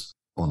resources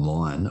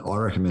online. I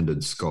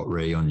recommended Scott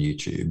Ree on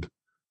YouTube,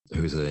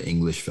 who's an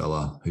English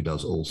fella who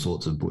does all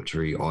sorts of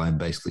butchery. I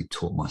basically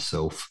taught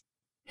myself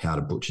how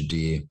to butcher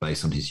deer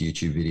based on his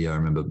YouTube video. I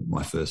remember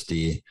my first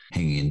deer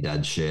hanging in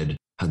Dad's shed,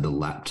 had the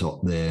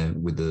laptop there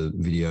with the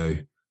video.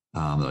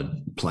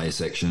 I'd play a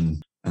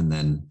section and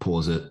then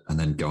pause it and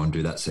then go and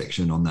do that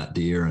section on that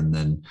deer and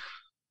then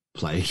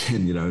play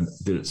again,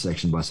 did it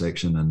section by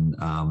section. And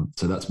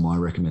so that's my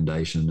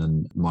recommendation.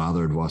 And my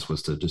other advice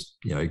was to just,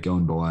 go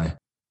and buy,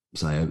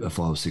 say, a 5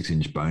 or 6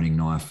 inch boning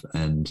knife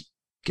and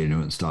get into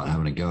it and start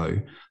having a go.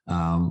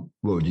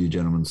 What would you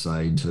gentlemen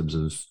say in terms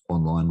of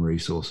online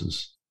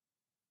resources?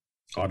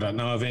 I don't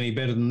know of any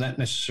better than that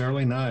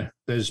necessarily. No,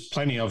 there's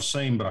plenty I've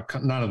seen,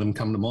 but none of them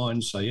come to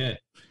mind. So yeah,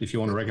 if you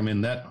want to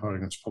recommend that, I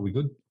reckon it's probably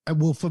good.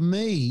 Well, for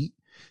me,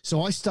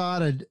 so I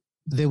started,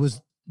 there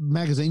was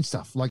magazine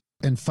stuff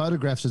and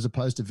photographs as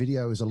opposed to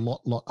video is a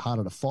lot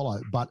harder to follow.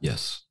 But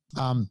yes,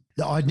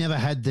 I'd never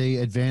had the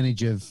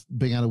advantage of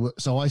being able to work.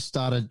 So I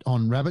started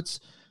on rabbits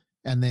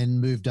and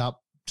then moved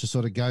up to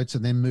sort of goats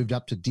and then moved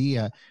up to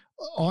deer,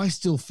 I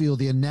still feel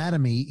the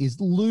anatomy is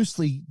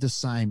loosely the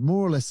same,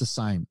 more or less the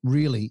same,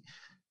 really.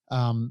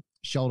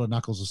 Shoulder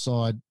knuckles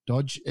aside,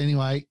 Dodge.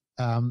 Anyway,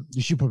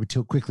 you should probably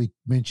quickly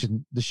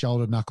mention the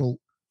shoulder knuckle.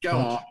 Go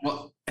on.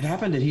 Well, it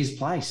happened at his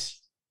place.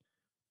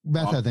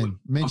 Matho, then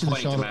mention the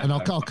shoulder, and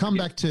I'll come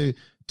back to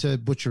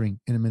butchering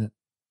in a minute.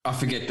 I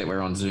forget that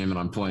we're on Zoom and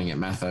I'm pointing at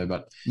Matho,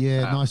 but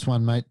yeah, nice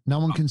one, mate. No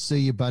one can see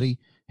you, buddy.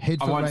 Head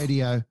for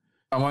radio.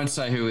 I won't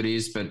say who it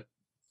is, but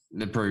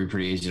they're probably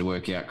pretty easy to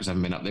work out because I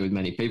haven't been up there with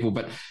many people.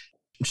 But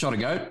shot a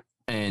goat,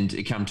 and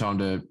it come time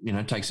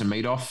to take some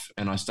meat off,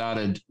 and I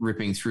started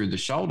ripping through the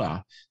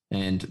shoulder.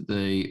 And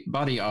the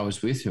buddy I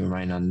was with, who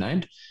remained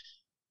unnamed,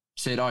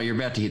 said, "Oh, you're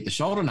about to hit the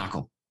shoulder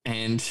knuckle."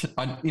 And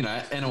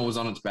animal was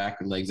on its back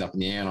with legs up in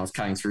the air, and I was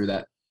cutting through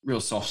that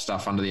real soft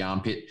stuff under the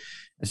armpit.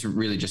 It's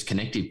really just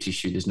connective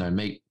tissue. There's no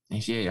meat. And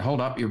he said, "Yeah,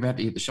 hold up, you're about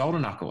to hit the shoulder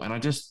knuckle." And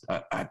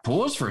I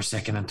paused for a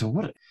second and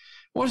thought,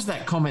 what does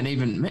that comment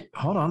even mean?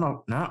 Hold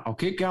on, I'll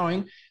keep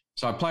going.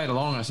 So I played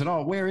along. And I said,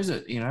 "Oh, where is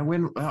it?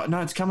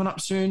 No, it's coming up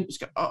soon."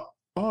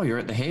 Oh, you're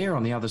at the hair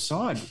on the other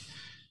side.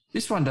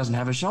 This one doesn't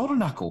have a shoulder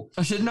knuckle.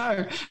 I said,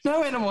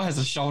 no animal has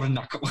a shoulder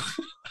knuckle.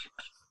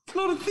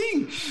 Not a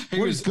thing.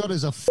 What he's got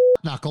is a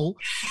knuckle.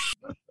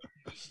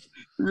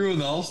 Ruin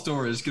the whole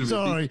story. It's gonna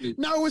Sorry. Be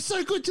no, it's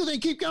so good till then.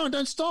 Keep going.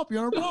 Don't stop.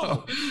 You're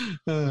on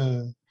a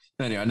roll.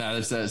 Anyway,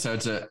 no, so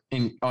it's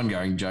an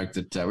ongoing joke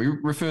that we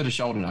refer to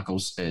shoulder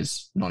knuckles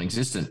as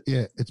non-existent.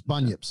 Yeah, it's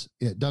bunyips.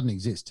 Yeah, it doesn't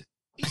exist.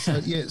 So,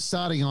 yeah,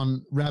 starting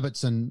on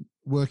rabbits and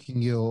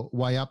working your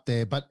way up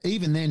there. But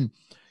even then,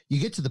 you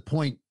get to the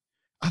point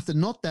after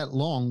not that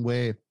long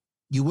where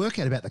you work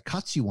out about the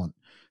cuts you want.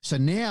 So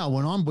now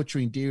when I'm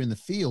butchering deer in the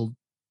field,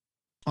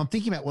 I'm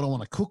thinking about what I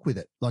want to cook with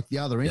it, like the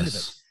other end of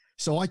it.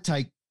 So I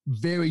take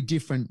very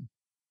different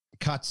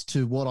cuts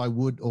to what I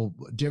would, or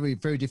very,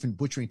 very different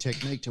butchering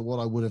technique to what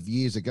I would have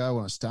years ago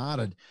when I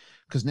started,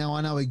 because now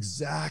I know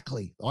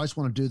exactly. I just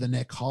want to do the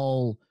neck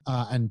whole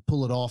and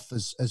pull it off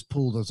as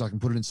pulled as I can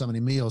put it in so many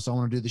meals. I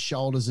want to do the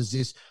shoulders as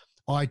this.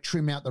 I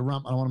trim out the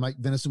rump and I want to make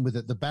venison with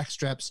it, the back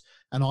straps,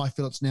 and I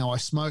fillets now I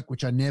smoke,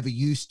 which I never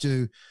used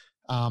to,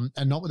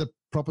 and not with a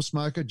proper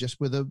smoker, just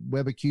with a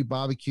Weber Q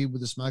barbecue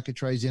with the smoker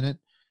trays in it.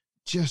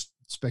 Just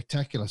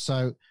spectacular.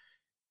 So,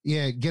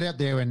 yeah, get out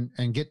there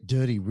and get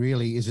dirty.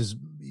 Really,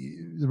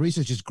 the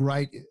research is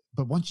great,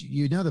 but once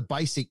you know the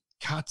basic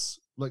cuts,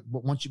 like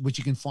which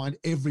you can find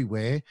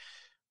everywhere,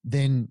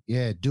 then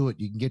yeah, do it.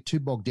 You can get too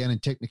bogged down in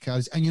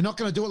technicalities, and you're not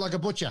going to do it like a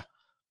butcher.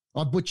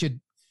 I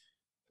butchered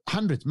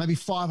hundreds, maybe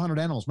 500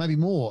 animals, maybe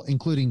more,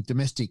 including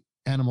domestic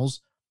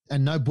animals,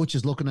 and no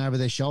butcher's looking over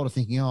their shoulder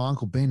thinking, "Oh,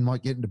 Uncle Ben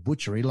might get into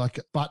butchery."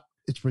 But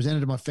it's presented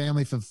to my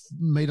family for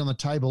meat on the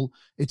table.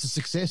 It's a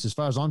success as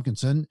far as I'm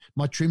concerned.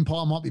 My trim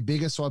pile might be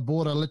bigger, so I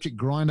bought an electric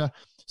grinder.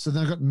 So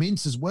then I've got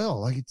mince as well.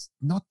 Like, it's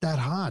not that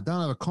hard.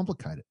 Don't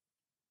overcomplicate it.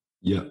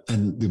 Yeah,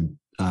 and the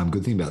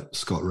good thing about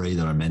Scott Ree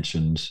that I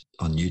mentioned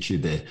on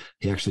YouTube there,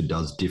 he actually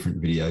does different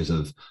videos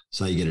of,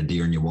 say you get a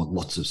deer and you want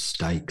lots of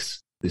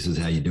steaks. This is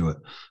how you do it.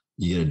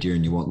 You get a deer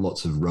and you want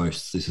lots of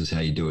roasts. This is how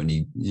you do it. And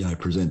he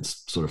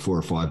presents sort of 4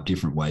 or 5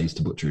 different ways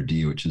to butcher a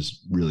deer, which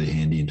is really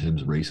handy in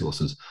terms of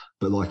resources.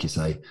 But like you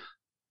say,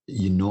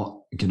 you're not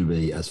going to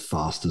be as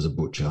fast as a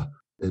butcher.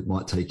 It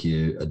might take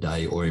you a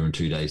day or even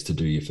 2 days to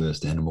do your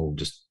first animal,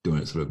 just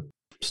doing it sort of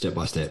step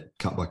by step,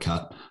 cut by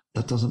cut.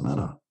 That doesn't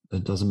matter.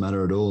 It doesn't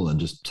matter at all. And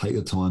just take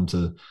the time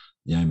to,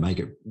 make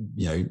it,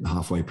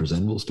 halfway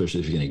presentable, especially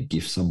if you're going to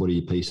gift somebody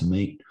a piece of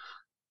meat.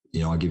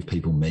 I give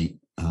people meat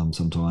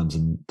sometimes,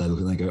 and they look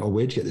and they go, "Oh,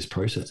 where'd you get this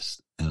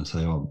process?" And I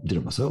say, "Oh, I did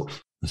it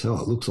myself." I say,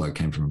 "Oh, it looks like it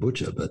came from a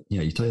butcher," but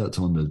you take that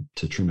time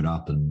to trim it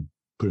up and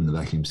put it in the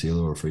vacuum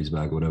sealer or a freeze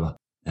bag or whatever,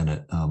 and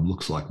it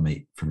looks like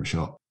meat from a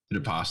shop. Bit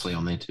of parsley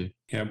on there too.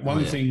 Yeah,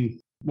 one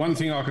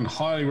thing I can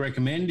highly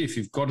recommend if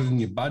you've got it in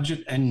your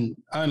budget, and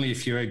only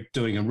if you're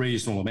doing a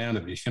reasonable amount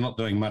of it. If you're not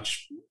doing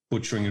much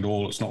butchering at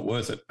all, it's not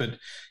worth it. But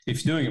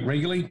if you're doing it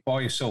regularly,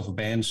 buy yourself a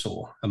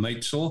bandsaw, a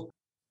meat saw.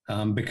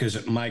 Because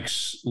it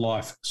makes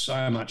life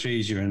so much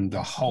easier and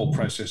the whole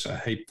process a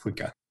heap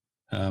quicker.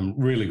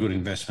 Really good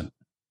investment,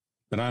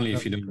 but only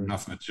if you're doing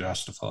enough of it to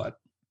justify it.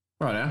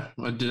 Right,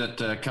 did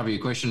that cover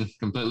your question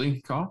completely,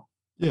 Kyle?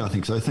 Yeah, I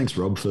think so. Thanks,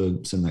 Rob, for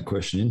sending that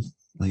question in.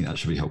 I think that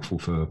should be helpful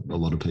for a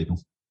lot of people.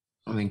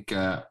 I think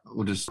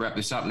we'll just wrap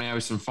this up now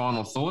with some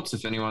final thoughts.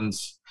 If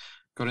anyone's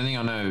got anything,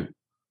 I know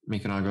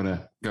Mick and I got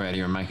to go out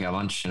here and make our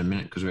lunch in a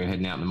minute because we're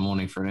heading out in the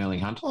morning for an early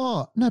hunt.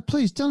 Oh, no,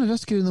 please don't let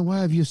us get in the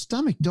way of your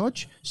stomach,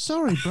 Dodge.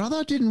 Sorry, brother.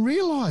 I didn't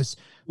realise.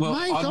 Well,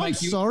 mate, I'm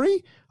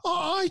sorry.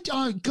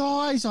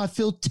 Guys, I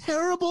feel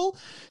terrible.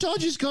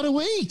 Dodge has got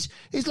to eat.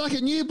 He's like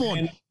a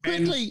newborn.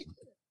 Quickly.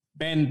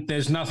 Ben,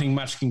 there's nothing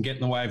much can get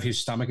in the way of his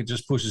stomach. It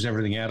just pushes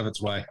everything out of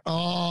its way.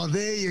 Oh,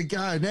 there you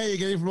go. Now you're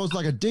getting from us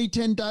like a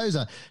D10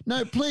 dozer.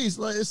 No, please.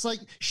 It's like,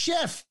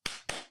 Chef,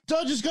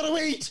 Dodge has got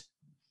to eat.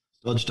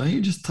 Dodge, don't you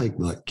just take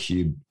like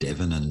cube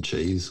Devon and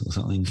cheese or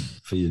something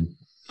for your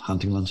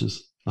hunting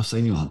lunches? I've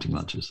seen your hunting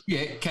lunches.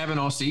 Yeah,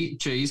 Cabanossi,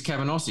 cheese,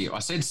 Cabanossi. I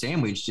said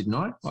sandwich, didn't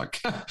I?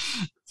 Like,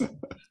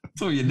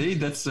 that's all you need.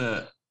 That's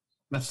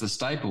That's the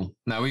staple.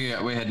 No,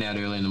 we're heading out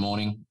early in the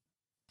morning,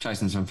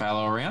 chasing some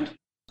fallow around.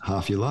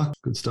 Half your luck.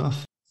 Good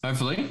stuff.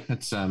 Hopefully.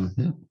 It's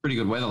pretty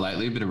good weather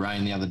lately. A bit of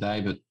rain the other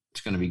day, but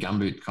it's going to be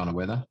gumboot kind of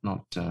weather.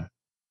 Not,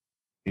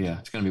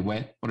 it's going to be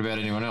wet. What about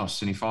anyone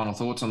else? Any final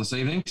thoughts on this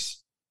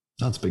evening's?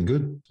 That's been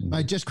good.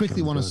 I just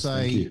quickly want to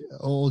say,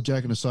 all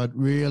joking aside,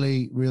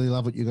 really, really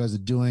love what you guys are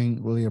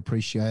doing. Really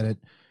appreciate it.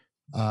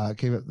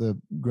 Keep up the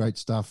great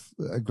stuff.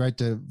 Great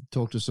to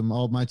talk to some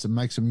old mates and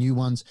make some new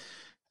ones.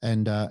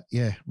 And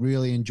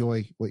really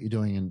enjoy what you're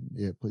doing.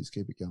 And please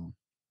keep it going.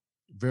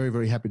 Very,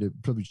 very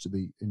privileged to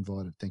be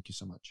invited. Thank you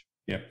so much.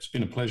 Yeah, it's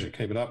been a pleasure.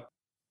 Keep it up.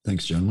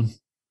 Thanks, gentlemen.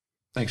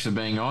 Thanks for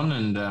being on.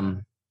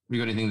 And you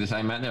got anything to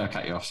say, Matt? There, I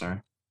cut you off. Sorry.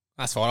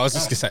 That's fine. I was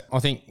just going to say, I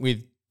think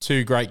with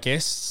two great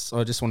guests,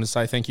 I just want to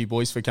say thank you,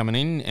 boys, for coming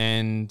in.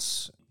 And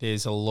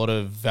there's a lot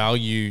of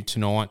value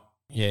tonight.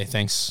 Yeah,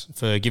 thanks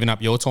for giving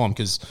up your time,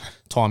 because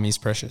time is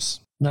precious.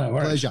 No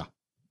worries. Pleasure.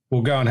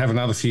 We'll go and have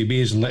another few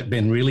beers and let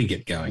Ben really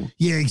get going.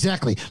 Yeah,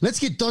 exactly. Let's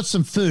get Dodge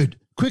some food.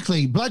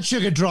 Quickly, blood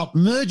sugar drop,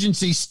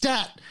 emergency,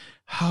 stat.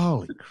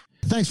 Holy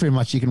thanks very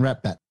much. You can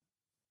wrap that.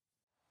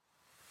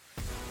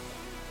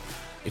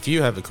 If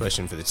you have a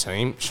question for the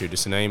team, shoot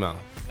us an email.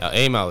 Our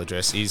email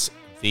address is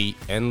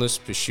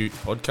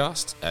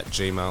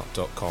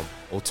theendlesspursuitpodcast@gmail.com.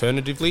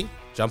 Alternatively,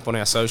 jump on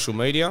our social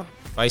media,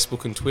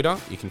 Facebook and Twitter.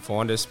 You can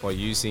find us by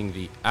using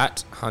the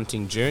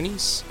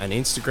 @huntingjourneys, and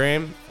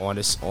Instagram, find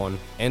us on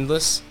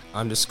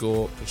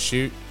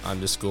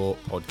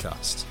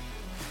endless_pursuit_podcast.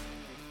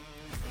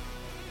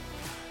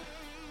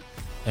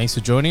 Thanks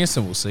for joining us,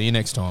 and we'll see you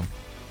next time.